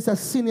 come out of this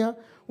as senior,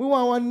 we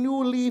want one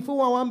new leaf, we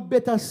want one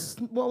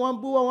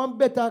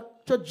better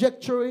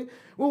trajectory.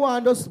 We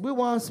want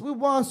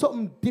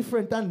something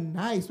different and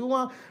nice. We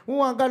want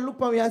God to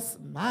look at me and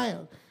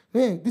smile.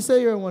 Hey, this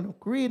is your one.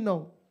 Read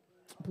now.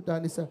 Put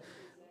on this.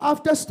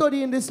 After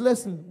studying this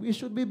lesson, we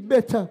should be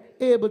better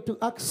able to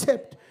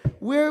accept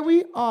where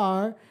we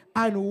are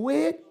and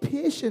wait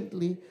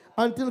patiently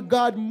until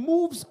God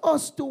moves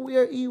us to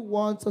where He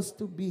wants us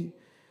to be.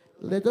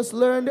 Let us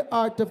learn the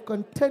art of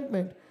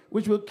contentment,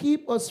 which will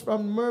keep us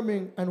from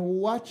murmuring and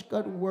watch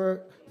God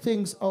work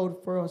things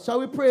out for us.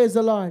 Shall we praise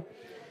the Lord?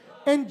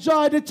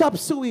 Enjoy the chop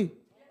suey,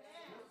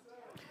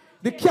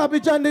 the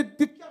cabbage and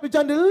the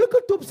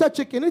little tubs of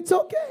chicken. It's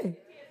okay.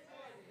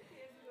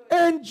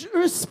 And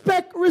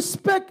respect,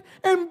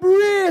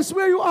 embrace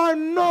where you are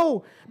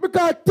now.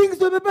 Because things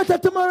will be better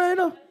tomorrow, you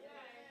know.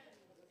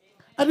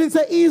 I didn't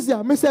say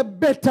easier, I said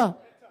better.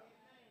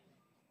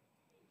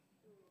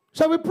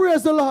 Shall we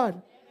praise the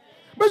Lord?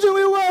 But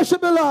we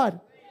worship the Lord.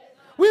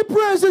 We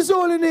praise His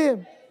holy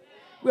name.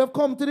 We have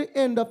come to the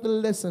end of the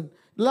lesson.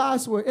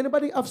 Last word.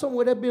 Anybody have something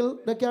with a bill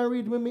that can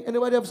read with me?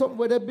 Anybody have something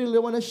with a bill they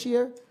want to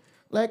share?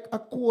 Like a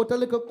quote, a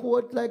little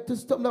quote, like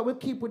something that we'll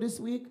keep with this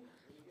week?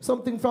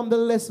 Something from the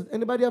lesson.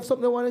 Anybody have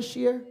something they want to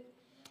share?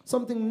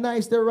 Something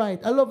nice they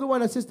write. I love the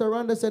one that Sister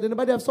Rhonda said.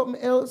 Anybody have something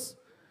else?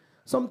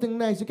 Something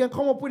nice. You can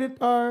come up with it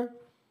or...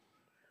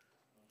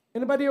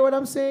 Anybody hear what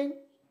I'm saying?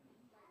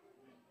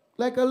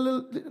 Like a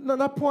little,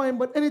 not a poem,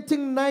 but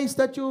anything nice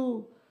that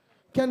you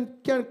can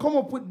come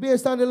up with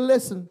based on the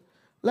lesson.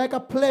 like a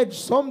pledge,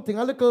 something,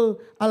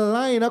 a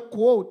line, a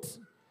quote.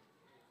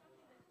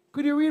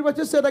 Could you read what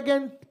you said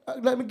again?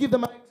 Let me give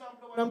them an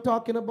example of what I'm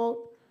talking about.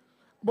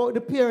 About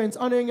the parents,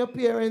 honoring your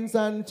parents,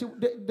 and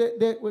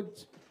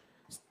with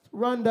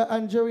Rhonda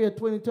and Jerry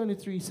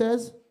 2023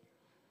 says.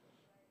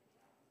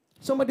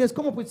 Somebody has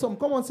come up with something.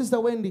 Come on, Sister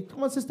Wendy.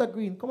 Come on, Sister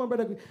Green. Come on,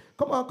 Brother Green.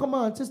 Come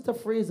on, Sister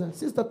Fraser.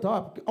 Sister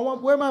Top.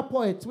 Where are my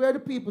poets? Where are the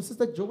people?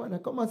 Sister Joanna.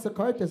 Come on, Sister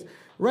Curtis.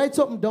 Write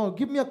something down.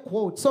 Give me a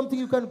quote. Something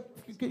you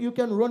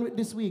can run with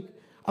this week.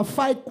 A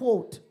fight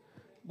quote.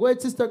 Go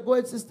ahead, Sister. Go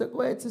ahead, Sister.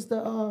 Go ahead,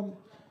 Sister.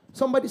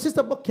 Somebody,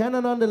 Sister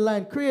Buchanan on the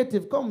line.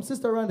 Creative. Come,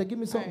 Sister Rhonda. Give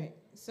me something. All right.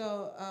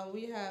 So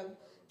we have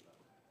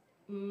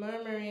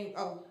murmuring.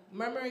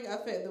 Murmuring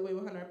affect the way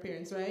we honor our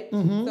parents, right?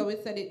 Mm-hmm. So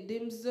it said it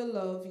dims the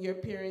love your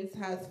parents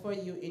has for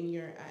you in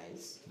your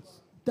eyes.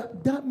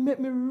 That made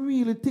me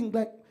really think.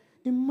 Like,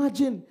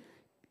 imagine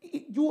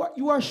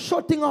you are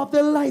shutting off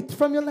the light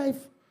from your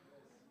life.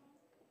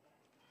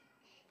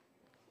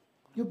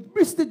 You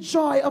miss the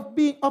joy of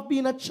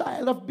being a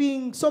child, of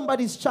being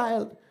somebody's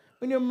child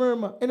when you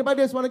murmur.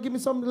 Anybody else want to give me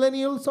some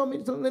Lenny,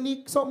 something?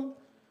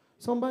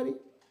 Somebody?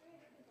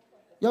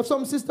 You have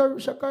some, Sister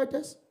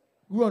Shakartes?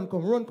 Run,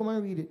 come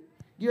and read it.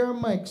 Give her a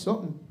mic,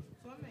 something.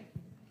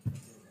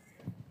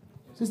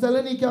 Sister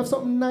Lenny, you have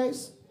something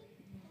nice?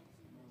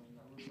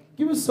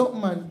 Give me something,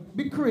 man.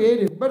 Be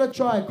creative. Brother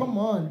Troy, come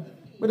on.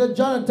 Brother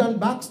Jonathan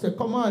Baxter,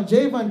 come on.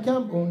 Javon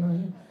Campbell.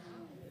 No.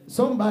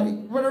 Somebody.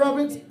 Brother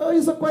Robbins, oh,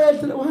 you're so quiet.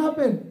 What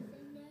happened?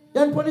 You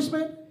had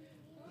punishment?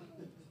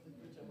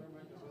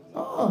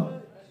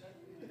 Oh.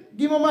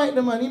 Give him a mic,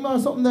 man. He might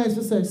have something nice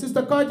to say.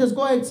 Sister Carter,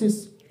 go ahead,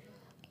 sis.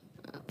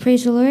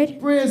 Praise the Lord.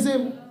 Praise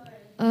him.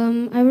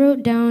 I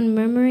wrote down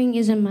murmuring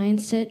is a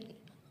mindset,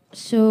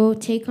 so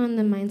take on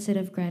the mindset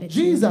of gratitude.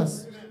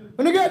 Jesus.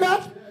 When you get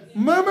that?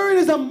 Murmuring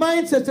is a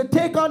mindset, to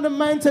take on the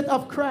mindset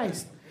of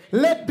Christ.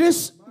 Let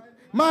this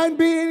mind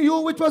be in you,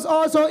 which was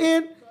also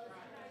in.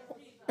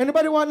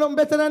 Anybody want nothing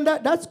better than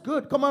that? That's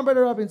good. Come on,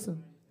 Brother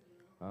Robinson.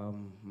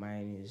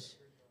 Mine is,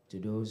 to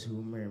those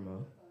who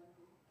murmur,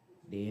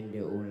 they end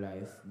their own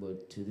life,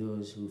 but to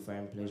those who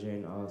find pleasure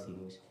in all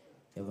things,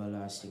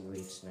 everlasting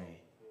waits nigh.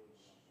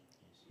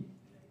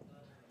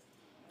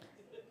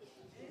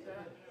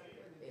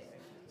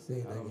 Say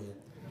it again.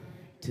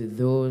 To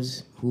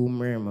those who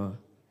murmur,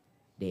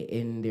 they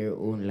end their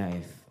own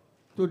life.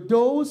 To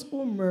those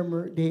who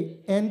murmur, they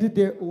end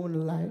their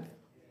own life.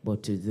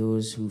 But to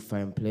those who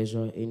find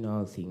pleasure in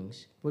all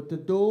things. But to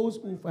those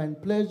who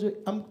find pleasure,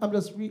 I'm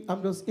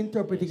just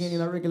interpreting it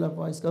in a regular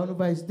voice. I don't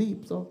know if it's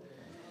deep. So,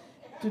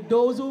 to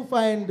those who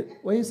find,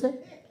 what you say?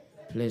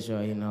 Pleasure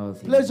in all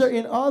things. Pleasure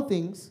in all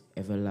things.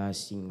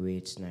 Everlasting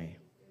waits nigh.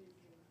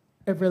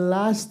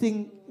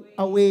 Everlasting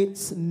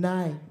awaits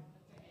nigh.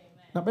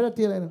 Now, better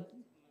tell you.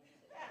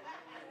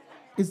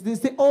 Is this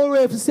the old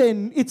way of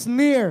saying it's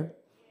near?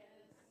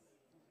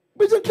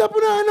 But you clap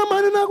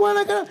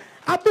on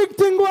a big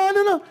thing going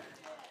on.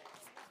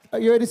 Are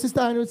you ready,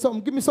 Sister Anne, with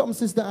something? Give me something,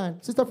 Sister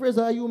Anne. Sister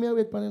Fraser, are you me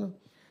wait for you?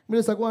 Me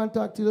just go and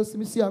talk to you. Let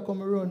me see how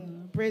come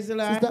around. Praise the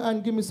Lord. Sister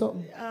Anne, give me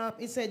something.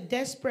 It said,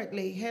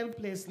 desperately,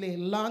 helplessly,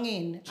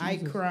 longing, Jesus. I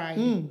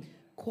cried.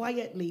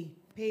 Quietly,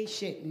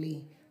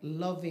 patiently,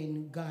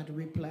 loving, God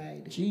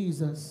replied.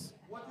 Jesus.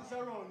 What is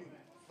around you?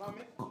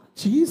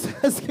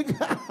 Jesus.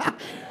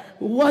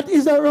 What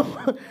is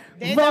around?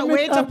 They that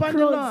wait upon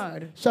the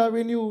Lord shall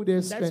renew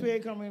their strength. That's where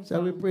it coming from.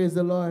 Shall we praise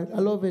the Lord? I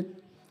love it.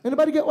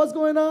 Anybody get what's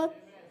going on?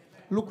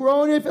 Look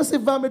around here if you see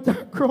vomit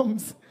and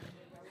crumbs.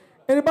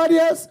 Anybody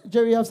else?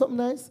 Jerry, you have something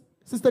nice?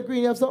 Sister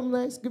Green, you have something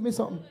nice? Give me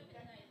something.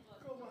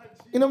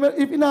 You know,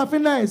 if you're not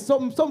feeling nice,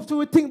 something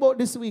to think about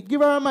this week.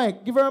 Give her a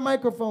mic. Give her a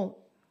microphone.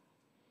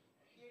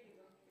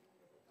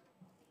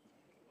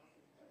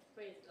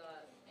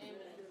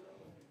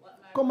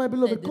 Come, my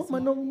beloved. Come,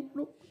 man.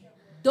 No.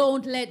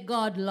 Don't let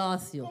God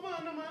lose you.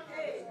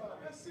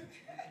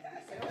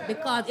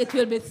 Because it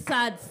will be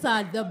sad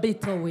the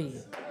bitter way.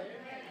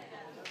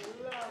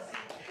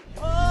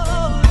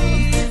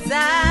 Holy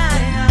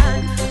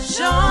Zion,